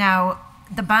 Now,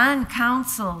 the bond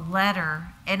council letter,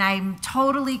 and I'm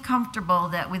totally comfortable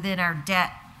that within our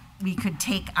debt, we could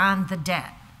take on the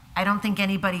debt. I don't think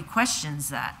anybody questions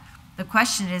that. The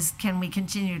question is, can we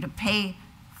continue to pay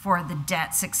for the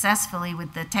debt successfully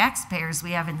with the taxpayers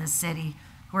we have in the city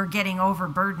who are getting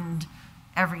overburdened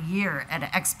every year at an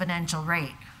exponential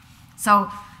rate?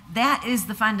 So that is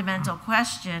the fundamental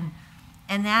question,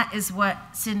 and that is what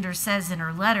Cinder says in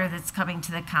her letter that's coming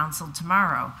to the council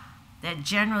tomorrow, that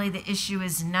generally the issue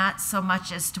is not so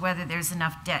much as to whether there's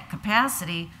enough debt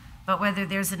capacity, but whether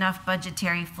there's enough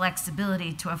budgetary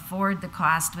flexibility to afford the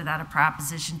cost without a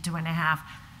Proposition 2.5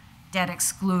 debt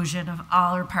exclusion of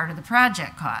all or part of the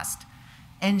project cost.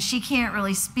 And she can't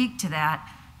really speak to that,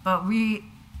 but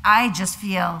I just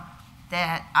feel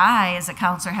that I, as a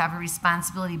counselor, have a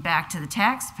responsibility back to the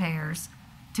taxpayers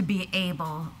to be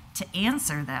able to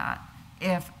answer that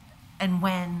if and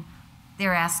when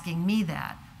they're asking me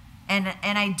that. And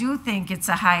I do think it's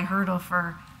a high hurdle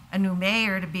for a new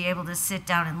mayor to be able to sit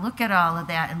down and look at all of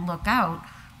that and look out.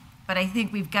 But I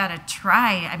think we've got to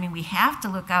try. I mean, we have to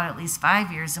look out at least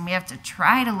 5 years, and we have to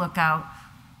try to look out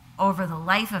over the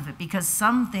life of it, because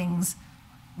some things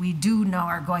we do know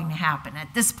are going to happen.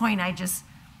 At this point, I'd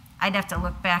have to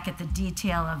look back at the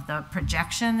detail of the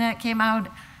projection that came out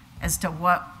as to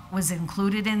what was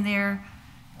included in there,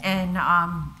 and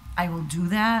I will do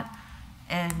that.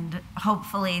 And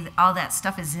hopefully all that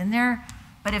stuff is in there.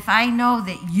 But if I know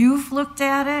that you've looked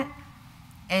at it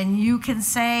and you can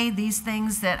say these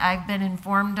things that I've been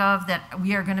informed of that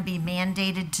we are going to be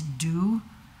mandated to do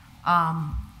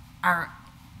are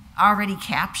already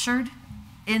captured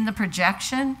in the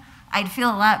projection, I'd feel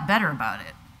a lot better about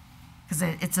it, because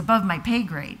it's above my pay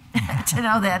grade to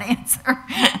know that answer.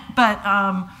 But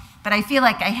I feel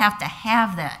like I have to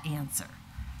have that answer.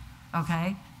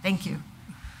 Okay? Thank you.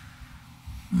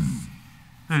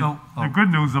 The good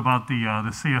news about the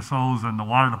CSOs and the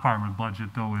water department budget,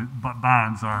 though,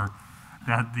 bonds, are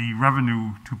that the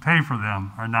revenue to pay for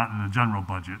them are not in the general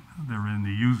budget. They're in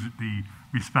the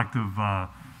respective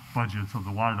budgets of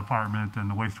the water department and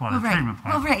the wastewater treatment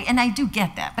plant. Well, right, and I do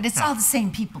get that, but it's all the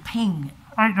same people paying it.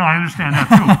 I understand that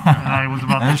too, and I was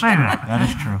about to say that. That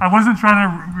is true. I wasn't trying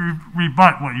to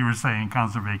rebut what you were saying,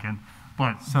 Councilor Bacon,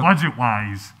 but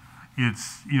budget-wise,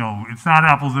 it's, it's not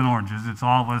apples and oranges, it's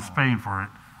all of us paying for it,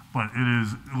 but it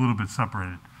is a little bit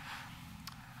separated.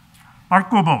 Mark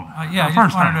Gulbo. Yeah, I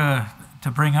just wanted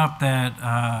to bring up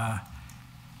that,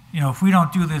 if we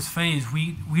don't do this phase,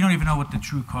 we don't even know what the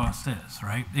true cost is,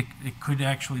 right? It could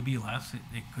actually be less,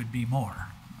 it could be more,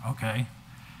 okay?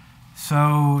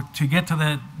 So to get to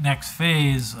that next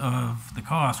phase of the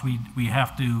cost, we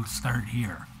have to start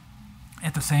here.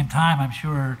 At the same time, I'm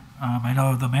sure, I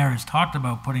know the mayor has talked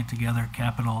about putting together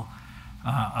capital,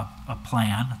 a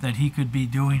plan that he could be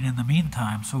doing in the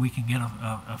meantime so we can get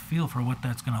a feel for what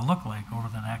that's going to look like over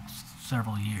the next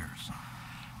several years.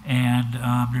 And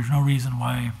there's no reason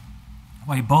why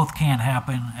both can't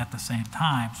happen at the same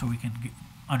time, so we can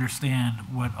understand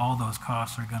what all those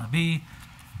costs are going to be,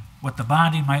 what the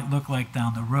bonding might look like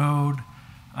down the road.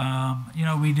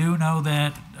 We do know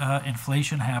that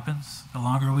inflation happens. The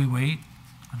longer we wait,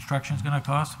 construction is going to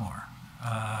cost more.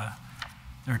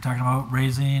 They're talking about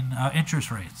raising interest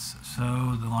rates.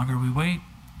 So the longer we wait,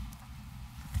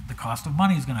 the cost of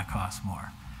money is going to cost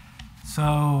more.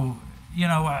 So,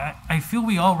 I feel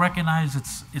we all recognize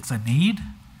it's a need.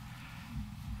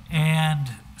 And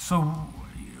so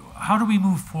how do we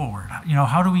move forward?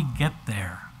 How do we get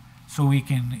there so we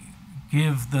can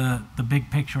give the big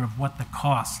picture of what the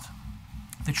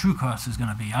true cost is going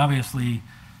to be? Obviously,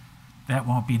 that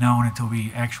won't be known until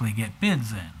we actually get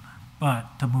bids in.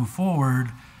 But to move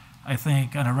forward, I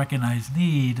think on a recognized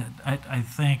need, I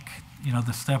think,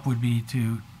 the step would be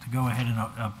to go ahead and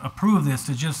approve this,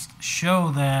 to just show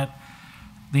that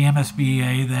the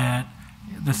MSBA, that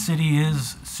the city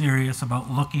is serious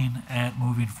about looking at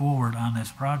moving forward on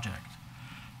this project.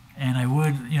 And I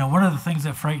would, one of the things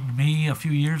that frightened me a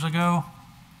few years ago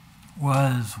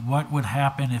was what would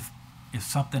happen if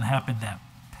something happened at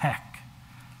Peck,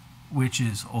 which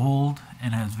is old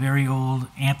and has very old,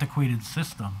 antiquated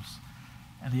systems.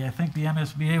 And I think the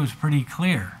MSBA was pretty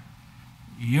clear.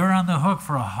 You're on the hook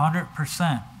for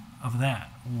 100% of that.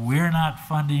 We're not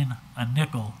funding a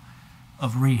nickel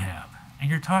of rehab.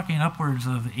 And you're talking upwards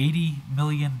of $80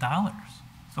 million.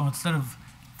 So instead of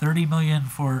 $30 million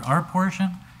for our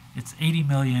portion, it's $80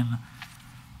 million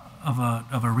of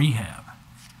a rehab.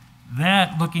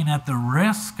 That, looking at the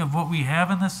risk of what we have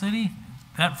in the city,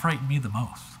 that frightened me the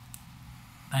most.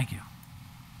 Thank you.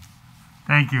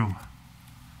 Thank you.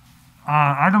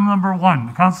 Item number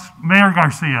 1, Mayor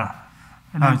Garcia.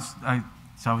 So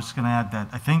I was just going to add that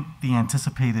I think the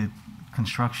anticipated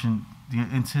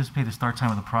start time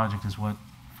of the project is what,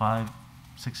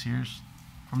 5-6 years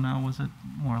from now, was it,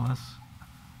 more or less?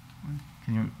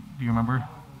 Do you remember?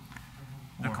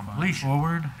 The completion.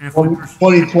 Forward.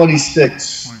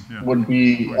 2026 would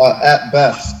be at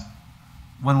best.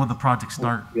 When would the project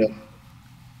start? Yeah.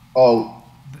 Oh,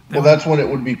 well, that's when it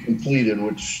would be completed,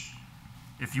 which...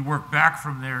 If you work back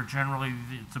from there, generally,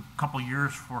 it's a couple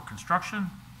years for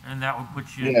construction, and that would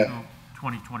put you into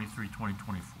 2023,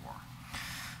 2024.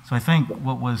 So I think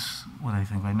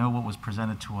I know what was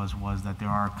presented to us was that there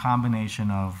are a combination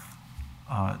of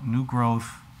new growth,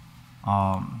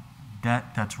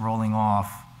 debt that's rolling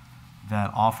off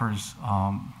that offers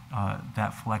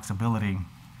that flexibility.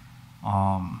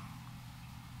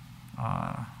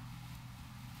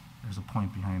 There's a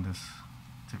point behind this,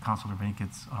 to Councilor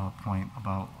Bacon's point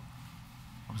about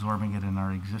absorbing it in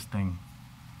our existing.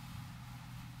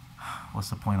 What's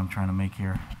the point I'm trying to make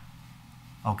here?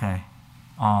 Okay.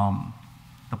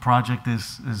 The project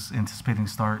is anticipating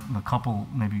to start in a couple,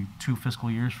 maybe 2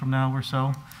 fiscal years from now or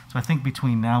so. So I think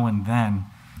between now and then,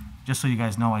 just so you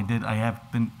guys know, I have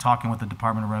been talking with the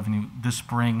Department of Revenue this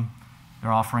spring.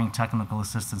 They're offering technical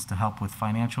assistance to help with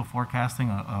financial forecasting,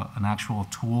 an actual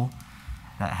tool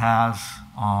that has,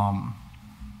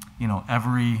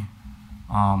 every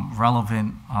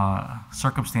relevant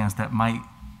circumstance that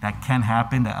can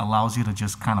happen, that allows you to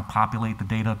just kind of populate the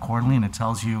data accordingly, and it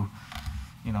tells you,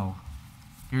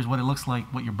 here's what it looks like,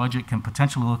 what your budget can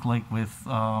potentially look like with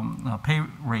pay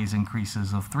raise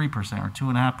increases of 3% or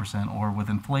 2.5%, or with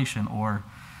inflation, so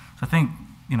I think,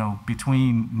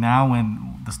 between now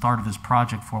and the start of this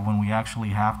project, for when we actually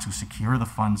have to secure the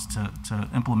funds to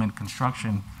implement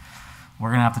construction, we're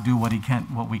going to have to do what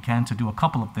we can to do a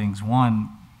couple of things. One,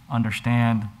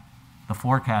 understand the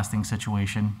forecasting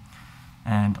situation,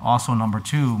 and also number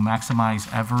 2, maximize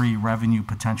every revenue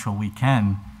potential we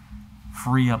can,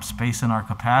 free up space in our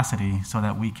capacity so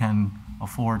that we can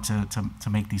afford to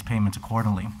make these payments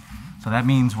accordingly. So that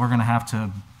means we're going to have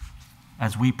to,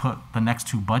 as we put the next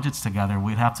 2 budgets together,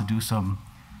 we have to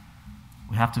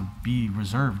be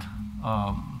reserved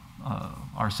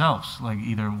ourselves, like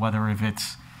either whether if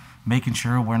it's making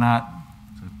sure we're not,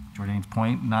 to Jordane's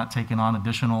point, not taking on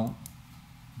additional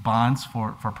bonds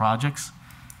for projects,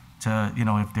 to, you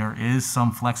know, if there is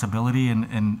some flexibility in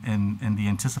the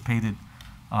anticipated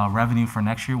revenue for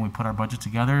next year when we put our budget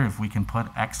together, if we can put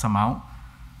X amount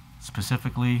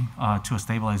specifically to a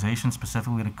stabilization,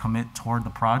 specifically to commit toward the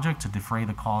project, to defray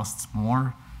the costs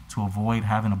more, to avoid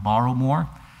having to borrow more.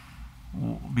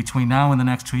 Between now and the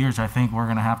next 2 years, I think we're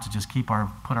going to have to just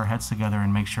put our heads together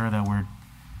and make sure that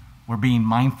we're being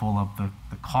mindful of the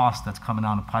cost that's coming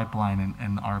down the pipeline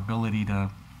and our ability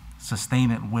to sustain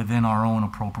it within our own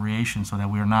appropriation so that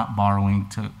we are not borrowing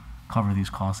to cover these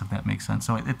costs, if that makes sense.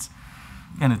 So it's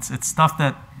stuff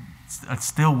that it's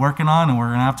still working on, and we're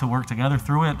going to have to work together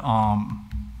through it.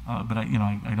 But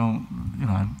I don't,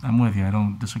 I'm with you. I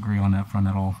don't disagree on that front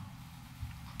at all.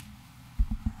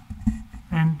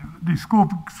 And the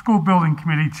school building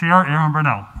committee chair, Aaron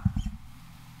Burnell.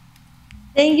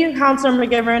 Thank you, Councilor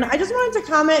McGivern. I just wanted to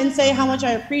comment and say how much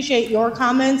I appreciate your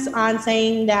comments on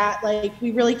saying that, like,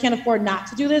 we really can't afford not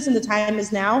to do this and the time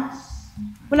is now.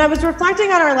 When I was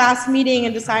reflecting on our last meeting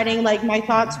and deciding, like, my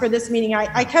thoughts for this meeting,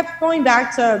 I kept going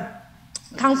back to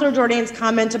Councilor Jordane's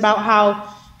comment about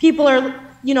how people are,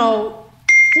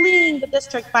 fleeing the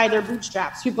district by their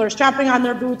bootstraps. People are strapping on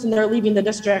their boots and they're leaving the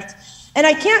district. And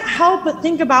I can't help but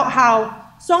think about how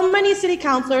so many city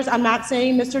councilors, I'm not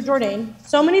saying Mr. Jordane,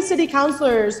 so many city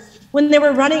councilors, when they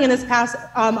were running in this past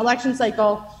election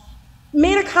cycle,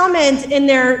 made a comment in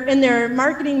their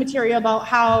marketing material about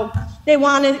how they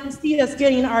wanted to see us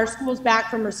getting our schools back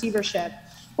from receivership.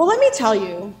 Well, let me tell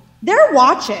you, they're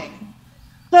watching.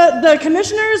 The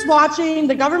commissioner is watching,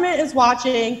 the government is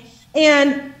watching,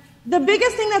 and the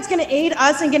biggest thing that's going to aid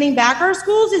us in getting back our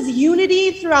schools is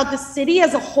unity throughout the city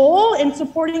as a whole in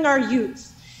supporting our youth.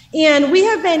 And we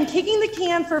have been kicking the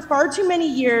can for far too many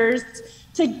years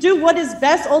to do what is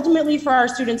best ultimately for our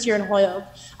students here in Holyoke.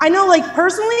 I know, like,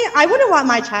 personally, I wouldn't want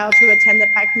my child to attend the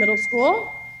Peck Middle School.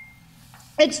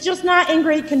 It's just not in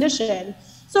great condition.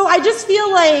 So I just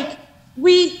feel like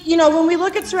when we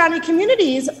look at surrounding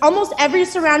communities, almost every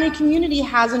surrounding community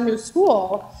has a new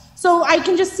school. So I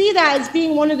can just see that as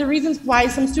being one of the reasons why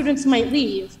some students might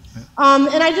leave.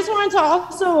 And I just wanted to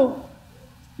also,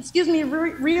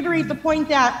 reiterate the point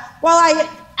that while I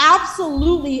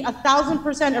absolutely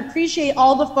 1,000% appreciate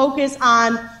all the focus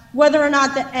on whether or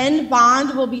not the end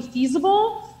bond will be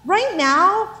feasible, right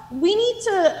now we need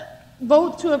to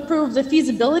vote to approve the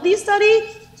feasibility study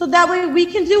so that way we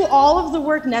can do all of the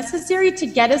work necessary to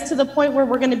get us to the point where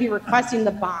we're going to be requesting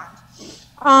the bond.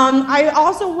 I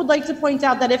also would like to point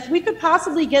out that if we could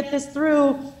possibly get this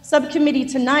through subcommittee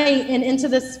tonight and into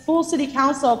this full city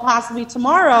council possibly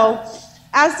tomorrow,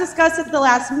 as discussed at the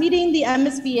last meeting, the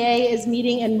MSBA is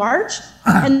meeting in March,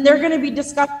 and they're going to be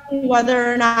discussing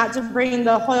whether or not to bring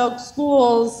the Holyoke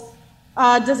Schools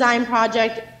design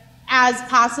project as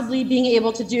possibly being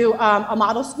able to do a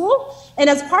model school. And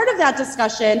as part of that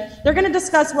discussion, they're going to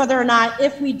discuss whether or not,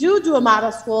 if we do a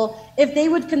model school, if they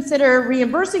would consider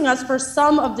reimbursing us for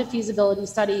some of the feasibility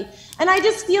study. And I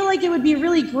just feel like it would be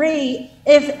really great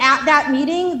if at that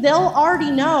meeting, they'll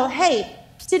already know, hey,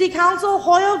 City Council,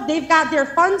 Holyoke, they've got their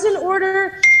funds in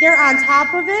order, they're on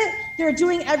top of it, they're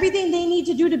doing everything they need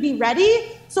to do to be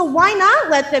ready. So why not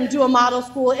let them do a model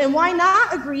school, and why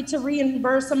not agree to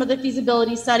reimburse some of the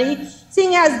feasibility study,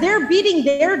 seeing as they're beating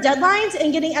their deadlines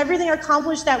and getting everything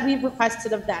accomplished that we've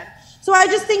requested of them. So I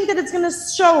just think that it's going to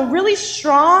show really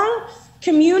strong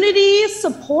community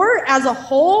support as a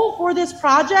whole for this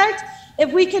project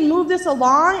if we can move this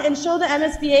along and show the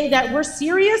MSBA that we're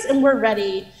serious and we're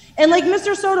ready. And like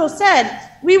Mr. Soto said,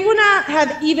 we would not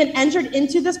have even entered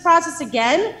into this process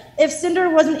again if Cinder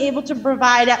wasn't able to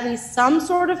provide at least some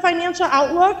sort of financial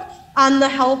outlook on the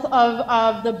health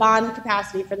of the bond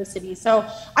capacity for the city. So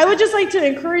I would just like to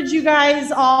encourage you guys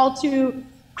all to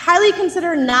highly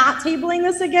consider not tabling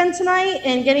this again tonight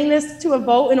and getting this to a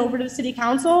vote and over to the city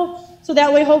council, so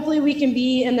that way hopefully we can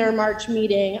be in their March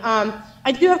meeting.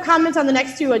 I do have comments on the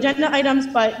next two agenda items,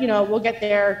 but we'll get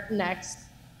there next.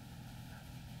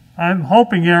 I'm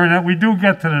hoping, Aaron, that we do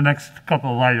get to the next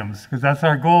couple of items, because that's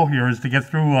our goal here, is to get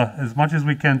through as much as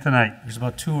we can tonight. There's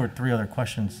about 2 or 3 other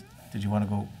questions. Did you want to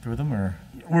go through them, or?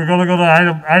 We're going to go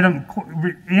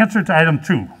to answer to item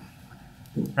 2,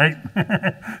 right?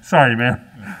 Sorry,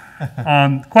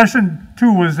 man. Question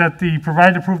 2 was that the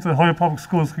provided proof that the Holyoke Public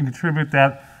Schools can contribute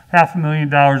that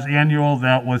 $500,000 annual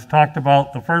that was talked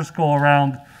about the first go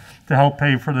around to help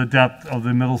pay for the debt of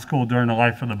the middle school during the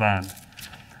life of the bond.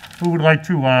 Who would like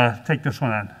to take this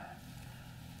one on?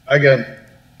 Again.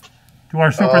 To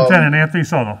our superintendent, Anthony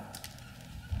Soto.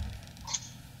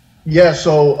 Yeah,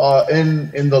 so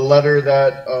in the letter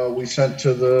that we sent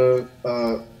to the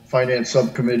Finance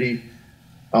Subcommittee,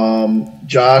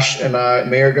 Josh and I,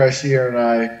 Mayor Garcia and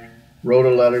I, wrote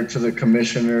a letter to the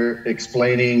commissioner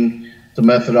explaining the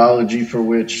methodology for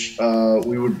which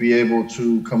we would be able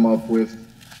to come up with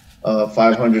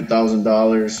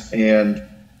 $500,000. And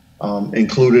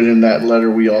included in that letter,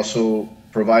 we also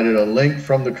provided a link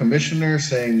from the commissioner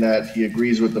saying that he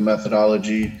agrees with the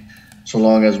methodology so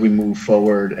long as we move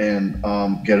forward and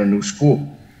get a new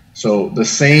school. So the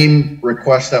same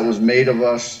request that was made of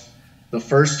us the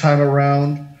first time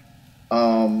around,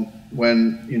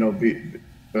 when, you know,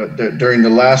 during the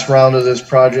last round of this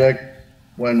project,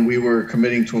 when we were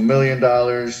committing to $1 million,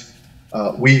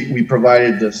 we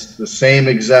provided the same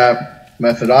exact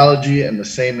methodology and the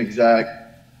same exact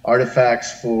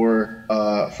artifacts for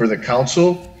the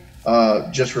council,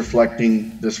 just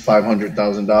reflecting this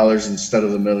 $500,000 instead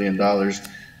of the $1 million,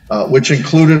 which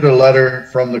included a letter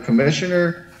from the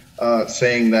commissioner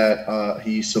saying that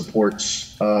he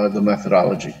supports the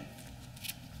methodology.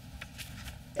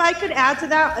 If I could add to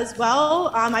that as well,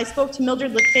 I spoke to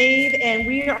Mildred Lefebvre, and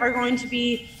we are going to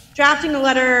be drafting a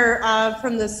letter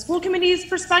from the school committee's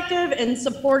perspective and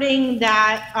supporting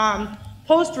that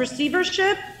post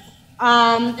receivership.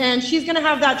 And she's going to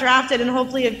have that drafted and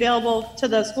hopefully available to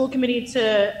the school committee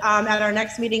to at our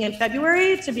next meeting in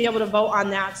February to be able to vote on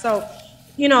that. So,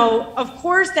 you know, of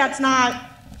course, that's not.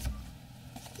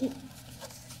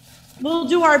 We'll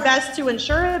do our best to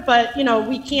ensure it, but, you know,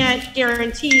 we can't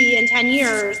guarantee in 10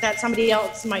 years that somebody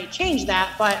else might change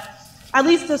that. But at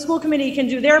least the school committee can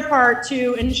do their part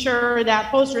to ensure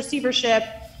that post receivership,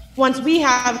 once we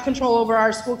have control over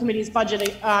our school committee's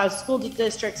budget, school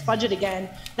district's budget again,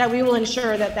 that we will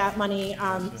ensure that that money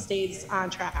stays on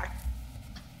track.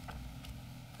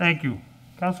 Thank you.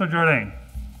 Councilor Jordan.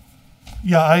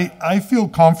 Yeah, I feel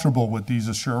comfortable with these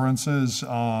assurances.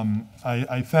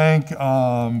 I thank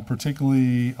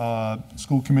particularly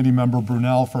school committee member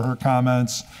Brunel for her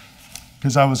comments,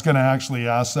 because I was going to actually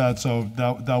ask that, so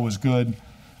that was good.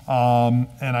 And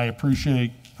I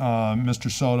appreciate Mr.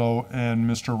 Soto and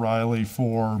Mr. Riley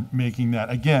for making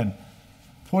that. Again,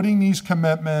 putting these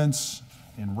commitments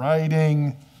in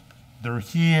writing, they're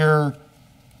here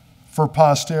for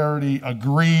posterity,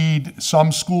 agreed.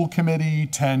 Some school committee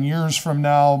 10 years from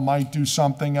now might do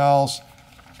something else.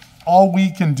 All we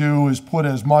can do is put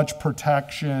as much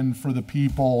protection for the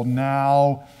people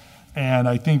now, and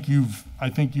I think you've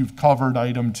covered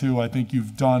item 2. I think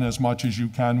you've done as much as you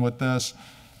can with this.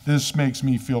 This makes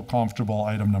me feel comfortable,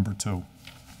 item number 2.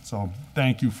 So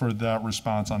thank you for that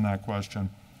response on that question.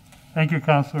 Thank you,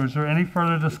 Councilor. Is there any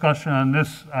further discussion on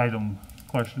this item?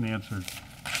 Question answered.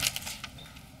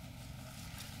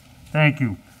 Thank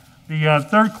you. The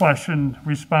third question,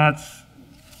 response.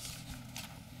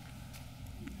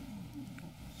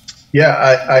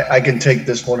 Yeah, I can take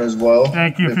this one as well.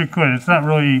 Thank you, if you could. It's not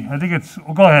really, I think it's,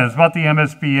 well, go ahead. It's about the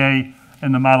MSBA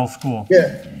and the model school.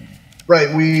 Yeah, right.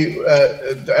 We,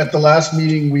 at the last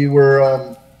meeting, we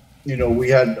were, you know, we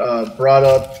had brought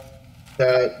up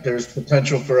that there's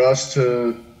potential for us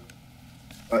to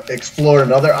explore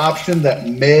another option that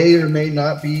may or may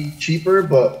not be cheaper,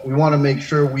 but we want to make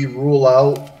sure we rule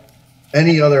out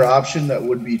any other option that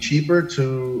would be cheaper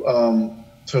to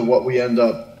what we end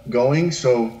up going.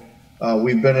 So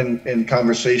we've been in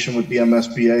conversation with the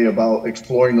MSBA about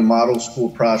exploring the model school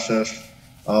process.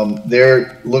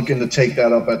 They're looking to take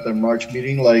that up at their March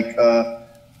meeting, like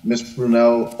Ms.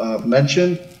 Brunel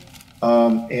mentioned.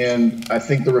 And I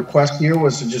think the request here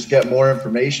was to just get more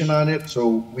information on it.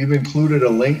 So we've included a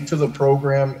link to the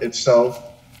program itself.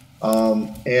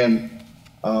 And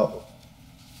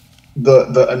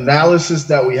the analysis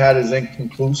that we had is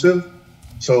inconclusive.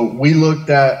 So we looked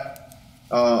at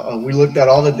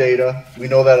all the data. We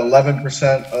know that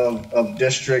 11% of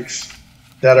districts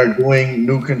that are doing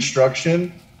new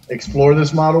construction explore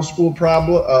this model school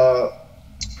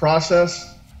process.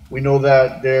 We know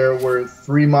that there were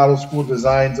 3 model school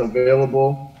designs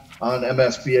available on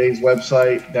MSBA's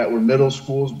website that were middle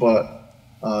schools, but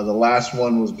the last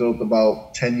one was built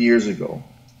about 10 years ago.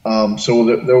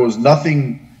 So there was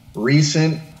nothing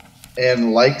recent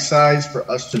and like size for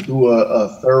us to do a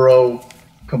thorough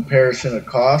comparison of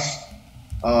costs.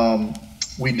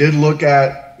 We did look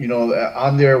at, you know,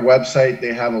 on their website,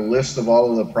 they have a list of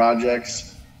all of the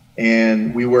projects,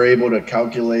 and we were able to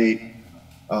calculate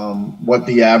what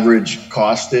the average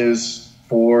cost is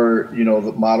for, you know,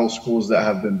 the model schools that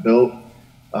have been built.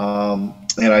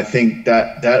 And I think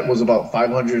that was about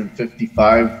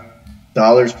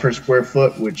 $555 per square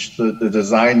foot, which the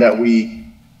design that we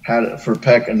had for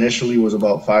Peck initially was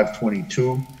about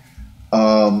 $522.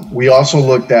 We also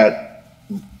looked at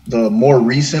the more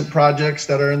recent projects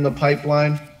that are in the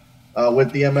pipeline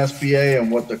with the MSBA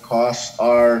and what the costs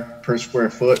are per square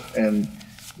foot. And,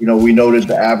 you know, we noted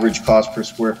the average cost per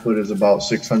square foot is about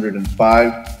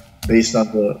 605 based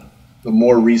on the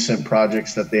more recent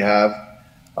projects that they have.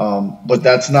 But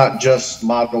that's not just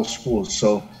model schools.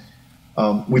 So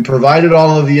we provided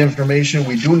all of the information.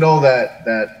 We do know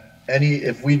that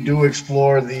if we do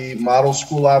explore the model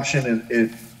school option,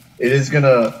 it is going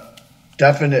to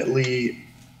definitely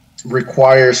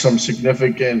require some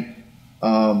significant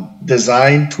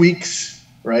design tweaks,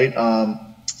 right?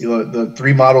 You know, the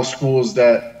 3 model schools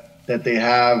that they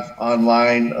have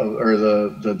online, or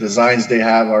the designs they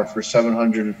have, are for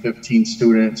 715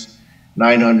 students,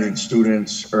 900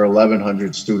 students, or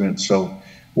 1,100 students. So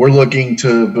we're looking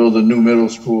to build a new middle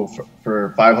school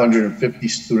for 550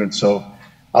 students. So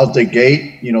out the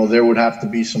gate, you know, there would have to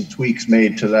be some tweaks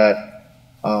made to that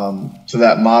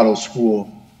model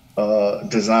school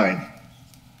design.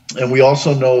 And we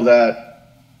also know that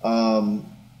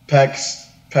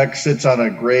PEC sits on a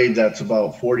grade that's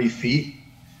about 40 feet,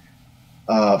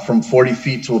 from 40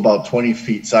 feet to about 20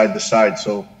 feet side to side.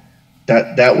 So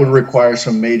that would require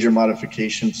some major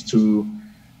modifications to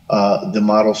the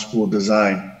model school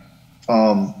design.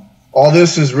 All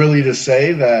this is really to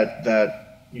say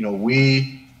that you know,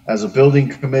 we as a building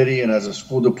committee and as a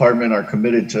school department are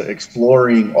committed to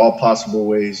exploring all possible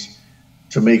ways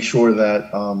to make sure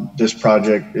that this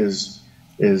project is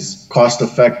cost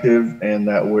effective, and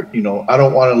that we're, you know, I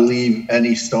don't want to leave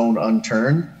any stone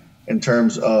unturned in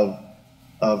terms of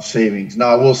savings. Now,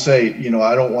 I will say, you know,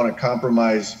 I don't want to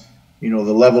compromise, you know,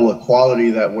 the level of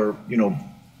quality that we're, you know,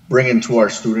 bringing to our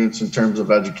students in terms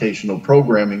of educational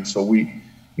programming. So we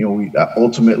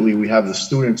ultimately we have the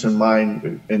students in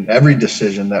mind in every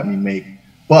decision that we make.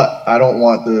 But I don't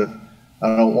want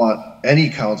any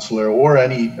counselor or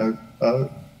any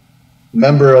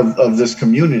member of this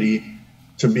community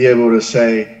to be able to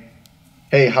say,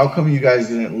 hey, how come you guys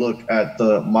didn't look at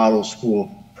the model school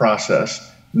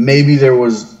process? Maybe there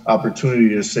was opportunity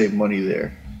to save money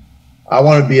there. I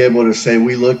want to be able to say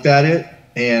we looked at it,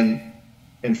 and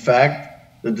in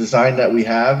fact, the design that we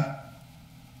have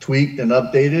tweaked and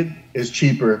updated is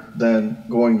cheaper than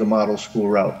going the model school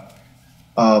route.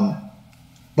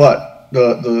 But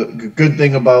the good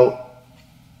thing about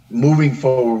moving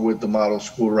forward with the model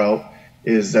school route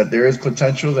is that there is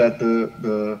potential that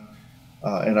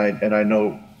and I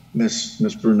know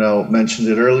Ms. Brunel mentioned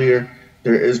it earlier,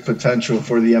 there is potential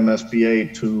for the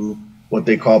MSBA to what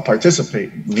they call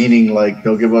participate, meaning like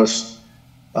they'll give us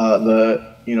the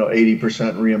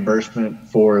 80% reimbursement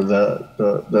for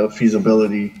the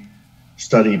feasibility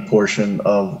study portion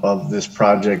of this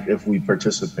project if we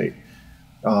participate.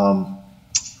 So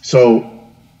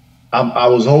I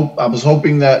was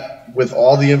hoping that with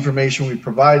all the information we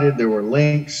provided, there were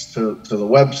links to the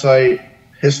website,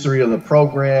 history of the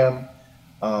program,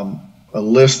 a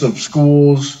list of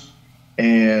schools,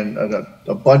 and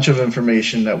a bunch of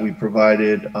information that we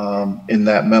provided in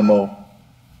that memo.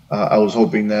 I was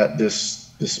hoping that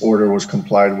this order was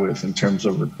complied with in terms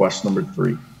of request number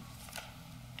 3.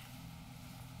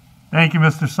 Thank you,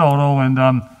 Mr. Soto. And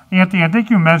Anthony, I think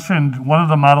you mentioned one of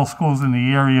the model schools in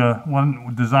the area,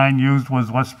 one design used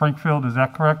was West Springfield. Is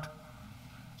that correct?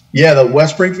 Yeah, the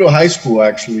West Springfield High School,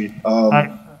 actually.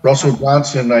 Russell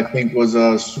Johnson, I think, was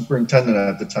a superintendent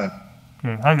at the time.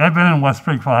 Okay, I've been in West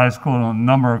Springfield High School on a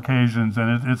number of occasions,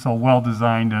 and it's a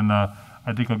well-designed and I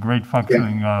think a great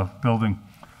functioning building.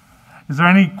 Is there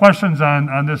any questions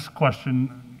on this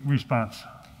question response?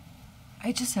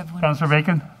 I just have one. Councilor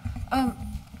Bacon?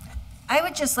 I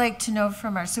would just like to know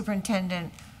from our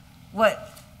superintendent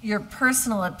what your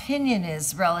personal opinion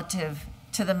is relative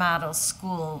to the model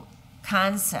school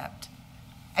concept.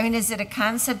 I mean, is it a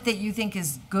concept that you think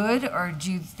is good, or do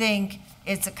you think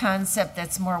it's a concept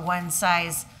that's more one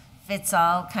size fits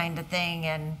all kind of thing?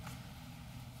 And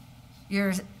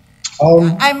you're,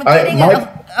 I'm getting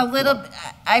a little,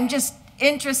 I'm just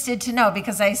interested to know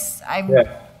because I'm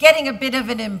getting a bit of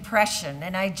an impression,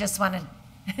 and I just want to,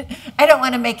 I don't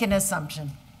want to make an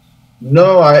assumption.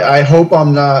 No, I hope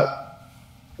I'm not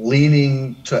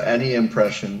leaning to any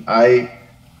impression. To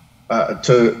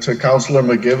Councilor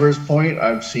McGiver's point,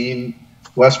 I've seen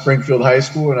West Springfield High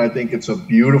School, and I think it's a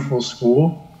beautiful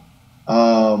school.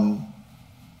 And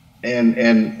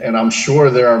I'm sure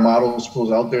there are model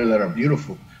schools out there that are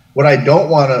beautiful. What I don't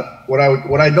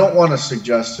want to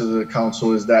suggest to the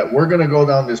council is that we're going to go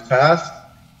down this path,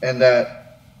 and that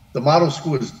the model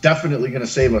school is definitely going to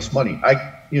save us money.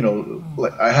 I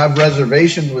have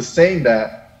reservations with saying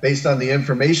that based on the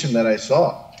information that I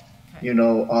saw.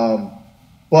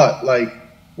 But like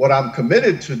what I'm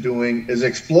committed to doing is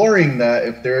exploring that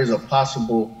if there is a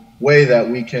possible way that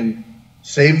we can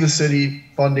save the city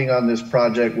funding on this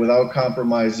project without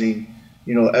compromising,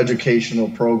 educational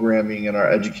programming and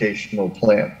our educational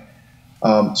plan.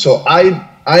 So I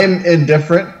am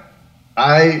indifferent.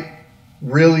 I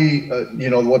really,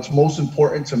 what's most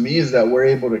important to me is that we're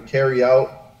able to carry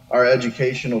out our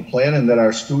educational plan and that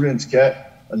our students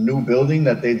get a new building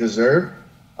that they deserve,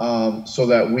 so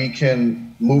that we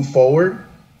can move forward.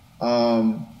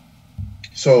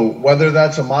 So whether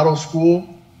that's a model school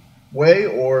way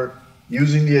or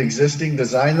using the existing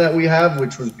design that we have,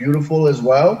 which was beautiful as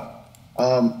well,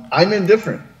 I'm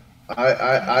indifferent.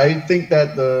 I think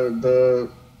that the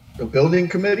building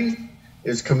committee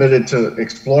is committed to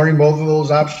exploring both of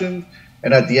those options,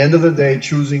 and at the end of the day,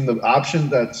 choosing the option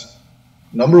that's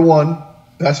number one,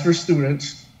 best for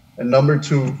students, and number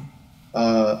two,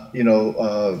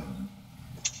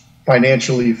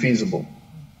 financially feasible.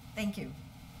 Thank you.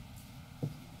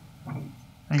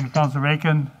 Thank you, Councilor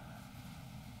Bacon.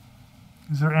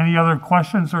 Is there any other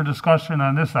questions or discussion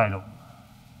on this item?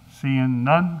 Seeing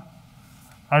none.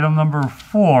 Item number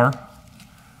 4,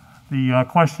 the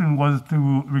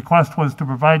request was to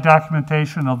provide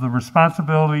documentation of the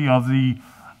responsibility of the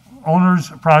owner's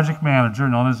project manager,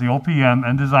 known as the OPM,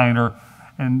 and designer,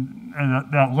 and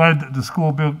that led the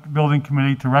school building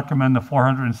committee to recommend the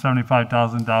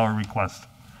 $475,000 request.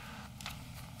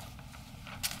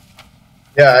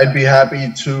 Yeah, I'd be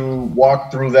happy to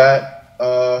walk through that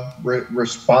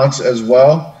response as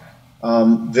well.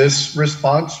 This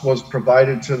response was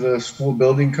provided to the school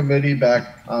building committee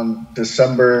back on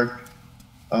December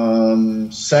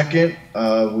 2nd.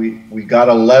 We got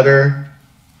a letter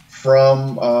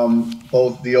from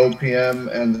both the OPM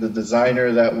and the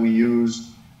designer that we used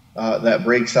that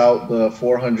breaks out the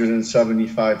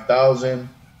 $475,000.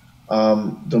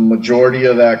 The majority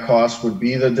of that cost would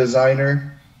be the designer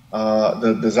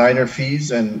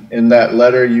fees, and in that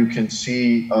letter you can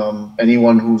see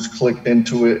anyone who's clicked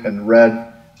into it and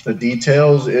read the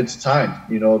details, it's time.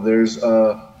 There's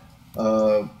a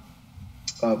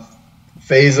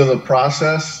phase of the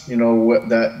process,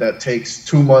 that takes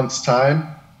 2 months time,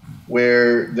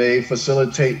 where they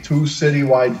facilitate 2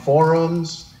 citywide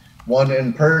forums, one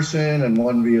in person and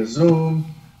one via Zoom.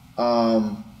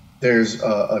 There's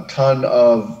a ton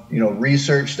of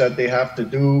research that they have to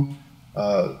do.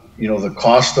 The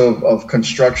cost of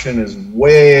construction is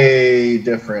way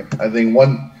different. I think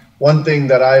one thing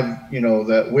that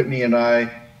that Whitney and I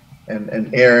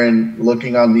and Aaron,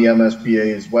 looking on the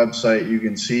MSBA's website, you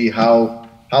can see how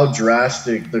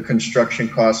drastic the construction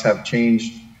costs have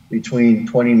changed between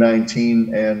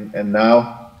 2019 and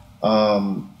now.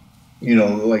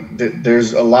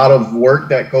 There's a lot of work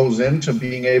that goes into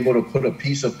being able to put a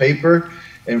piece of paper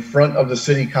in front of the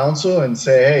city council and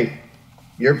say, hey,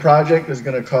 your project is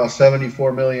going to cost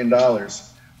 $74 million.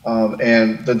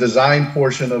 And the design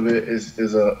portion of it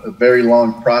is a very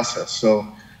long process. So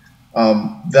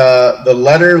the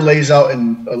letter lays out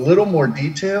in a little more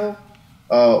detail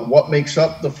what makes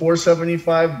up the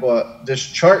 475, but this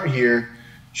chart here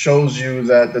shows you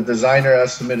that the designer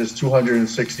estimate is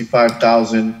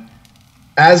 265,000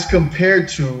 as compared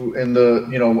to in the,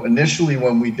 initially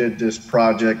when we did this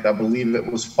project, I believe it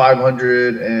was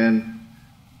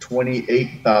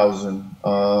 528,000.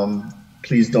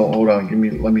 Please don't, hold on,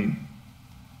 let me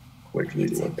quickly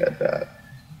look at that.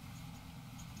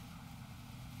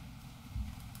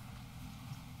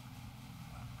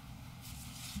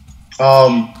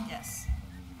 Yes,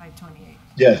 528.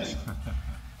 Yes.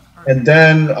 And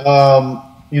then,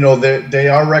 they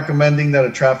are recommending that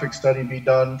a traffic study be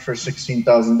done for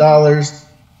 $16,000.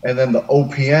 And then the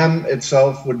OPM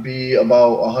itself would be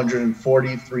about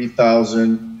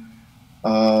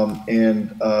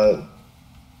 $143,000.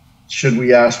 Should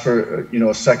we ask for,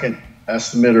 a second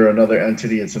estimate or another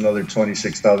entity, it's another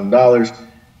 $26,000.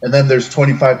 And then there's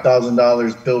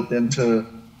 $25,000 built into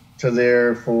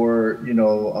there for,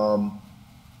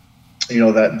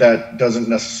 that doesn't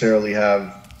necessarily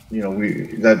have,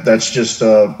 that's just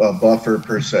a buffer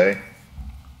per se.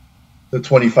 The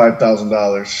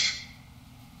 $25,000.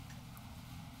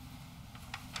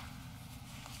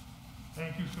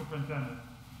 Thank you, Superintendent.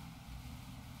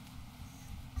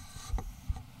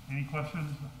 Any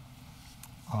questions?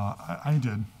 I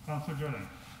did. Councilor Jordan.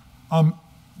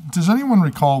 Does anyone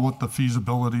recall what the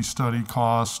feasibility study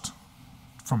cost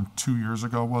from 2 years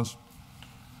ago was?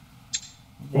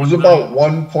 It was about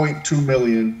 1.2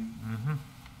 million.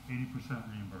 80%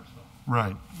 reimbursement.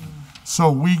 Right.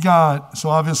 So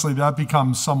obviously that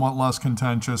becomes somewhat less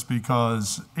contentious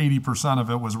because 80% of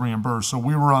it was reimbursed. So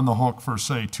we were on the hook for,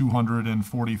 say,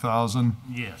 240,000?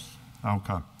 Yes.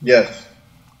 Okay. Yes.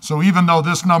 So even though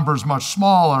this number is much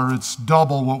smaller, it's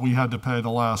double what we had to pay the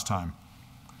last time.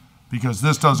 Because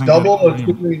this doesn't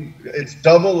it's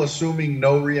double assuming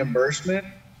no reimbursement.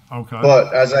 Okay.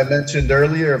 But as I mentioned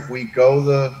earlier, if we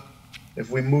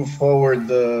move forward,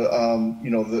 they're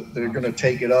going to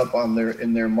take it up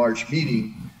in their March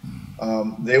meeting.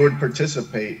 They would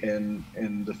participate in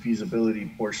the feasibility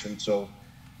portion. So,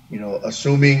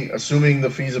 assuming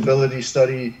the feasibility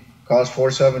study costs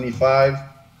 $475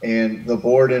 and the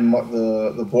board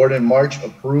in March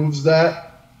approves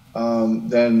that,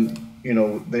 then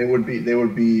they would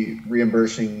be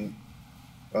reimbursing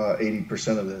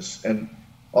 80% of this. And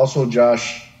also,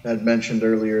 Josh had mentioned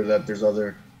earlier that there's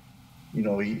other,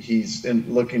 he's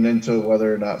looking into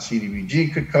whether or not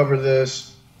CDBG could cover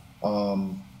this,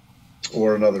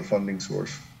 or another funding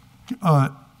source.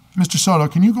 Mr. Soto,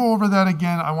 can you go over that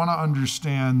again? I want to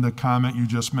understand the comment you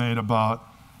just made about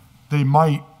they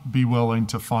might be willing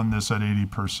to fund this at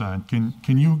 80%.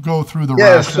 Can you go through the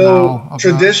rationale of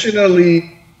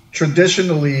traditionally,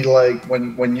 like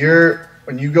when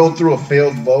you go through a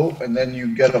failed vote and then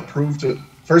you get approved to,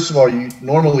 first of all, you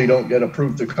normally don't get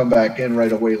approved to come back in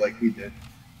right away like we did.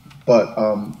 But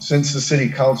since the city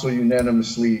council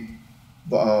unanimously,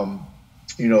 voted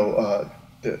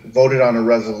on a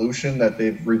resolution that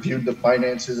they've reviewed the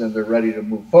finances and they're ready to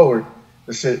move forward,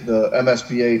 the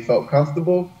MSBA felt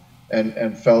comfortable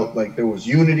and felt like there was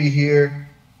unity here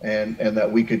and that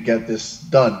we could get this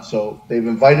done. So they've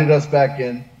invited us back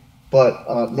in.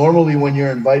 But normally when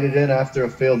you're invited in after a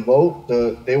failed vote,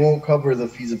 they won't cover the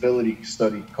feasibility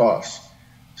study costs.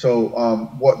 So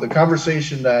what the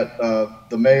conversation that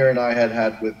the mayor and I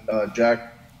had with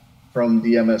Jack from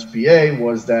the MSBA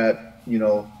was that,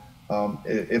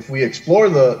 if we explore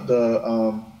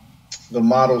the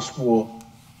model school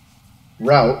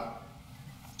route,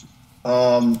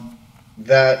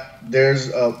 that there's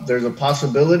a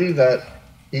possibility that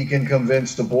he can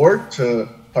convince the board to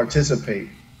participate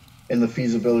in the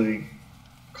feasibility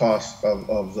cost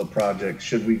of the project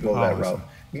should we go that route.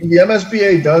 The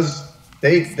MSBA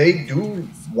they do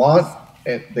want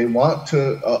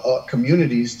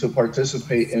communities to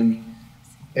participate in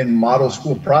model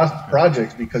school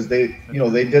projects because they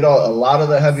did a lot of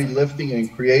the heavy lifting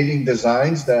and creating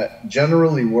designs that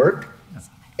generally work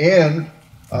and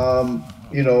are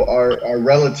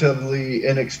relatively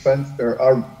inexpensive or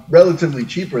are relatively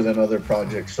cheaper than other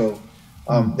projects. So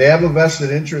they have a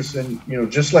vested interest in,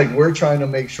 just like we're trying to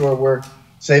make sure we're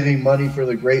saving money for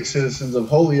the great citizens of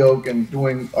Holyoke and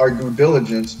doing our due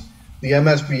diligence, the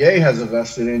MSBA has a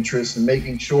vested interest in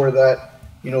making sure that,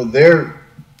 they're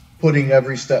putting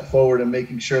every step forward and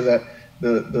making sure that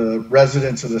the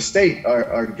residents of the state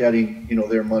are getting,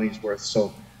 their money's worth.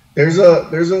 So they've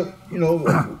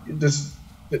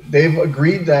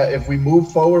agreed that if we move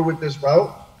forward with this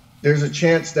route, there's a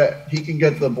chance that he can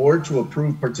get the board to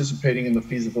approve participating in the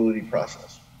feasibility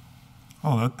process.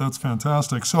 Oh, that's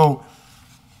fantastic. So,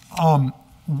 have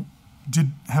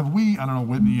we, I don't know,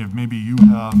 Whitney, if maybe you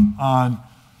have, on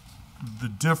the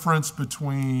difference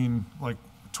between like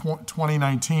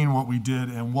 2019, what we did,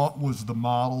 and what was the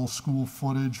model school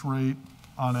footage rate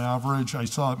on average? I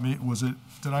saw it,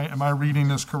 am I reading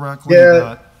this correctly?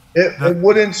 Yeah, it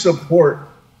wouldn't support.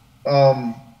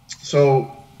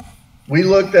 So we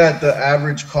looked at the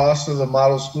average cost of the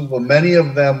model schools, but many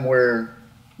of them were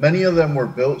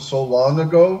built so long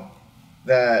ago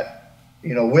that,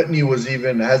 Whitney was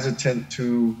even hesitant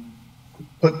to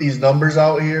put these numbers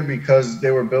out here because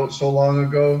they were built so long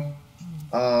ago.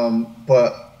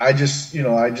 But I just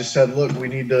said, look, we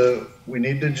need to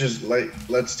just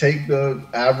let's take the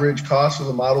average cost of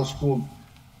the model school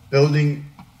building.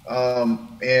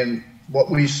 And what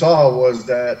we saw was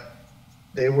that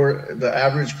the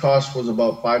average cost was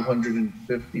about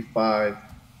 $555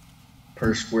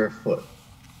 per square foot.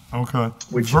 Okay.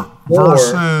 Which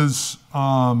versus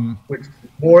which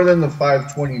more than the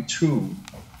 522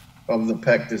 of the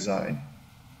PEC design.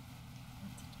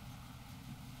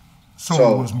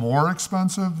 So it was more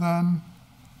expensive than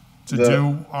to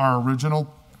do our original?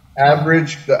 The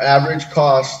average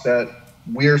cost that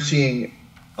we're seeing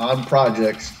on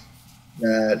projects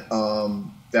that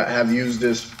have used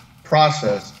this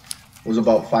process was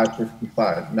about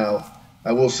 $555. Now,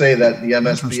 I will say that the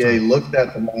MSBA looked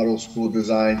at the model school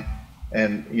design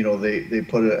and, they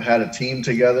had a team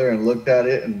together and looked at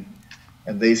it and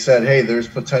they said, hey, there's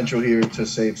potential here to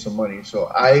save some money.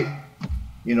 So I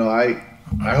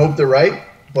hope they're right,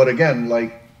 but again,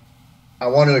 I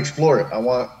want to explore it. I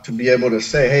want to be able to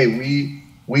say, hey,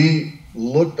 we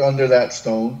looked under that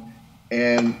stone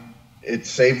and it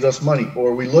saved us money,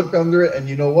 or we looked under it and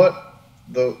you know what?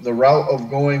 The route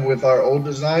of going with our old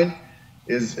design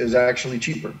is actually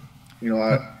cheaper. You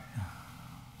know,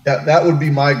 that would be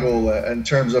my goal in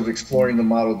terms of exploring the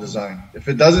model design. If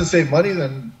it doesn't save money,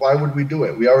 then why would we do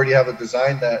it? We already have a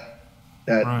design that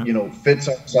Right. you know, fits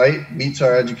our site, meets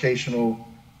our educational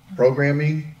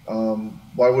programming.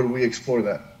 Why would we explore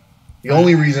that? The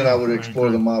only reason I would explore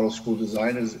the model school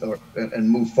design and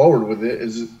move forward with it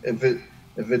is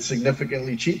if it's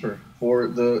significantly cheaper for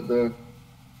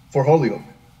for Holyoke.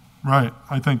 Right.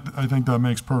 I think that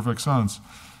makes perfect sense.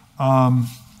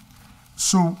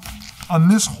 So on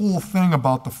this whole thing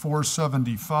about the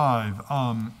 475,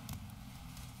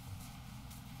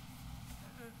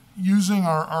 using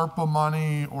our ARPA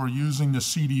money or using the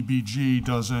CDBG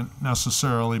doesn't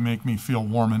necessarily make me feel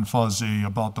warm and fuzzy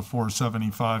about the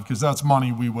 475, because that's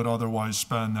money we would otherwise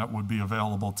spend that would be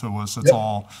available to us. It's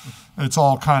all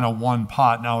kind of one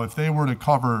pot. Now, if they were to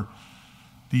cover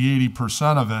the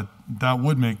 80% of it, that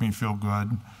would make me feel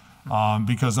good,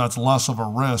 because that's less of a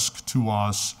risk to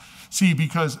us. See,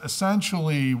 because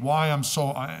essentially why I'm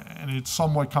so, and it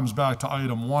somewhat comes back to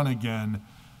item 1 again,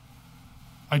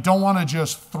 I don't want to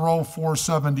just throw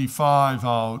 475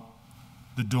 out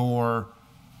the door.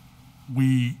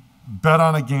 We bet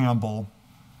on a gamble.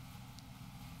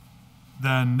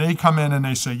 Then they come in and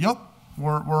they say, yep,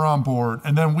 we're on board.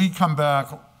 And then we come back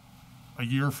a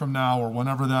year from now or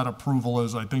whenever that approval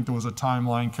is. I think there was a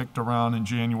timeline kicked around in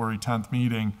January 10th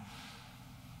meeting.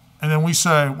 And then we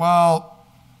say, well,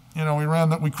 you know,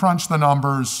 we crunched the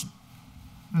numbers.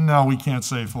 No, we can't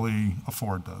safely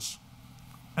afford this.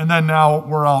 And then now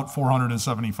we're out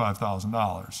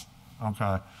 $475,000.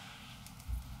 Okay.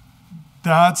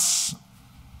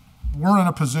 We're in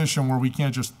a position where we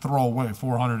can't just throw away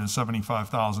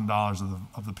 $475,000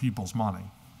 of the people's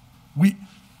money.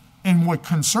 And what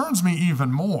concerns me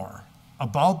even more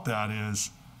about that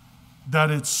is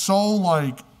that it's so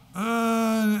like,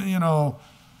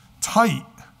 tight.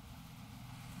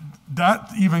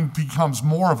 That even becomes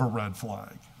more of a red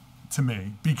flag to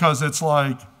me, because it's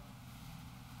like,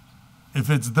 if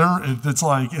it's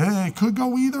like, hey, it could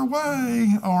go either way,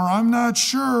 or I'm not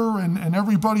sure, and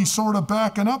everybody's sort of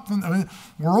backing up.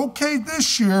 We're okay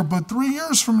this year, but 3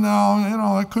 years from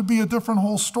now, it could be a different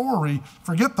whole story.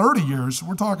 Forget 30 years,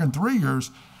 we're talking 3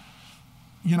 years.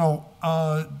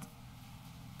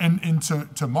 And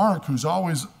to Mark, who's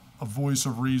always a voice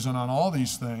of reason on all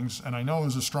these things, and I know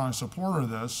is a strong supporter of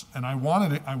this, and I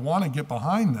want to get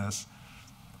behind this.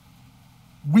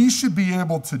 We should be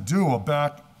able to do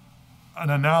an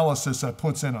analysis that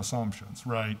puts in assumptions,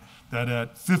 right? That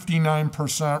at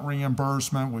 59%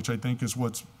 reimbursement, which I think is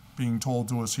what's being told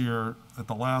to us here at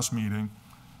the last meeting,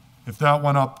 if that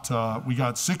went up to, we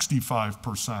got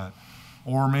 65%,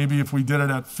 or maybe if we did it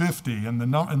at 50 and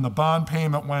the bond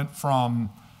payment went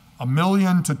from $1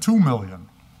 million to $2 million,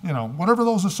 whatever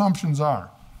those assumptions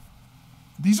are.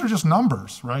 These are just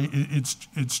numbers, right?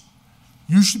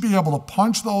 You should be able to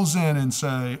punch those in and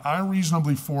say, I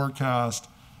reasonably forecast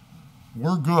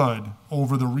we're good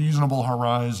over the reasonable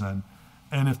horizon.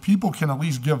 And if people can at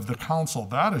least give the council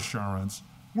that assurance,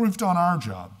 we've done our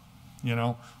job.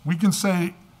 We can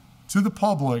say to the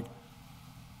public,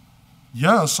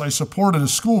 yes, I supported a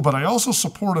school, but I also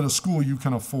supported a school you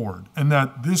can afford. And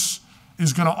that this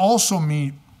is going to also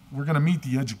we're going to meet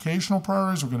the educational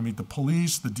priorities, we're going to meet the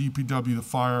police, the DPW, the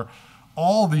fire,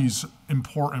 all these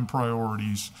important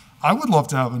priorities. I would love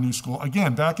to have a new school.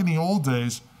 Again, back in the old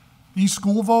days, these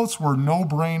school votes were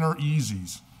no-brainer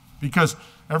easies because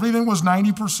everything was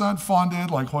 90% funded,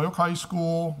 like Holyoke High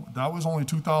School. That was only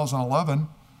 2011,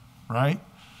 right?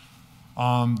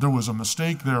 There was a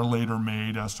mistake there later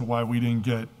made as to why we didn't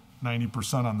get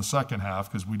 90% on the second half,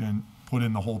 because we didn't put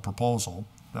in the whole proposal.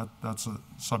 That's a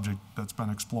subject that's been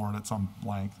explored at some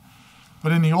length.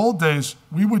 But in the old days,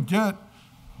 we would get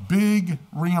big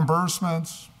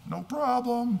reimbursements, no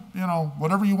problem,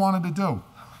 whatever you wanted to do.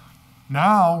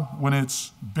 Now, when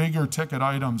it's bigger ticket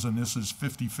items and this is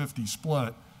 50-50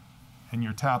 split and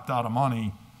you're tapped out of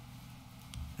money,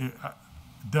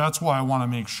 that's why I want to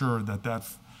make sure that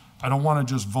I don't want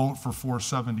to just vote for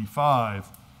 475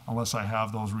 unless I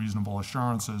have those reasonable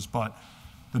assurances. But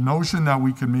the notion that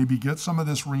we could maybe get some of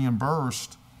this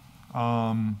reimbursed,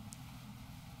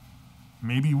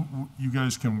 maybe you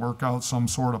guys can work out some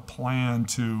sort of plan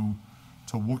to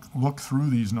look through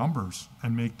these numbers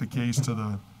and make the case to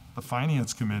the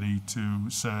finance committee to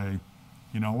say,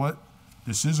 you know what,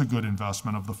 this is a good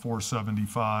investment of the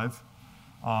 475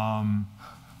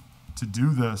 to do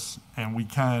this, and we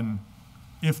can,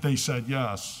 if they said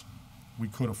yes, we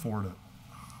could afford it.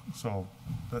 So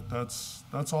that's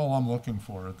all I'm looking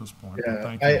for at this point. Yeah,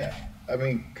 Thank you. I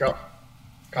mean,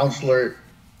 Counselor,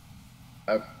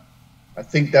 I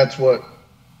think that's what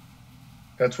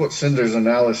That's what Cinder's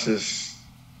analysis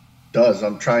does.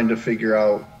 I'm trying to figure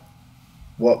out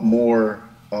what more,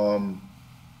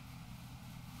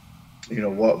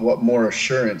 what more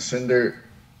assurance Cinder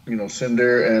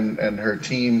and her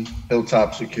team,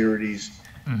 Hilltop Securities,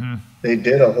 they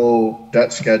did a whole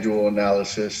debt schedule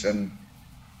analysis. And,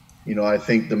 I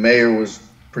think the mayor was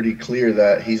pretty clear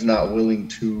that he's not willing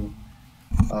to,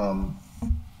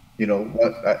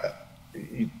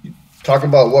 talk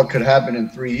about what could happen in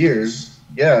 3 years.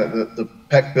 Yeah, the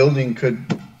Peck building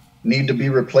could need to be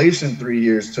replaced in 3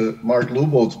 years, to Mark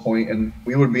Lubold's point, and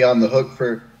we would be on the hook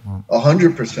for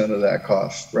 100% of that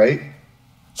cost, right?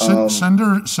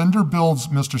 Cinder builds,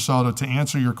 Mr. Soto, to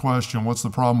answer your question, what's the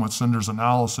problem with Cinder's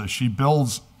analysis? She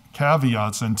builds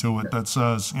caveats into it that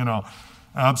says,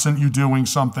 absent you doing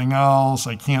something else,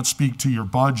 I can't speak to your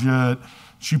budget.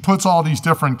 She puts all these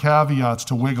different caveats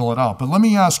to wiggle it out. But let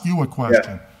me ask you a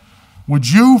question. Yeah. Would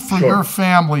you, for your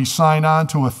family, sign on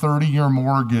to a 30-year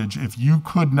mortgage if you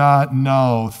could not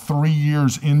know 3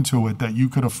 years into it that you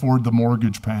could afford the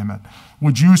mortgage payment?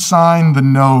 Would you sign the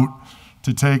note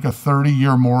to take a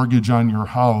 30-year mortgage on your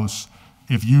house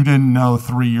if you didn't know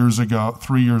 3 years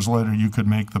later you could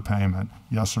make the payment?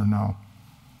 Yes or no?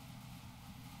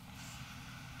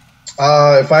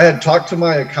 If I had talked to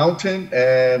my accountant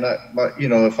and,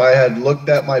 if I had looked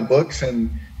at my books and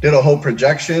did a whole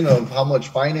projection of how much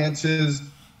finances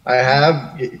I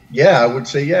have, I would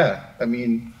say, yeah. I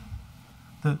mean,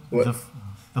 the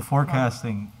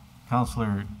forecasting,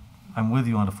 Counselor, I'm with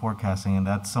you on the forecasting, and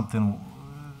that's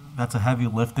a heavy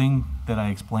lifting that I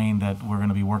explained that we're going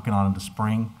to be working on in the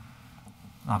spring.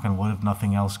 Knock on wood, if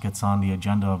nothing else gets on the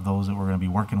agenda of those that we're going to be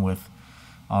working with.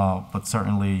 But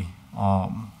certainly, I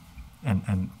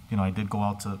did go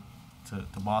out to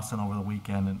Boston over the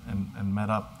weekend and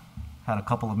met up, had a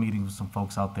couple of meetings with some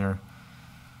folks out there,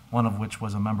 one of which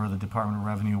was a member of the Department of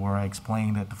Revenue, where I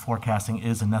explained that the forecasting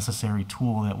is a necessary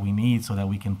tool that we need so that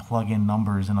we can plug in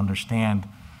numbers and understand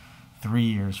 3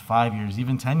 years, 5 years,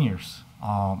 even 10 years.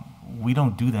 We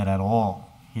don't do that at all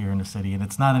here in the city, and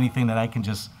it's not anything that I can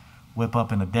just whip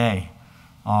up in a day.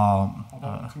 How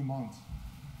about in 2 months?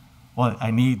 Well,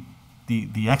 I need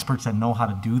the experts that know how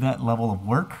to do that level of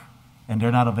work, and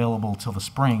they're not available till the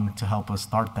spring to help us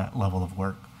start that level of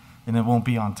work. And it won't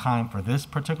be on time for this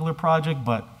particular project,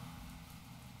 but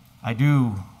I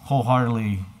do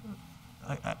wholeheartedly,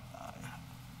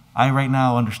 I right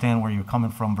now understand where you're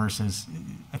coming from versus,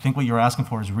 I think what you're asking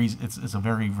for is it's a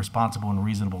very responsible and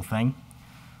reasonable thing.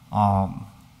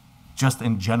 Just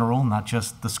in general, not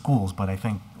just the schools, but I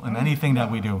think in anything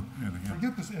that we do.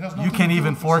 Forget this, it has nothing You can to do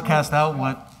even with the forecast schools. out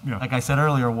what, like I said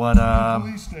earlier, what New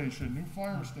police station, new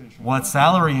fire station. what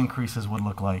salary increases would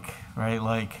look like, right?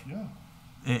 Like,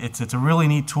 it's a really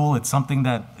neat tool. It's something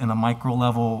that, in a micro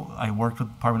level, I worked with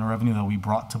the Department of Revenue that we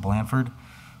brought to Blandford,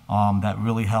 that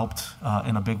really helped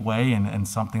in a big way, and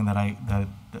something that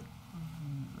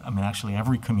actually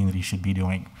every community should be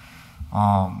doing.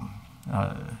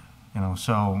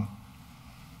 So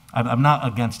I'm not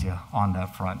against you on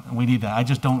that front. We need that. I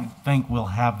just don't think we'll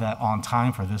have that on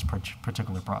time for this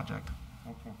particular project.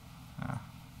 Okay. Yeah.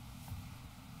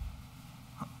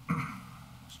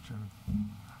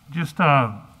 Just,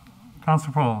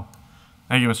 Councilor Paul.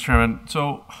 Thank you, Mr. Chairman.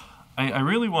 So I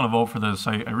really want to vote for this.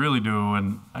 I really do.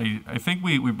 And I think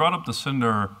we brought up the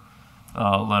Cinder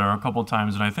letter a couple of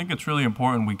times, and I think it's really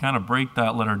important we kind of break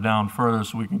that letter down further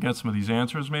so we can get some of these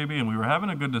answers maybe. And we were having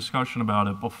a good discussion about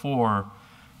it before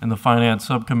in the Finance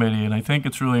Subcommittee, and I think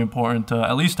it's really important to,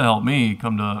 at least to help me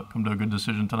come to a good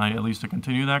decision tonight, at least to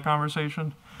continue that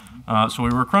conversation. So we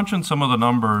were crunching some of the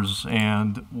numbers,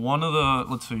 and one of the,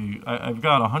 let's see, I've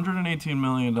got $118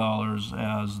 million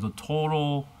as the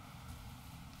total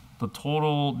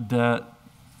debt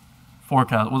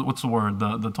forecast. What's the word?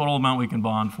 The total amount we can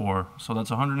bond for. So that's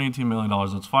 $118 million.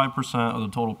 That's 5% of the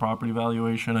total property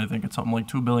valuation. I think it's something like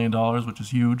 $2 billion, which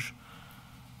is huge.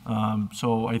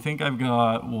 So I think I've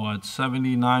got,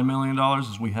 $79 million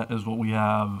is what we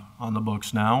have on the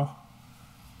books now.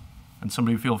 And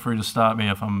somebody feel free to stop me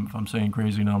if I'm saying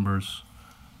crazy numbers,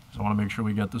 because I want to make sure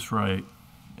we get this right.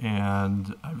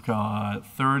 And I've got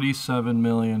 $37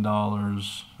 million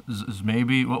is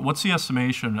maybe, what's the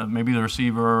estimation? Maybe the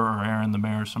receiver or Aaron, the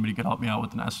mayor, somebody could help me out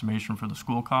with an estimation for the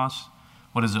school costs.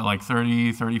 What is it, like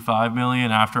 30, 35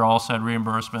 million after all said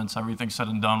reimbursements, everything said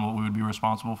and done, what we would be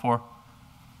responsible for?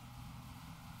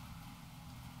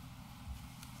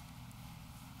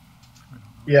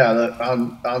 Yeah,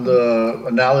 on the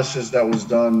analysis that was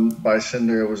done by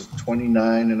Cinder, it was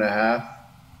 29 and a half,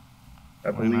 I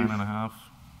believe. 29 and a half.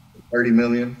 30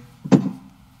 million.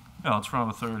 Yeah, let's run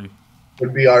with 30.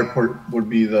 Would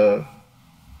be the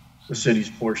city's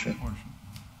portion.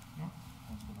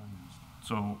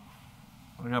 So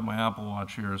I got my Apple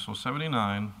Watch here. So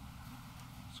 79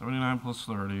 plus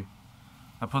 30.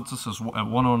 That puts us at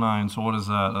 109. So what is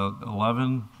that?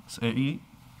 11, $8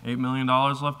 million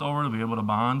left over to be able to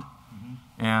bond.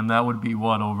 And that would be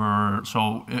what over,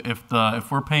 so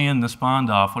if we're paying this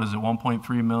bond off, what is it,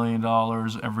 $1.3 million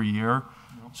every year?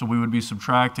 So we would be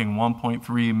subtracting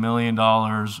 $1.3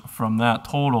 million from that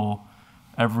total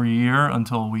every year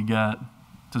until we get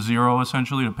to zero,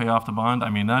 essentially, to pay off the bond.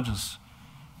 I mean, that's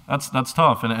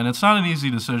tough, and it's not an easy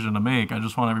decision to make. I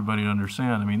just want everybody to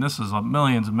understand. I mean, this is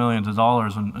millions and millions of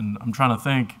dollars, and I'm trying to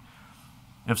think,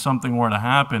 if something were to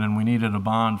happen and we needed a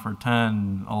bond for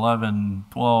 10, 11,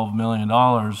 12 million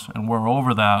dollars, and we're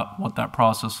over that, what that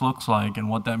process looks like and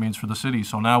what that means for the city.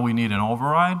 So now we need an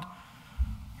override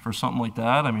for something like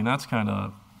that. I mean, that's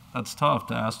tough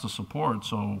to ask to support.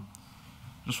 So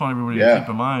just want everybody to keep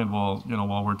in mind,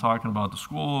 while we're talking about the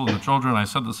school, the children. I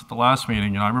said this at the last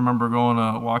meeting. I remember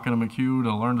walking to McHugh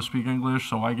to learn to speak English,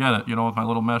 so I get it. With my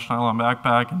little mesh nylon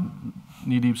backpack and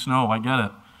knee-deep snow, I get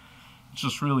it. It's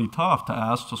just really tough to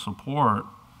ask to support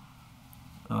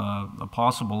a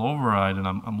possible override, and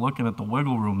I'm looking at the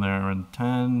wiggle room there, and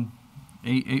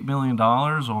 $8 million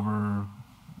over.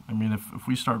 I mean, if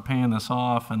we start paying this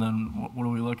off, and then what are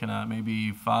we looking at?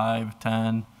 Maybe 5,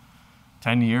 10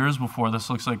 years before this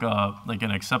looks like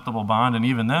an acceptable bond, and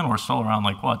even then we're still around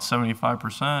 75%,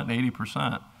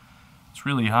 80%. It's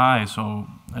really high. So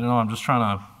I don't know. I'm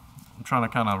trying to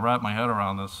kind of wrap my head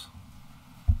around this.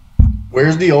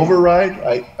 Where's the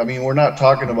override? I mean, we're not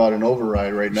talking about an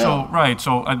override right now.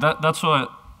 That's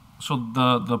what. So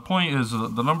the point is,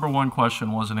 the number one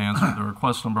question wasn't answered. The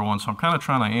request number one. So I'm kind of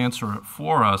trying to answer it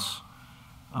for us.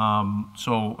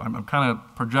 So I'm kind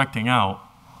of projecting out.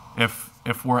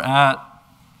 If we're at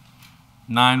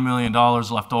 $9 million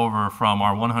left over from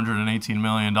our $118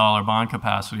 million bond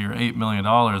capacity, or $8 million,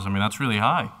 I mean, that's really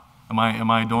high. Am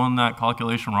I doing that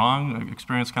calculation wrong?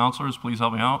 Experienced counselors, please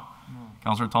help me out.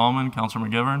 Councilor Tallman, Councilor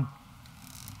McGivern,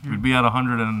 you'd be at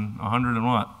 100 and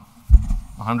what?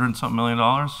 100 and something million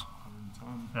dollars?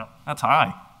 Yeah. That's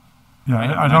high. Yeah,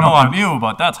 I don't know I'm new,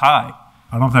 but that's high.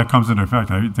 I don't know if that comes into effect.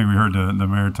 I think we heard the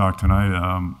mayor talk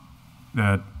tonight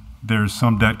that there's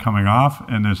some debt coming off,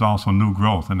 and there's also new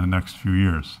growth in the next few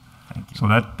years. So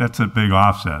that's a big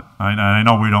offset. I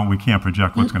know we can't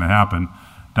project what's going to happen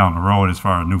down the road as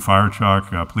far as new fire truck,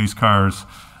 police cars.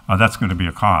 That's going to be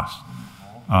a cost.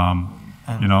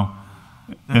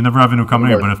 And the revenue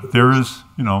coming in. But if there is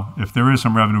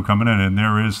some revenue coming in, and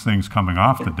there is things coming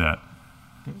off the debt,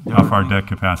 off our debt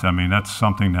capacity, I mean, that's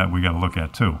something that we got to look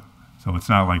at too. So it's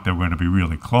not like they're going to be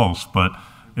really close, but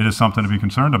it is something to be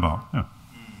concerned about. Yeah.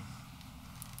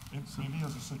 Maybe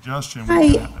as a suggestion, Hi.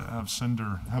 we could have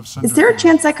Cinder. Is there a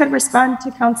chance I could respond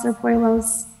to Councilor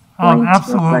Puello's point?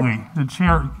 Absolutely. The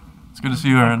chair. It's good to see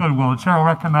you, Aaron. Good. Will the chair will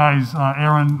recognize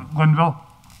Aaron Linville?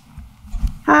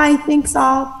 Hi, thanks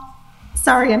all.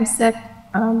 Sorry I'm sick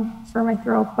for my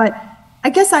throat, but I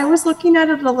guess I was looking at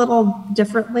it a little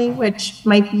differently, which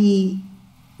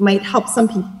might help some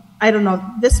people. I don't know.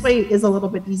 This way is a little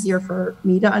bit easier for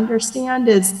me to understand.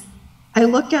 Is I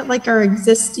look at our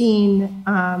existing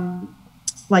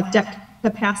debt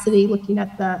capacity, looking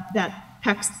at that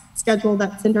PEX schedule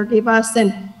that Cinder gave us,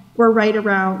 and we're right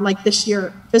around this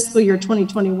year, fiscal year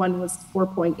 2021 was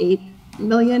 4.8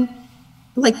 million.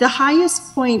 The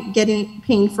highest point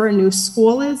paying for a new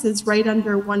school is right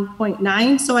under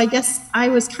 1.9. So I guess I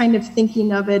was kind of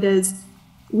thinking of it as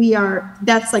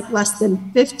that's less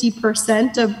than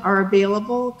 50% of our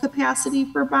available capacity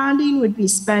for bonding would be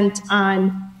spent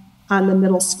on the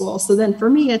middle school. So then for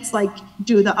me, it's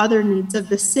do the other needs of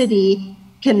the city,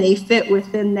 can they fit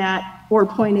within that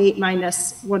 4.8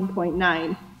 minus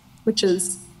 1.9, which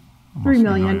is 3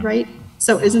 million, right?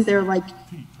 So isn't there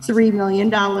 $3 million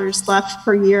left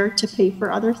per year to pay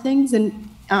for other things? And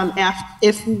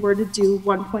if we were to do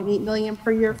 1.8 million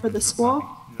per year for the school,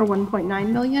 for 1.9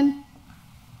 million,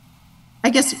 I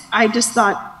guess I just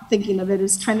thought thinking of it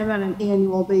as kind of on an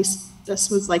annual basis, this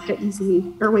was an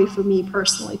easier way for me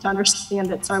personally to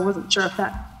understand it. So I wasn't sure if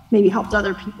that maybe helped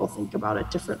other people think about it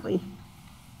differently.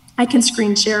 I can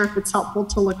screen share if it's helpful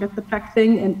to look at the PEC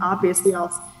thing, and obviously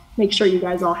I'll make sure you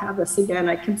guys all have this again.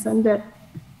 I can send it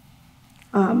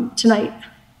tonight.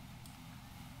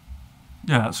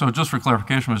 Yeah, so just for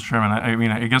clarification, Mr. Chairman,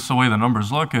 I guess the way the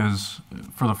numbers look is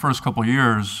for the first couple of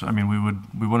years, I mean,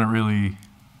 we wouldn't really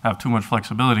have too much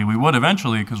flexibility. We would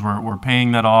eventually, because we're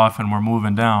paying that off and we're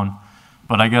moving down.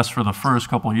 But I guess for the first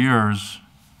couple of years,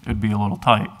 it'd be a little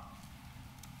tight.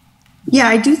 Yeah,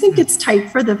 I do think it's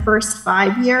tight for the first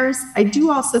 5 years. I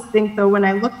do also think, though, when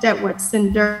I looked at what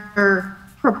Cinder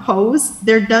propose,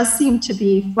 there does seem to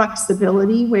be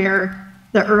flexibility where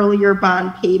the earlier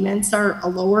bond payments are a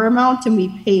lower amount and we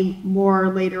pay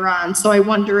more later on. So I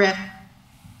wonder if,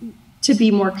 to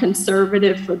be more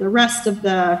conservative for the rest of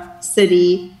the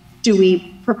city, do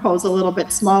we propose a little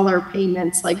bit smaller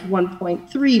payments, like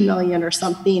 1.3 million or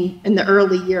something in the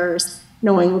early years,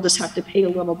 knowing we'll just have to pay a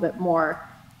little bit more?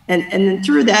 And then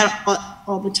through that,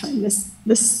 all the time, this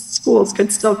schools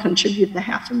could still contribute the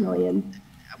 $500,000.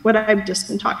 What I've just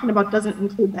been talking about doesn't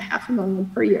include the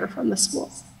 $500,000 per year from the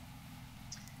schools.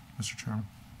 Mr. Chairman.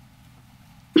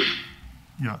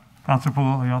 Yeah. Councilor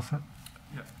Pullo, you all set?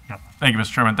 Yeah. Thank you,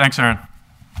 Mr. Chairman. Thanks, Aaron.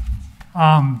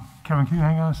 Kevin, can you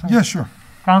hang on a second? Yeah, sure.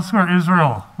 Councilor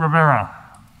Israel Rivera.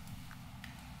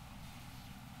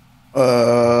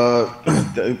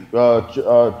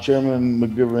 Chairman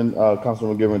McGivern,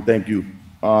 Councilor McGivern, thank you.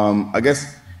 I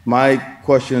guess my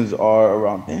questions are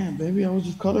around, damn, baby, I was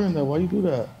just coloring that. Why you do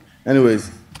that?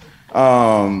 Anyways,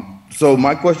 so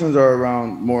my questions are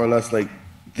around more or less like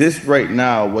this right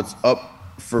now, what's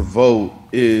up for vote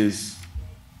is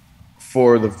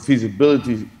for the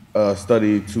feasibility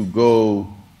study to go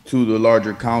to the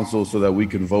larger council so that we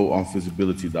can vote on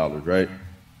feasibility dollars, right?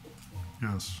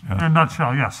 Yes. In a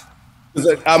nutshell, yes.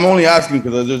 I'm only asking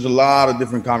because there's a lot of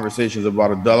different conversations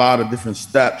about a lot of different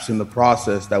steps in the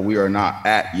process that we are not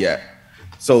at yet.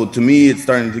 So to me, it's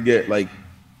starting to get like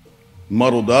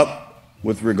muddled up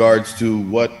with regards to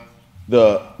what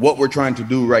we're trying to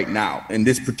do right now in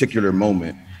this particular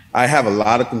moment. I have a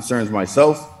lot of concerns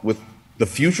myself with the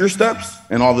future steps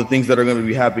and all the things that are going to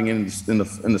be happening in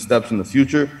the steps in the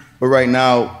future. But right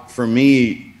now, for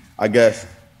me, I guess,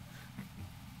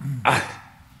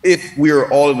 if we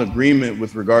are all in agreement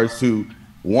with regards to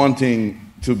wanting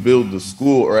to build the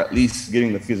school or at least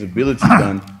getting the feasibility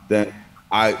done, then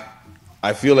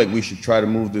I feel like we should try to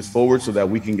move this forward so that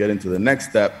we can get into the next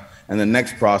step and the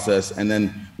next process, and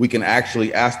then we can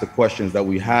actually ask the questions that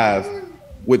we have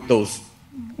with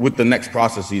the next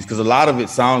processes. Because a lot of it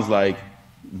sounds like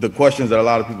the questions that a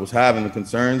lot of people have and the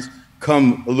concerns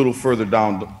come a little further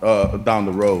down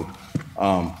the road.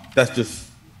 That's just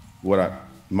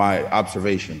my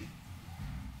observation.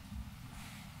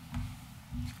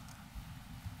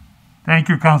 Thank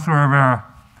you, Councilor Rivera.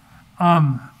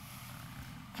 Aaron,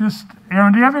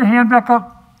 do you have your hand back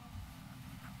up?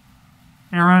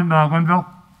 Aaron Linville?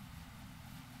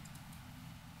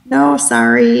 No,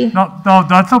 sorry. No,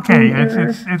 that's okay.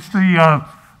 It's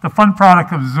the fun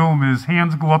product of Zoom is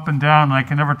hands go up and down, and I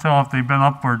can never tell if they've been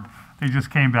up or they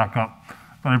just came back up.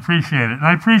 But I appreciate it, and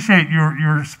I appreciate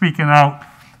your speaking out.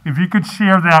 If you could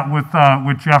share that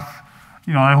with Jeff,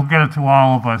 he'll get it to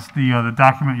all of us, the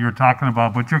document you're talking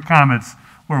about. But your comments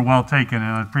were well taken,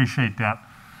 and I appreciate that.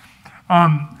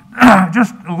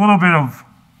 Just a little bit of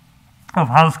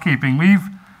housekeeping. We've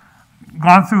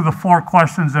gone through the 4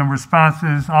 questions and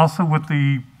responses. Also, with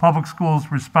the public schools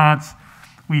response,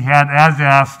 we had, as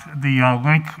asked, the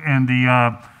link and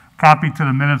the copy to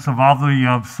the minutes of all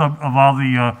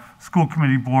the school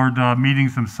committee board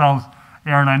meetings themselves.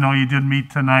 Aaron, I know you did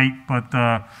meet tonight, but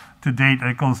to date,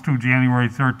 it goes through January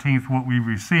 13th, what we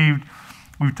received.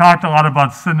 We've talked a lot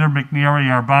about Cinder McNary,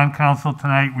 our bond counsel,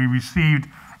 tonight. We received,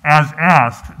 as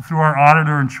asked, through our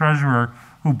auditor and treasurer,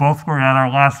 who both were at our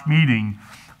last meeting,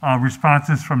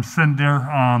 responses from Cinder.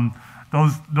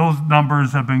 Those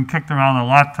numbers have been kicked around a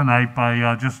lot tonight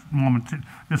by just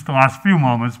the last few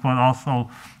moments, but also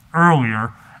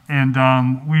earlier. And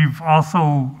we've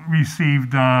also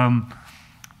received,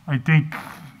 I think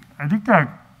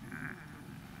that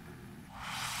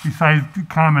besides the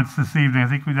comments this evening, I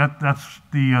think that's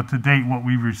the to date what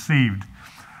we received.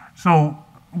 So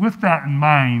with that in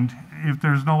mind, if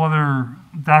there's no other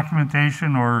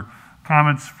documentation or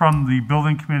comments from the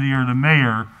building committee or the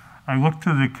mayor, I look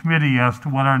to the committee as to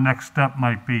what our next step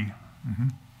might be. Mm-hmm.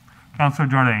 Councilor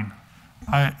Jordan.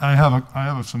 I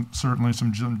have certainly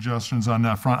some suggestions on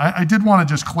that front. I did want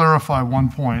to just clarify one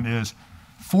point is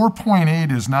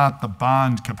 4.8 is not the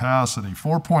bond capacity.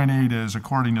 4.8 is,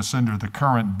 according to Cinder, the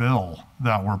current bill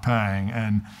that we're paying.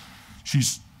 And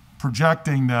she's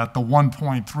projecting that the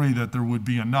 1.3, that there would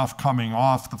be enough coming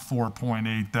off the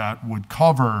 4.8 that would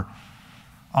cover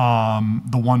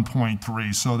the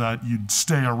 1.3, so that you'd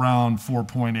stay around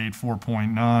 4.8,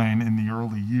 4.9 in the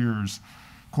early years.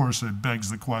 Of course, it begs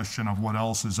the question of what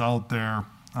else is out there,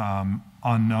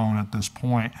 unknown at this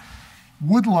point.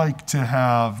 Would like to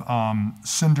have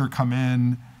Cinder come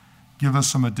in, give us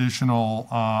some additional,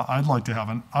 I'd like to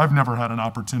have I've never had an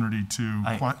opportunity to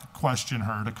question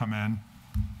her to come in.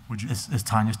 Would you? Is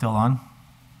Tanya still on?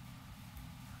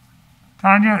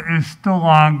 Tanya is still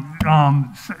on.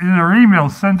 In her email,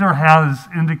 Cinder has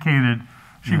indicated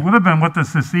She would have been with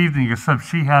us this evening, except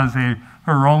she has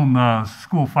her own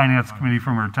school finance committee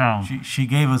from her town. She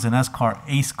gave us an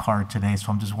ACE card today,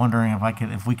 so I'm just wondering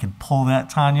if we could pull that,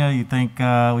 Tanya. You think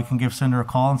we can give Cinder a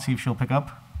call and see if she'll pick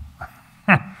up?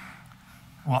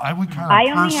 Well, I would kind of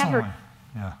I only have her- personally.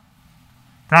 Yeah,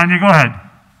 Tanya, go ahead.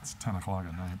 it's 10 o'clock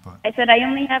at night, but. I said I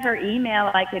only have her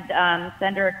email. I could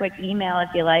send her a quick email if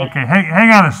you like. Okay,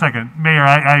 hang on a second. Mayor,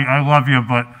 I love you,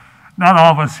 but not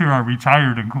all of us here are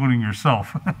retired, including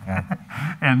yourself.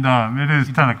 And it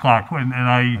is 10 o'clock, and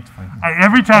I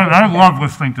every time, I love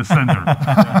listening to Cinder.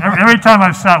 every time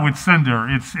I've sat with Cinder,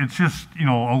 it's just,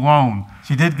 alone.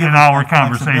 She did give in us our that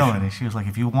conversation. flexibility. She was like,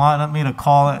 if you want me to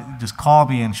call it, just call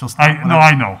me and she'll stop.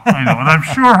 I know. And I'm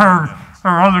sure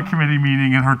her other committee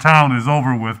meeting in her town is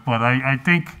over with, but I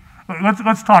think,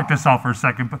 let's talk this out for a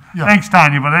second. But Yeah. Thanks,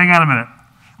 Tanya, but hang on a minute.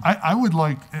 I would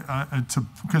like to,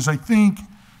 because I think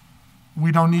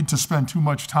we don't need to spend too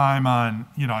much time on,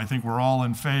 I think we're all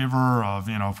in favor of,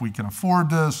 if we can afford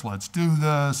this, let's do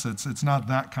this. It's not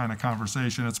that kind of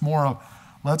conversation. It's more of,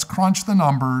 let's crunch the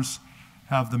numbers,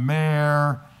 have the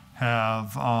mayor,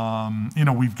 have,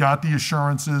 we've got the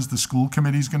assurances, the school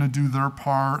committee's going to do their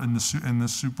part, and the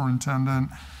superintendent,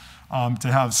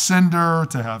 to have Cinder,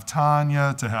 to have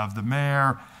Tanya, to have the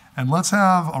mayor, and let's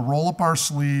have a roll up our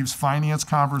sleeves finance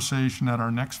conversation at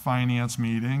our next finance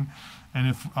meeting. And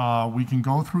if we can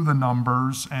go through the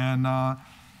numbers and,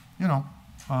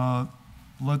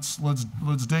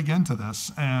 let's dig into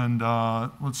this and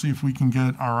let's see if we can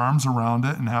get our arms around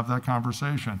it and have that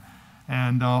conversation.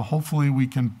 And hopefully we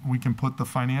can put the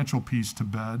financial piece to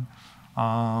bed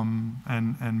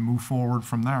and move forward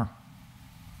from there.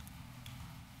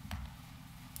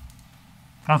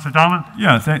 Councilor Tomlin?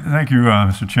 Yeah, thank you,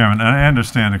 Mr. Chairman. And I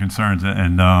understand the concerns,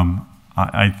 and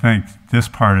I think this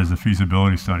part is the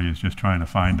feasibility study is just trying to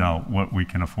find out what we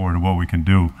can afford and what we can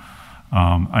do.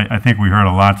 I think we heard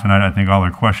a lot tonight. I think all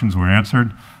our questions were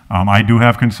answered. I do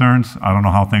have concerns. I don't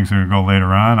know how things are going to go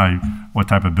later on, what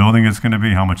type of building it's going to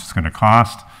be, how much it's going to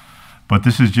cost. But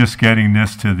this is just getting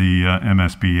this to the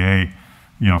MSBA,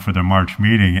 for their March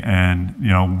meeting. And,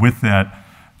 with that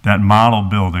model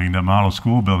building, the model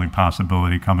school building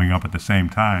possibility coming up at the same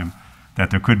time,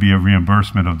 that there could be a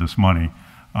reimbursement of this money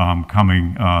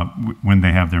coming when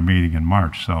they have their meeting in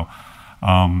March. So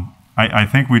I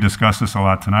think we discussed this a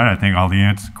lot tonight. I think all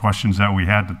the questions that we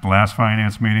had at the last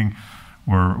finance meeting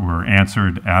were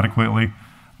answered adequately.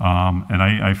 And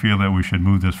I feel that we should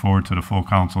move this forward to the full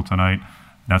council tonight.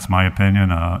 That's my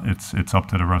opinion. It's up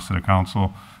to the rest of the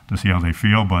council to see how they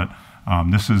feel. But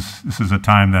this is a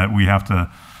time that we have to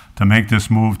make this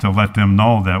move to let them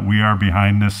know that we are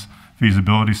behind this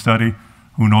feasibility study.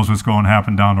 Who knows what's going to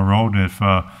happen down the road if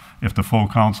the full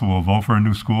council will vote for a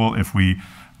new school, if we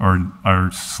are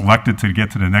selected to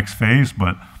get to the next phase.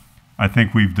 But I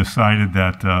think we've decided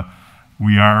that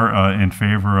we are in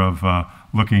favor of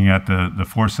looking at the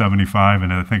 475,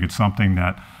 and I think it's something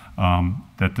that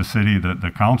that the city,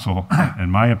 the council,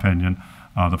 in my opinion,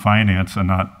 the finance,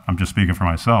 and I'm just speaking for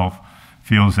myself,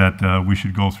 feels that we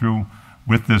should go through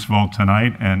with this vote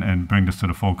tonight and bring this to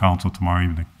the full council tomorrow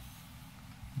evening.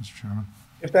 Mr. Chairman.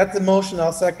 If that's the motion,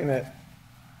 I'll second it.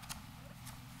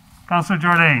 Councilor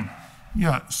Jordan.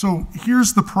 Yeah, so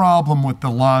here's the problem with the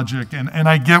logic, and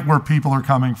I get where people are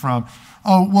coming from.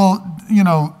 Oh, well,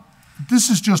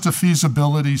 this is just a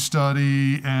feasibility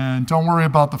study, and don't worry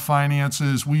about the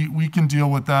finances. We can deal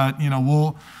with that.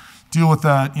 We'll deal with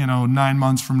that, 9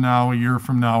 months from now, a year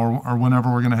from now, or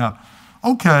whenever we're going to have.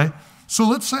 Okay, so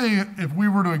let's say if we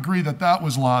were to agree that that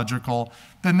was logical,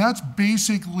 then that's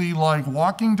basically like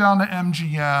walking down to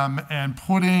MGM and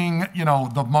putting,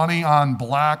 the money on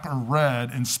black or red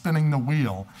and spinning the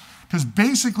wheel. Because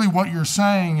basically what you're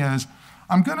saying is,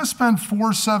 I'm going to spend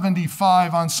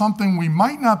 $475 on something we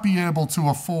might not be able to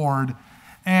afford,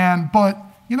 but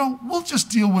we'll just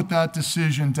deal with that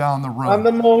decision down the road. On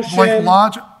the motion.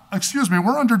 Excuse me,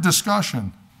 we're under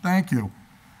discussion. Thank you.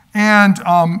 And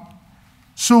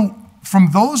so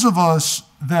from those of us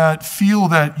that feel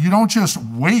that you don't just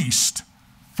waste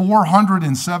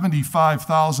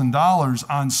 $475,000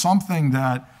 on something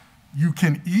that you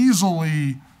can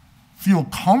easily feel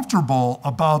comfortable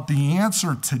about the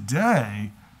answer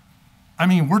today. I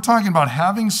mean, we're talking about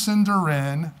having Cinder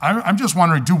in. I'm just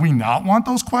wondering, do we not want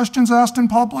those questions asked in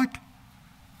public?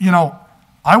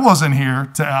 I wasn't here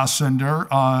to ask Cinder.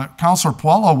 Councilor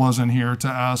Puello wasn't here to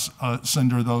ask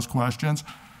Cinder those questions.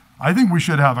 I think we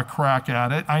should have a crack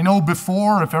at it. I know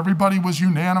before, if everybody was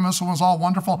unanimous and was all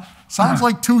wonderful, sounds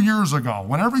like 2 years ago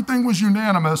when everything was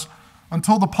unanimous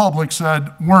until the public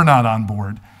said, we're not on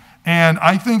board. And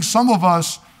I think some of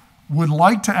us would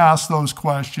like to ask those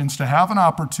questions, to have an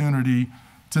opportunity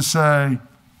to say,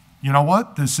 you know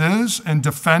what, this is, and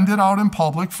defend it out in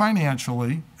public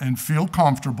financially and feel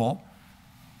comfortable.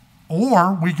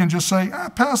 Or we can just say,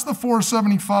 pass the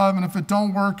 475, and if it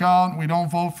don't work out and we don't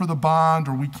vote for the bond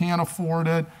or we can't afford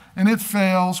it and it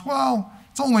fails, well,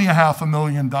 it's only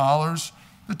 $500,000.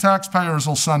 The taxpayers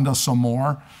will send us some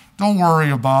more. Don't worry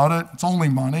about it. It's only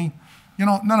money. You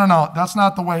know, no. That's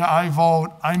not the way I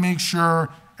vote. I make sure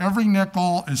every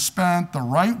nickel is spent the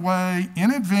right way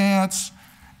in advance,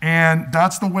 and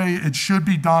that's the way it should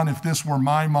be done. If this were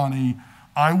my money,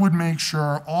 I would make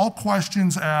sure all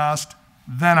questions asked,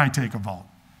 then I take a vote.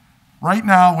 Right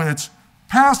now, it's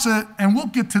pass it, and we'll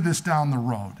get to this down the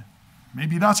road.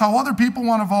 Maybe that's how other people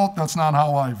want to vote. That's not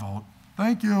how I vote.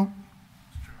 Thank you.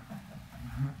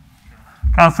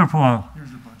 Councilor Palumbo.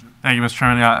 Thank you, Mr.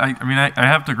 Chairman. Yeah, I mean, I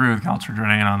have to agree with Councilor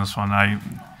Jordan on this one. The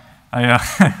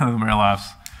mayor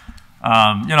laughs.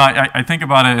 You know, I think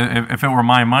about it, if it were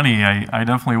my money, I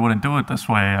definitely wouldn't do it this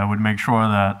way. I would make sure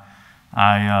that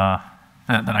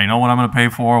that I know what I'm going to pay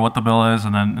for, what the bill is,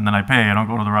 and then I pay. I don't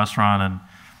go to the restaurant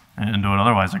and do it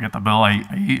otherwise. I get the bill, I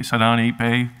eat, sit down, eat,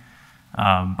 pay.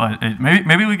 But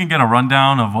maybe we can get a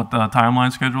rundown of what the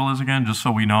timeline schedule is again, just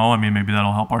so we know. I mean, maybe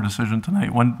that'll help our decision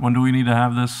tonight. When do we need to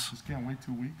have this? Just can't wait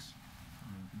 2 weeks.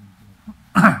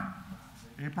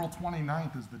 April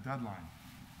 29th is the deadline.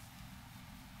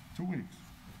 2 weeks.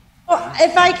 Well,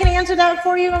 if I can answer that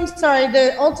for you, I'm sorry.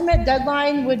 The ultimate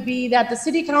deadline would be that the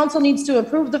city council needs to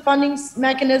approve the funding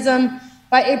mechanism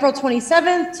by April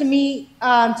 27th to meet,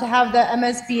 to have the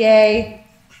MSBA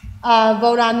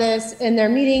vote on this in their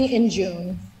meeting in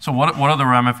June. So what are the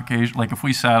ramifications? Like, if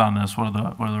we sat on this, what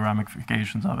are the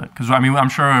ramifications of it? Because I mean, I'm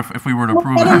sure if we were to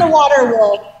approve Dead it, in the water,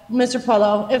 Mr.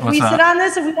 Polo. If What's we that? sit on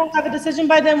this, if we don't have a decision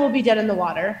by then, we'll be dead in the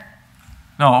water.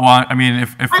 No, well, I mean,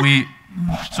 if we,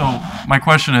 so my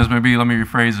question is, maybe let me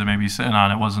rephrase it, maybe sitting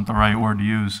on it wasn't the right word to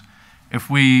use. If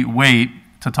we wait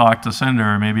to talk to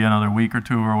Cinder, maybe another week or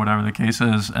two or whatever the case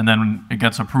is, and then it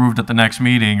gets approved at the next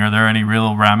meeting, are there any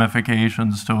real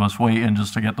ramifications to us waiting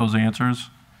just to get those answers?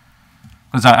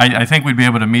 Because I think we'd be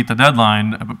able to meet the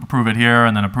deadline, approve it here,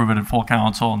 and then approve it at full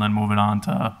council, and then move it on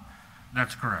to.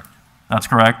 That's correct. That's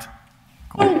correct?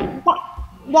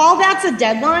 While that's a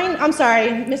deadline, I'm sorry,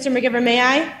 Mr. McGivern, may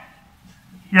I?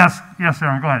 Yes,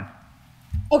 Aaron, go ahead.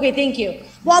 Okay, thank you.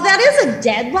 While that is a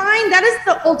deadline, that is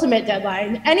the ultimate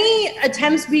deadline. Any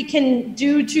attempts we can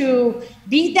do to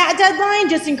beat that deadline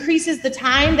just increases the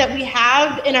time that we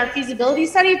have in our feasibility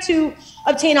study to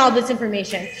obtain all this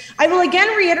information. I will again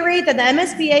reiterate that the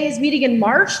MSBA is meeting in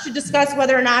March to discuss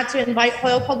whether or not to invite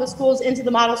Hoyle Public Schools into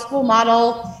the model school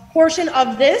model portion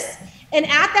of this. And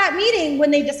at that meeting,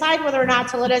 when they decide whether or not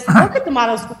to let us look at the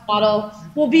model school model,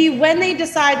 will be when they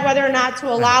decide whether or not to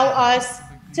allow us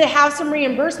to have some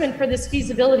reimbursement for this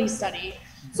feasibility study.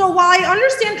 So while I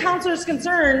understand councilors'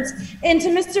 concerns, and to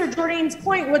Mr. Jordan's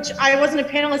point, which I wasn't a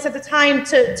panelist at the time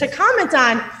to comment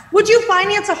on, would you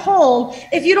finance a home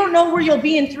if you don't know where you'll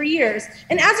be in 3 years?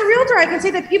 And as a realtor, I can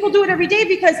say that people do it every day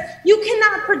because you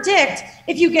cannot predict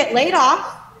if you get laid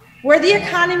off, where the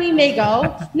economy may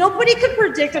go. Nobody could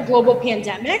predict a global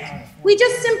pandemic. We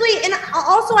just simply, and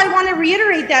also I want to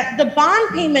reiterate that the bond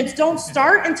payments don't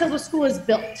start until the school is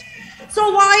built. So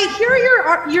while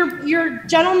I hear your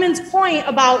gentleman's point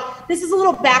about this is a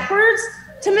little backwards,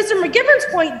 to Mr. McGivern's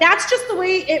point, that's just the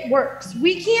way it works.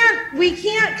 We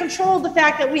can't control the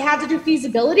fact that we have to do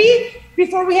feasibility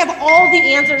before we have all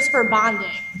the answers for bonding.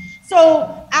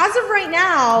 So as of right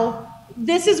now,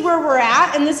 this is where we're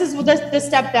at, and this is the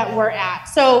step that we're at.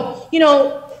 So, you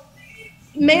know,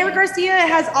 Mayor Garcia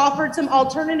has offered some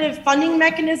alternative funding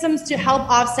mechanisms to help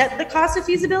offset the cost of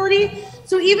feasibility.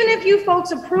 So even if you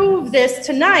folks approve this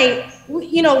tonight,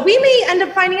 you know, we may end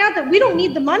up finding out that we don't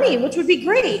need the money, which would be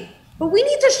great. But we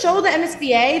need to show the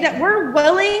MSBA that we're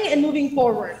willing and moving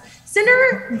forward.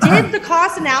 Cinder did the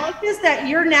cost analysis that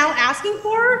you're now asking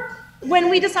for when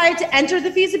we decided to enter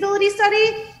the feasibility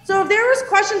study. So if there was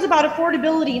questions about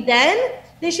affordability then,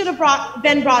 they should have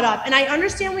been brought up. And I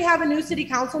understand we have a new city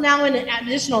council now and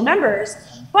additional members,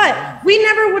 but we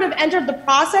never would have entered the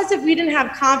process if we didn't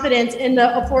have confidence in the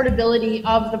affordability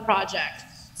of the project.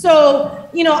 So,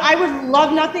 you know, I would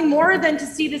love nothing more than to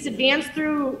see this advance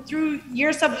through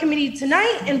your subcommittee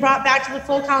tonight and brought back to the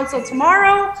full council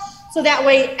tomorrow. So that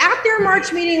way, at their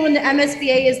March meeting, when the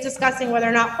MSBA is discussing whether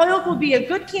or not Hoyle will be a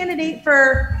good candidate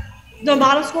for the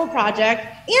model school project,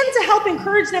 and to help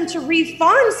encourage them to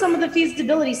refund some of the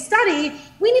feasibility study,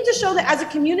 we need to show that as a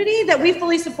community that we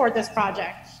fully support this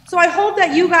project. So I hope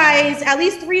that you guys, at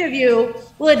least 3 of you,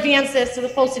 will advance this to the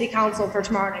full city council for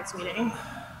tomorrow night's meeting.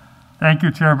 Thank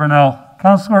you, Chair Brunel.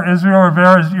 Councilor Israel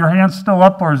Rivera, is your hand still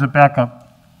up or is it back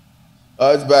up?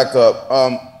 It's back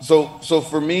up. So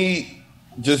for me,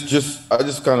 I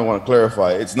just kind of want to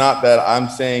clarify. It's not that I'm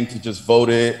saying to just vote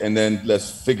it and then let's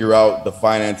figure out the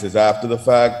finances after the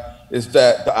fact. It's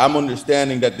that I'm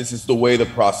understanding that this is the way the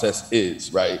process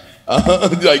is, right?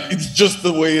 Like, it's just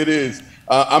the way it is.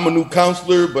 I'm a new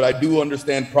counselor, but I do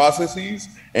understand processes,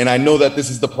 and I know that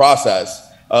this is the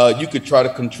process. You could try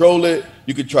to control it,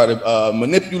 you could try to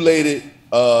manipulate it,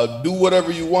 do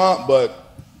whatever you want, but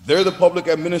they're the public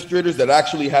administrators that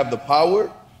actually have the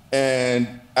power and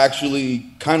actually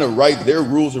kind of write their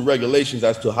rules and regulations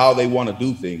as to how they want to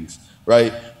do things,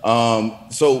 right?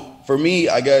 So for me,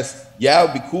 I guess, yeah, it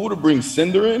would be cool to bring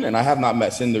Cinder in, and I have not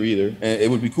met Cinder either, and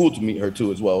it would be cool to meet her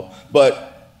too as well. But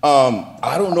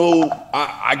I don't know,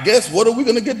 I guess, what are we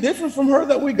gonna get different from her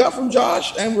that we got from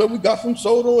Josh and what we got from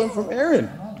Soto and from Aaron?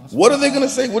 What are they gonna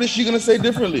say? What is she gonna say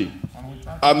differently?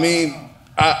 I mean,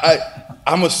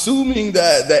 I'm assuming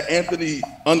that Anthony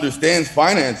understands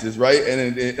finances, right?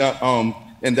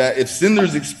 And that if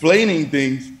Cinder's explaining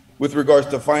things with regards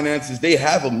to finances, they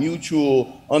have a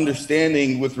mutual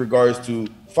understanding with regards to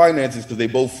finances, because they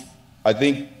both, I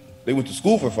think, they went to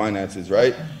school for finances,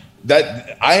 right?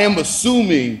 That I am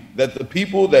assuming that the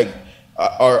people that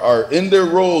are in their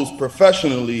roles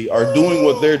professionally are doing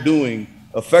what they're doing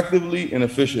effectively and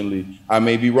efficiently. I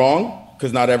may be wrong,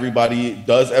 because not everybody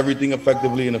does everything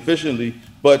effectively and efficiently,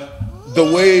 but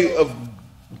the way of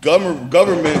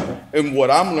government and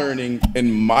what I'm learning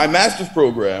in my master's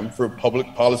program for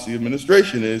public policy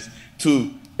administration is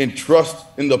to entrust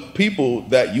in the people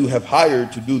that you have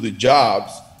hired to do the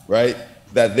jobs, right,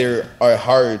 that they are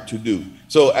hired to do.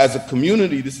 So as a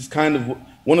community, this is kind of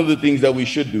one of the things that we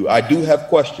should do. I do have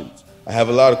questions. I have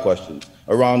a lot of questions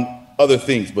around other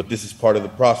things, but this is part of the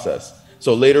process.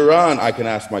 So later on, I can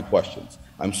ask my questions.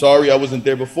 I'm sorry I wasn't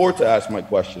there before to ask my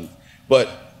questions, but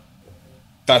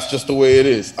that's just the way it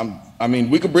is. I mean,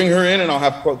 we could bring her in and I'll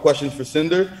have questions for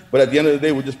Cinder, but at the end of the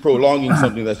day, we're just prolonging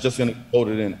something that's just gonna get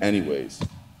voted in anyways.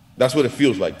 That's what it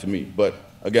feels like to me, but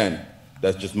again,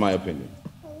 that's just my opinion.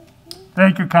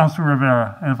 Thank you, Councilor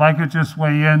Rivera. And if I could just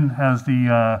weigh in as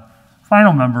the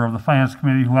final member of the Finance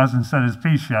Committee who hasn't said his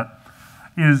piece yet,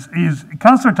 is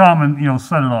Councilor Tallman,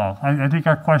 said it all. I think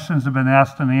our questions have been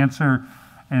asked and answered,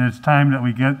 and it's time that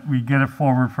we get it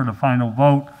forward for the final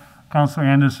vote. Councilor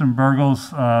Anderson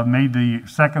Burgos made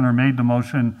the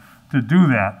motion to do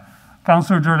that.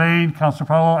 Councilor Jordan, Councilor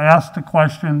Powell asked the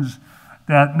questions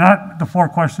that, not the 4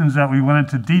 questions that we went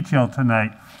into detail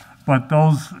tonight, but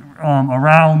those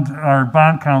around our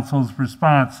bond council's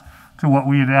response to what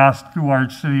we had asked through our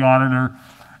city auditor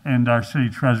and our city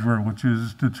treasurer, which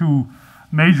is the 2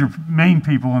 main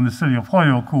people in the city of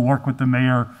Holyoke who work with the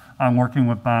mayor on working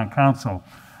with bond council.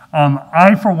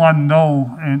 I, for one,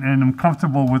 know and am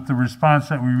comfortable with the response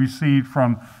that we received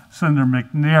from Cinder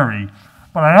McNary,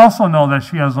 but I also know that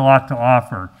she has a lot to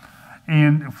offer.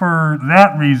 And for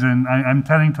that reason, I'm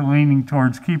tending to leaning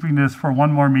towards keeping this for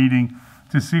one more meeting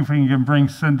to see if we can bring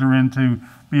Cinder in to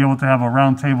be able to have a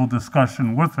roundtable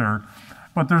discussion with her.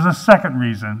 But there's a second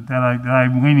reason that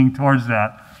I'm leaning towards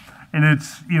that. And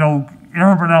it's,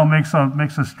 Aaron Brunel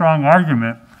makes a strong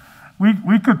argument.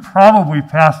 We could probably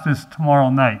pass this tomorrow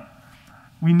night.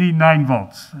 We need 9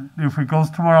 votes. If it goes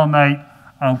tomorrow night,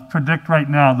 I'll predict right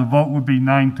now the vote would be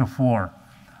 9-4.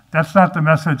 That's not the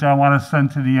message I want to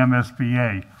send to the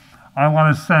MSBA. I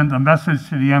want to send a message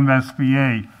to the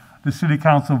MSBA. The city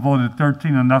council voted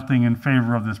 13-0 in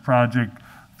favor of this project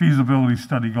feasibility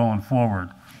study going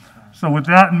forward. So with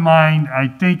that in mind, I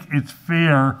think it's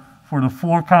fair for the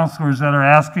 4 councilors that are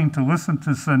asking to listen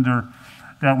to Cinder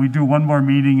that we do one more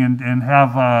meeting and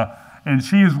have, and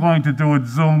she is willing to do it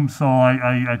Zoom, so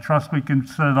I trust we can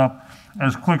set it up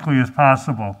as quickly as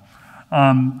possible.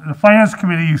 The Finance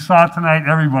Committee, you saw tonight,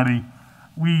 everybody,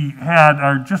 we had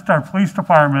our police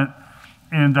department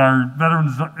and our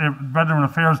Veteran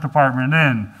Affairs Department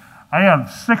in. I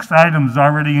have 6 items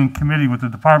already in committee with the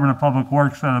Department of Public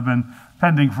Works that have been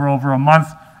pending for over a month,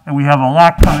 and we have a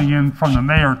lot coming in from the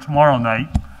mayor tomorrow night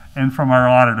and from our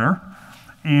auditor.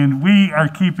 And we are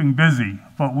keeping busy,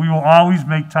 but we will always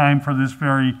make time for this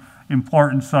very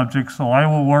important subject. So I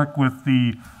will work with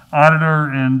the auditor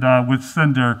and with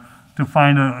Cinder to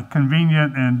find a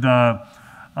convenient and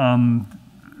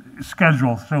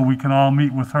schedule so we can all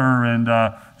meet with her and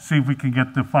see if we can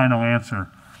get the final answer.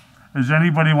 Does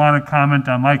anybody want to comment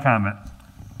on my comment?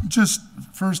 Just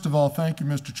first of all, thank you,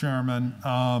 Mr. Chairman.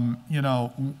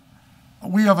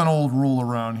 We have an old rule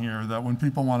around here that when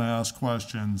people want to ask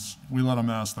questions, we let them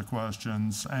ask the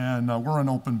questions, and we're an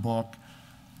open book.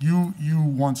 You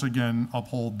once again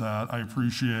uphold that. I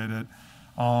appreciate it.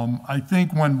 I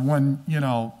think when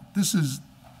this is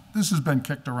this has been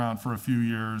kicked around for a few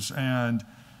years, and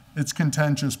it's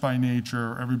contentious by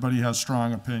nature. Everybody has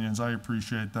strong opinions. I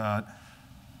appreciate that.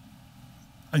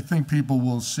 I think people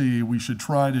will see we should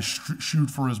try to shoot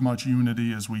for as much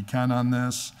unity as we can on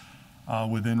this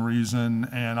within reason,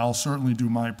 and I'll certainly do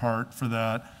my part for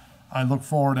that. I look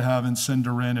forward to having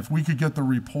Cinder in. If we could get the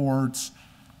reports,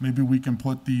 maybe we can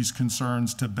put these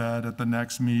concerns to bed at the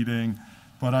next meeting,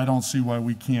 but I don't see why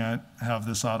we can't have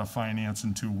this out of finance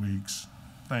in 2 weeks.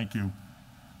 Thank you.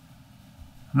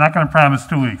 I'm not going to promise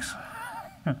 2 weeks,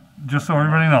 just so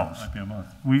everybody knows. Might be a month.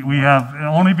 We have,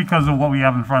 only because of what we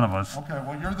have in front of us. Okay,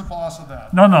 well, you're the boss of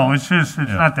that. No, it's just, it's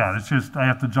Yeah. not that. It's just, I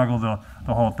have to juggle the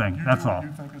whole thing. You That's do all. what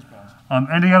you think is best.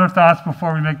 Any other thoughts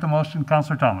before we make the motion,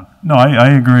 Councilor Tallman? No, I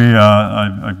agree.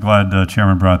 I'm glad the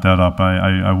chairman brought that up.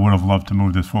 I would have loved to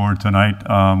move this forward tonight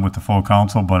with the full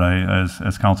council, but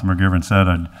as Councilor McGivern said,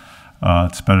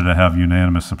 it's better to have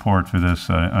unanimous support for this.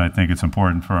 I think it's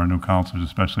important for our new councilors,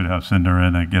 especially to have Cinder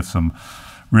in and get some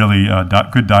really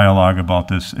good dialogue about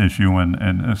this issue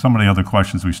and some of the other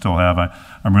questions we still have.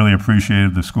 I'm really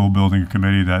appreciative of the school building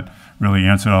committee that really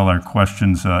answered all our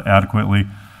questions adequately.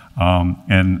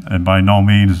 And by no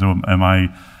means am I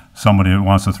somebody that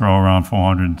wants to throw around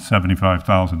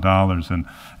 $475,000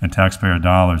 in taxpayer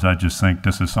dollars. I just think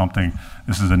this is something,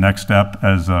 this is the next step,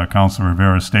 as Councilor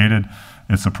Rivera stated.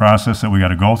 It's a process that we got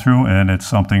to go through, and it's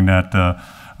something that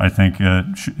I think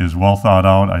is well thought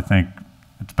out. I think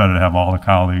it's better to have all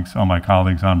my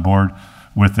colleagues on board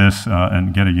with this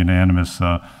and get a unanimous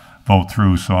vote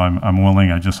through. So I'm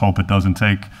willing. I just hope it doesn't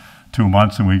take 2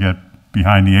 months and we get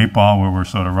behind the 8 ball where we're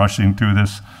sort of rushing through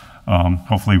this.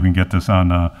 Hopefully we can get this on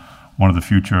one of the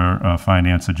future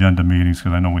finance agenda meetings,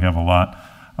 because I know we have a lot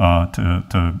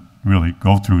to really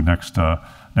go through next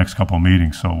couple of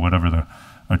meetings. So whatever the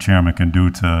chairman can do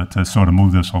to sort of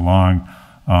move this along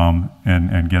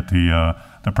and get the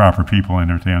proper people in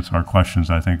there to answer our questions,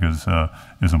 I think is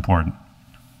important.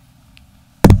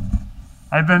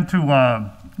 I've been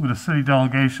to, with a city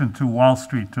delegation to Wall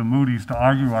Street, to Moody's, to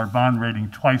argue our bond rating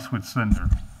twice with Cinder.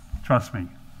 Trust me,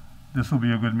 this will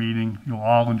be a good meeting. You'll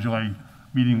all enjoy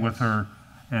meeting with her,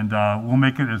 and we'll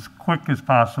make it as quick as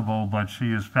possible, but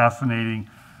she is fascinating.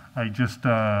 I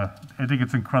think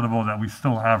it's incredible that we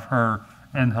still have her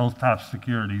and Hilltop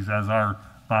Securities as our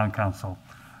bond counsel.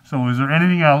 So is there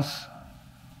anything else?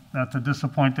 Not to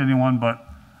disappoint anyone, but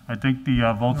I think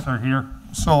the votes are here.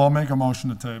 So I'll make a motion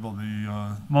to table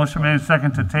the. Motion made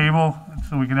second to table,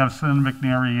 so we can have Senator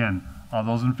McNary in. All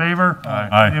those in favor?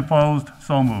 Aye. Any opposed?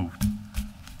 So moved.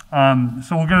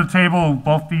 So we're going to table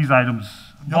both these items.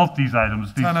 The 10 and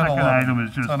second 11. item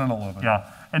is just 10 and 11. Yeah,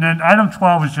 and then item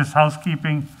 12 is just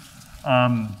housekeeping.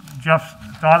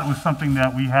 Jeff thought it was something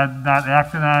that we had not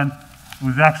acted on. It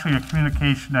was actually a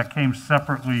communication that came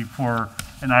separately for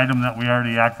an item that we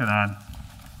already acted on.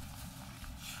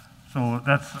 So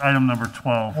that's item number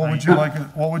 12. What would you like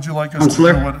us to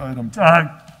Counselor? do with item?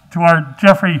 To our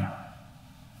Jeffrey,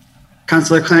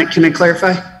 Counselor, can I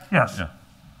clarify? yes. Yeah.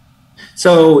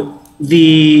 So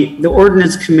the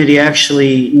ordinance committee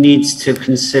actually needs to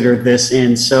consider this,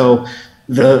 and so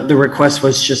the request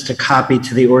was just a copy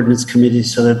to the ordinance committee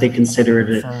so that they consider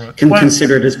it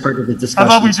as part of the How discussion.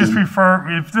 about we just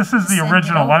refer, if this is the Send it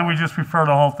original, why over. don't we just refer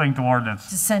the whole thing to ordinance?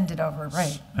 To send it over,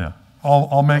 right. Yeah.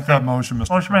 I'll make that motion, Mr.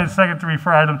 Motion made second to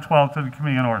refer item 12 to the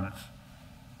Committee on Ordinance,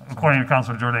 according to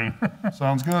Councilor Jordan.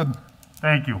 Sounds good.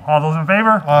 Thank you. All those in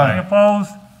favor? Aye. Any opposed?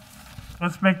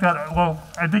 Let's make that, well,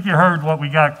 I think you heard what we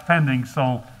got pending,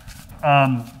 so,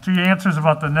 to your answers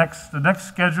about the next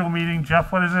scheduled meeting,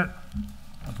 Jeff, what is it?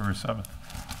 February 7th.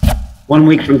 1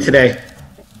 week from today.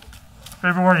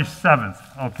 February 7th,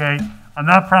 okay? I'm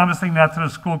not promising that to the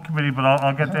school committee, but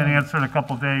I'll get that answer in a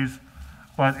couple days.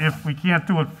 But if we can't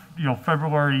do it,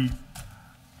 February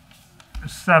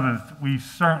 7th, we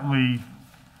certainly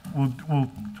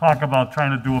will talk about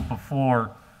trying to do it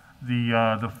before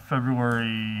the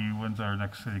February, when's our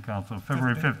next city council?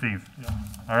 February 15th.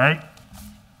 All right?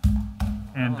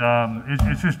 And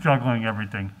it's just juggling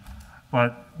everything.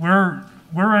 But we're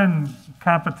in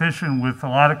competition with a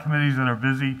lot of committees that are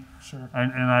busy. Sure.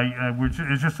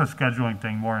 It's just a scheduling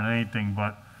thing more than anything,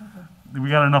 but we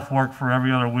got enough work for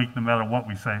every other week, no matter what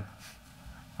we say.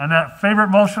 On that, favorite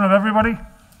motion of everybody?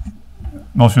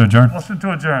 Motion adjourned. Motion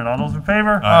to adjourn. All those in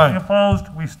favor? Aye. Any opposed?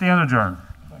 We stand adjourned.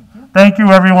 Thank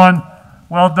you, everyone.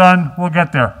 Well done. We'll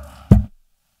get there.